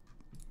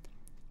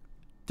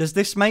 does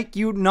this make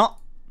you not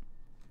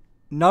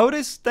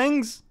notice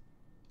things?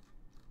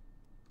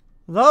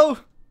 Though?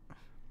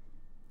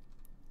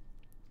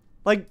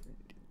 Like,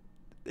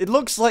 it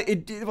looks like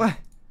it...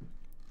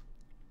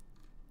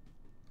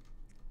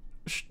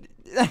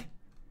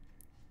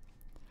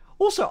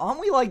 Also, aren't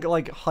we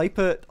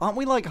hyper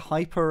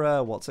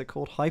what's it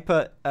called?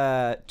 Hyper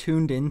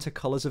tuned into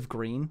colors of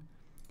green?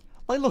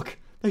 Like, look,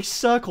 they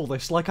circle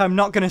this like I'm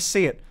not gonna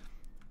see it.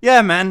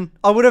 Yeah, man.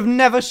 I would have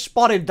never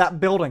spotted that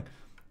building.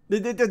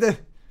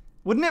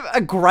 Wouldn't it,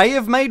 a grey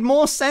have made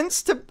more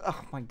sense to...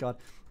 Oh, my God.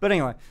 But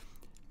anyway.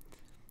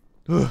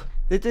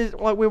 It is,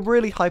 like, we're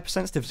really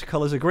hypersensitive to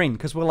colours of green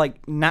because we're,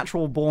 like,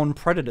 natural-born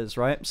predators,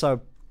 right?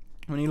 So,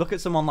 when you look at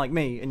someone like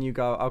me and you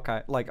go,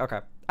 okay,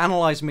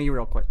 analyze me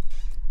real quick.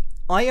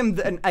 I am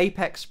an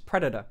apex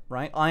predator,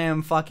 right? I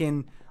am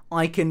fucking...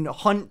 I can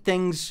hunt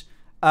things,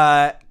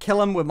 kill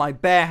them with my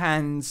bare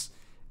hands,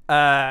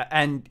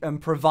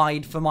 and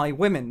provide for my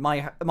women,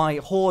 my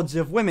hordes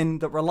of women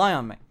that rely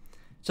on me.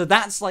 So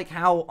that's like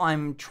how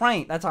I'm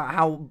trained. That's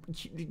how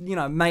you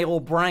know, male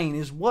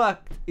brain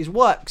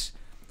works.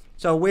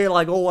 So we're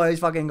like always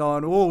fucking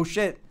going, oh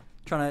shit,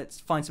 trying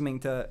to find something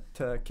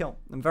to kill.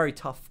 I'm very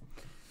tough.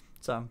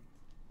 So,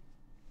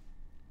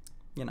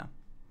 you know,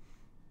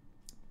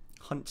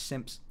 hunt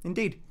simps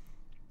indeed.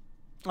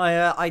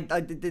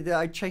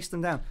 I chased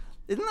them down.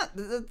 Isn't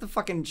that the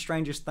fucking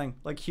strangest thing?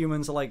 Like,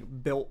 humans are,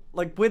 like, built...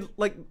 Like,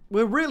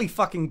 we're really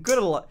fucking good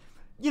at a lot.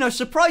 You know,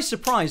 surprise,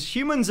 surprise,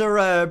 humans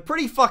are,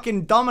 pretty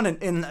fucking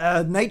dominant in,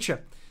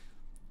 nature.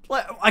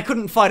 Like, I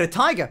couldn't fight a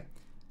tiger.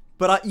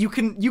 But, you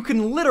can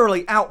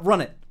literally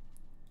outrun it.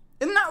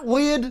 Isn't that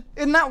weird?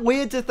 Isn't that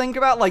weird to think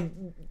about? Like,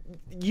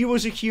 you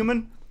as a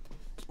human?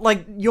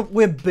 Like,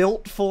 we're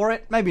built for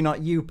it. Maybe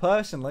not you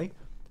personally.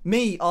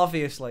 Me,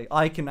 obviously,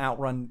 I can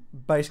outrun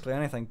basically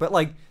anything. But,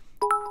 like...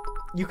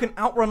 You can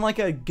outrun like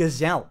a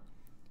gazelle.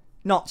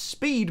 Not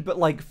speed, but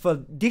like for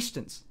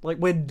distance. Like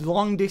we're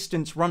long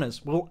distance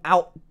runners.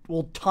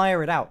 We'll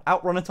tire it out.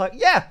 Outrun a tiger.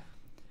 Yeah!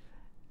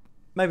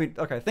 Maybe,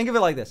 okay, think of it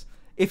like this.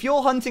 If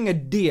you're hunting a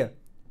deer,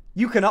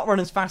 you can outrun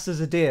as fast as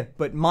a deer,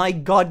 but my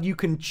god, you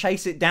can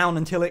chase it down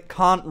until it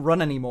can't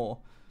run anymore.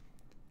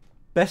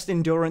 Best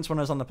endurance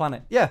runners on the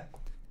planet. Yeah.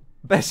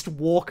 Best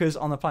walkers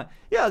on the planet.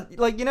 Yeah,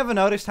 like you never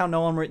noticed how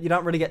you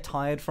don't really get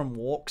tired from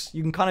walks.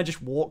 You can kind of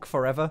just walk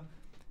forever.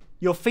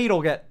 Your feet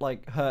will get,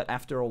 like, hurt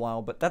after a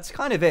while, but that's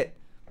kind of it.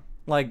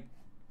 Like,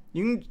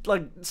 you can,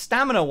 like,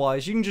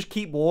 stamina-wise, you can just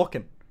keep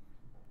walking.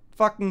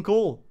 Fucking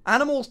cool.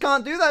 Animals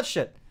can't do that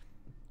shit.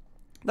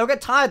 They'll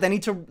get tired, they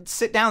need to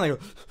sit down, they go,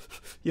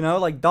 you know,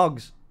 like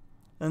dogs.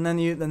 And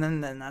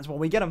then that's when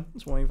we get them.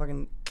 That's when we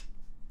fucking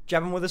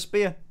jab them with a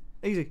spear.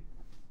 Easy.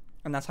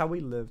 And that's how we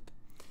lived.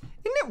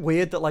 Isn't it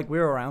weird that, like, we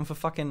were around for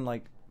fucking,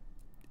 like,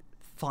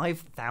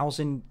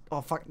 5,000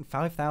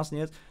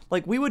 years.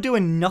 Like, we were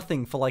doing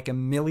nothing for like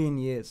 1,000,000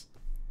 years.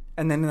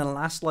 And then in the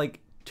last like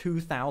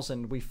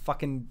 2,000, we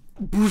fucking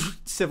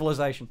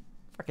civilization.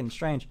 Fucking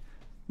strange.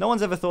 No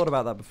one's ever thought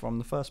about that before. I'm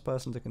the first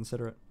person to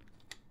consider it.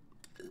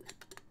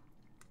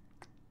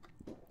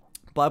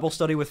 Bible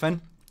study with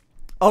Finn?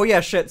 Oh yeah,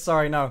 shit,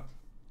 sorry, no.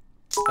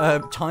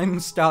 Time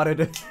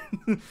started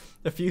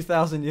a few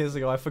thousand years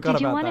ago. I forgot about that.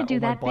 Did you want to do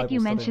that Bible bit you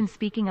study. mentioned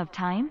speaking of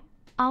time?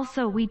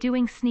 Also, we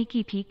doing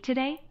sneaky peek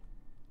today?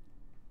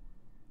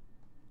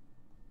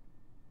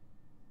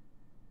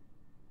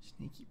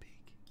 Sneaky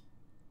peek.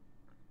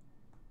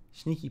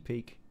 Sneaky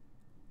peek.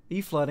 Are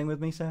you flirting with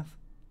me, Seth?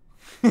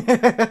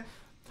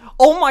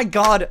 Oh my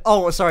god!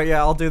 Oh, sorry, yeah,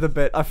 I'll do the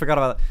bit. I forgot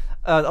about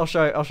that. I'll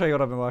show you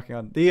what I've been working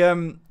on.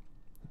 The,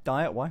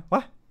 Diet, why?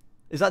 What?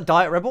 Is that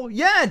Diet Rebel?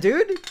 Yeah,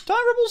 dude!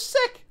 Diet Rebel's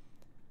sick!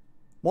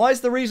 Why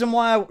is the reason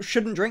why I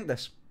shouldn't drink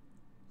this?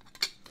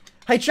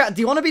 Hey, chat,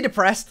 do you want to be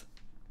depressed?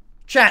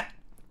 Chat!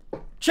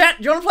 Chat,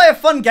 do you want to play a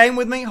fun game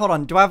with me? Hold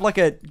on, do I have like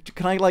a...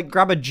 Can I, like,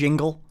 grab a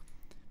jingle?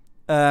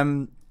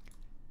 Game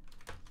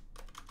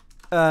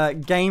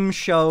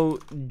show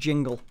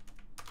jingle.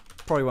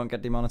 Probably won't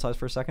get demonetized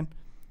for a second.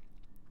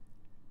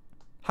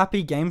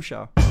 Happy game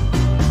show.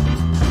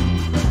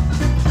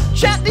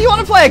 Chat, do you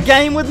want to play a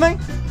game with me?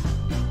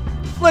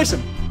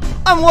 Listen,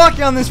 I'm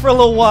working on this for a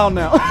little while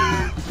now.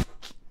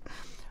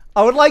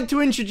 I would like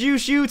to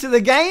introduce you to the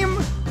game.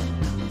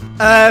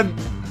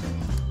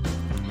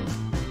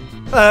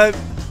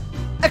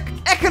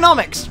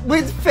 Economics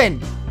with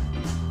Finn.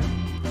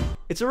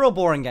 It's a real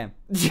boring game.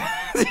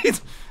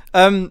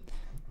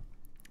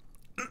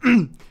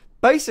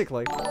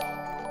 Basically,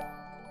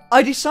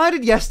 I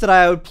decided yesterday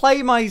I would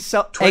play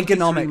myself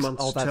economics.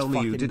 Oh, that's tell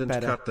me you didn't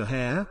better. cut the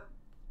hair?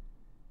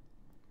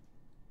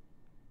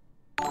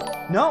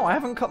 No, I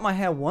haven't cut my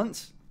hair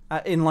once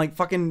in like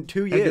fucking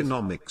 2 years.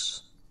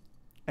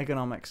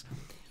 Economics.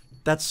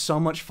 That's so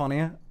much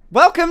funnier.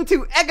 Welcome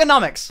to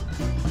Economics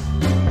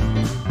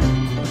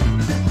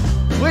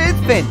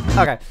with Finn.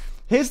 Okay,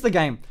 here's the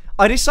game.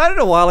 I decided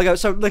a while ago.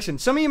 So listen,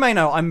 some of you may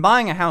know I'm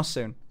buying a house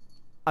soon.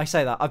 I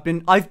say that I've been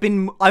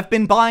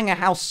buying a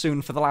house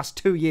soon for the last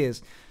 2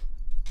 years.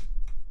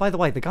 By the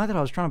way, the guy that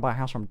I was trying to buy a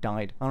house from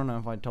died. I don't know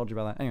if I told you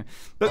about that. Anyway,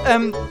 but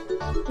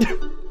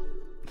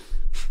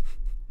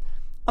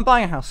I'm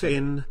buying a house soon.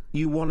 Finn,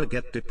 you wanna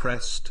get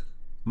depressed?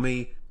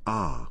 Me,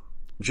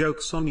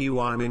 Joke's on you,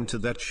 I'm into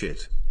that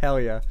shit. Hell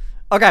yeah.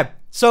 Okay,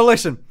 so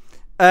listen.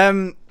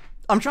 I'm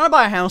trying to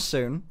buy a house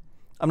soon.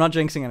 I'm not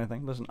jinxing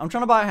anything. Listen, I'm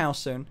trying to buy a house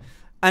soon.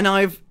 And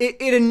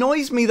it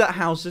annoys me that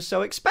houses are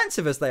so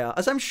expensive as they are,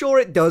 as I'm sure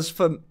it does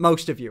for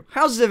most of you.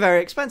 Houses are very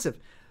expensive.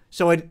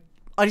 So I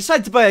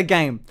decided to play a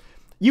game.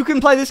 You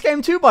can play this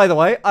game too, by the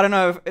way. I don't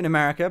know if in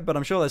America, but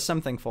I'm sure there's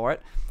something for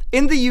it.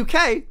 In the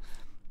UK,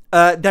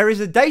 there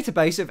is a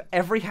database of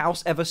every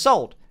house ever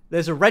sold.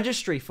 There's a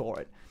registry for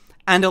it.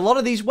 And a lot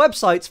of these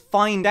websites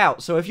find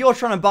out. So if you're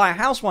trying to buy a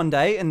house one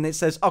day and it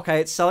says, okay,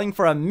 it's selling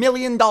for $1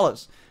 million,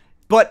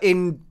 but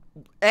in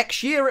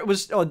X year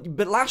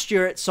but last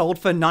year it sold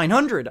for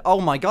 900. Oh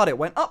my God, it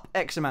went up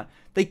X amount.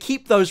 They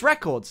keep those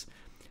records.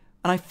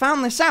 And I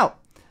found this out.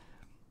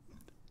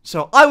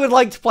 So I would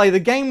like to play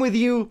the game with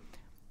you.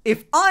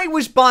 If I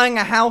was buying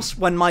a house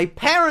when my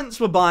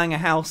parents were buying a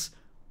house,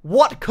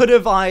 what could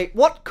have I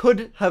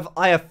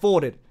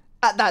afforded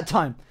at that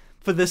time?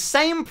 For the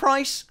same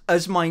price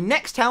as my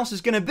next house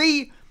is going to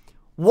be,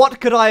 what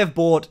could I have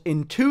bought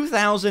in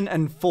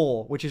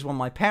 2004, which is when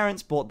my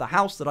parents bought the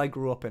house that I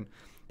grew up in.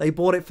 They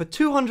bought it for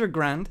 200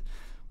 grand,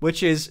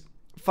 which is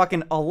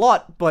fucking a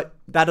lot, but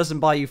that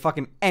doesn't buy you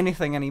fucking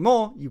anything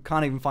anymore. You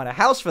can't even find a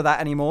house for that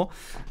anymore.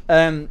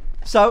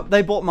 So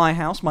they bought my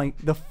house,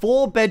 the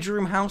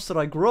 4-bedroom house that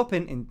I grew up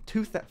in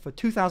for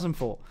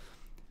 2004.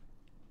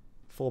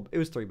 It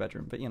was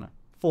 3-bedroom, but you know,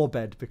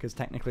 4-bed because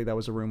technically there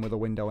was a room with a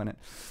window in it.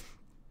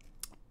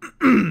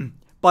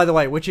 By the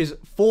way, which is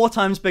 4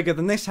 times bigger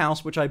than this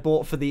house, which I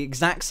bought for the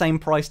exact same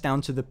price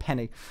down to the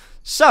penny.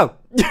 So,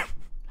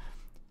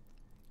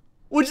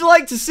 would you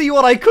like to see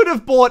what I could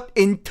have bought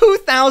in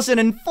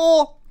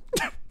 2004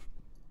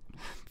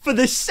 for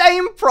the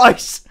same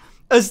price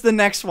as the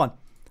next one?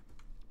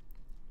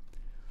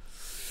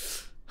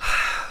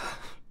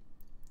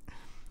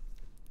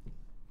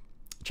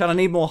 Chat, I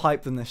need more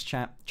hype than this,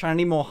 chat. Chat, I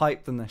need more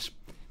hype than this.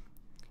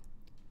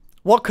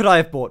 What could I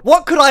have bought?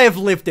 What could I have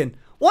lived in?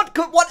 What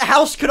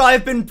house could I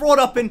have been brought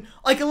up in?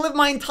 I could live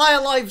my entire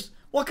lives.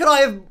 What could I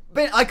have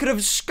been? I could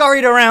have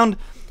scurried around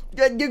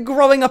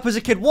growing up as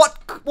a kid.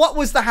 What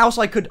was the house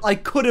I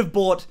could have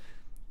bought,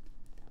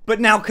 but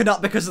now could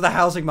not because of the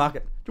housing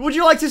market? Would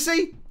you like to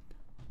see?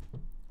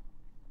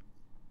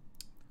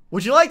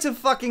 Would you like to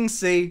fucking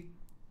see?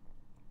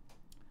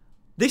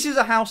 This is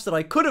a house that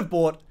I could have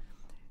bought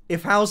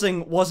if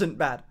housing wasn't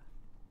bad.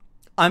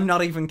 I'm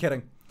not even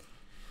kidding.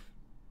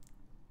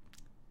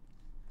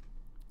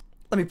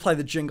 Let me play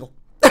the jingle.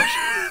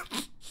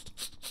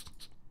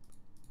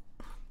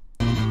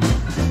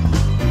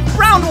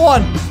 Round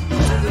 1!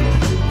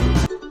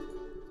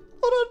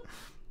 Hold on.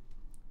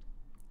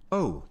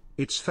 Oh,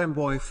 it's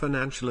Femboy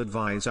Financial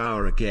Advice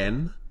Hour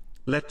again.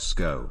 Let's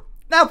go.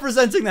 Now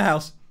presenting the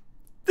house.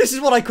 This is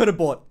what I could have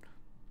bought.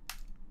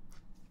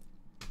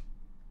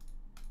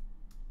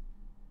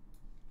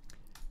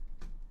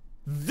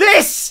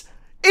 This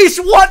is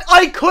what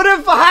I could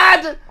have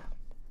had!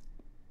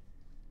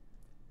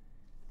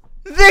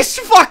 This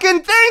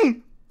fucking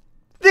thing!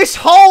 This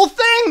whole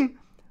thing!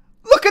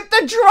 Look at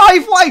the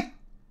driveway!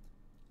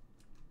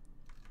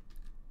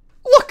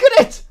 Look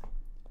at it!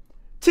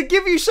 To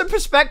give you some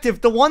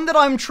perspective, the one that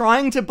I'm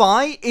trying to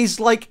buy is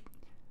like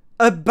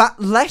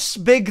less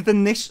big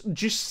than this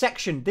just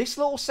section. This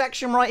little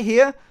section right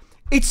here,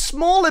 it's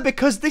smaller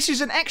because this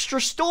is an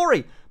extra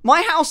story.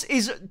 My house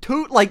is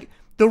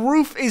the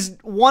roof is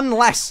 1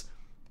 less.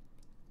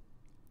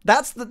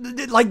 That's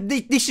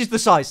this is the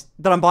size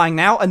that I'm buying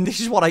now, and this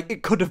is what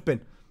it could have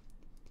been.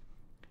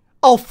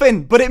 Oh,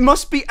 Finn, but it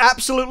must be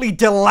absolutely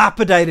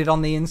dilapidated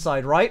on the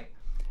inside, right?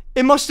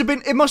 It must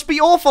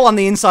be awful on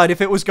the inside if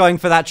it was going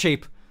for that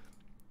cheap.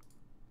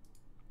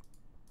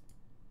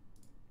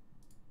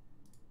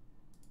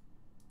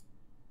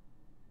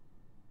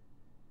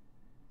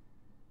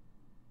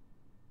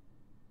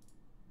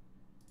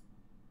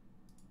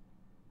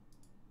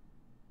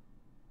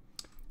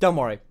 Don't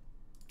worry.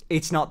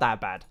 It's not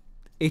that bad.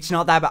 It's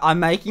not that bad. I'm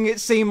making it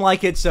seem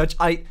like it's such...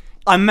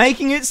 I'm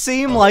making it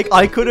seem like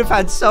I could have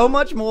had so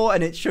much more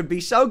and it should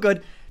be so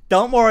good.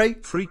 Don't worry.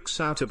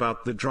 Freaks out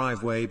about the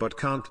driveway but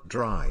can't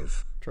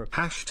drive. True.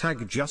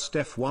 Hashtag just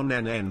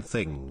F1NN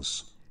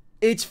things.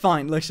 It's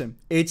fine. Listen,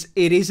 it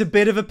is a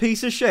bit of a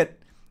piece of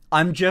shit.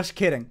 I'm just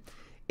kidding.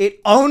 It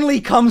only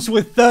comes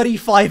with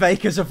 35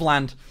 acres of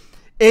land.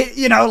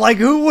 You know, like,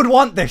 who would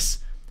want this?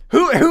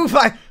 Who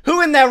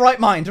in their right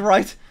mind,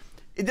 right?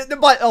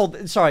 But,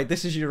 oh, sorry,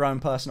 this is your own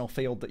personal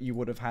field that you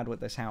would have had with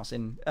this house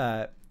in,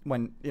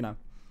 when, you know,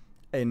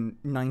 in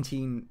in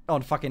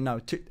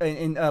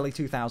early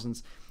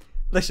 2000s.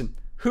 Listen,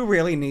 who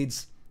really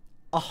needs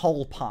a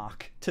whole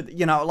park to,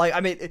 you know, like,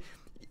 I mean,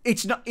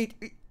 it's not, it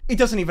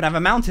doesn't even have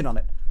a mountain on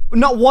it.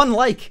 Not one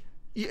lake.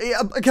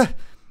 I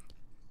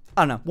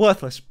don't know,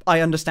 worthless,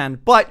 I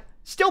understand, but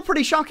still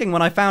pretty shocking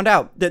when I found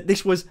out that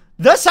this was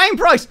the same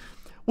price.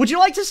 Would you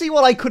like to see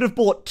what I could have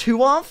bought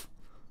 2 of?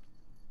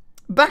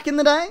 Back in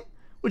the day?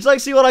 Would you like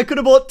to see what I could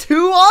have bought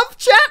 2 of,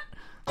 chat?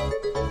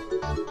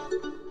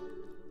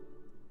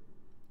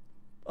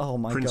 Oh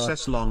my god.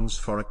 Princess longs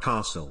for a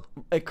castle.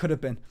 It could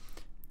have been.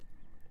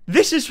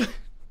 This is...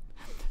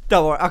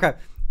 Don't worry, okay.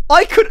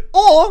 I could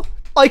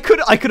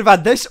have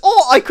had this, or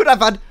I could have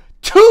had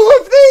 2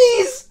 of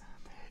these!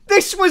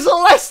 This was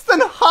less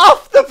than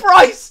half the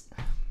price!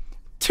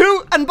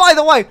 2, and by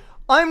the way,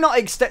 I'm not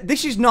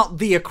this is not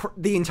the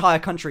entire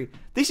country.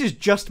 This is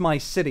just my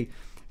city.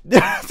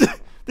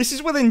 This This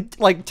is within,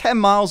 like, 10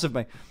 miles of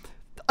me.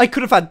 I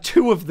could have had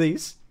 2 of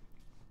these,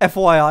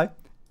 FYI,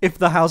 if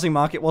the housing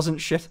market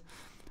wasn't shit.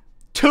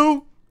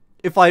 2,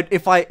 if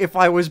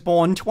I was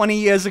born 20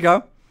 years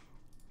ago.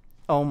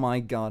 Oh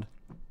my god.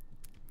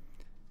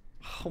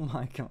 Oh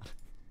my god.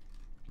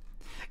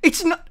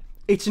 It's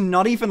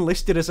not even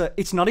listed as a,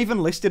 it's not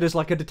even listed as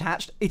like a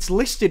detached, it's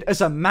listed as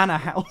a manor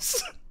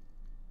house.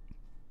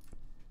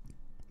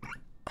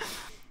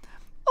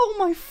 Oh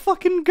my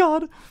fucking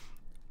god.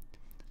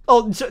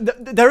 Oh, so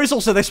there is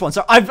also this one.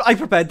 So I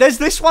prepared. There's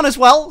this one as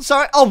well.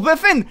 Sorry. Oh,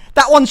 Biffin,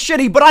 that one's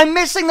shitty, but I'm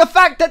missing the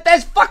fact that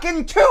there's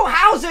fucking 2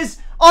 houses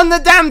on the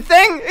damn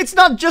thing. It's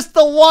not just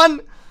the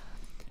one.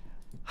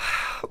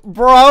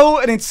 Bro,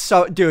 and it's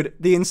so, dude,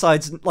 the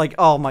inside's like,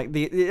 oh my,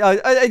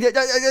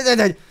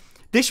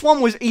 this one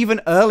was even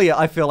earlier,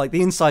 I feel like.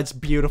 The inside's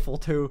beautiful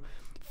too.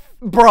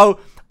 Bro,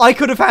 I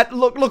could have had,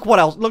 look what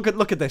else, look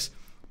at this.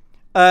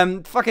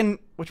 Fucking,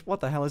 what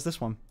the hell is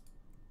this one?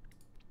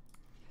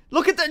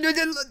 Look at the,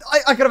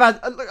 I could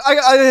have had,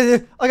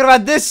 I could have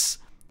had this.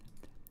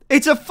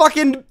 It's a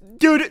fucking,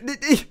 dude,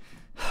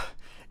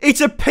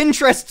 it's a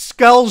Pinterest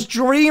girl's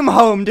dream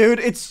home, dude.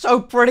 It's so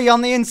pretty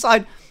on the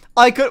inside.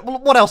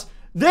 What else?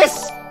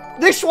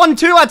 This one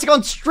too, I had to go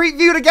on Street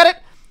View to get it.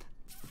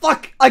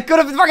 Fuck, I could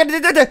have fucking,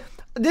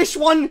 this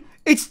one,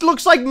 it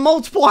looks like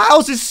multiple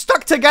houses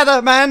stuck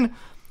together, man.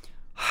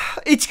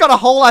 It's got a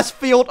whole ass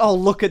field. Oh,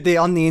 look at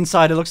on the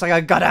inside, it looks like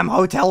a goddamn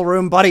hotel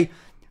room, buddy.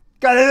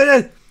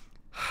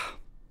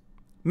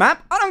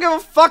 Map? I don't give a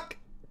fuck.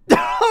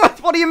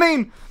 What do you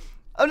mean?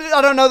 I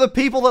don't know the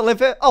people that live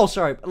here. Oh,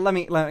 sorry, let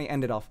me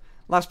end it off.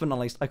 Last but not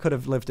least, I could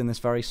have lived in this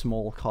very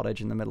small cottage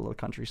in the middle of the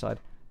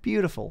countryside.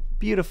 Beautiful,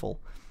 beautiful.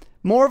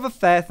 More of a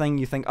fair thing,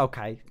 you think,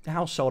 okay,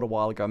 house sold a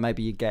while ago,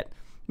 maybe you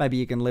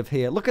can live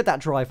here. Look at that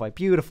driveway,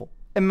 beautiful,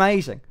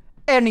 amazing.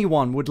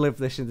 Anyone would live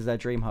this into their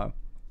dream home.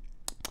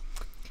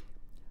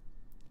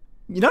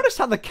 You notice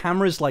how the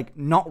camera's, like,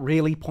 not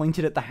really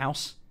pointed at the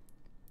house?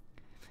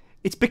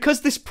 It's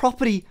because this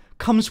property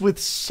comes with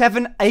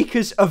 7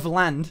 acres of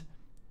land.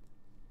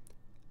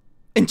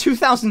 In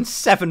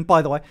 2007,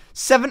 by the way.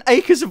 7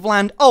 acres of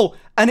land. Oh,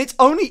 and it's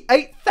only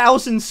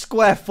 8,000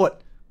 square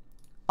foot.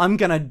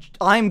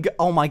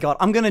 oh my god,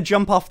 I'm gonna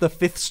jump off the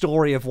 5th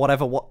story of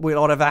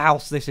whatever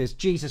house this is.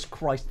 Jesus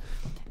Christ.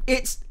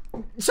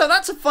 So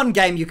that's a fun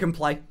game you can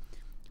play.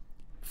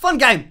 Fun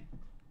game.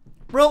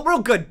 Real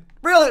good.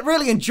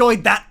 Really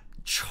enjoyed that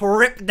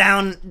trip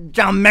down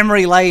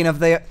memory lane of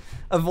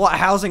what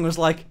housing was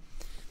like.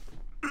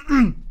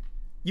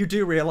 You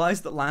do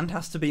realize that land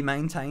has to be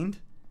maintained?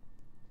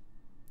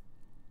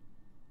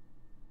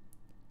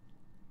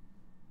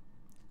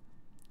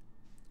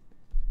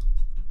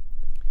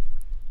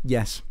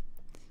 Yes.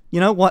 You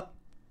know what?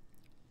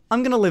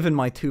 I'm gonna live in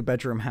my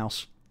 2-bedroom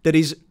house that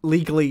is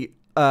legally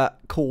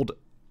called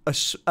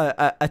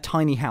a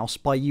tiny house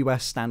by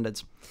US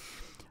standards.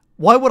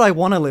 Why would I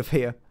want to live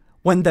here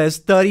when there's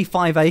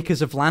 35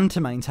 acres of land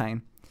to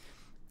maintain?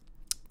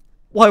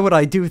 Why would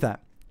I do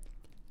that?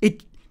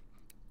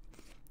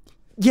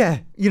 Yeah,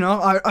 you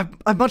know,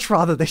 I'd much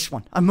rather this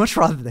one. I'd much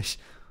rather this.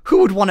 Who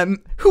would want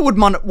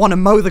to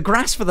mow the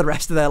grass for the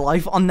rest of their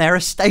life on their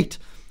estate?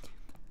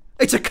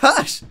 It's a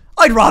curse.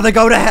 I'd rather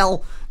go to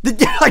hell.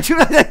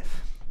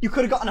 You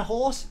could have gotten a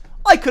horse.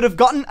 I could have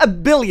gotten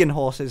 1 billion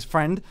horses,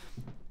 friend.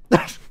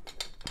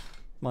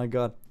 My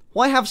god.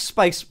 Why have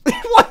space?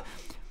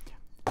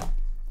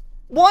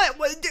 Why?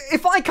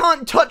 If I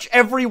can't touch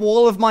every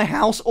wall of my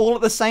house all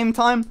at the same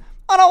time,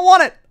 I don't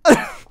want it.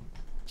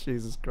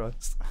 Jesus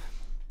Christ.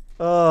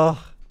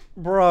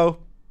 Bro.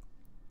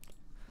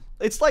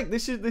 It's like,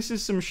 this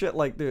is some shit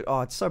like, dude,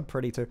 oh, it's so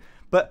pretty too.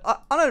 But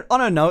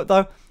on a note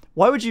though,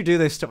 why would you do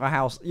this to a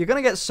house? You're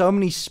gonna get so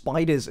many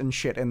spiders and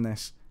shit in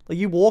this. Like,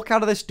 you walk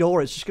out of this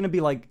door, it's just gonna be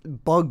like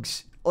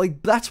bugs.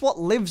 Like, that's what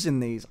lives in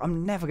these.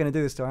 I'm never gonna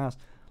do this to a house.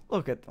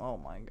 Look at, oh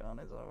my god,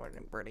 it's so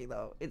fucking pretty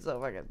though. It's so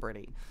fucking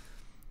pretty.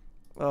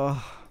 I'm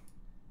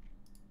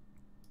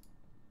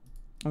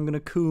gonna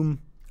coom.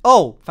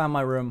 Oh, found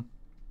my room.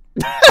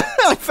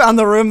 I found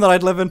the room that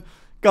I'd live in.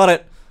 Got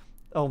it.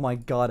 Oh my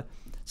god.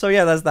 So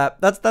yeah, there's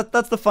that. That's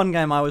the fun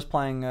game I was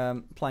playing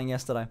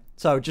yesterday.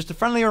 So just a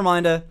friendly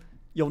reminder,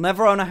 you'll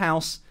never own a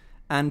house,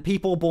 and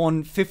people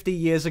born 50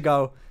 years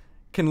ago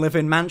can live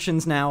in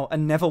mansions now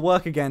and never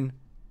work again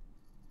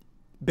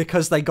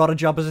because they got a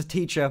job as a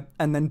teacher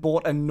and then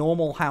bought a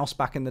normal house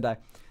back in the day.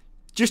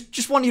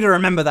 Just want you to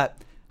remember that.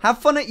 Have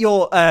fun at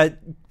your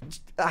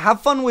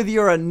have fun with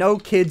your no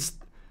kids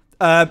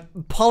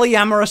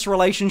polyamorous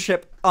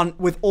relationship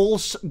with all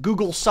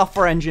Google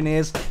software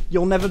engineers.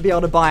 You'll never be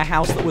able to buy a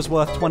house that was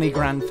worth 20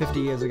 grand 50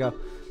 years ago.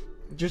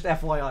 Just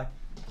FYI.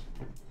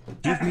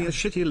 Give me a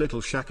shitty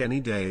little shack any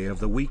day of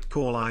the week.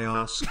 All I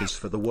ask is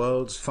for the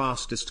world's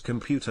fastest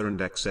computer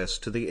and access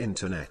to the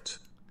internet.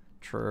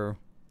 True.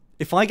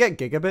 If I get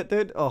gigabit,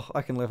 dude, oh,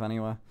 I can live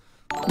anywhere.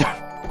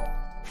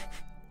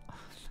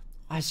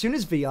 As soon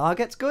as VR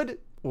gets good,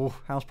 oh,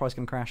 house price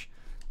can crash.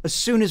 As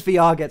soon as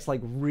VR gets,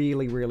 like,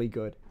 really, really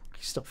good.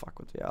 You still fuck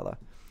with VR, though.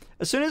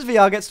 As soon as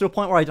VR gets to a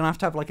point where I don't have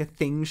to have like a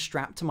thing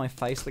strapped to my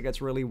face that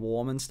gets really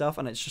warm and stuff,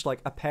 and it's just like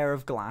a pair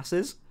of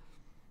glasses.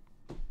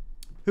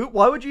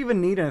 Why would you even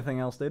need anything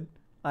else, dude?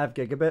 I have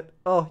gigabit.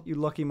 Oh, you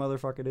lucky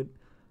motherfucker, dude.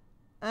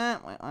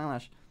 My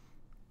eyelash.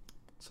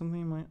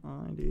 Something in my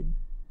eye, dude.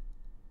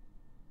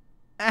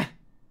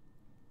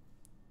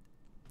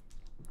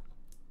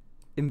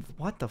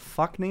 What the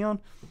fuck, Neon?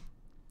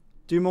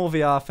 Do more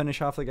VR, finish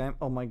half the game.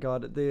 Oh my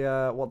god,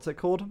 the, what's it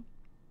called?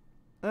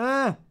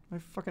 My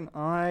fucking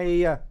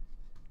eye.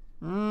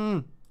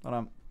 Hold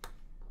on.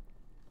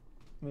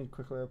 Let me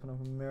quickly open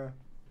up a mirror.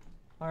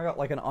 I got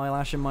like an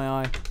eyelash in my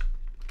eye.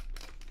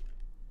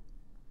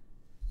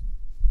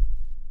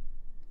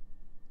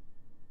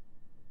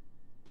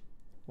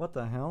 What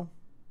the hell?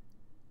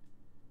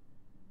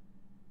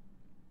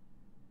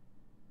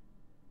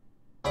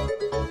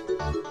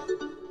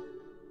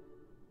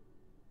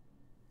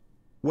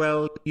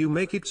 Well, you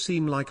make it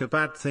seem like a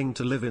bad thing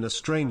to live in a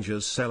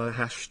stranger's cellar.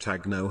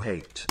 Hashtag no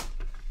hate.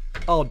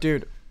 Oh,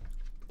 dude.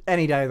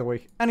 Any day of the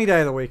week. Any day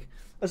of the week.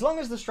 As long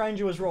as the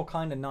stranger was real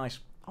kind and nice.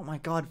 Oh my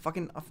god,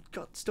 fucking...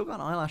 still got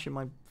an eyelash in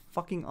my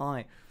fucking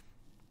eye.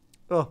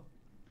 Oh.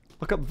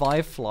 Look up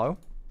Vive Flow.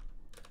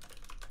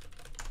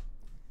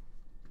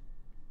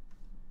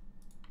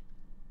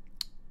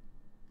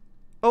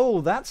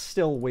 Oh, that's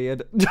still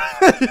weird.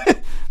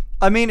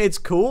 I mean, it's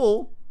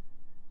cool.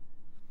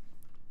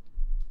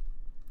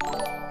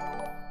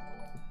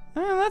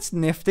 That's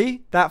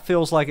nifty. That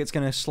feels like it's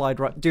gonna slide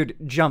right... Dude,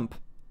 jump.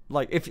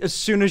 Like, as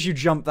soon as you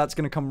jump, that's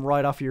gonna come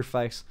right off your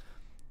face.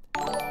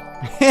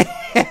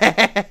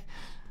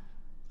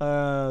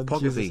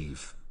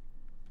 Pog-a-thief.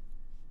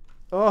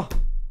 Oh.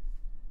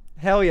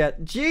 Hell yeah.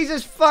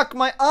 Jesus, fuck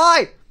my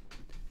eye!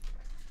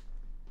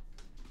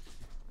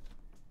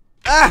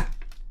 Ah!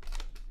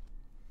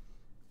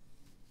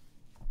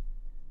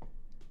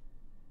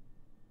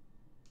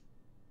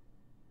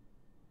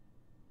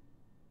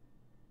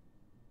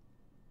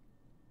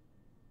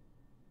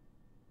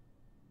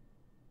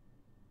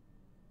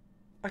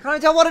 I can't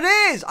even tell what it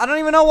is! I don't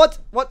even know what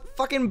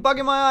fucking bug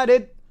in my eye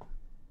did.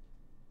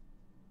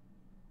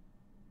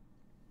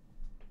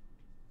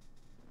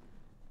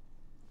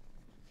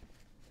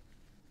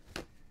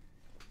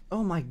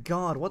 Oh my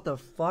god, what the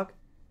fuck?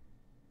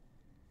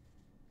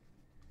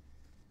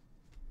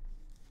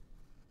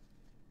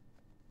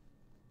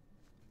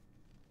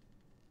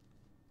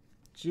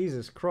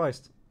 Jesus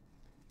Christ.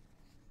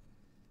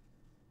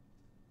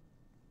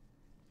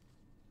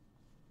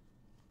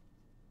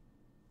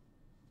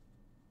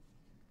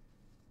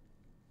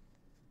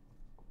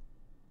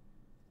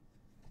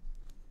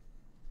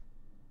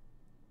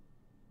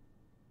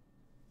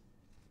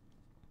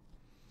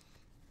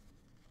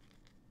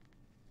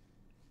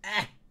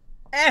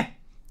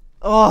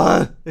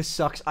 Oh, this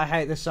sucks. I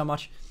hate this so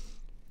much.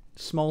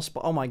 Small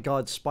spot. Oh my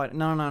god, spider.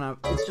 No.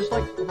 It's just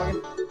like a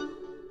fucking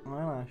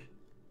eyelash.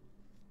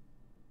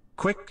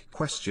 Quick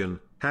question,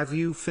 have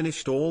you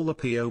finished all the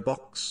P.O.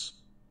 box?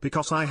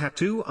 Because I had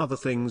 2 other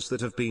things that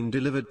have been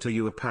delivered to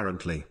you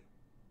apparently.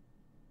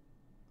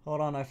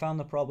 Hold on, I found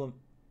the problem.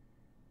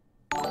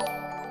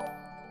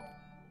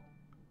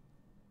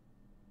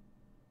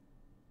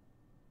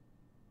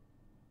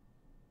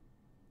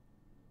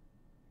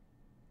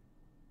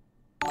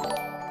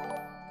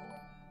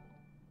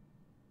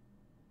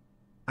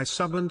 I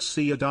sub and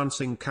see a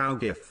dancing cow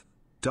gif.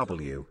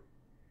 W.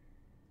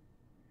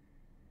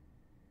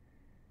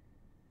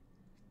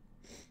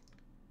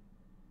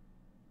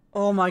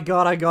 Oh my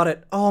god, I got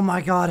it. Oh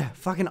my god.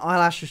 Fucking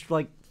eyelash just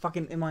like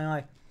fucking in my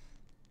eye.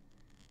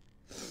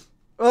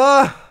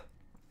 Oh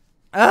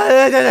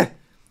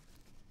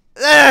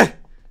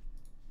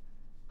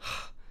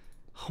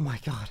my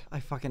god.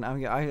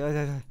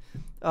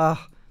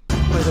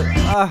 What is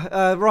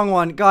it? Wrong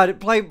one.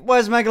 God,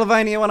 where's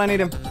Megalovania when I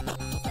need him?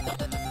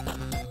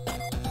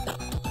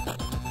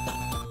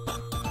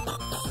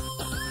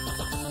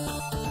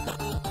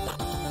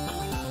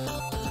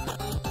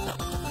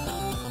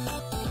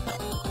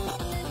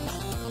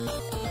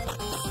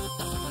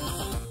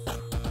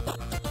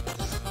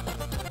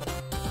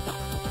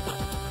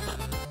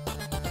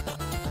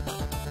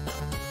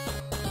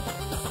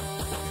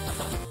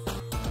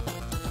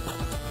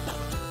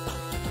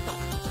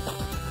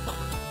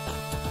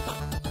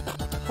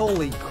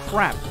 Holy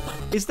crap.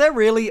 Is there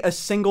really a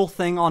single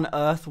thing on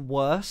Earth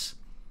worse?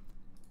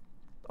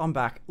 I'm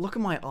back. Look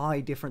at my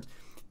eye difference.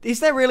 Is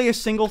there really a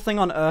single thing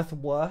on Earth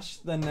worse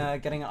than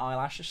getting an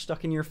eyelash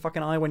stuck in your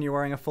fucking eye when you're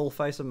wearing a full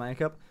face of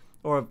makeup?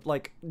 Or,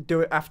 like,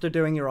 do it after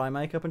doing your eye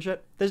makeup and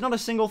shit? There's not a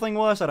single thing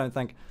worse, I don't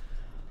think.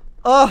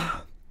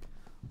 Ugh.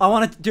 I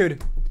want to...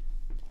 Dude.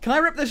 Can I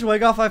rip this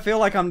wig off? I feel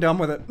like I'm done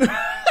with it.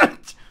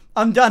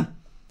 I'm done.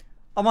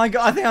 Oh my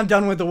god, I think I'm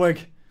done with the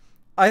wig.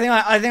 I think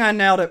I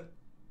nailed it.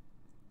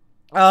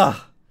 Ugh.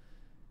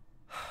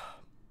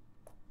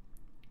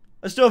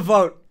 Let's do a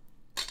vote.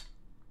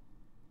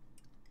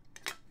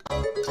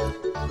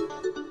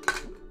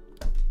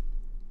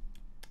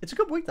 It's a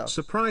good week though.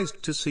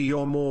 Surprised to see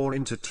you're more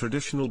into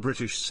traditional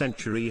British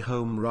century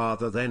home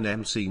rather than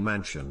MC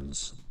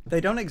mansions. They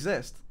don't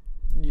exist.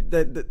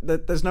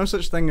 there's no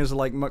such thing as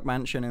like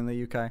McMansion in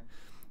the UK.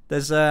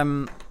 There's I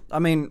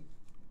mean,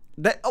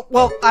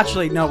 well,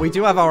 actually no, we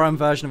do have our own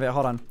version of it.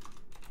 Hold on.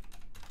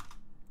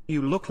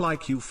 You look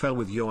like you fell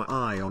with your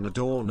eye on a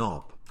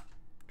doorknob.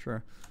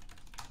 True.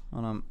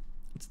 Hold on.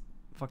 It's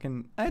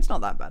fucking. It's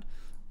not that bad.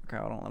 Okay,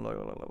 hold on.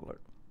 Look.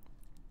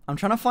 I'm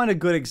trying to find a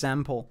good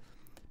example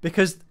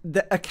because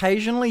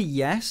occasionally,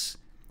 yes.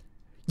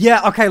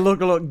 Yeah. Okay.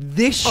 Look.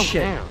 This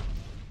shit. Damn.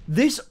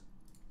 This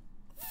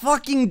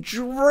fucking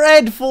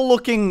dreadful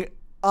looking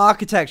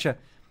architecture.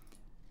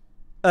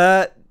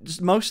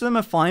 Most of them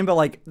are fine, but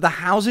like the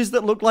houses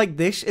that look like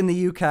this in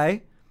the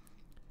UK.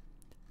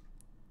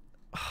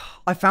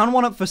 I found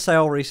one up for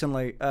sale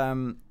recently.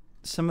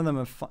 Some of them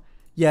are fun.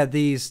 Yeah,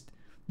 these.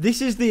 This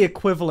is the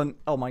equivalent.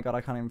 Oh my god, I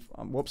can't even.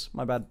 Whoops,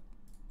 my bad.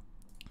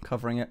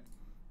 Covering it.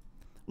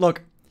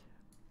 Look,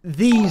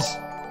 these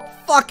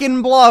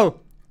fucking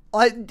blow.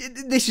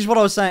 This is what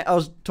I was saying. I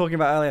was talking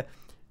about earlier.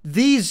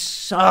 These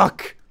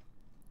suck.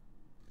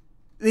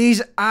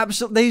 These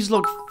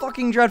look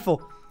fucking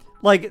dreadful.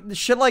 Like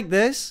shit like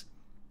this.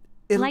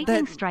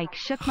 Lightning strike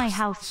shook my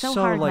house so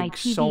hard my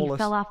TV soulless.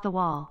 fell off the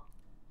wall.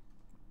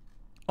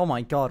 Oh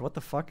my god, what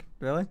the fuck?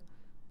 Really?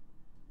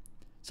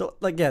 So,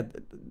 like, yeah,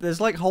 there's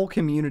like whole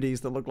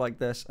communities that look like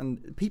this,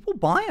 and people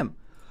buy them.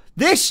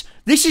 This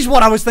is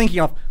what I was thinking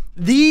of.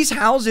 These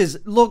houses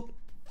look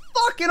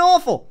fucking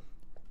awful.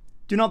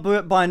 Do not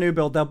buy a new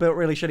build, they're built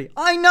really shitty.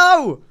 I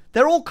know!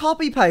 They're all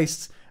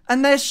copy-pastes,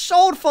 and they're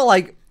sold for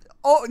like,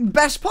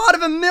 best part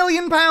of £1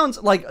 million.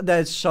 Like,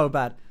 they're so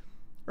bad.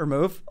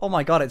 Remove? Oh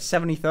my god, it's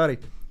 70-30.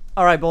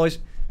 Alright, boys.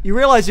 You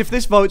realize if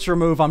this vote's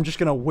remove, I'm just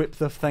gonna whip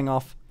the thing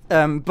off.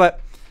 But...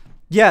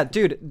 yeah,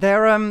 dude,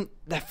 they're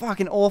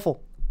fucking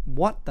awful.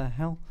 What the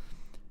hell?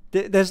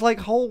 There's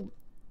like whole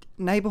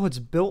neighborhoods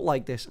built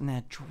like this, and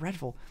they're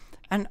dreadful.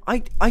 And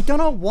I don't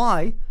know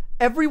why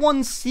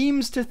everyone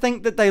seems to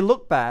think that they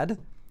look bad,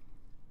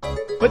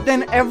 but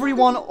then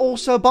everyone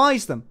also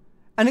buys them.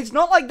 And it's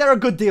not like they're a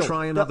good deal.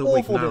 Try another They're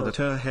wig awful now deals. that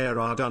her hair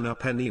are done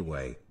up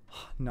anyway.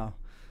 No.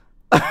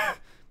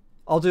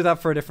 I'll do that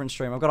for a different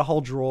stream. I've got a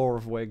whole drawer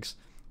of wigs.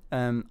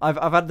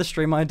 I've had the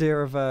stream idea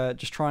of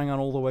just trying on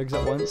all the wigs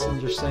at once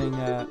and just saying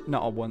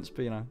not at once,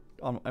 but you know,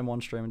 in one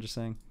stream and just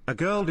saying. A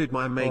girl did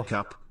my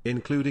makeup,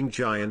 including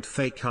giant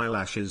fake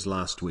eyelashes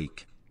last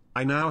week.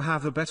 I now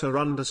have a better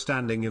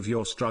understanding of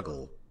your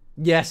struggle.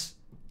 Yes.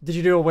 Did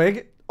you do a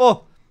wig?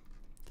 Oh.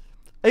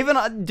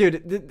 Even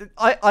dude,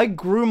 I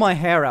grew my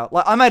hair out.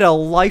 Like I made a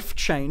life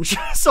change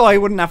so I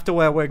wouldn't have to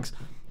wear wigs.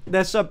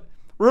 They're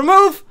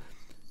remove.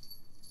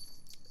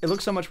 It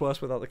looks so much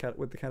worse without the cat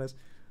with the catters.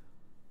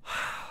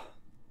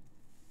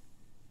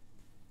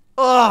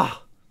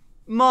 Oh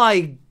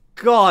my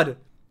god.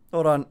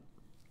 Hold on.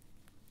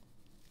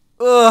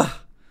 Ugh.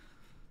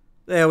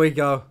 There we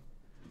go.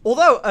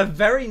 Although, a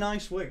very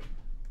nice wig.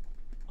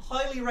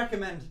 Highly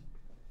recommend.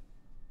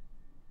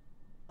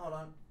 Hold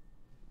on.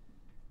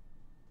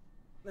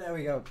 There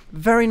we go.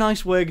 Very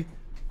nice wig.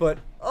 But,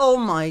 oh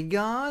my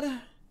god.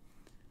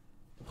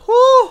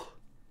 Whew.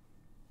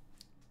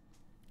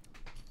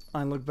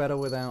 I look better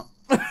without.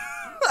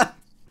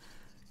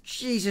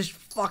 Jesus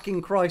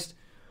fucking Christ.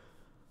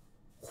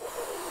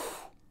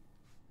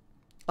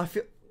 I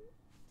feel...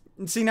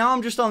 See, now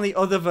I'm just on the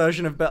other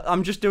version of...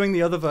 I'm just doing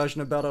the other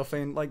version of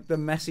Battlefield, like the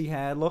messy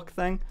hair look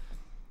thing.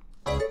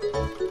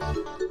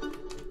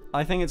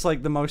 I think it's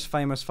like the most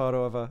famous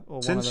photo ever.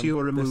 Or Since one of them, you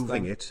are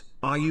removing it,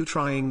 are you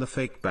trying the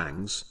fake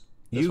bangs?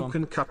 This You one.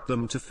 can cut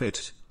them to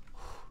fit.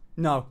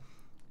 No.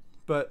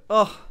 But,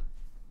 oh.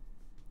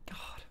 God.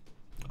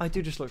 I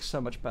do just look so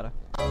much better.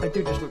 I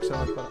do just look so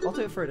much better. I'll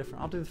do it for a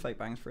different... I'll do the fake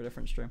bangs for a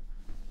different stream.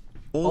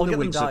 All I'll the get them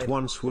wigs at dyed.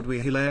 once would be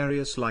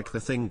hilarious, like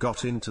the thing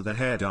got into the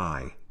hair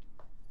dye.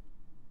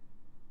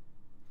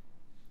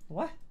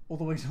 What? All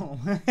the wigs on.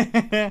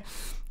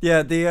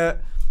 Yeah, the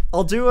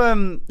I'll do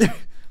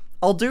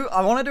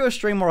I want to do a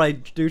stream where I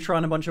do try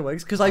on a bunch of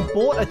wigs because I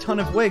bought a ton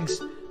of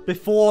wigs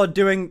before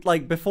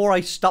before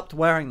I stopped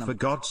wearing them. For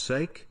God's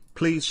sake,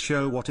 please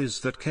show what is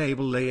that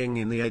cable laying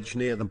in the edge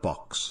near the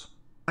box.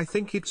 I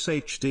think it's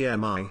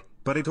HDMI,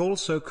 but it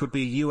also could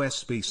be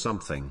USB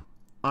something.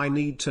 I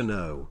need to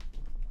know.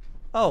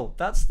 Oh,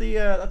 that's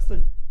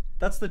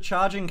the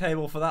charging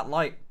cable for that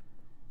light.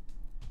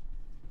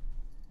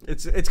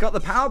 It's got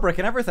the power brick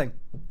and everything.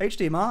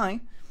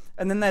 HDMI.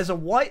 And then there's the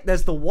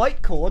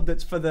white cord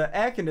that's for the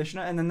air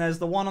conditioner, and then there's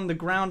the one on the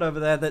ground over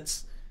there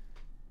that's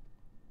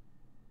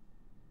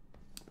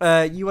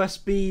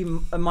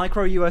USB, a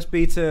micro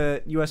USB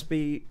to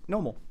USB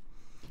normal.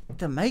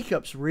 The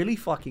makeup's really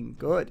fucking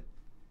good.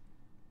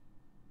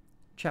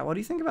 Chat, what do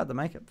you think about the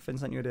makeup? Finn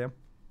sent you a DM.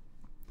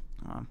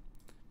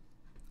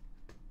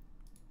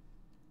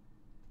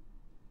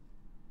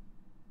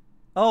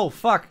 Oh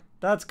fuck,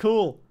 that's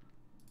cool.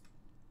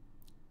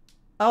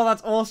 Oh,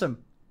 that's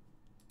awesome.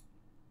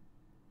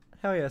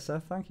 Hell yeah,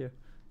 Seth. Thank you.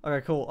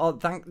 Okay, cool.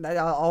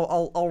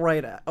 I'll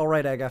raid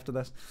Egg after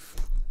this.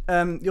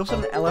 You also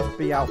have an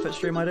LFB outfit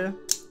stream idea?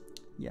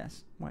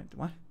 Yes. Wait,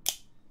 what?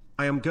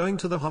 I am going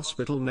to the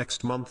hospital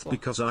next month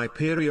because I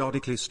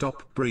periodically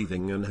stop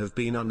breathing and have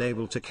been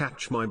unable to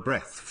catch my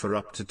breath for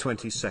up to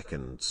 20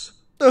 seconds.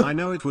 I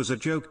know it was a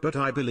joke, but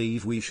I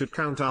believe we should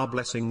count our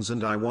blessings,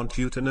 and I want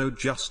you to know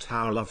just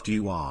how loved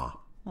you are.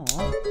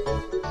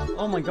 Aww.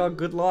 Oh my god,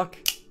 good luck.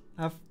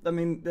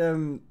 Bunny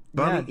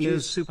yeah,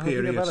 ears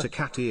superior to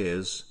cat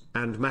ears,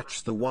 and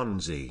match the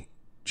onesie.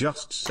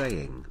 Just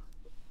saying.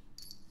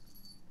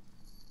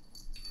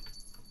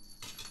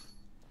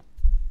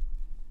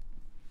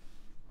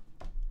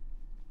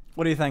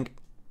 What do you think?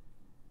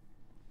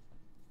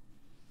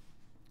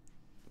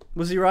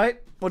 Was he right?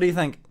 What do you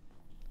think?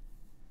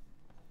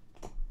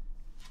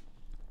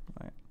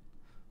 Right.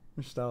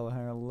 Let's style the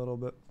hair a little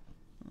bit.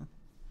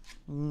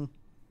 I'm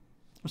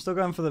still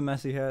going for the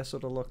messy hair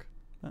sort of look.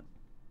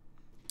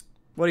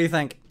 What do you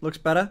think? Looks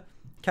better?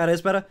 Cat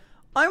ears better?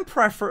 I'm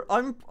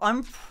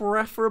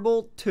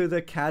preferable to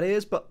the cat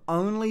ears, but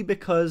only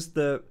because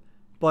the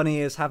bunny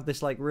ears have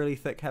this like really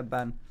thick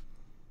headband.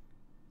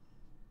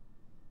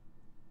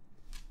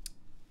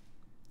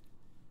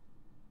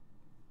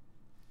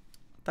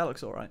 That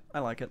looks alright. I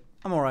like it.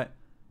 I'm alright.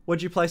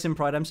 What'd you place in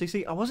Pride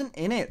MCC? I wasn't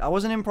in it. I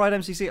wasn't in Pride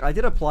MCC. I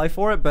did apply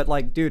for it, but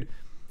like, dude.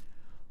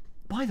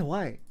 By the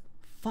way,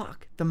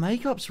 fuck. The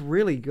makeup's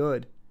really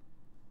good.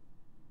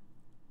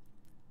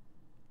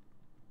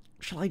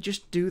 Shall I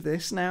just do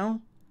this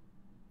now?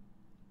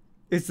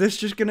 Is this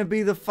just gonna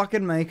be the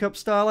fucking makeup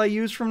style I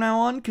use from now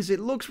on? Because it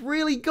looks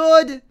really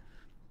good.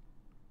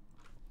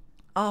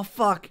 Oh,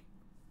 fuck.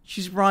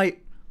 She's right.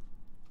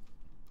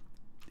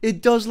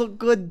 It does look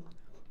good.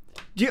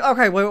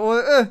 Okay, wait,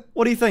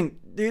 what do you think?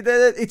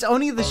 It's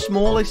only the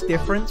smallest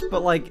difference,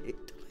 but like, it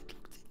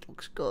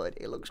looks good.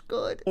 It looks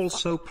good.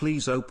 Also,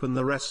 please open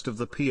the rest of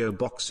the PO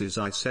boxes.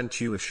 I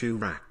sent you a shoe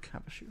rack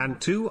and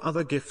 2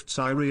 other gifts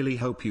I really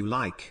hope you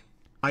like.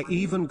 I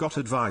even got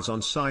advice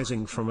on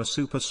sizing from a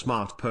super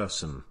smart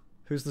person.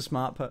 Who's the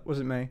smart person? Was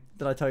it me?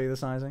 Did I tell you the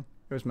sizing?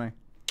 It was me.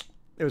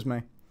 It was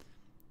me.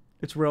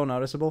 It's real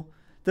noticeable.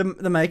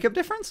 The makeup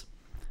difference?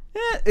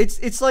 Yeah,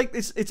 it's like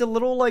it's a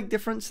little like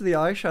difference to the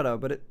eyeshadow,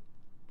 but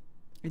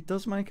it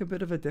does make a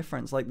bit of a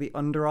difference. Like the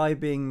under eye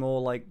being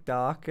more like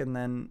dark, and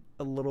then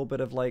a little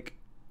bit of like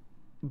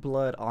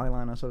blurred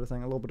eyeliner sort of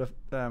thing. A little bit of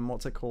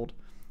what's it called?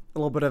 A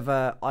little bit of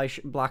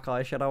black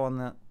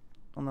eyeshadow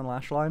on the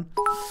lash line.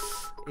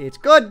 It's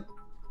good.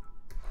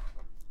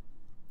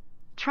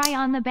 Try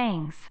on the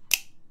bangs.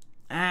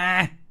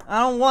 I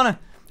don't wanna.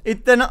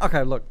 They're not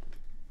okay. Look,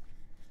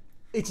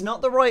 it's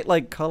not the right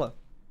like color.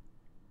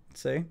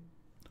 See.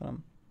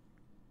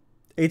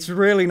 It's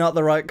really not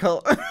the right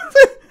color.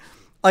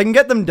 I can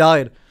get them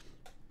dyed.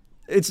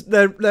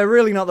 They're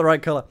really not the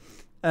right color.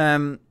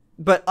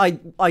 But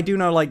I do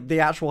know like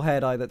the actual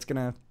hair dye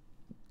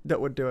that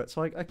would do it.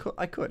 So I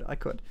could.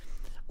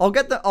 I'll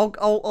get the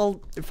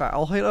in fact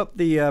I'll hit up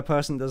the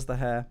person that does the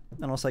hair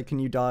and I'll say, can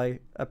you dye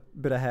a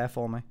bit of hair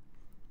for me?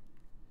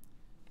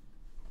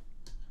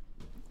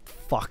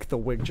 Fuck, the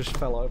wig just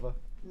fell over.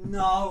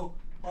 No,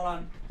 hold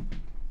on.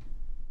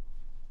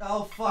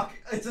 Oh fuck,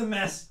 it's a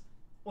mess.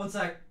 One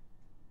sec.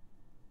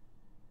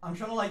 I'm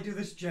trying to like do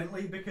this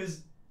gently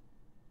because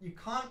you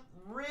can't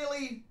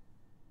really...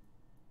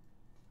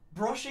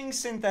 Brushing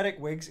synthetic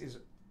wigs is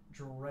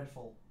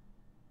dreadful.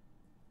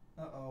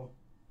 Uh-oh.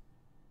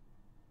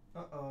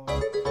 Uh-oh.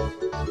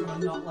 I'm trying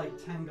to not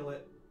like tangle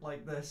it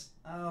like this.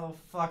 Oh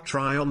fuck.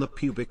 Try on the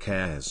pubic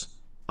hairs.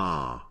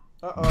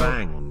 Uh-oh.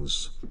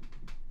 Bangs.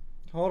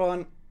 Hold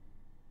on.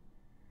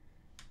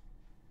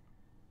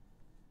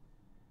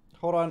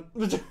 Hold on.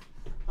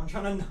 I'm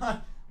trying to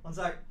not... One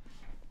sec.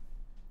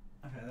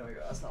 Okay, there we go.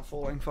 That's not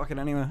falling fucking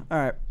anywhere.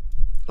 Alright.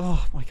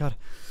 Oh my god.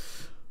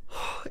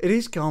 It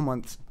is girl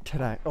month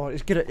today. Oh,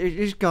 it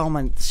is girl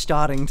month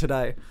starting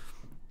today.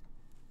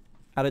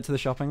 Add it to the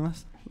shopping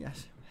list.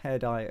 Yes. Hair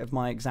dye of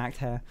my exact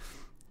hair.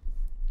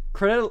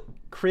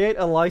 Create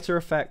a lighter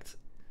effect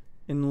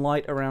in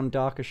light around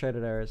darker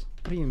shaded areas.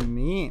 What do you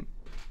mean?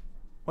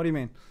 What do you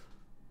mean?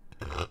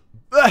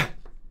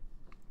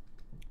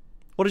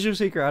 What is your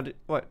secret?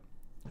 What?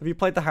 Have you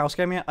played the house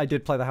game yet? I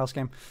did play the house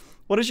game.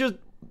 What is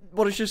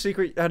your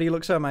secret? How do you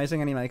look so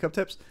amazing? Any makeup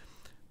tips?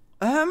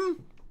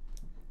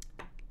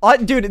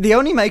 Dude, the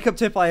only makeup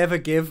tip I ever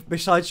give,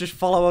 besides just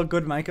follow a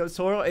good makeup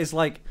tutorial, is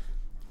like,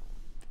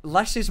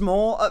 less is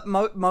more at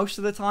most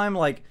of the time.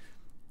 Like,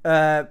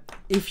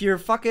 if you're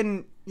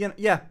fucking,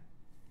 yeah,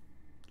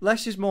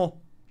 less is more.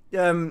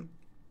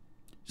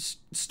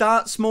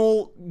 Start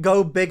small,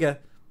 go bigger,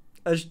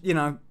 as you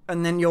know,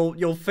 and then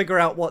you'll figure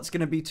out what's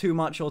gonna be too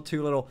much or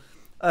too little.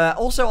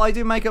 Also, I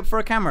do makeup for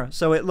a camera,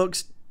 so it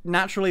looks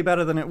naturally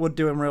better than it would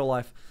do in real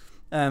life.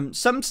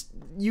 It's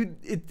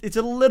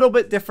a little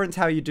bit different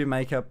how you do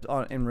makeup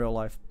in real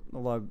life,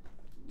 although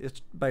it's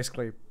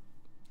basically,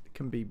 it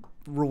can be,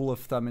 rule of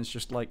thumb is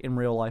just like in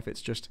real life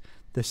it's just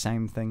the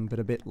same thing but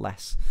a bit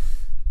less.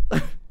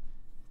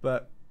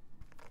 But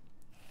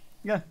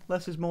yeah,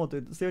 less is more,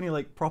 dude. It's the only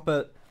like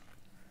proper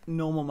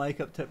normal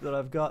makeup tip that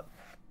I've got.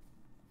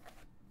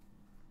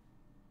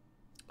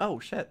 Oh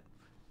shit,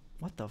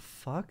 what the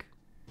fuck?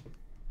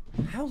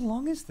 How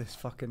long is this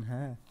fucking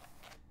hair?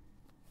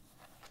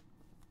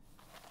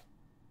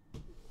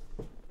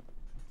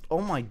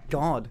 Oh my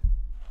god.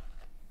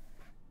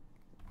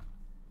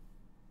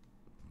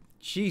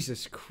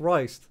 Jesus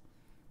Christ.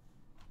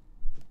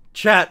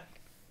 Chat.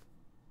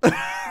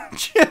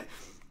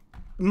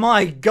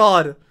 My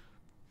god.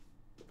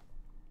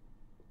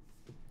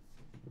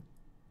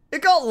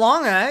 It got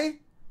long, eh?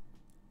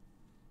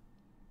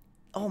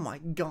 Oh my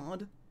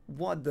god.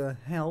 What the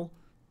hell?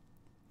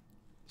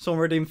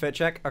 Someone redeem fit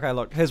check. Okay,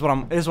 look. Here's what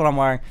I'm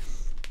wearing.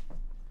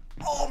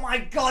 Oh my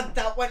god,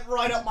 that went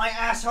right up my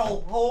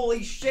asshole.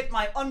 Holy shit,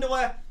 my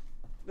underwear.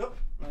 Nope.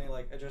 Let me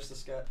like adjust the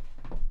skirt.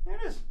 There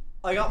it is.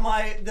 I got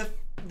my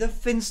the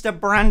Finster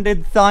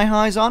branded thigh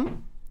highs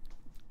on.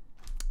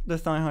 The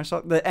thigh high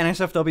socks. The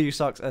NSFW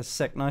socks are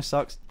sick. Nice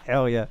socks.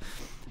 Hell yeah.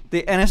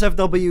 The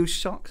NSFW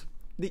socks.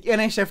 The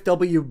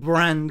NSFW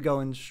brand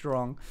going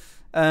strong.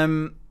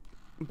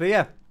 But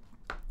yeah.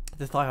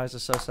 The thigh highs are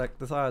so sick.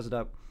 The thigh highs are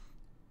dope.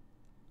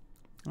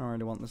 I don't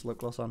really want this lip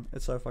gloss on.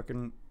 It's so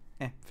fucking...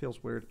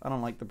 feels weird. I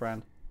don't like the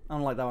brand. I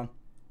don't like that one.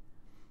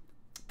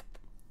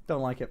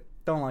 Don't like it.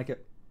 Don't like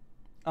it.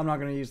 I'm not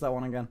going to use that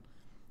one again.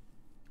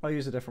 I'll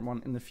use a different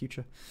one in the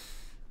future.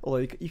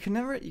 Although you can't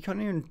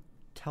even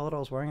tell that I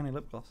was wearing any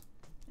lip gloss.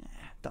 Yeah,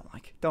 don't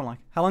like. Don't like.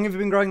 How long have you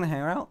been growing the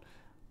hair out?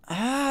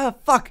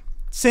 Fuck.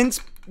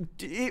 Since...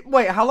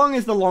 wait, how long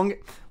is the long...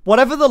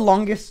 whatever the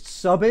longest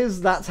sub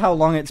is, that's how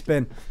long it's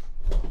been.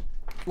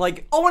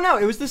 Like, oh no,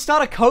 it was the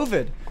start of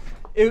COVID.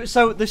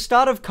 So the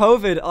start of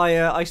COVID,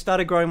 I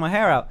started growing my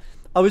hair out.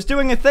 I was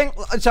doing a thing.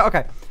 So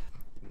okay,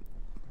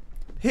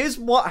 here's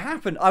what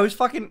happened. I was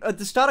fucking at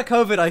the start of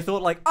COVID. I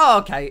thought like, oh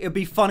okay, it'd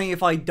be funny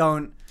if I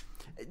don't.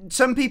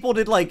 Some people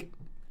did like,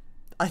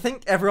 I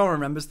think everyone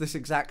remembers this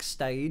exact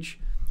stage,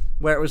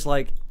 where it was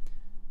like,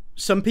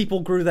 some people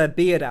grew their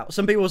beard out.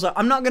 Some people was like,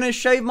 I'm not gonna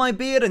shave my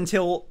beard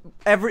until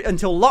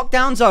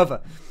lockdown's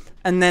over.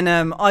 And then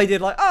I did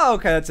like, oh,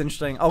 okay, that's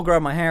interesting. I'll grow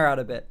my hair out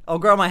a bit. I'll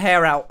grow my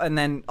hair out and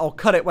then I'll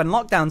cut it when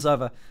lockdown's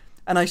over.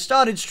 And I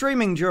started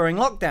streaming during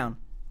lockdown.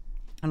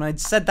 And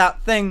I'd said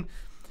that thing.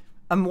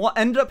 And what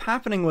ended up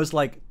happening was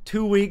like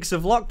 2 weeks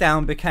of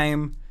lockdown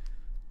became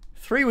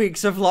 3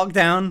 weeks of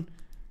lockdown,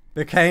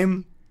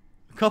 became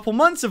a couple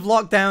months of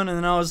lockdown. And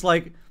then I was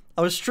like,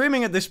 I was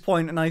streaming at this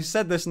point and I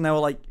said this and they were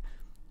like,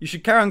 you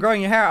should carry on growing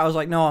your hair. I was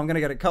like, no, I'm going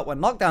to get it cut when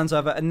lockdown's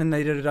over. And then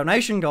they did a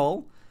donation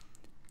goal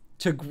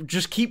to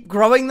just keep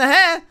growing the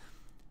hair.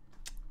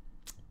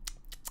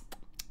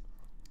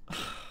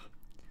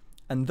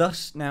 And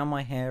thus now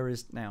my hair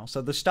is now.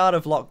 So the start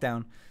of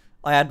lockdown,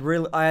 I had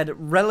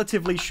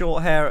relatively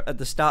short hair at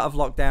the start of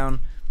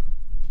lockdown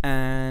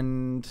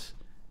and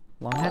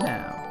long hair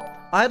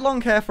now. I had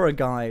long hair for a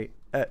guy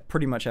at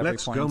pretty much every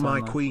Let's point go in time,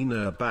 my though.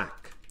 queen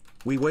back.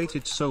 We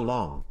waited so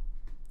long.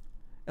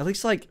 At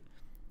least like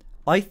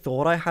I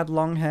thought I had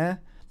long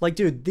hair. Like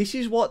dude, this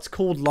is what's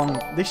called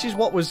long. This is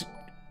what was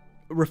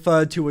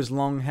referred to as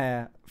long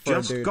hair for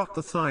Just a dude. got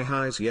the thigh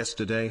highs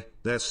yesterday.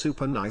 They're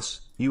super nice.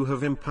 You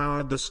have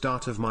empowered the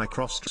start of my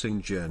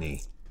cross-dressing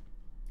journey.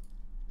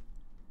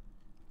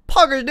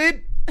 Poggers,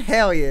 dude.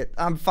 Hell yeah.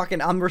 I'm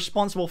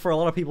responsible for a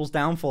lot of people's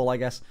downfall, I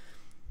guess.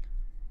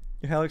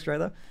 Your hair looks great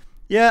though.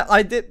 Yeah,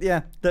 I did.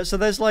 Yeah. So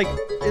there's like.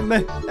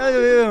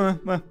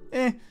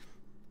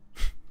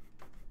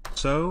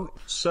 So,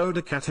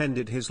 SodaCat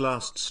ended his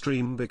last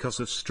stream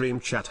because of stream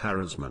chat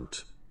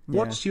harassment.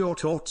 What's your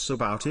thoughts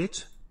about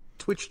it?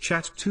 Twitch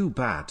chat too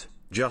bad,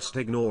 just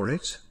ignore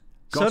it.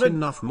 Got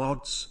enough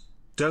mods?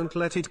 Don't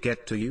let it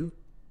get to you.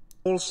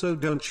 Also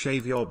don't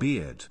shave your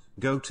beard,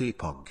 go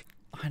T-Pog.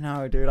 I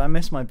know, dude, I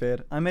miss my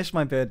beard. I miss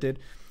my beard, dude.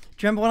 Do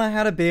you remember when I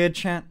had a beard,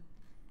 chat?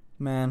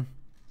 Man.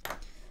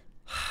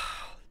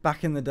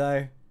 Back in the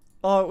day.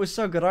 Oh, it was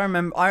so good.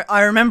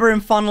 I remember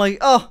him fondly.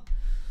 Oh!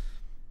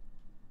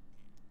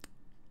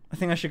 I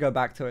think I should go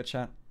back to it,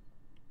 chat.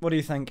 What do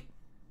you think?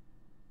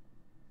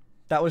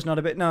 That was not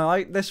a bit...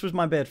 No, this was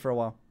my beard for a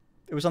while.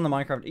 It was on the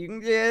Minecraft.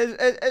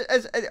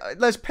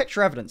 There's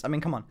picture evidence. I mean,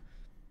 come on.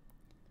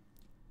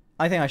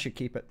 I think I should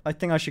keep it. I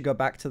think I should go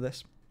back to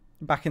this.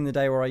 Back in the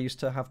day where I used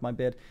to have my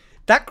beard.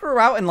 That grew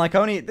out in like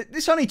only...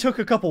 This only took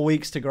a couple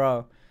weeks to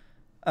grow.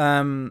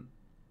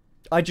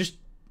 I just...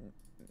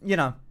 You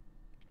know.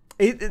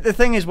 The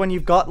thing is, when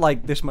you've got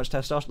like this much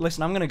testosterone...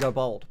 Listen, I'm going to go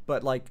bald.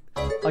 But like,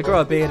 I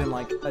grow a beard in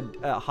like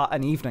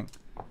an evening.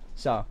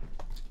 So...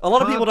 A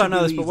lot of people don't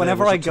know this, but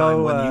whenever I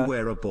go... when you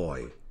were a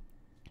boy.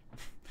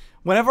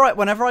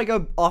 Whenever I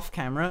go off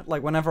camera,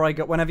 like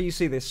whenever you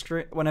see this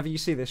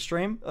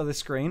stream or this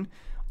screen,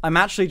 I'm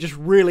actually just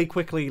really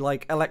quickly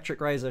like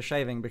electric razor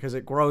shaving because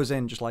it grows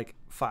in just like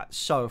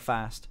so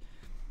fast.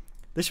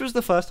 This was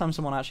the first time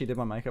someone actually did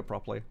my makeup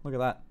properly. Look at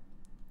that.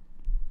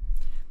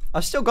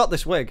 I've still got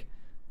this wig,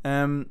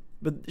 but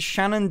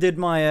Shannon did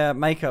my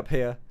makeup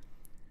here.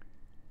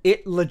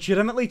 It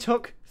legitimately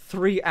took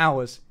 3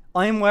 hours.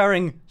 I am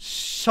wearing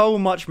so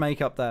much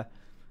makeup there.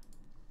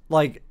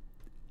 Like,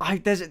 no.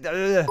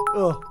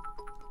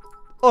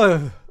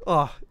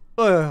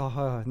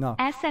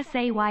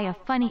 SSAY a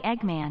funny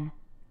Eggman.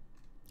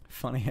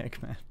 Funny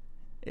Eggman.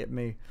 It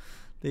me.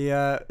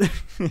 The,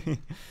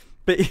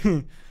 but,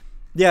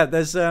 yeah,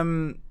 there's,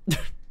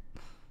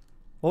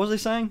 What was I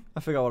saying?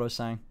 I forgot what I was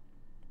saying.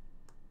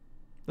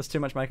 That's too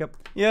much makeup.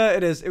 Yeah,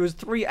 it is. It was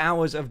 3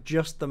 hours of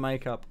just the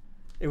makeup.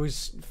 It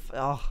was...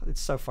 Oh, it's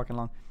so fucking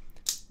long.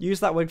 Use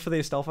that wig for the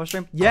Astolfo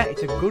stream? Yeah,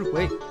 it's a good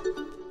wig.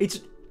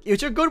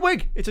 It's a good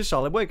wig. It's a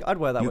solid wig. I'd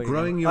wear that wig.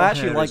 Growing your I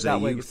actually hair like is that a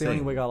wig. you It's the only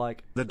thing. wig I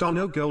like. The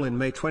Dono goal in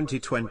May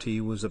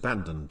 2020 was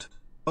abandoned.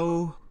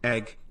 Oh,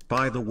 egg,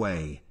 by the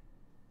way.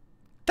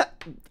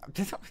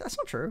 That's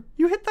not true.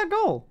 You hit that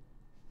goal.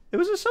 It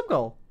was a sub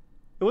goal.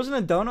 It wasn't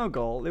a dono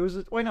goal. It was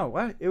a, wait, no,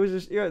 what? It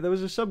was yeah, there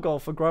was a sub goal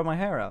for grow my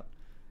hair out.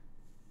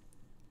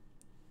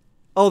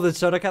 Oh, the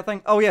Soda Cat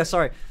thing? Oh yeah,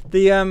 sorry.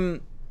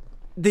 With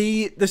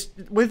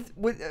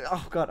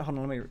oh god, hold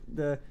on, let me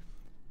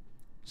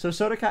So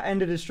Soda Cat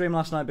ended his stream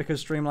last night because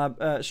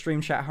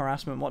stream chat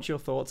harassment. What's your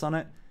thoughts on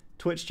it?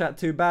 Twitch chat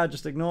too bad,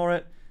 just ignore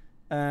it.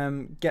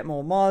 Get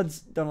more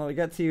mods, don't let it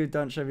get to you,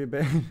 don't shove your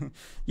bit.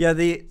 Yeah,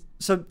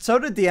 so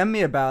Soda DM'd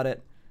me about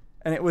it,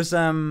 and it was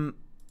oh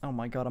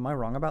my god, am I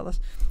wrong about this?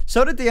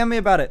 Soda DM'd me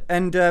about it,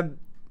 and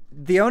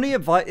the only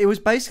advice, it was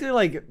basically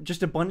like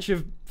just a bunch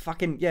of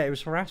fucking, yeah, it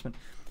was harassment.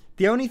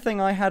 The only thing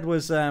I had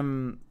was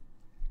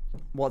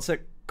what's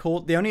it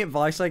called? The only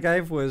advice I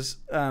gave was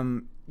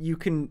you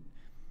can,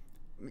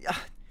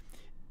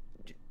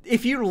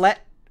 if you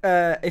let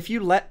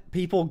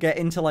people get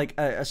into like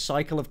a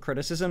cycle of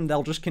criticism,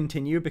 they'll just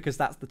continue because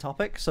that's the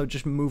topic. So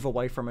just move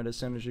away from it as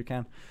soon as you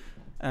can,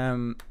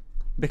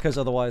 because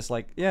otherwise,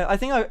 like, yeah, I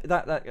think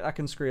that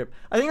can screw up.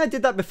 I think I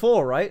did that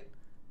before, right?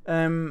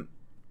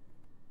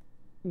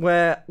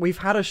 Where we've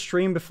had a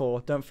stream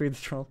before. Don't feed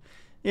the troll.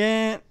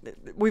 Yeah,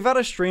 we've had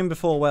a stream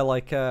before where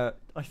like I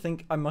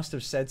think I must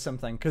have said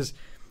something because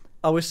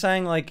I was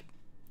saying like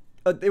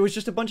it was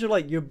just a bunch of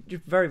like you're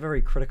very,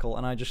 very critical,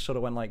 and I just sort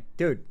of went like,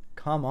 dude,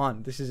 come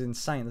on, this is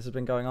insane. This has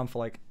been going on for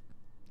like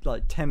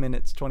 10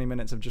 minutes, 20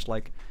 minutes of just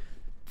like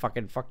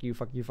fucking fuck you.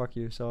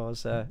 So I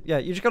was yeah,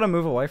 you just gotta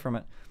move away from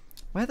it.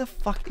 Where the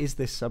fuck is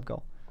this sub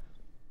goal?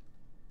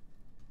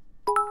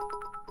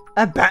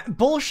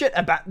 Bullshit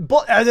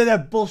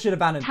bullshit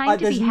abandoned. Time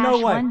to There's be no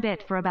hash way. 1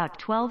 bit for about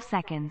 12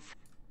 seconds.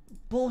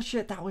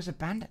 Bullshit, that was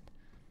abandoned.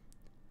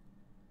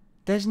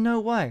 There's no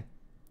way.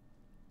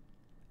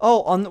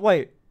 Oh,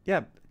 wait.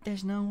 Yeah,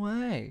 there's no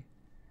way.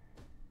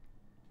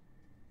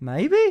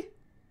 Maybe?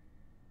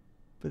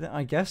 But then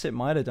I guess it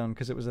might have done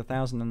because it was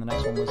 1,000 and the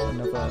next one was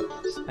another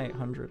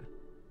 800.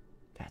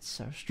 That's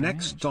so strange.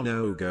 Next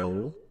Dono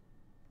goal.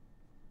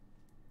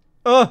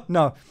 Oh,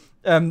 no.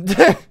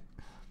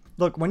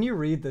 Look, when you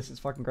read this,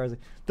 it's fucking crazy.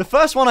 The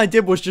first one I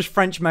did was just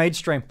French maid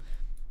stream.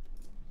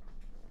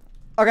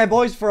 Okay,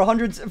 boys, for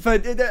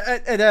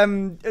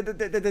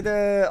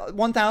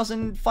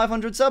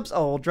 1,500 subs,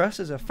 I'll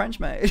dress as a French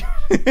maid.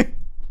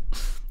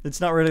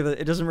 It's not really,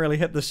 it doesn't really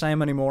hit the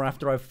same anymore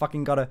after I've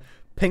fucking got a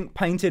pink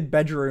painted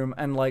bedroom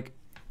and like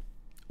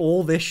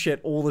all this shit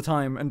all the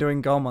time and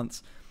doing goal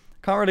months.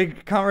 Can't really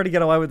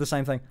get away with the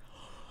same thing.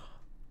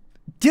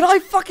 Did I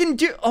fucking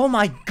do, oh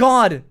my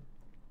god.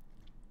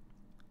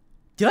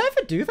 Did I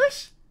ever do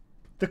this?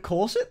 The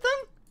corset thing?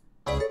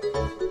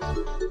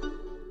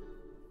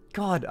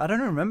 God, I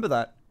don't remember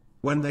that.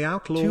 When they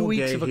outlaw 2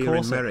 weeks gay of a here in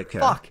corset. America,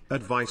 Fuck.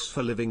 advice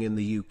for living in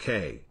the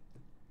UK.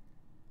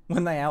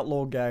 When they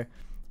outlaw gay.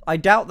 I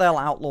doubt they'll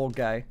outlaw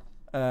gay.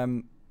 Yeah,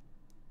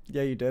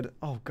 you did.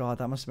 Oh god,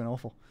 that must have been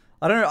awful.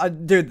 I don't know,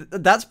 dude,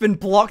 that's been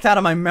blocked out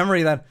of my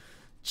memory then.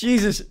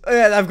 Jesus,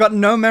 yeah, I've got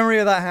no memory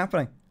of that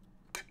happening.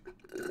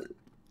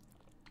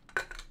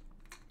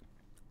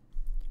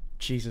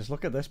 Jesus,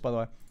 look at this, by the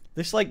way.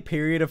 This, like,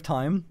 period of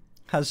time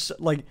has,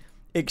 like,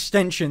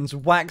 extensions,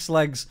 wax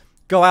legs,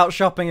 go out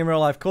shopping in real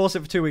life,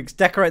 corset for 2 weeks,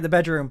 decorate the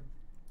bedroom,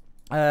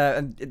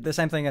 and the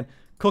same thing again,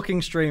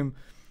 cooking stream.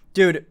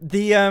 Dude,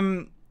 the,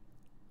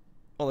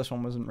 well, this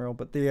one wasn't real,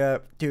 but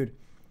the, dude.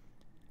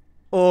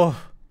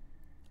 Oh,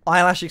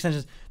 eyelash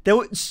extensions. There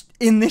was,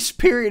 in this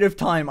period of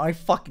time, I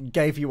fucking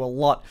gave you a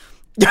lot.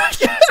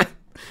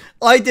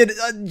 I did,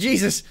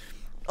 Jesus.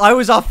 I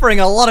was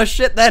offering a lot of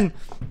shit then.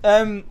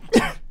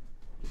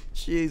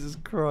 Jesus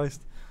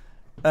Christ.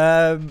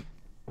 Oh.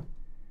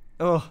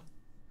 What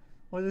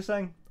was I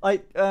saying?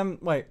 Wait.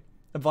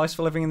 Advice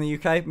for living in the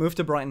UK? Move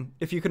to Brighton.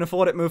 If you can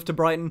afford it, move to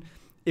Brighton.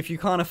 If you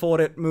can't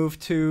afford it, move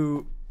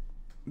to...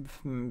 I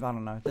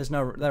don't know.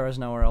 There is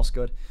nowhere else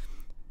good.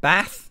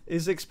 Bath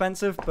is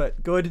expensive,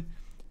 but good.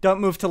 Don't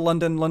move to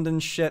London.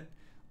 London's shit.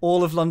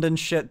 All of London's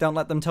shit. Don't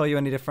let them tell you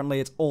any differently.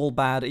 It's all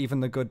bad, even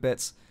the good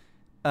bits.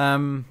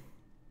 Yeah.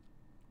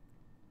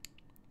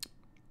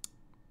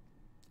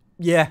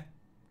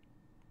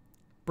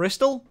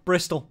 Bristol?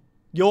 Bristol.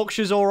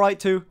 Yorkshire's alright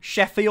too.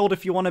 Sheffield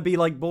if you want to be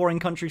like boring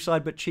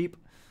countryside but cheap.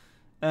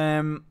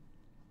 Showers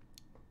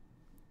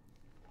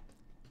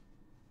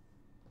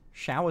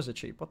are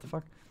cheap. What the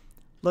fuck?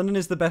 London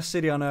is the best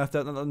city on earth.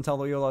 Don't let them tell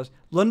you your lies.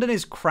 London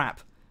is crap.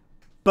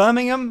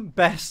 Birmingham,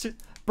 best.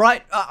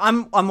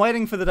 I'm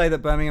waiting for the day that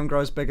Birmingham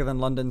grows bigger than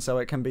London so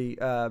it can be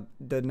the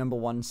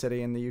 #1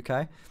 city in the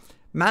UK.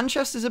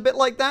 Manchester's a bit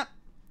like that.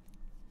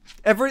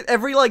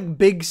 Every like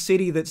big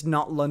city that's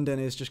not London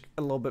is just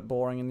a little bit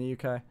boring in the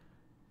UK.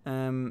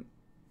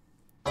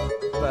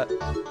 But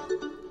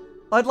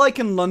I'd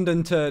liken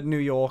London to New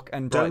York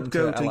and Brighton Don't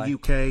go to LA. to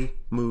UK,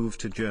 move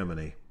to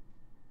Germany.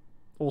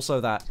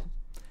 Also that.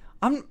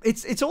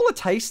 It's all a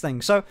taste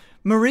thing. So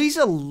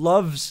Marisa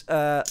loves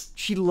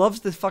she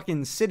loves the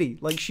fucking city.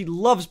 Like she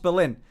loves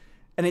Berlin.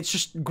 And it's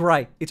just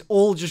grey. It's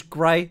all just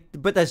grey.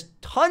 But there's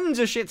tons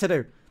of shit to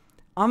do.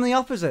 I'm the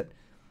opposite.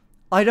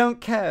 I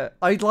don't care.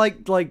 I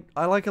like a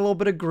little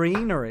bit of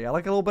greenery. I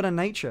like a little bit of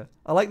nature.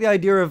 I like the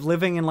idea of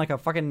living in like a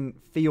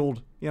fucking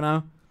field, you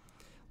know?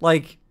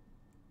 Like,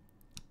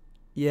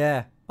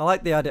 yeah. I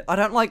like the idea. I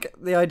don't like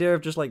the idea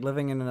of just like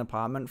living in an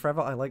apartment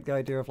forever. I like the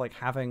idea of like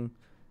having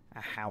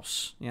a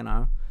house, you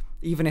know?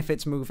 Even if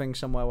it's moving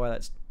somewhere where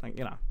it's like,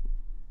 you know,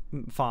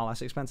 far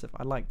less expensive.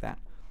 I like that.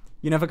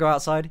 You never go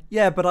outside?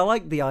 Yeah, but I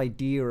like the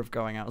idea of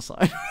going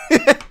outside.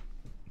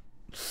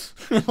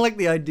 I like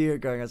the idea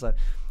of going outside.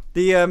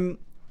 The,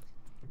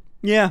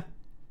 yeah.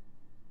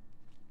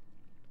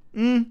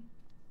 Yeah.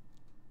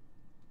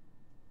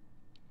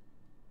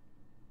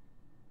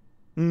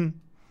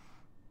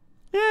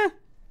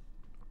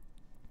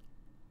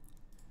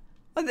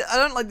 I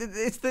don't like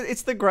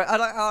it's the grass. I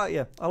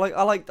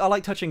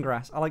like touching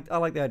grass. I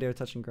like the idea of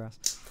touching grass.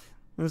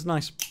 It was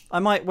nice. I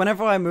might,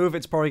 whenever I move,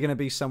 it's probably going to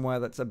be somewhere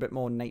that's a bit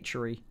more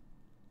naturey.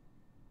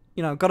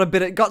 You know,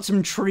 got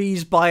some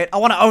trees by it. I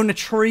want to own a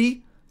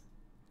tree.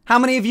 How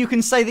many of you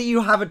can say that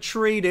you have a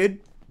tree, dude?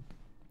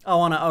 I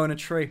want to own a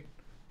tree.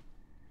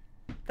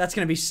 That's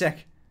going to be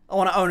sick. I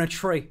want to own a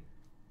tree.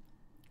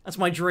 That's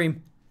my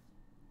dream.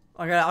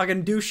 I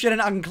can do shit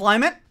and I can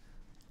climb it.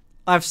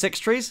 I have 6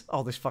 trees.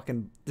 Oh, this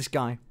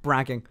guy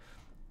bragging.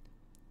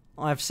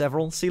 I have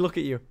several. See, look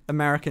at you.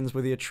 Americans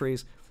with your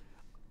trees.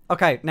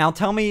 Okay, now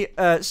tell me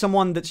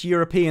someone that's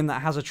European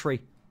that has a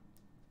tree.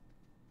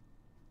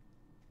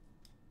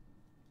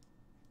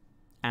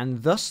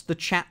 And thus the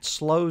chat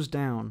slows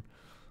down.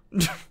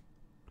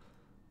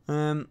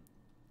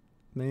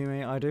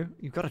 Maybe I do.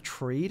 You've got a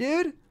tree,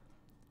 dude?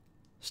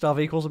 Stuff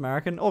equals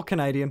American or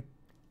Canadian.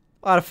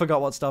 I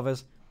forgot what stuff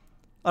is.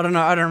 I don't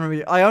know. I don't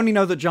remember. I only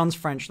know that John's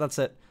French. That's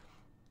it.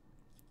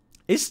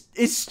 Is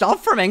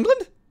Stuff from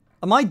England?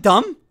 Am I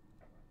dumb?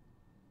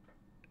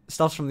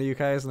 Stuff's from the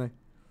UK, isn't he?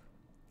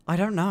 I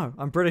don't know.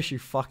 I'm British, you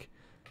fuck.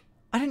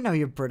 I didn't know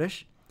you're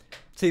British.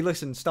 See,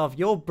 listen, Stuff,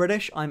 you're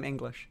British, I'm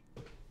English.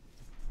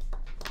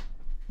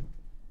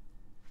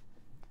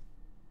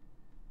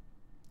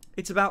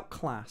 It's about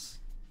class.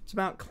 It's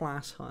about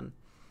class, hun.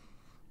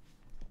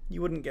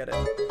 You wouldn't get it.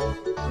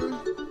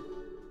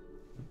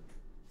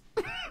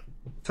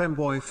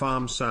 Femboy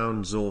Farm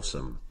sounds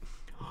awesome.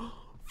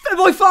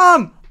 Femboy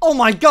Farm! Oh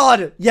my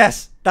god!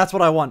 Yes, that's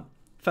what I want.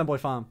 Femboy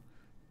Farm.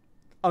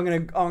 I'm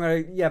gonna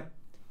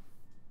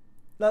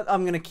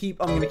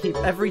keep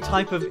every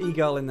type of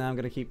e-girl in there. I'm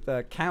gonna keep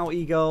the cow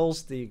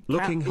e-girls, the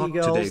cat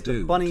e-girls,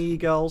 the bunny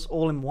e-girls,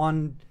 all in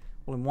one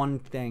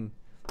thing.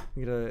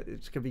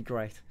 It's gonna be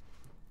great.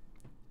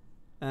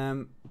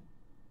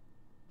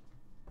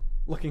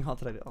 Looking hot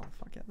today. Oh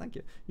fuck yeah, thank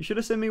you. You should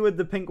have seen me with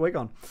the pink wig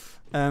on.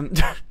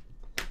 That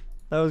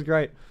was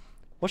great.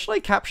 What should I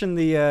caption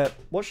the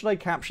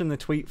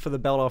tweet for the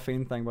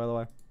Beldorfine thing, by the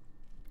way?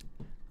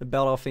 The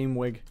Beldorfine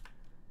wig.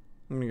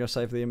 I'm gonna go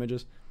save the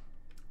images.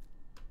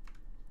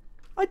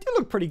 I do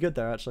look pretty good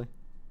there, actually.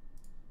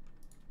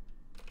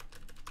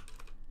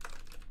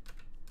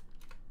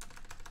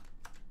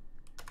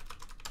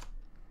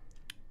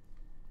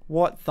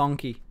 What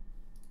thonky?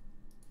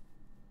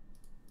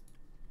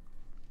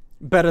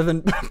 Better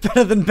than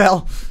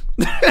Bell.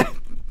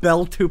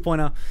 Bell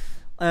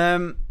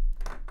 2.0.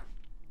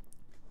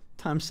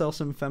 Time to sell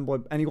some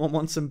femboy. Anyone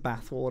want some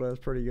bathwater? It's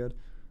pretty good.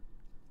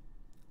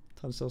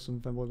 Time to sell some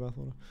femboy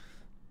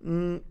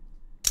bathwater.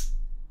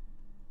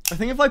 I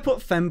think if I put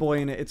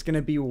femboy in it, it's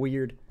gonna be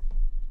weird.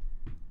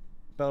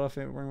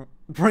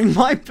 Bring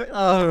my.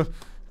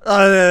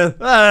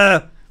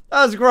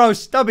 That's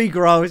gross. That'd be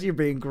gross. You're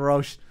being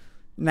gross.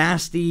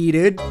 Nasty,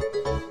 dude.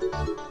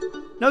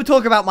 No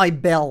talk about my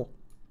bell.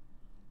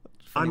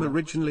 I'm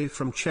originally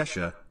from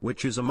Cheshire,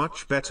 which is a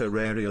much better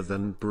area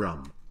than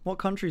Brum. What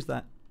country's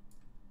that?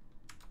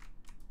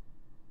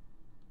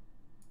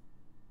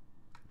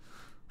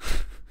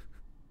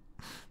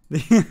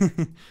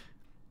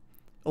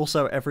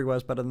 Also,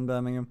 everywhere's better than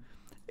Birmingham.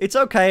 It's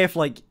okay if,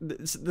 like,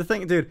 the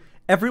thing, dude,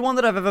 everyone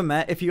that I've ever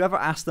met, if you ever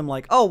ask them,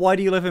 like, oh, why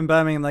do you live in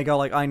Birmingham? They go,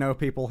 like, I know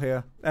people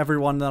here.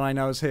 Everyone that I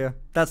know is here.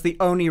 That's the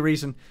only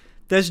reason.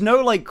 There's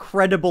no, like,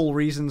 credible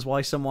reasons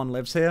why someone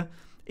lives here.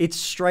 It's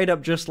straight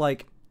up just,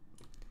 like,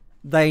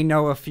 they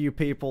know a few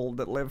people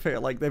that live here.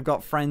 Like, they've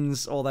got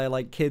friends or their,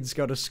 like, kids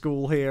go to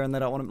school here and they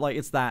don't want to, like,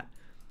 it's that.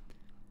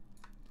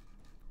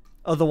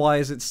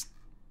 Otherwise, it's,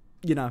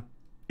 you know,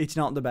 it's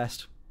not the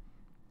best.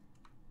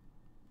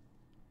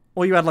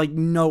 Or you had, like,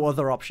 no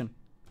other option.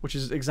 Which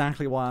is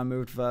exactly why I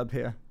moved Verb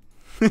here.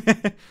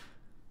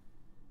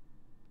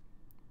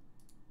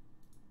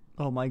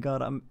 Oh my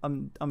god,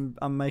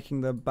 I'm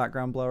making the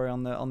background blurry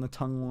on the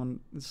tongue one.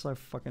 It's so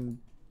fucking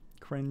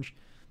cringe.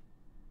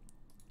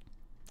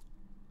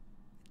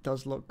 It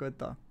does look good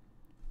though.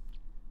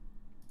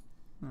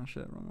 Oh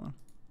shit, wrong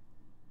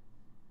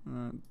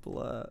one.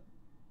 Blur.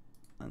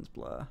 Lens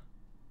blur.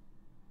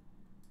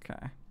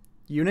 Okay.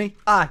 Uni?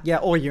 Ah, yeah,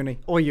 or uni.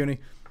 Or uni.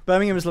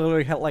 Birmingham is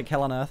literally like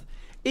hell on earth.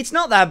 It's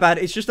not that bad.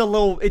 It's just a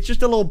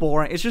little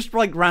boring. It's just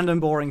like random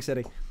boring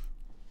city.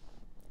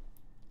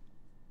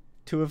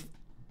 Two of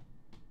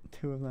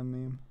them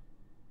meme.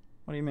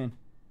 What do you mean?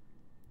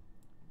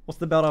 What's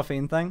the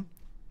Beldorfine thing?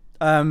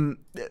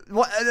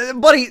 What,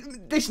 buddy?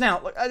 This now.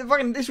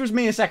 Fucking. This was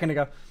me a second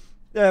ago.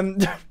 Bell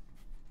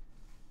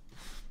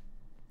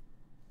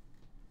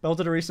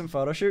did a recent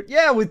photo shoot.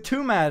 Yeah, with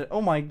Two Mad.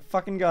 Oh my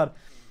fucking god.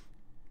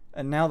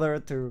 And now they're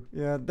at 2.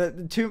 Yeah,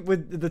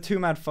 the Two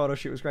Mad photo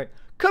shoot was great.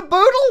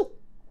 Caboodle.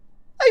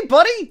 Hey,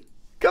 buddy.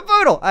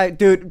 Caboodle. Hey,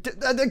 dude.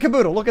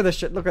 Caboodle. Look at this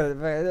shit. Look at it.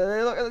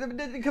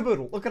 Look,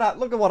 Caboodle. Look at that.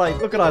 Look at what I.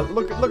 Look at that.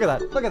 Look at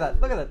that. Look at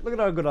that. Look at that. Look at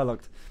how good I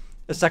looked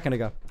a second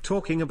ago.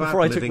 Talking about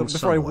before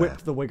I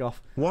whipped the wig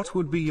off. What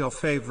would be your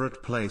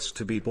favorite place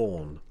to be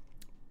born?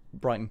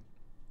 Brighton.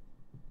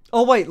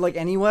 Oh wait, like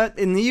anywhere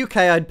in the UK,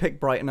 I'd pick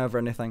Brighton over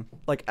anything.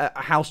 Like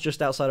a house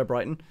just outside of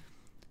Brighton.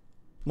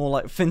 More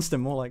like Finston,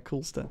 more like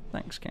Coolster.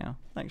 Thanks, cow.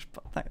 Thanks.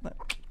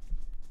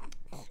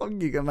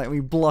 You're gonna make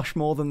me blush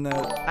more than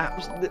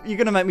the. You're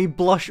gonna make me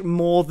blush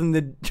more than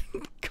the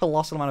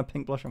colossal amount of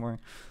pink blush I'm wearing.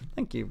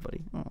 Thank you,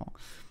 buddy. Oh.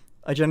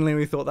 I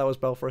genuinely thought that was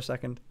Belle for a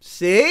second.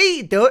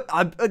 See, do it.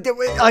 I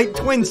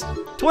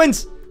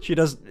twins.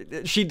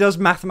 She does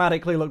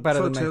mathematically look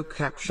better than me. Photo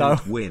caption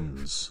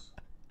wins.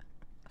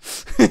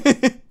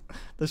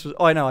 This was.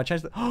 Oh, I know. I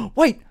changed it. Oh,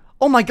 wait.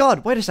 Oh my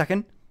god. Wait a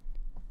second.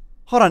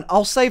 Hold on.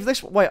 I'll save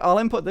this. Wait. I'll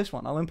input this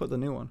one. I'll input the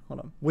new one. Hold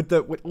on.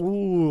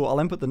 Ooh. I'll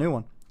input the new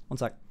one. One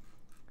sec.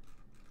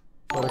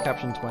 Photo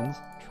caption twins.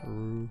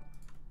 True.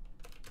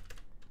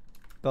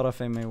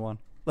 Beldorfine me 1.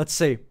 Let's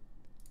see.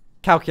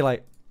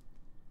 Calculate.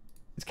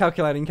 It's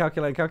calculating.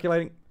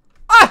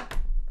 Ah!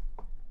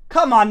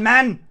 Come on,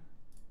 man.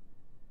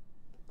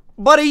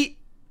 Buddy.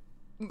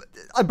 The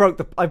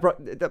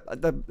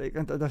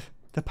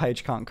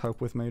page can't cope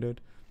with me, dude.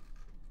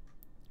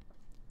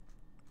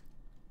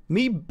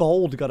 Me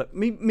bold got it.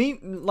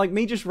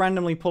 Me just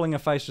randomly pulling a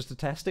face just to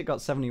test it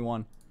got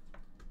 71.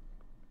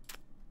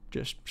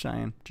 Just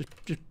saying. Just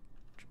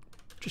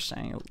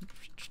saying.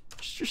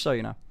 Just so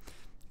you know.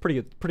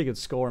 Pretty good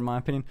score in my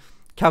opinion.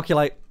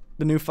 Calculate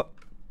the new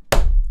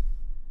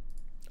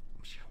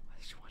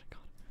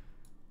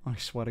I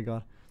swear to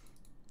God.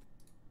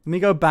 Let me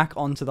go back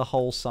onto the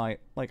whole site.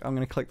 Like, I'm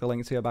gonna click the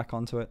link to go back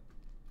onto it.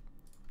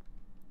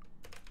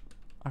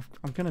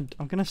 I'm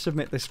gonna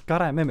submit this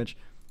goddamn image.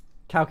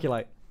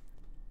 Calculate.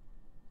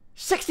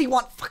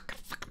 61. Fuck.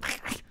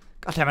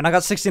 God damn it! I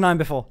got 69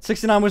 before.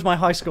 69 was my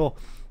high score.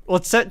 Well,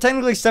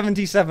 technically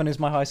 77 is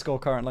my high score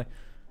currently.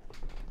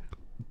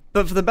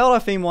 But for the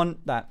Beldorfine one,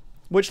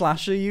 which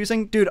lash are you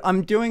using, dude?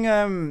 I'm doing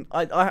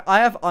I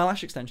have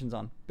eyelash extensions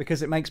on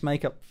because it makes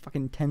makeup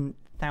fucking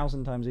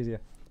 10,000 times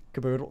easier.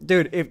 Caboodle,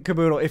 dude.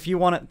 If you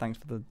want it, thanks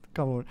for the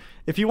comment.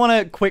 If you want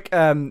a quick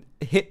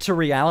hit to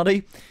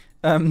reality,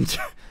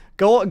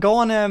 go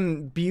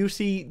on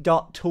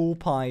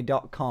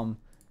beauty.toolpie.com,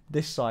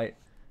 this site,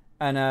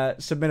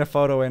 and submit a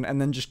photo in, and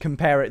then just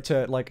compare it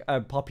to like a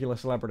popular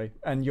celebrity,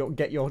 and you'll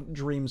get your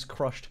dreams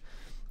crushed.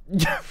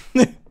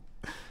 It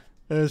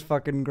was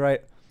fucking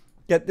great.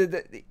 Get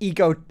the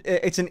ego.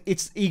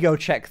 It's ego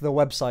check the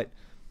website.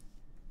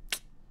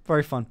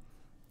 Very fun.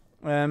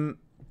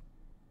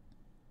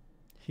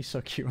 He's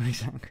so cute when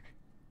he's angry.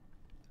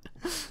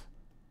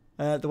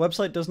 The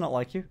website does not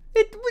like you.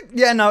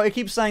 Yeah, no, it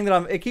keeps saying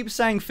that it keeps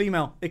saying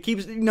female. It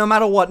keeps, no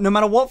matter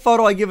what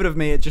photo I give it of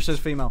me, it just says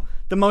female.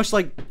 The most,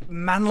 like,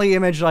 manly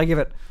image that I give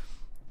it.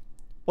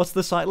 What's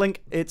the site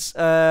link? It's,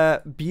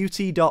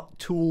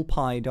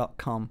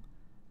 beauty.toolpie.com.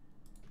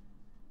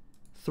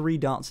 3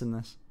 dots in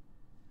this.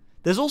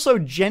 There's also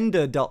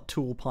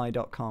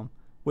gender.toolpie.com,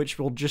 which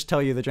will just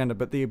tell you the gender,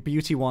 but the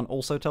beauty one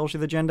also tells you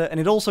the gender, and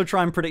it also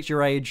try and predict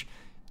your age.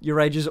 Your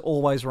age is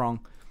always wrong.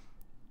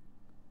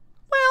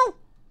 Well,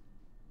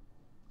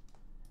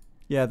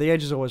 yeah, the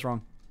age is always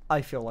wrong.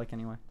 I feel like,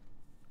 anyway.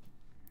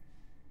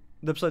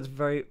 The website's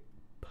very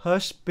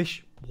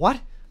perspish... What?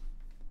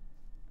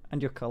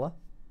 And your color?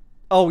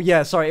 Oh,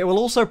 yeah, sorry. It will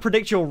also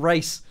predict your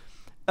race.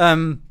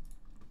 Bell's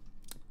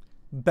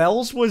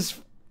was...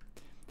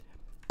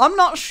 I'm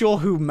not sure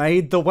who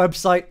made the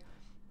website.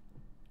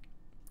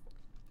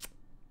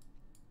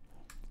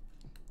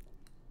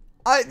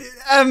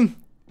 I'm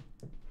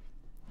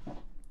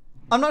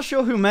not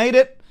sure who made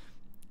it,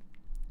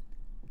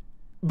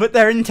 but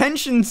their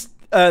intentions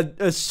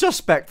are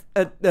suspect.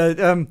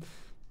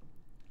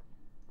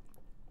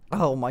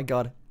 Oh my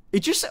god. It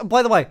just,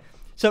 by the way,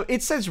 so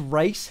it says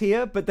race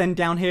here, but then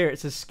down here it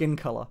says skin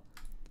color.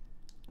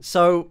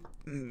 So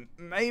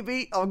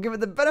maybe I'll give it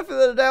the benefit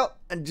of the doubt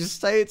and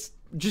just say it's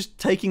just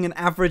taking an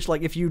average,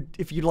 like if you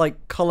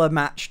like color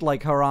matched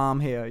like her arm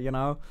here, you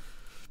know?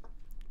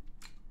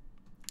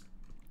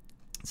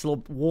 It's a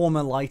little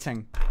warmer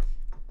lighting.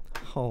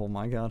 Oh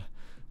my god.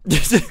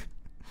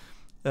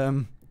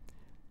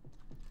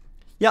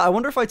 Yeah, I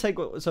wonder if I take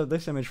so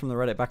this image from the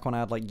Reddit back when I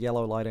had like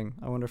yellow lighting.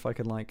 I wonder if I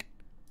could like,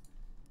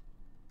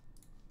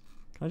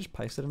 can I just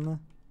paste it in there?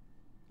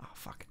 Oh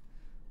fuck.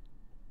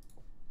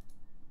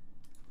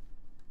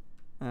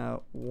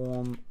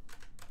 Warm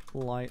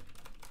light.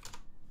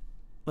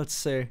 Let's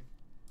see.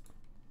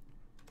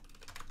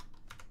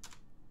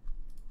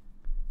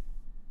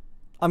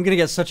 I'm gonna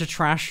get such a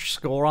trash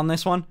score on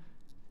this one.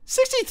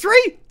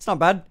 63! It's not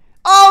bad.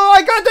 Oh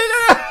my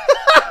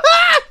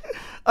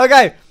god!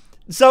 Okay,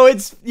 so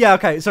it's... Yeah,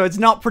 okay, so it's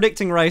not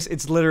predicting race.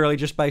 It's literally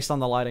just based on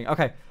the lighting.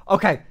 Okay,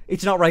 okay,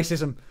 it's not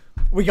racism.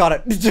 We got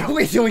it.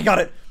 We got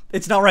it.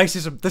 It's not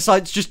racism. The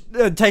site's just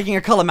taking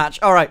a color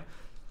match. Alright.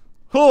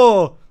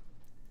 Oh.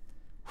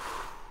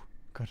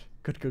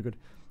 Good.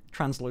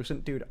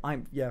 Translucent. Dude,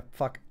 yeah,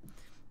 fuck.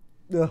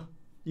 Ugh.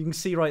 You can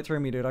see right through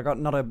me, dude. I got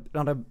not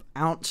a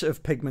ounce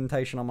of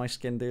pigmentation on my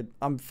skin, dude.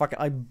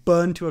 I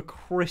burn to a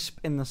crisp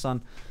in the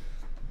sun.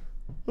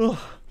 Ugh.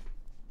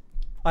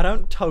 I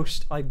don't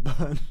toast, I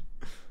burn.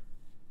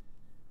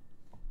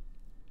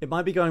 It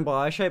might be going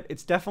by eye shape.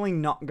 It's definitely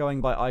not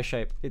going by eye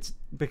shape. It's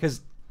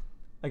because,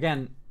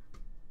 again,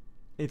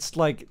 it's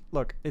like,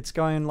 look, it's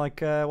going like,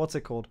 what's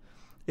it called?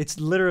 It's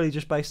literally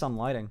just based on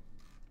lighting.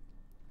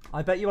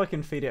 I bet you I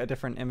can feed it a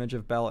different image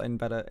of Belle in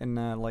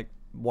like,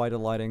 wider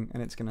lighting,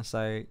 and it's gonna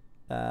say,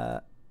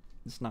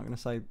 it's not gonna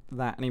say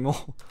that anymore.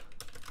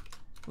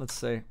 Let's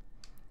see.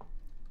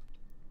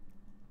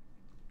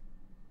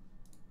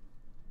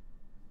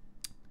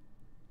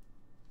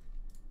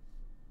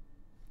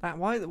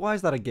 Why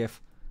is that a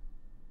GIF?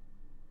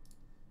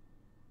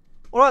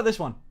 What about this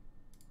one?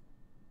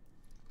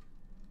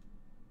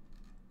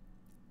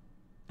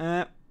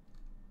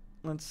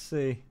 Let's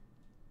see.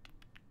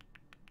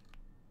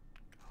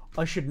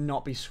 I should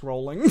not be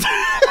scrolling.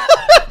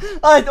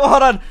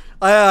 Hold on.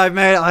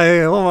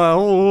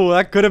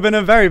 That could have been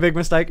a very big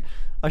mistake.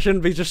 I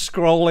shouldn't be just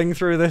scrolling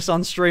through this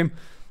on stream.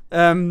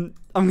 I'm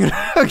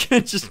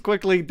gonna just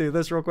quickly do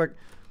this real quick.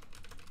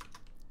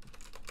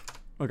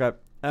 Okay.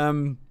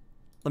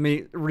 Let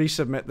me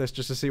resubmit this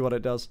just to see what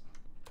it does.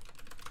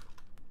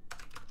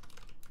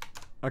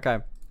 Okay.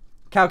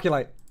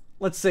 Calculate.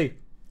 Let's see.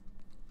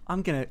 I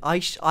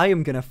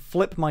am gonna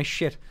flip my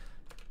shit.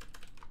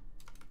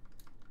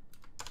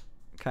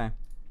 Okay.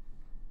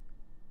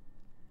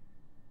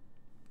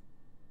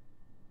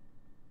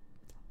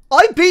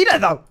 I beat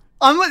it though.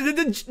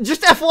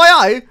 Just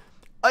FYI,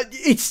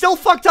 it's still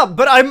fucked up,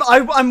 but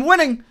I'm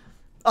winning.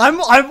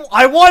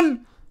 I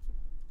won.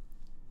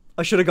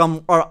 I should have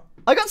gone.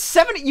 I got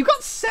 70. You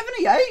got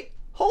 78.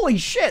 Holy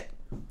shit.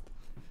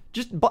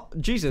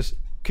 Jesus.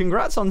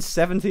 Congrats on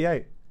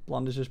 78.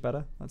 Blonde is just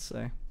better. Let's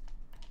see.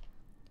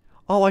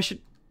 Oh, I should.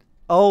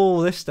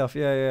 Oh, this stuff.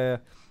 Yeah.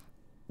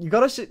 You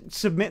gotta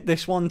submit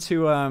this one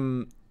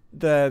to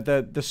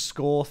the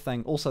score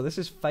thing. Also, this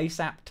is face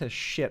app to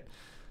shit.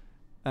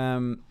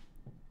 But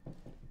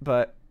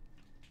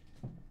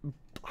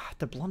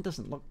the blonde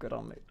doesn't look good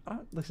on me.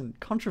 Listen,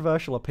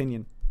 controversial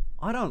opinion.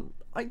 I don't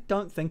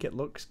think it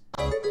looks.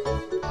 I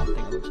don't think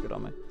it looks good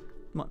on me.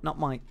 Not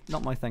my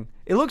thing.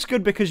 It looks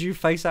good because you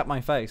face at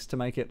my face to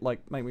make it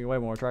make me way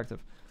more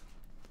attractive.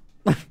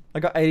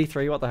 I got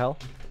 83. What the hell,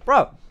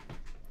 bro?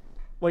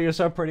 Well, you're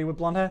so pretty with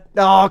blonde hair.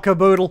 Oh,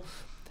 caboodle.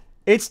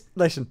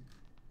 Listen.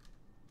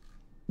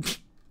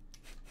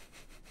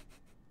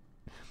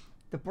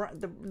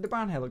 The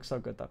brown hair looks so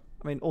good though.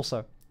 I mean,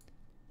 also,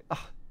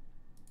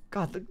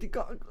 God,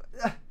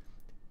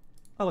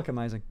 I look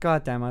amazing.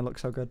 God damn, I look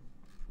so good.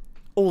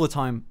 All the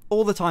time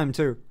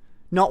too.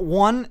 Not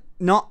one,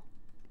 not.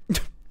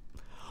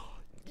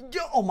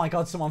 Oh my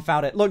God, someone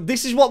found it. Look,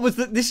 this is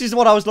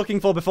what I was looking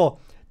for before.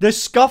 The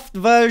scuffed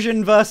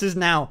version versus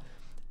now.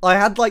 I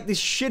had like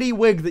this shitty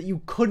wig that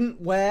you couldn't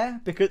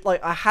wear because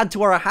like I had to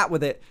wear a hat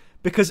with it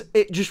because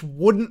it just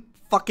wouldn't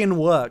fucking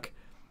work.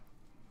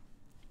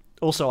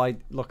 Also,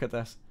 look at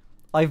this.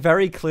 I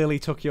very clearly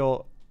took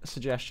your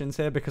suggestions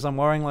here because I'm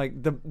wearing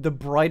like the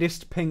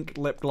brightest pink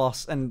lip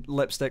gloss and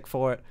lipstick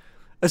for it.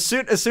 As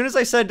soon as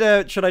I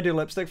said, should I do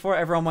lipstick for it,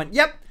 everyone went,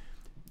 yep,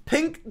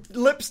 pink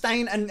lip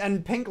stain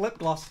and pink lip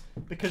gloss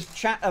because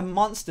chat are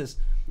monsters.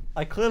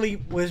 I clearly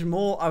was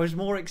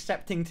more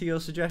accepting to your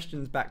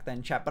suggestions back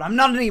then, chat, but I'm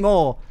not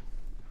anymore.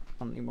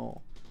 Not anymore.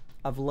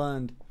 I've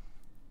learned.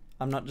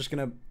 I'm not just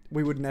gonna.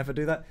 We would never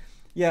do that.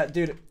 Yeah,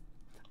 dude.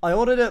 I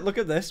ordered it. Look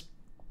at this.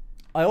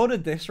 I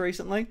ordered this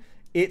recently.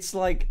 It's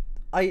like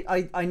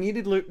I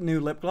needed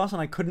new lip gloss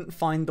and I couldn't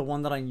find the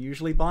one that I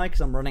usually buy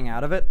because I'm running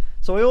out of it.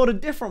 So I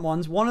ordered different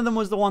ones. One of them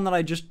was the one that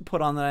I just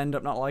put on that I ended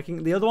up not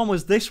liking. The other one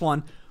was this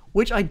one,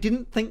 which I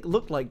didn't think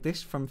looked like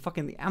this from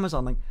fucking the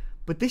Amazon link.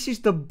 But this is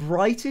the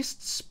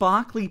brightest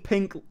sparkly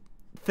pink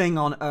thing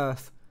on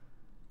earth.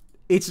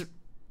 It's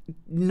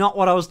not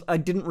what I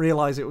didn't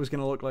realize it was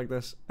going to look like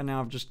this. And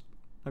now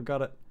I've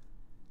got it.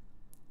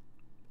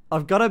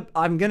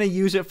 I'm going to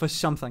use it for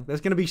something.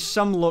 There's going to be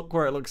some look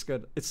where it looks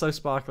good. It's so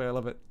sparkly. I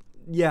love it.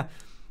 Yeah.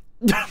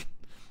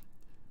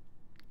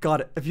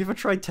 God, have you ever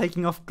tried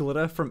taking off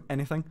glitter from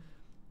anything?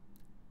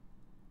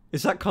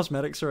 Is that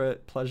cosmetics or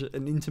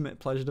an intimate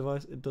pleasure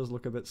device? It does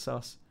look a bit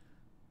sus.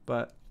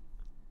 But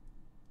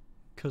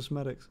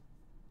cosmetics.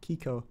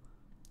 Kiko.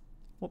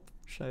 What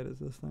shade is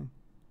this thing?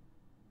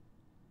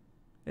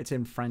 It's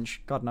in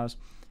French. God knows.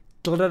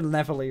 Glitter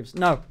never leaves.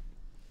 No.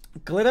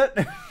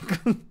 Glitter?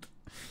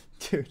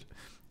 Dude,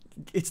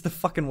 it's the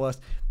fucking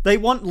worst. They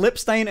want lip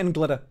stain and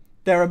glitter.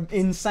 They're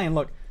insane.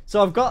 Look,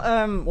 so I've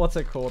got, what's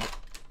it called?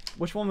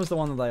 Which one was the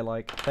one that they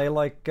like? They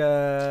like,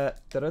 let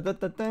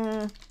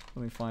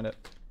me find it.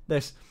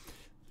 This.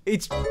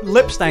 It's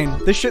lip stain.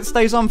 This shit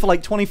stays on for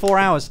like 24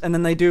 hours, and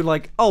then they do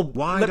like, oh,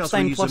 Why lip does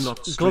stain Reason plus not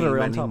glitter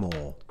stream on top.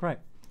 anymore? Great.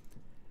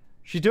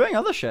 She's doing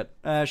other shit.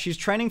 She's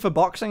training for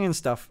boxing and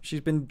stuff.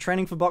 She's been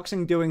training for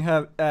boxing, doing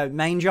her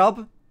main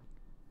job.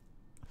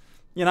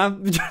 You know,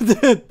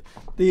 the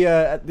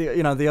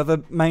you know, the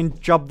other main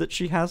job that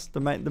she has, the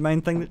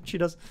main thing that she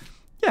does.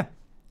 Yeah.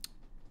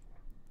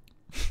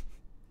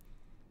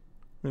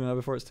 You know,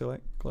 before it's too late.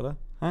 Glitter?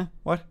 Huh?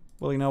 What?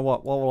 Well, you know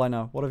what? What will I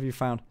know? What have you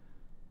found?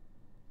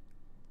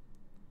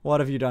 What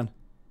have you done?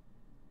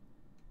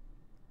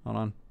 Hold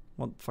on.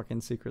 What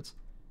fucking secrets?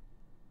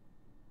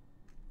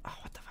 Oh,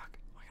 what the fuck?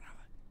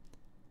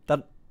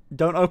 That,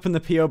 don't open the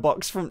PO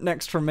box from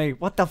next from me.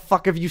 What the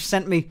fuck have you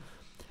sent me?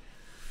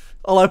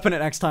 I'll open it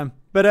next time.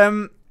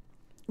 But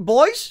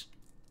boys,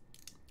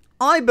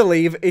 I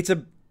believe it's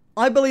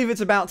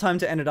about time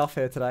to end it off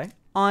here today.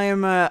 I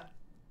am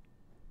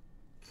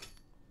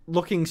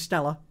looking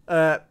stellar.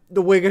 The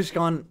wig is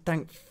gone.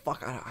 Thank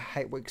fuck. I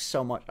hate wigs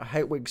so much. I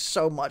hate wigs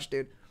so much,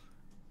 dude.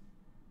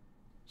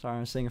 Sorry,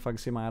 I'm seeing if I can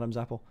see my Adam's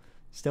apple.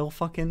 Still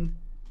fucking...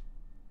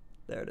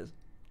 There it is.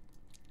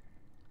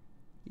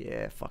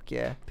 Yeah, fuck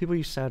yeah. People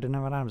used to say I didn't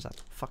have an Adam's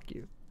apple. Fuck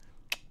you.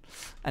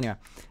 Anyway.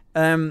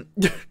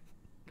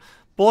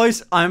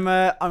 Boys, I'm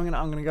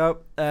gonna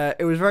go.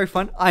 It was very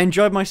fun. I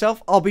enjoyed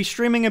myself. I'll be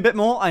streaming a bit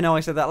more. I know I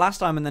said that last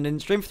time and then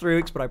didn't stream for 3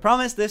 weeks, but I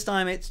promise this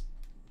time it's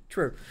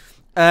true.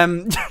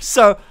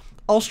 So,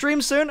 I'll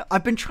stream soon.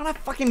 I've been trying to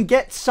fucking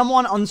get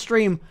someone on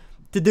stream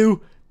to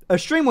do a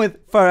stream with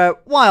for a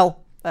while.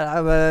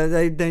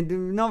 They're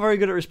not very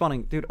good at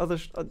responding. Dude, they're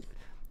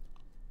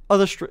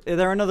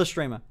another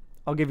streamer.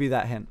 I'll give you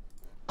that hint.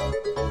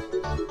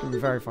 It'll be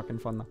very fucking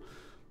fun though.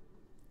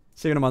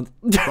 See you in a month.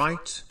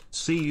 Right.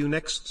 See you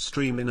next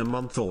stream in a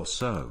month or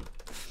so.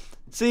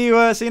 See you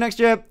next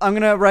year. I'm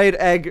gonna raid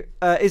Egg.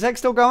 Is Egg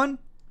still going?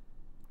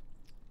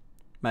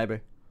 Maybe.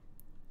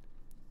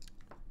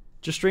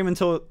 Just stream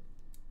until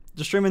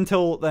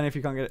then if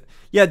you can't get it.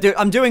 Yeah, dude,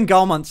 I'm doing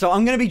goal month, so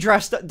I'm gonna be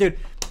dressed up. Dude,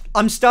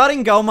 I'm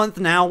starting goal month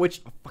now,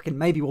 which fucking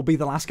maybe will be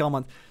the last goal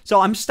month.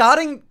 So I'm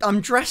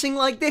dressing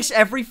like this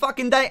every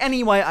fucking day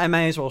anyway. I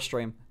may as well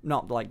stream.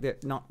 Not like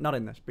this, not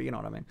in this, but you know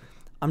what I mean.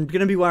 I'm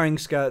gonna be wearing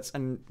skirts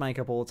and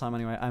makeup all the time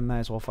anyway. I may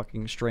as well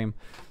fucking stream.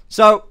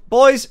 So,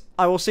 boys,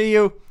 I will see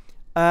you.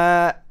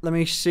 Let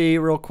me see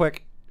real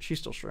quick. She's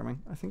still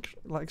streaming. I think,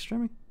 like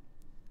streaming.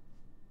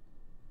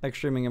 Egg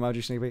streaming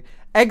emoji sneaky.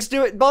 Eggs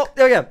do it. Well,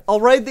 oh yeah,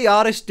 I'll raid the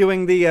artist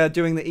doing the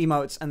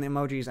emotes and the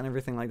emojis and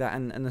everything like that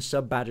and the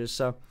sub badges.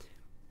 So,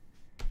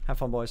 have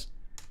fun, boys.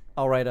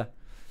 I'll raid her.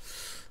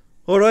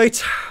 All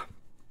right.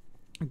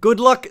 Good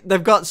luck.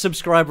 They've got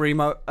subscriber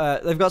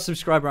they've got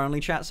subscriber only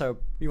chat, so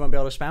you won't be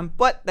able to spam.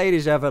 But they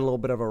deserve a little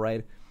bit of a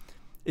raid.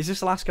 Is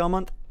this the last goal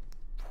month?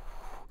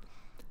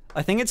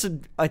 I think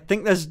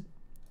there's.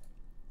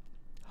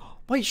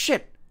 Wait,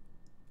 shit.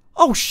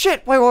 Oh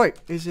shit! Wait.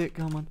 Is it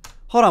goal month?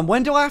 Hold on.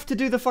 When do I have to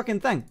do the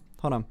fucking thing?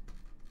 Hold on.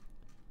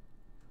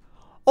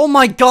 Oh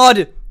my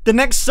god! The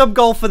next sub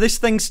goal for this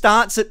thing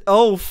starts at.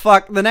 Oh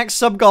fuck! The next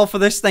sub goal for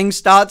this thing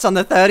starts on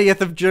the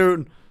 30th of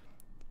June.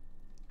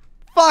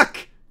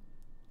 Fuck!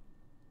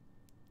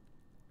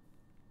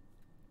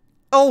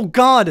 Oh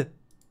god!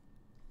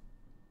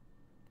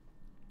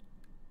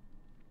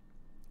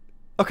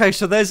 Okay,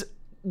 so there's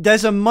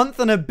a month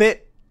and a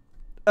bit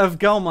of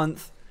goal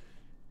month,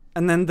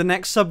 and then the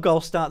next sub goal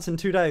starts in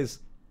 2 days.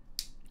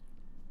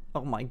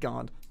 Oh my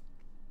god.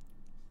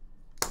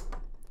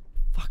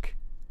 Fuck.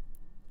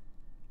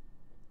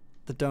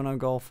 The dono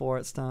goal for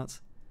it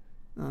starts.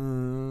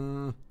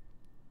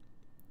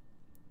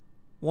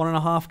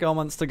 1.5 goal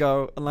months to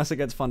go, unless it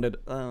gets funded.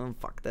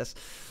 Fuck this.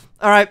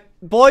 Alright,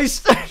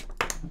 boys.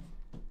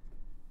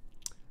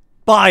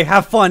 Bye,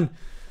 have fun.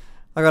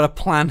 I got a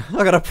plan.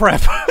 I got a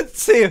prep.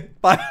 See you.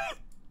 Bye.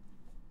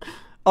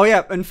 Oh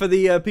yeah, and for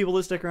the people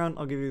that stick around,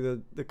 I'll give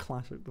you the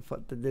classic,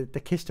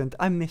 the kiss and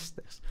I missed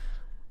this.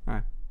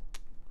 Alright.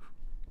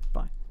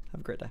 Bye.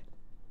 Have a great day.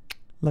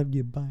 Love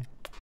you. Bye.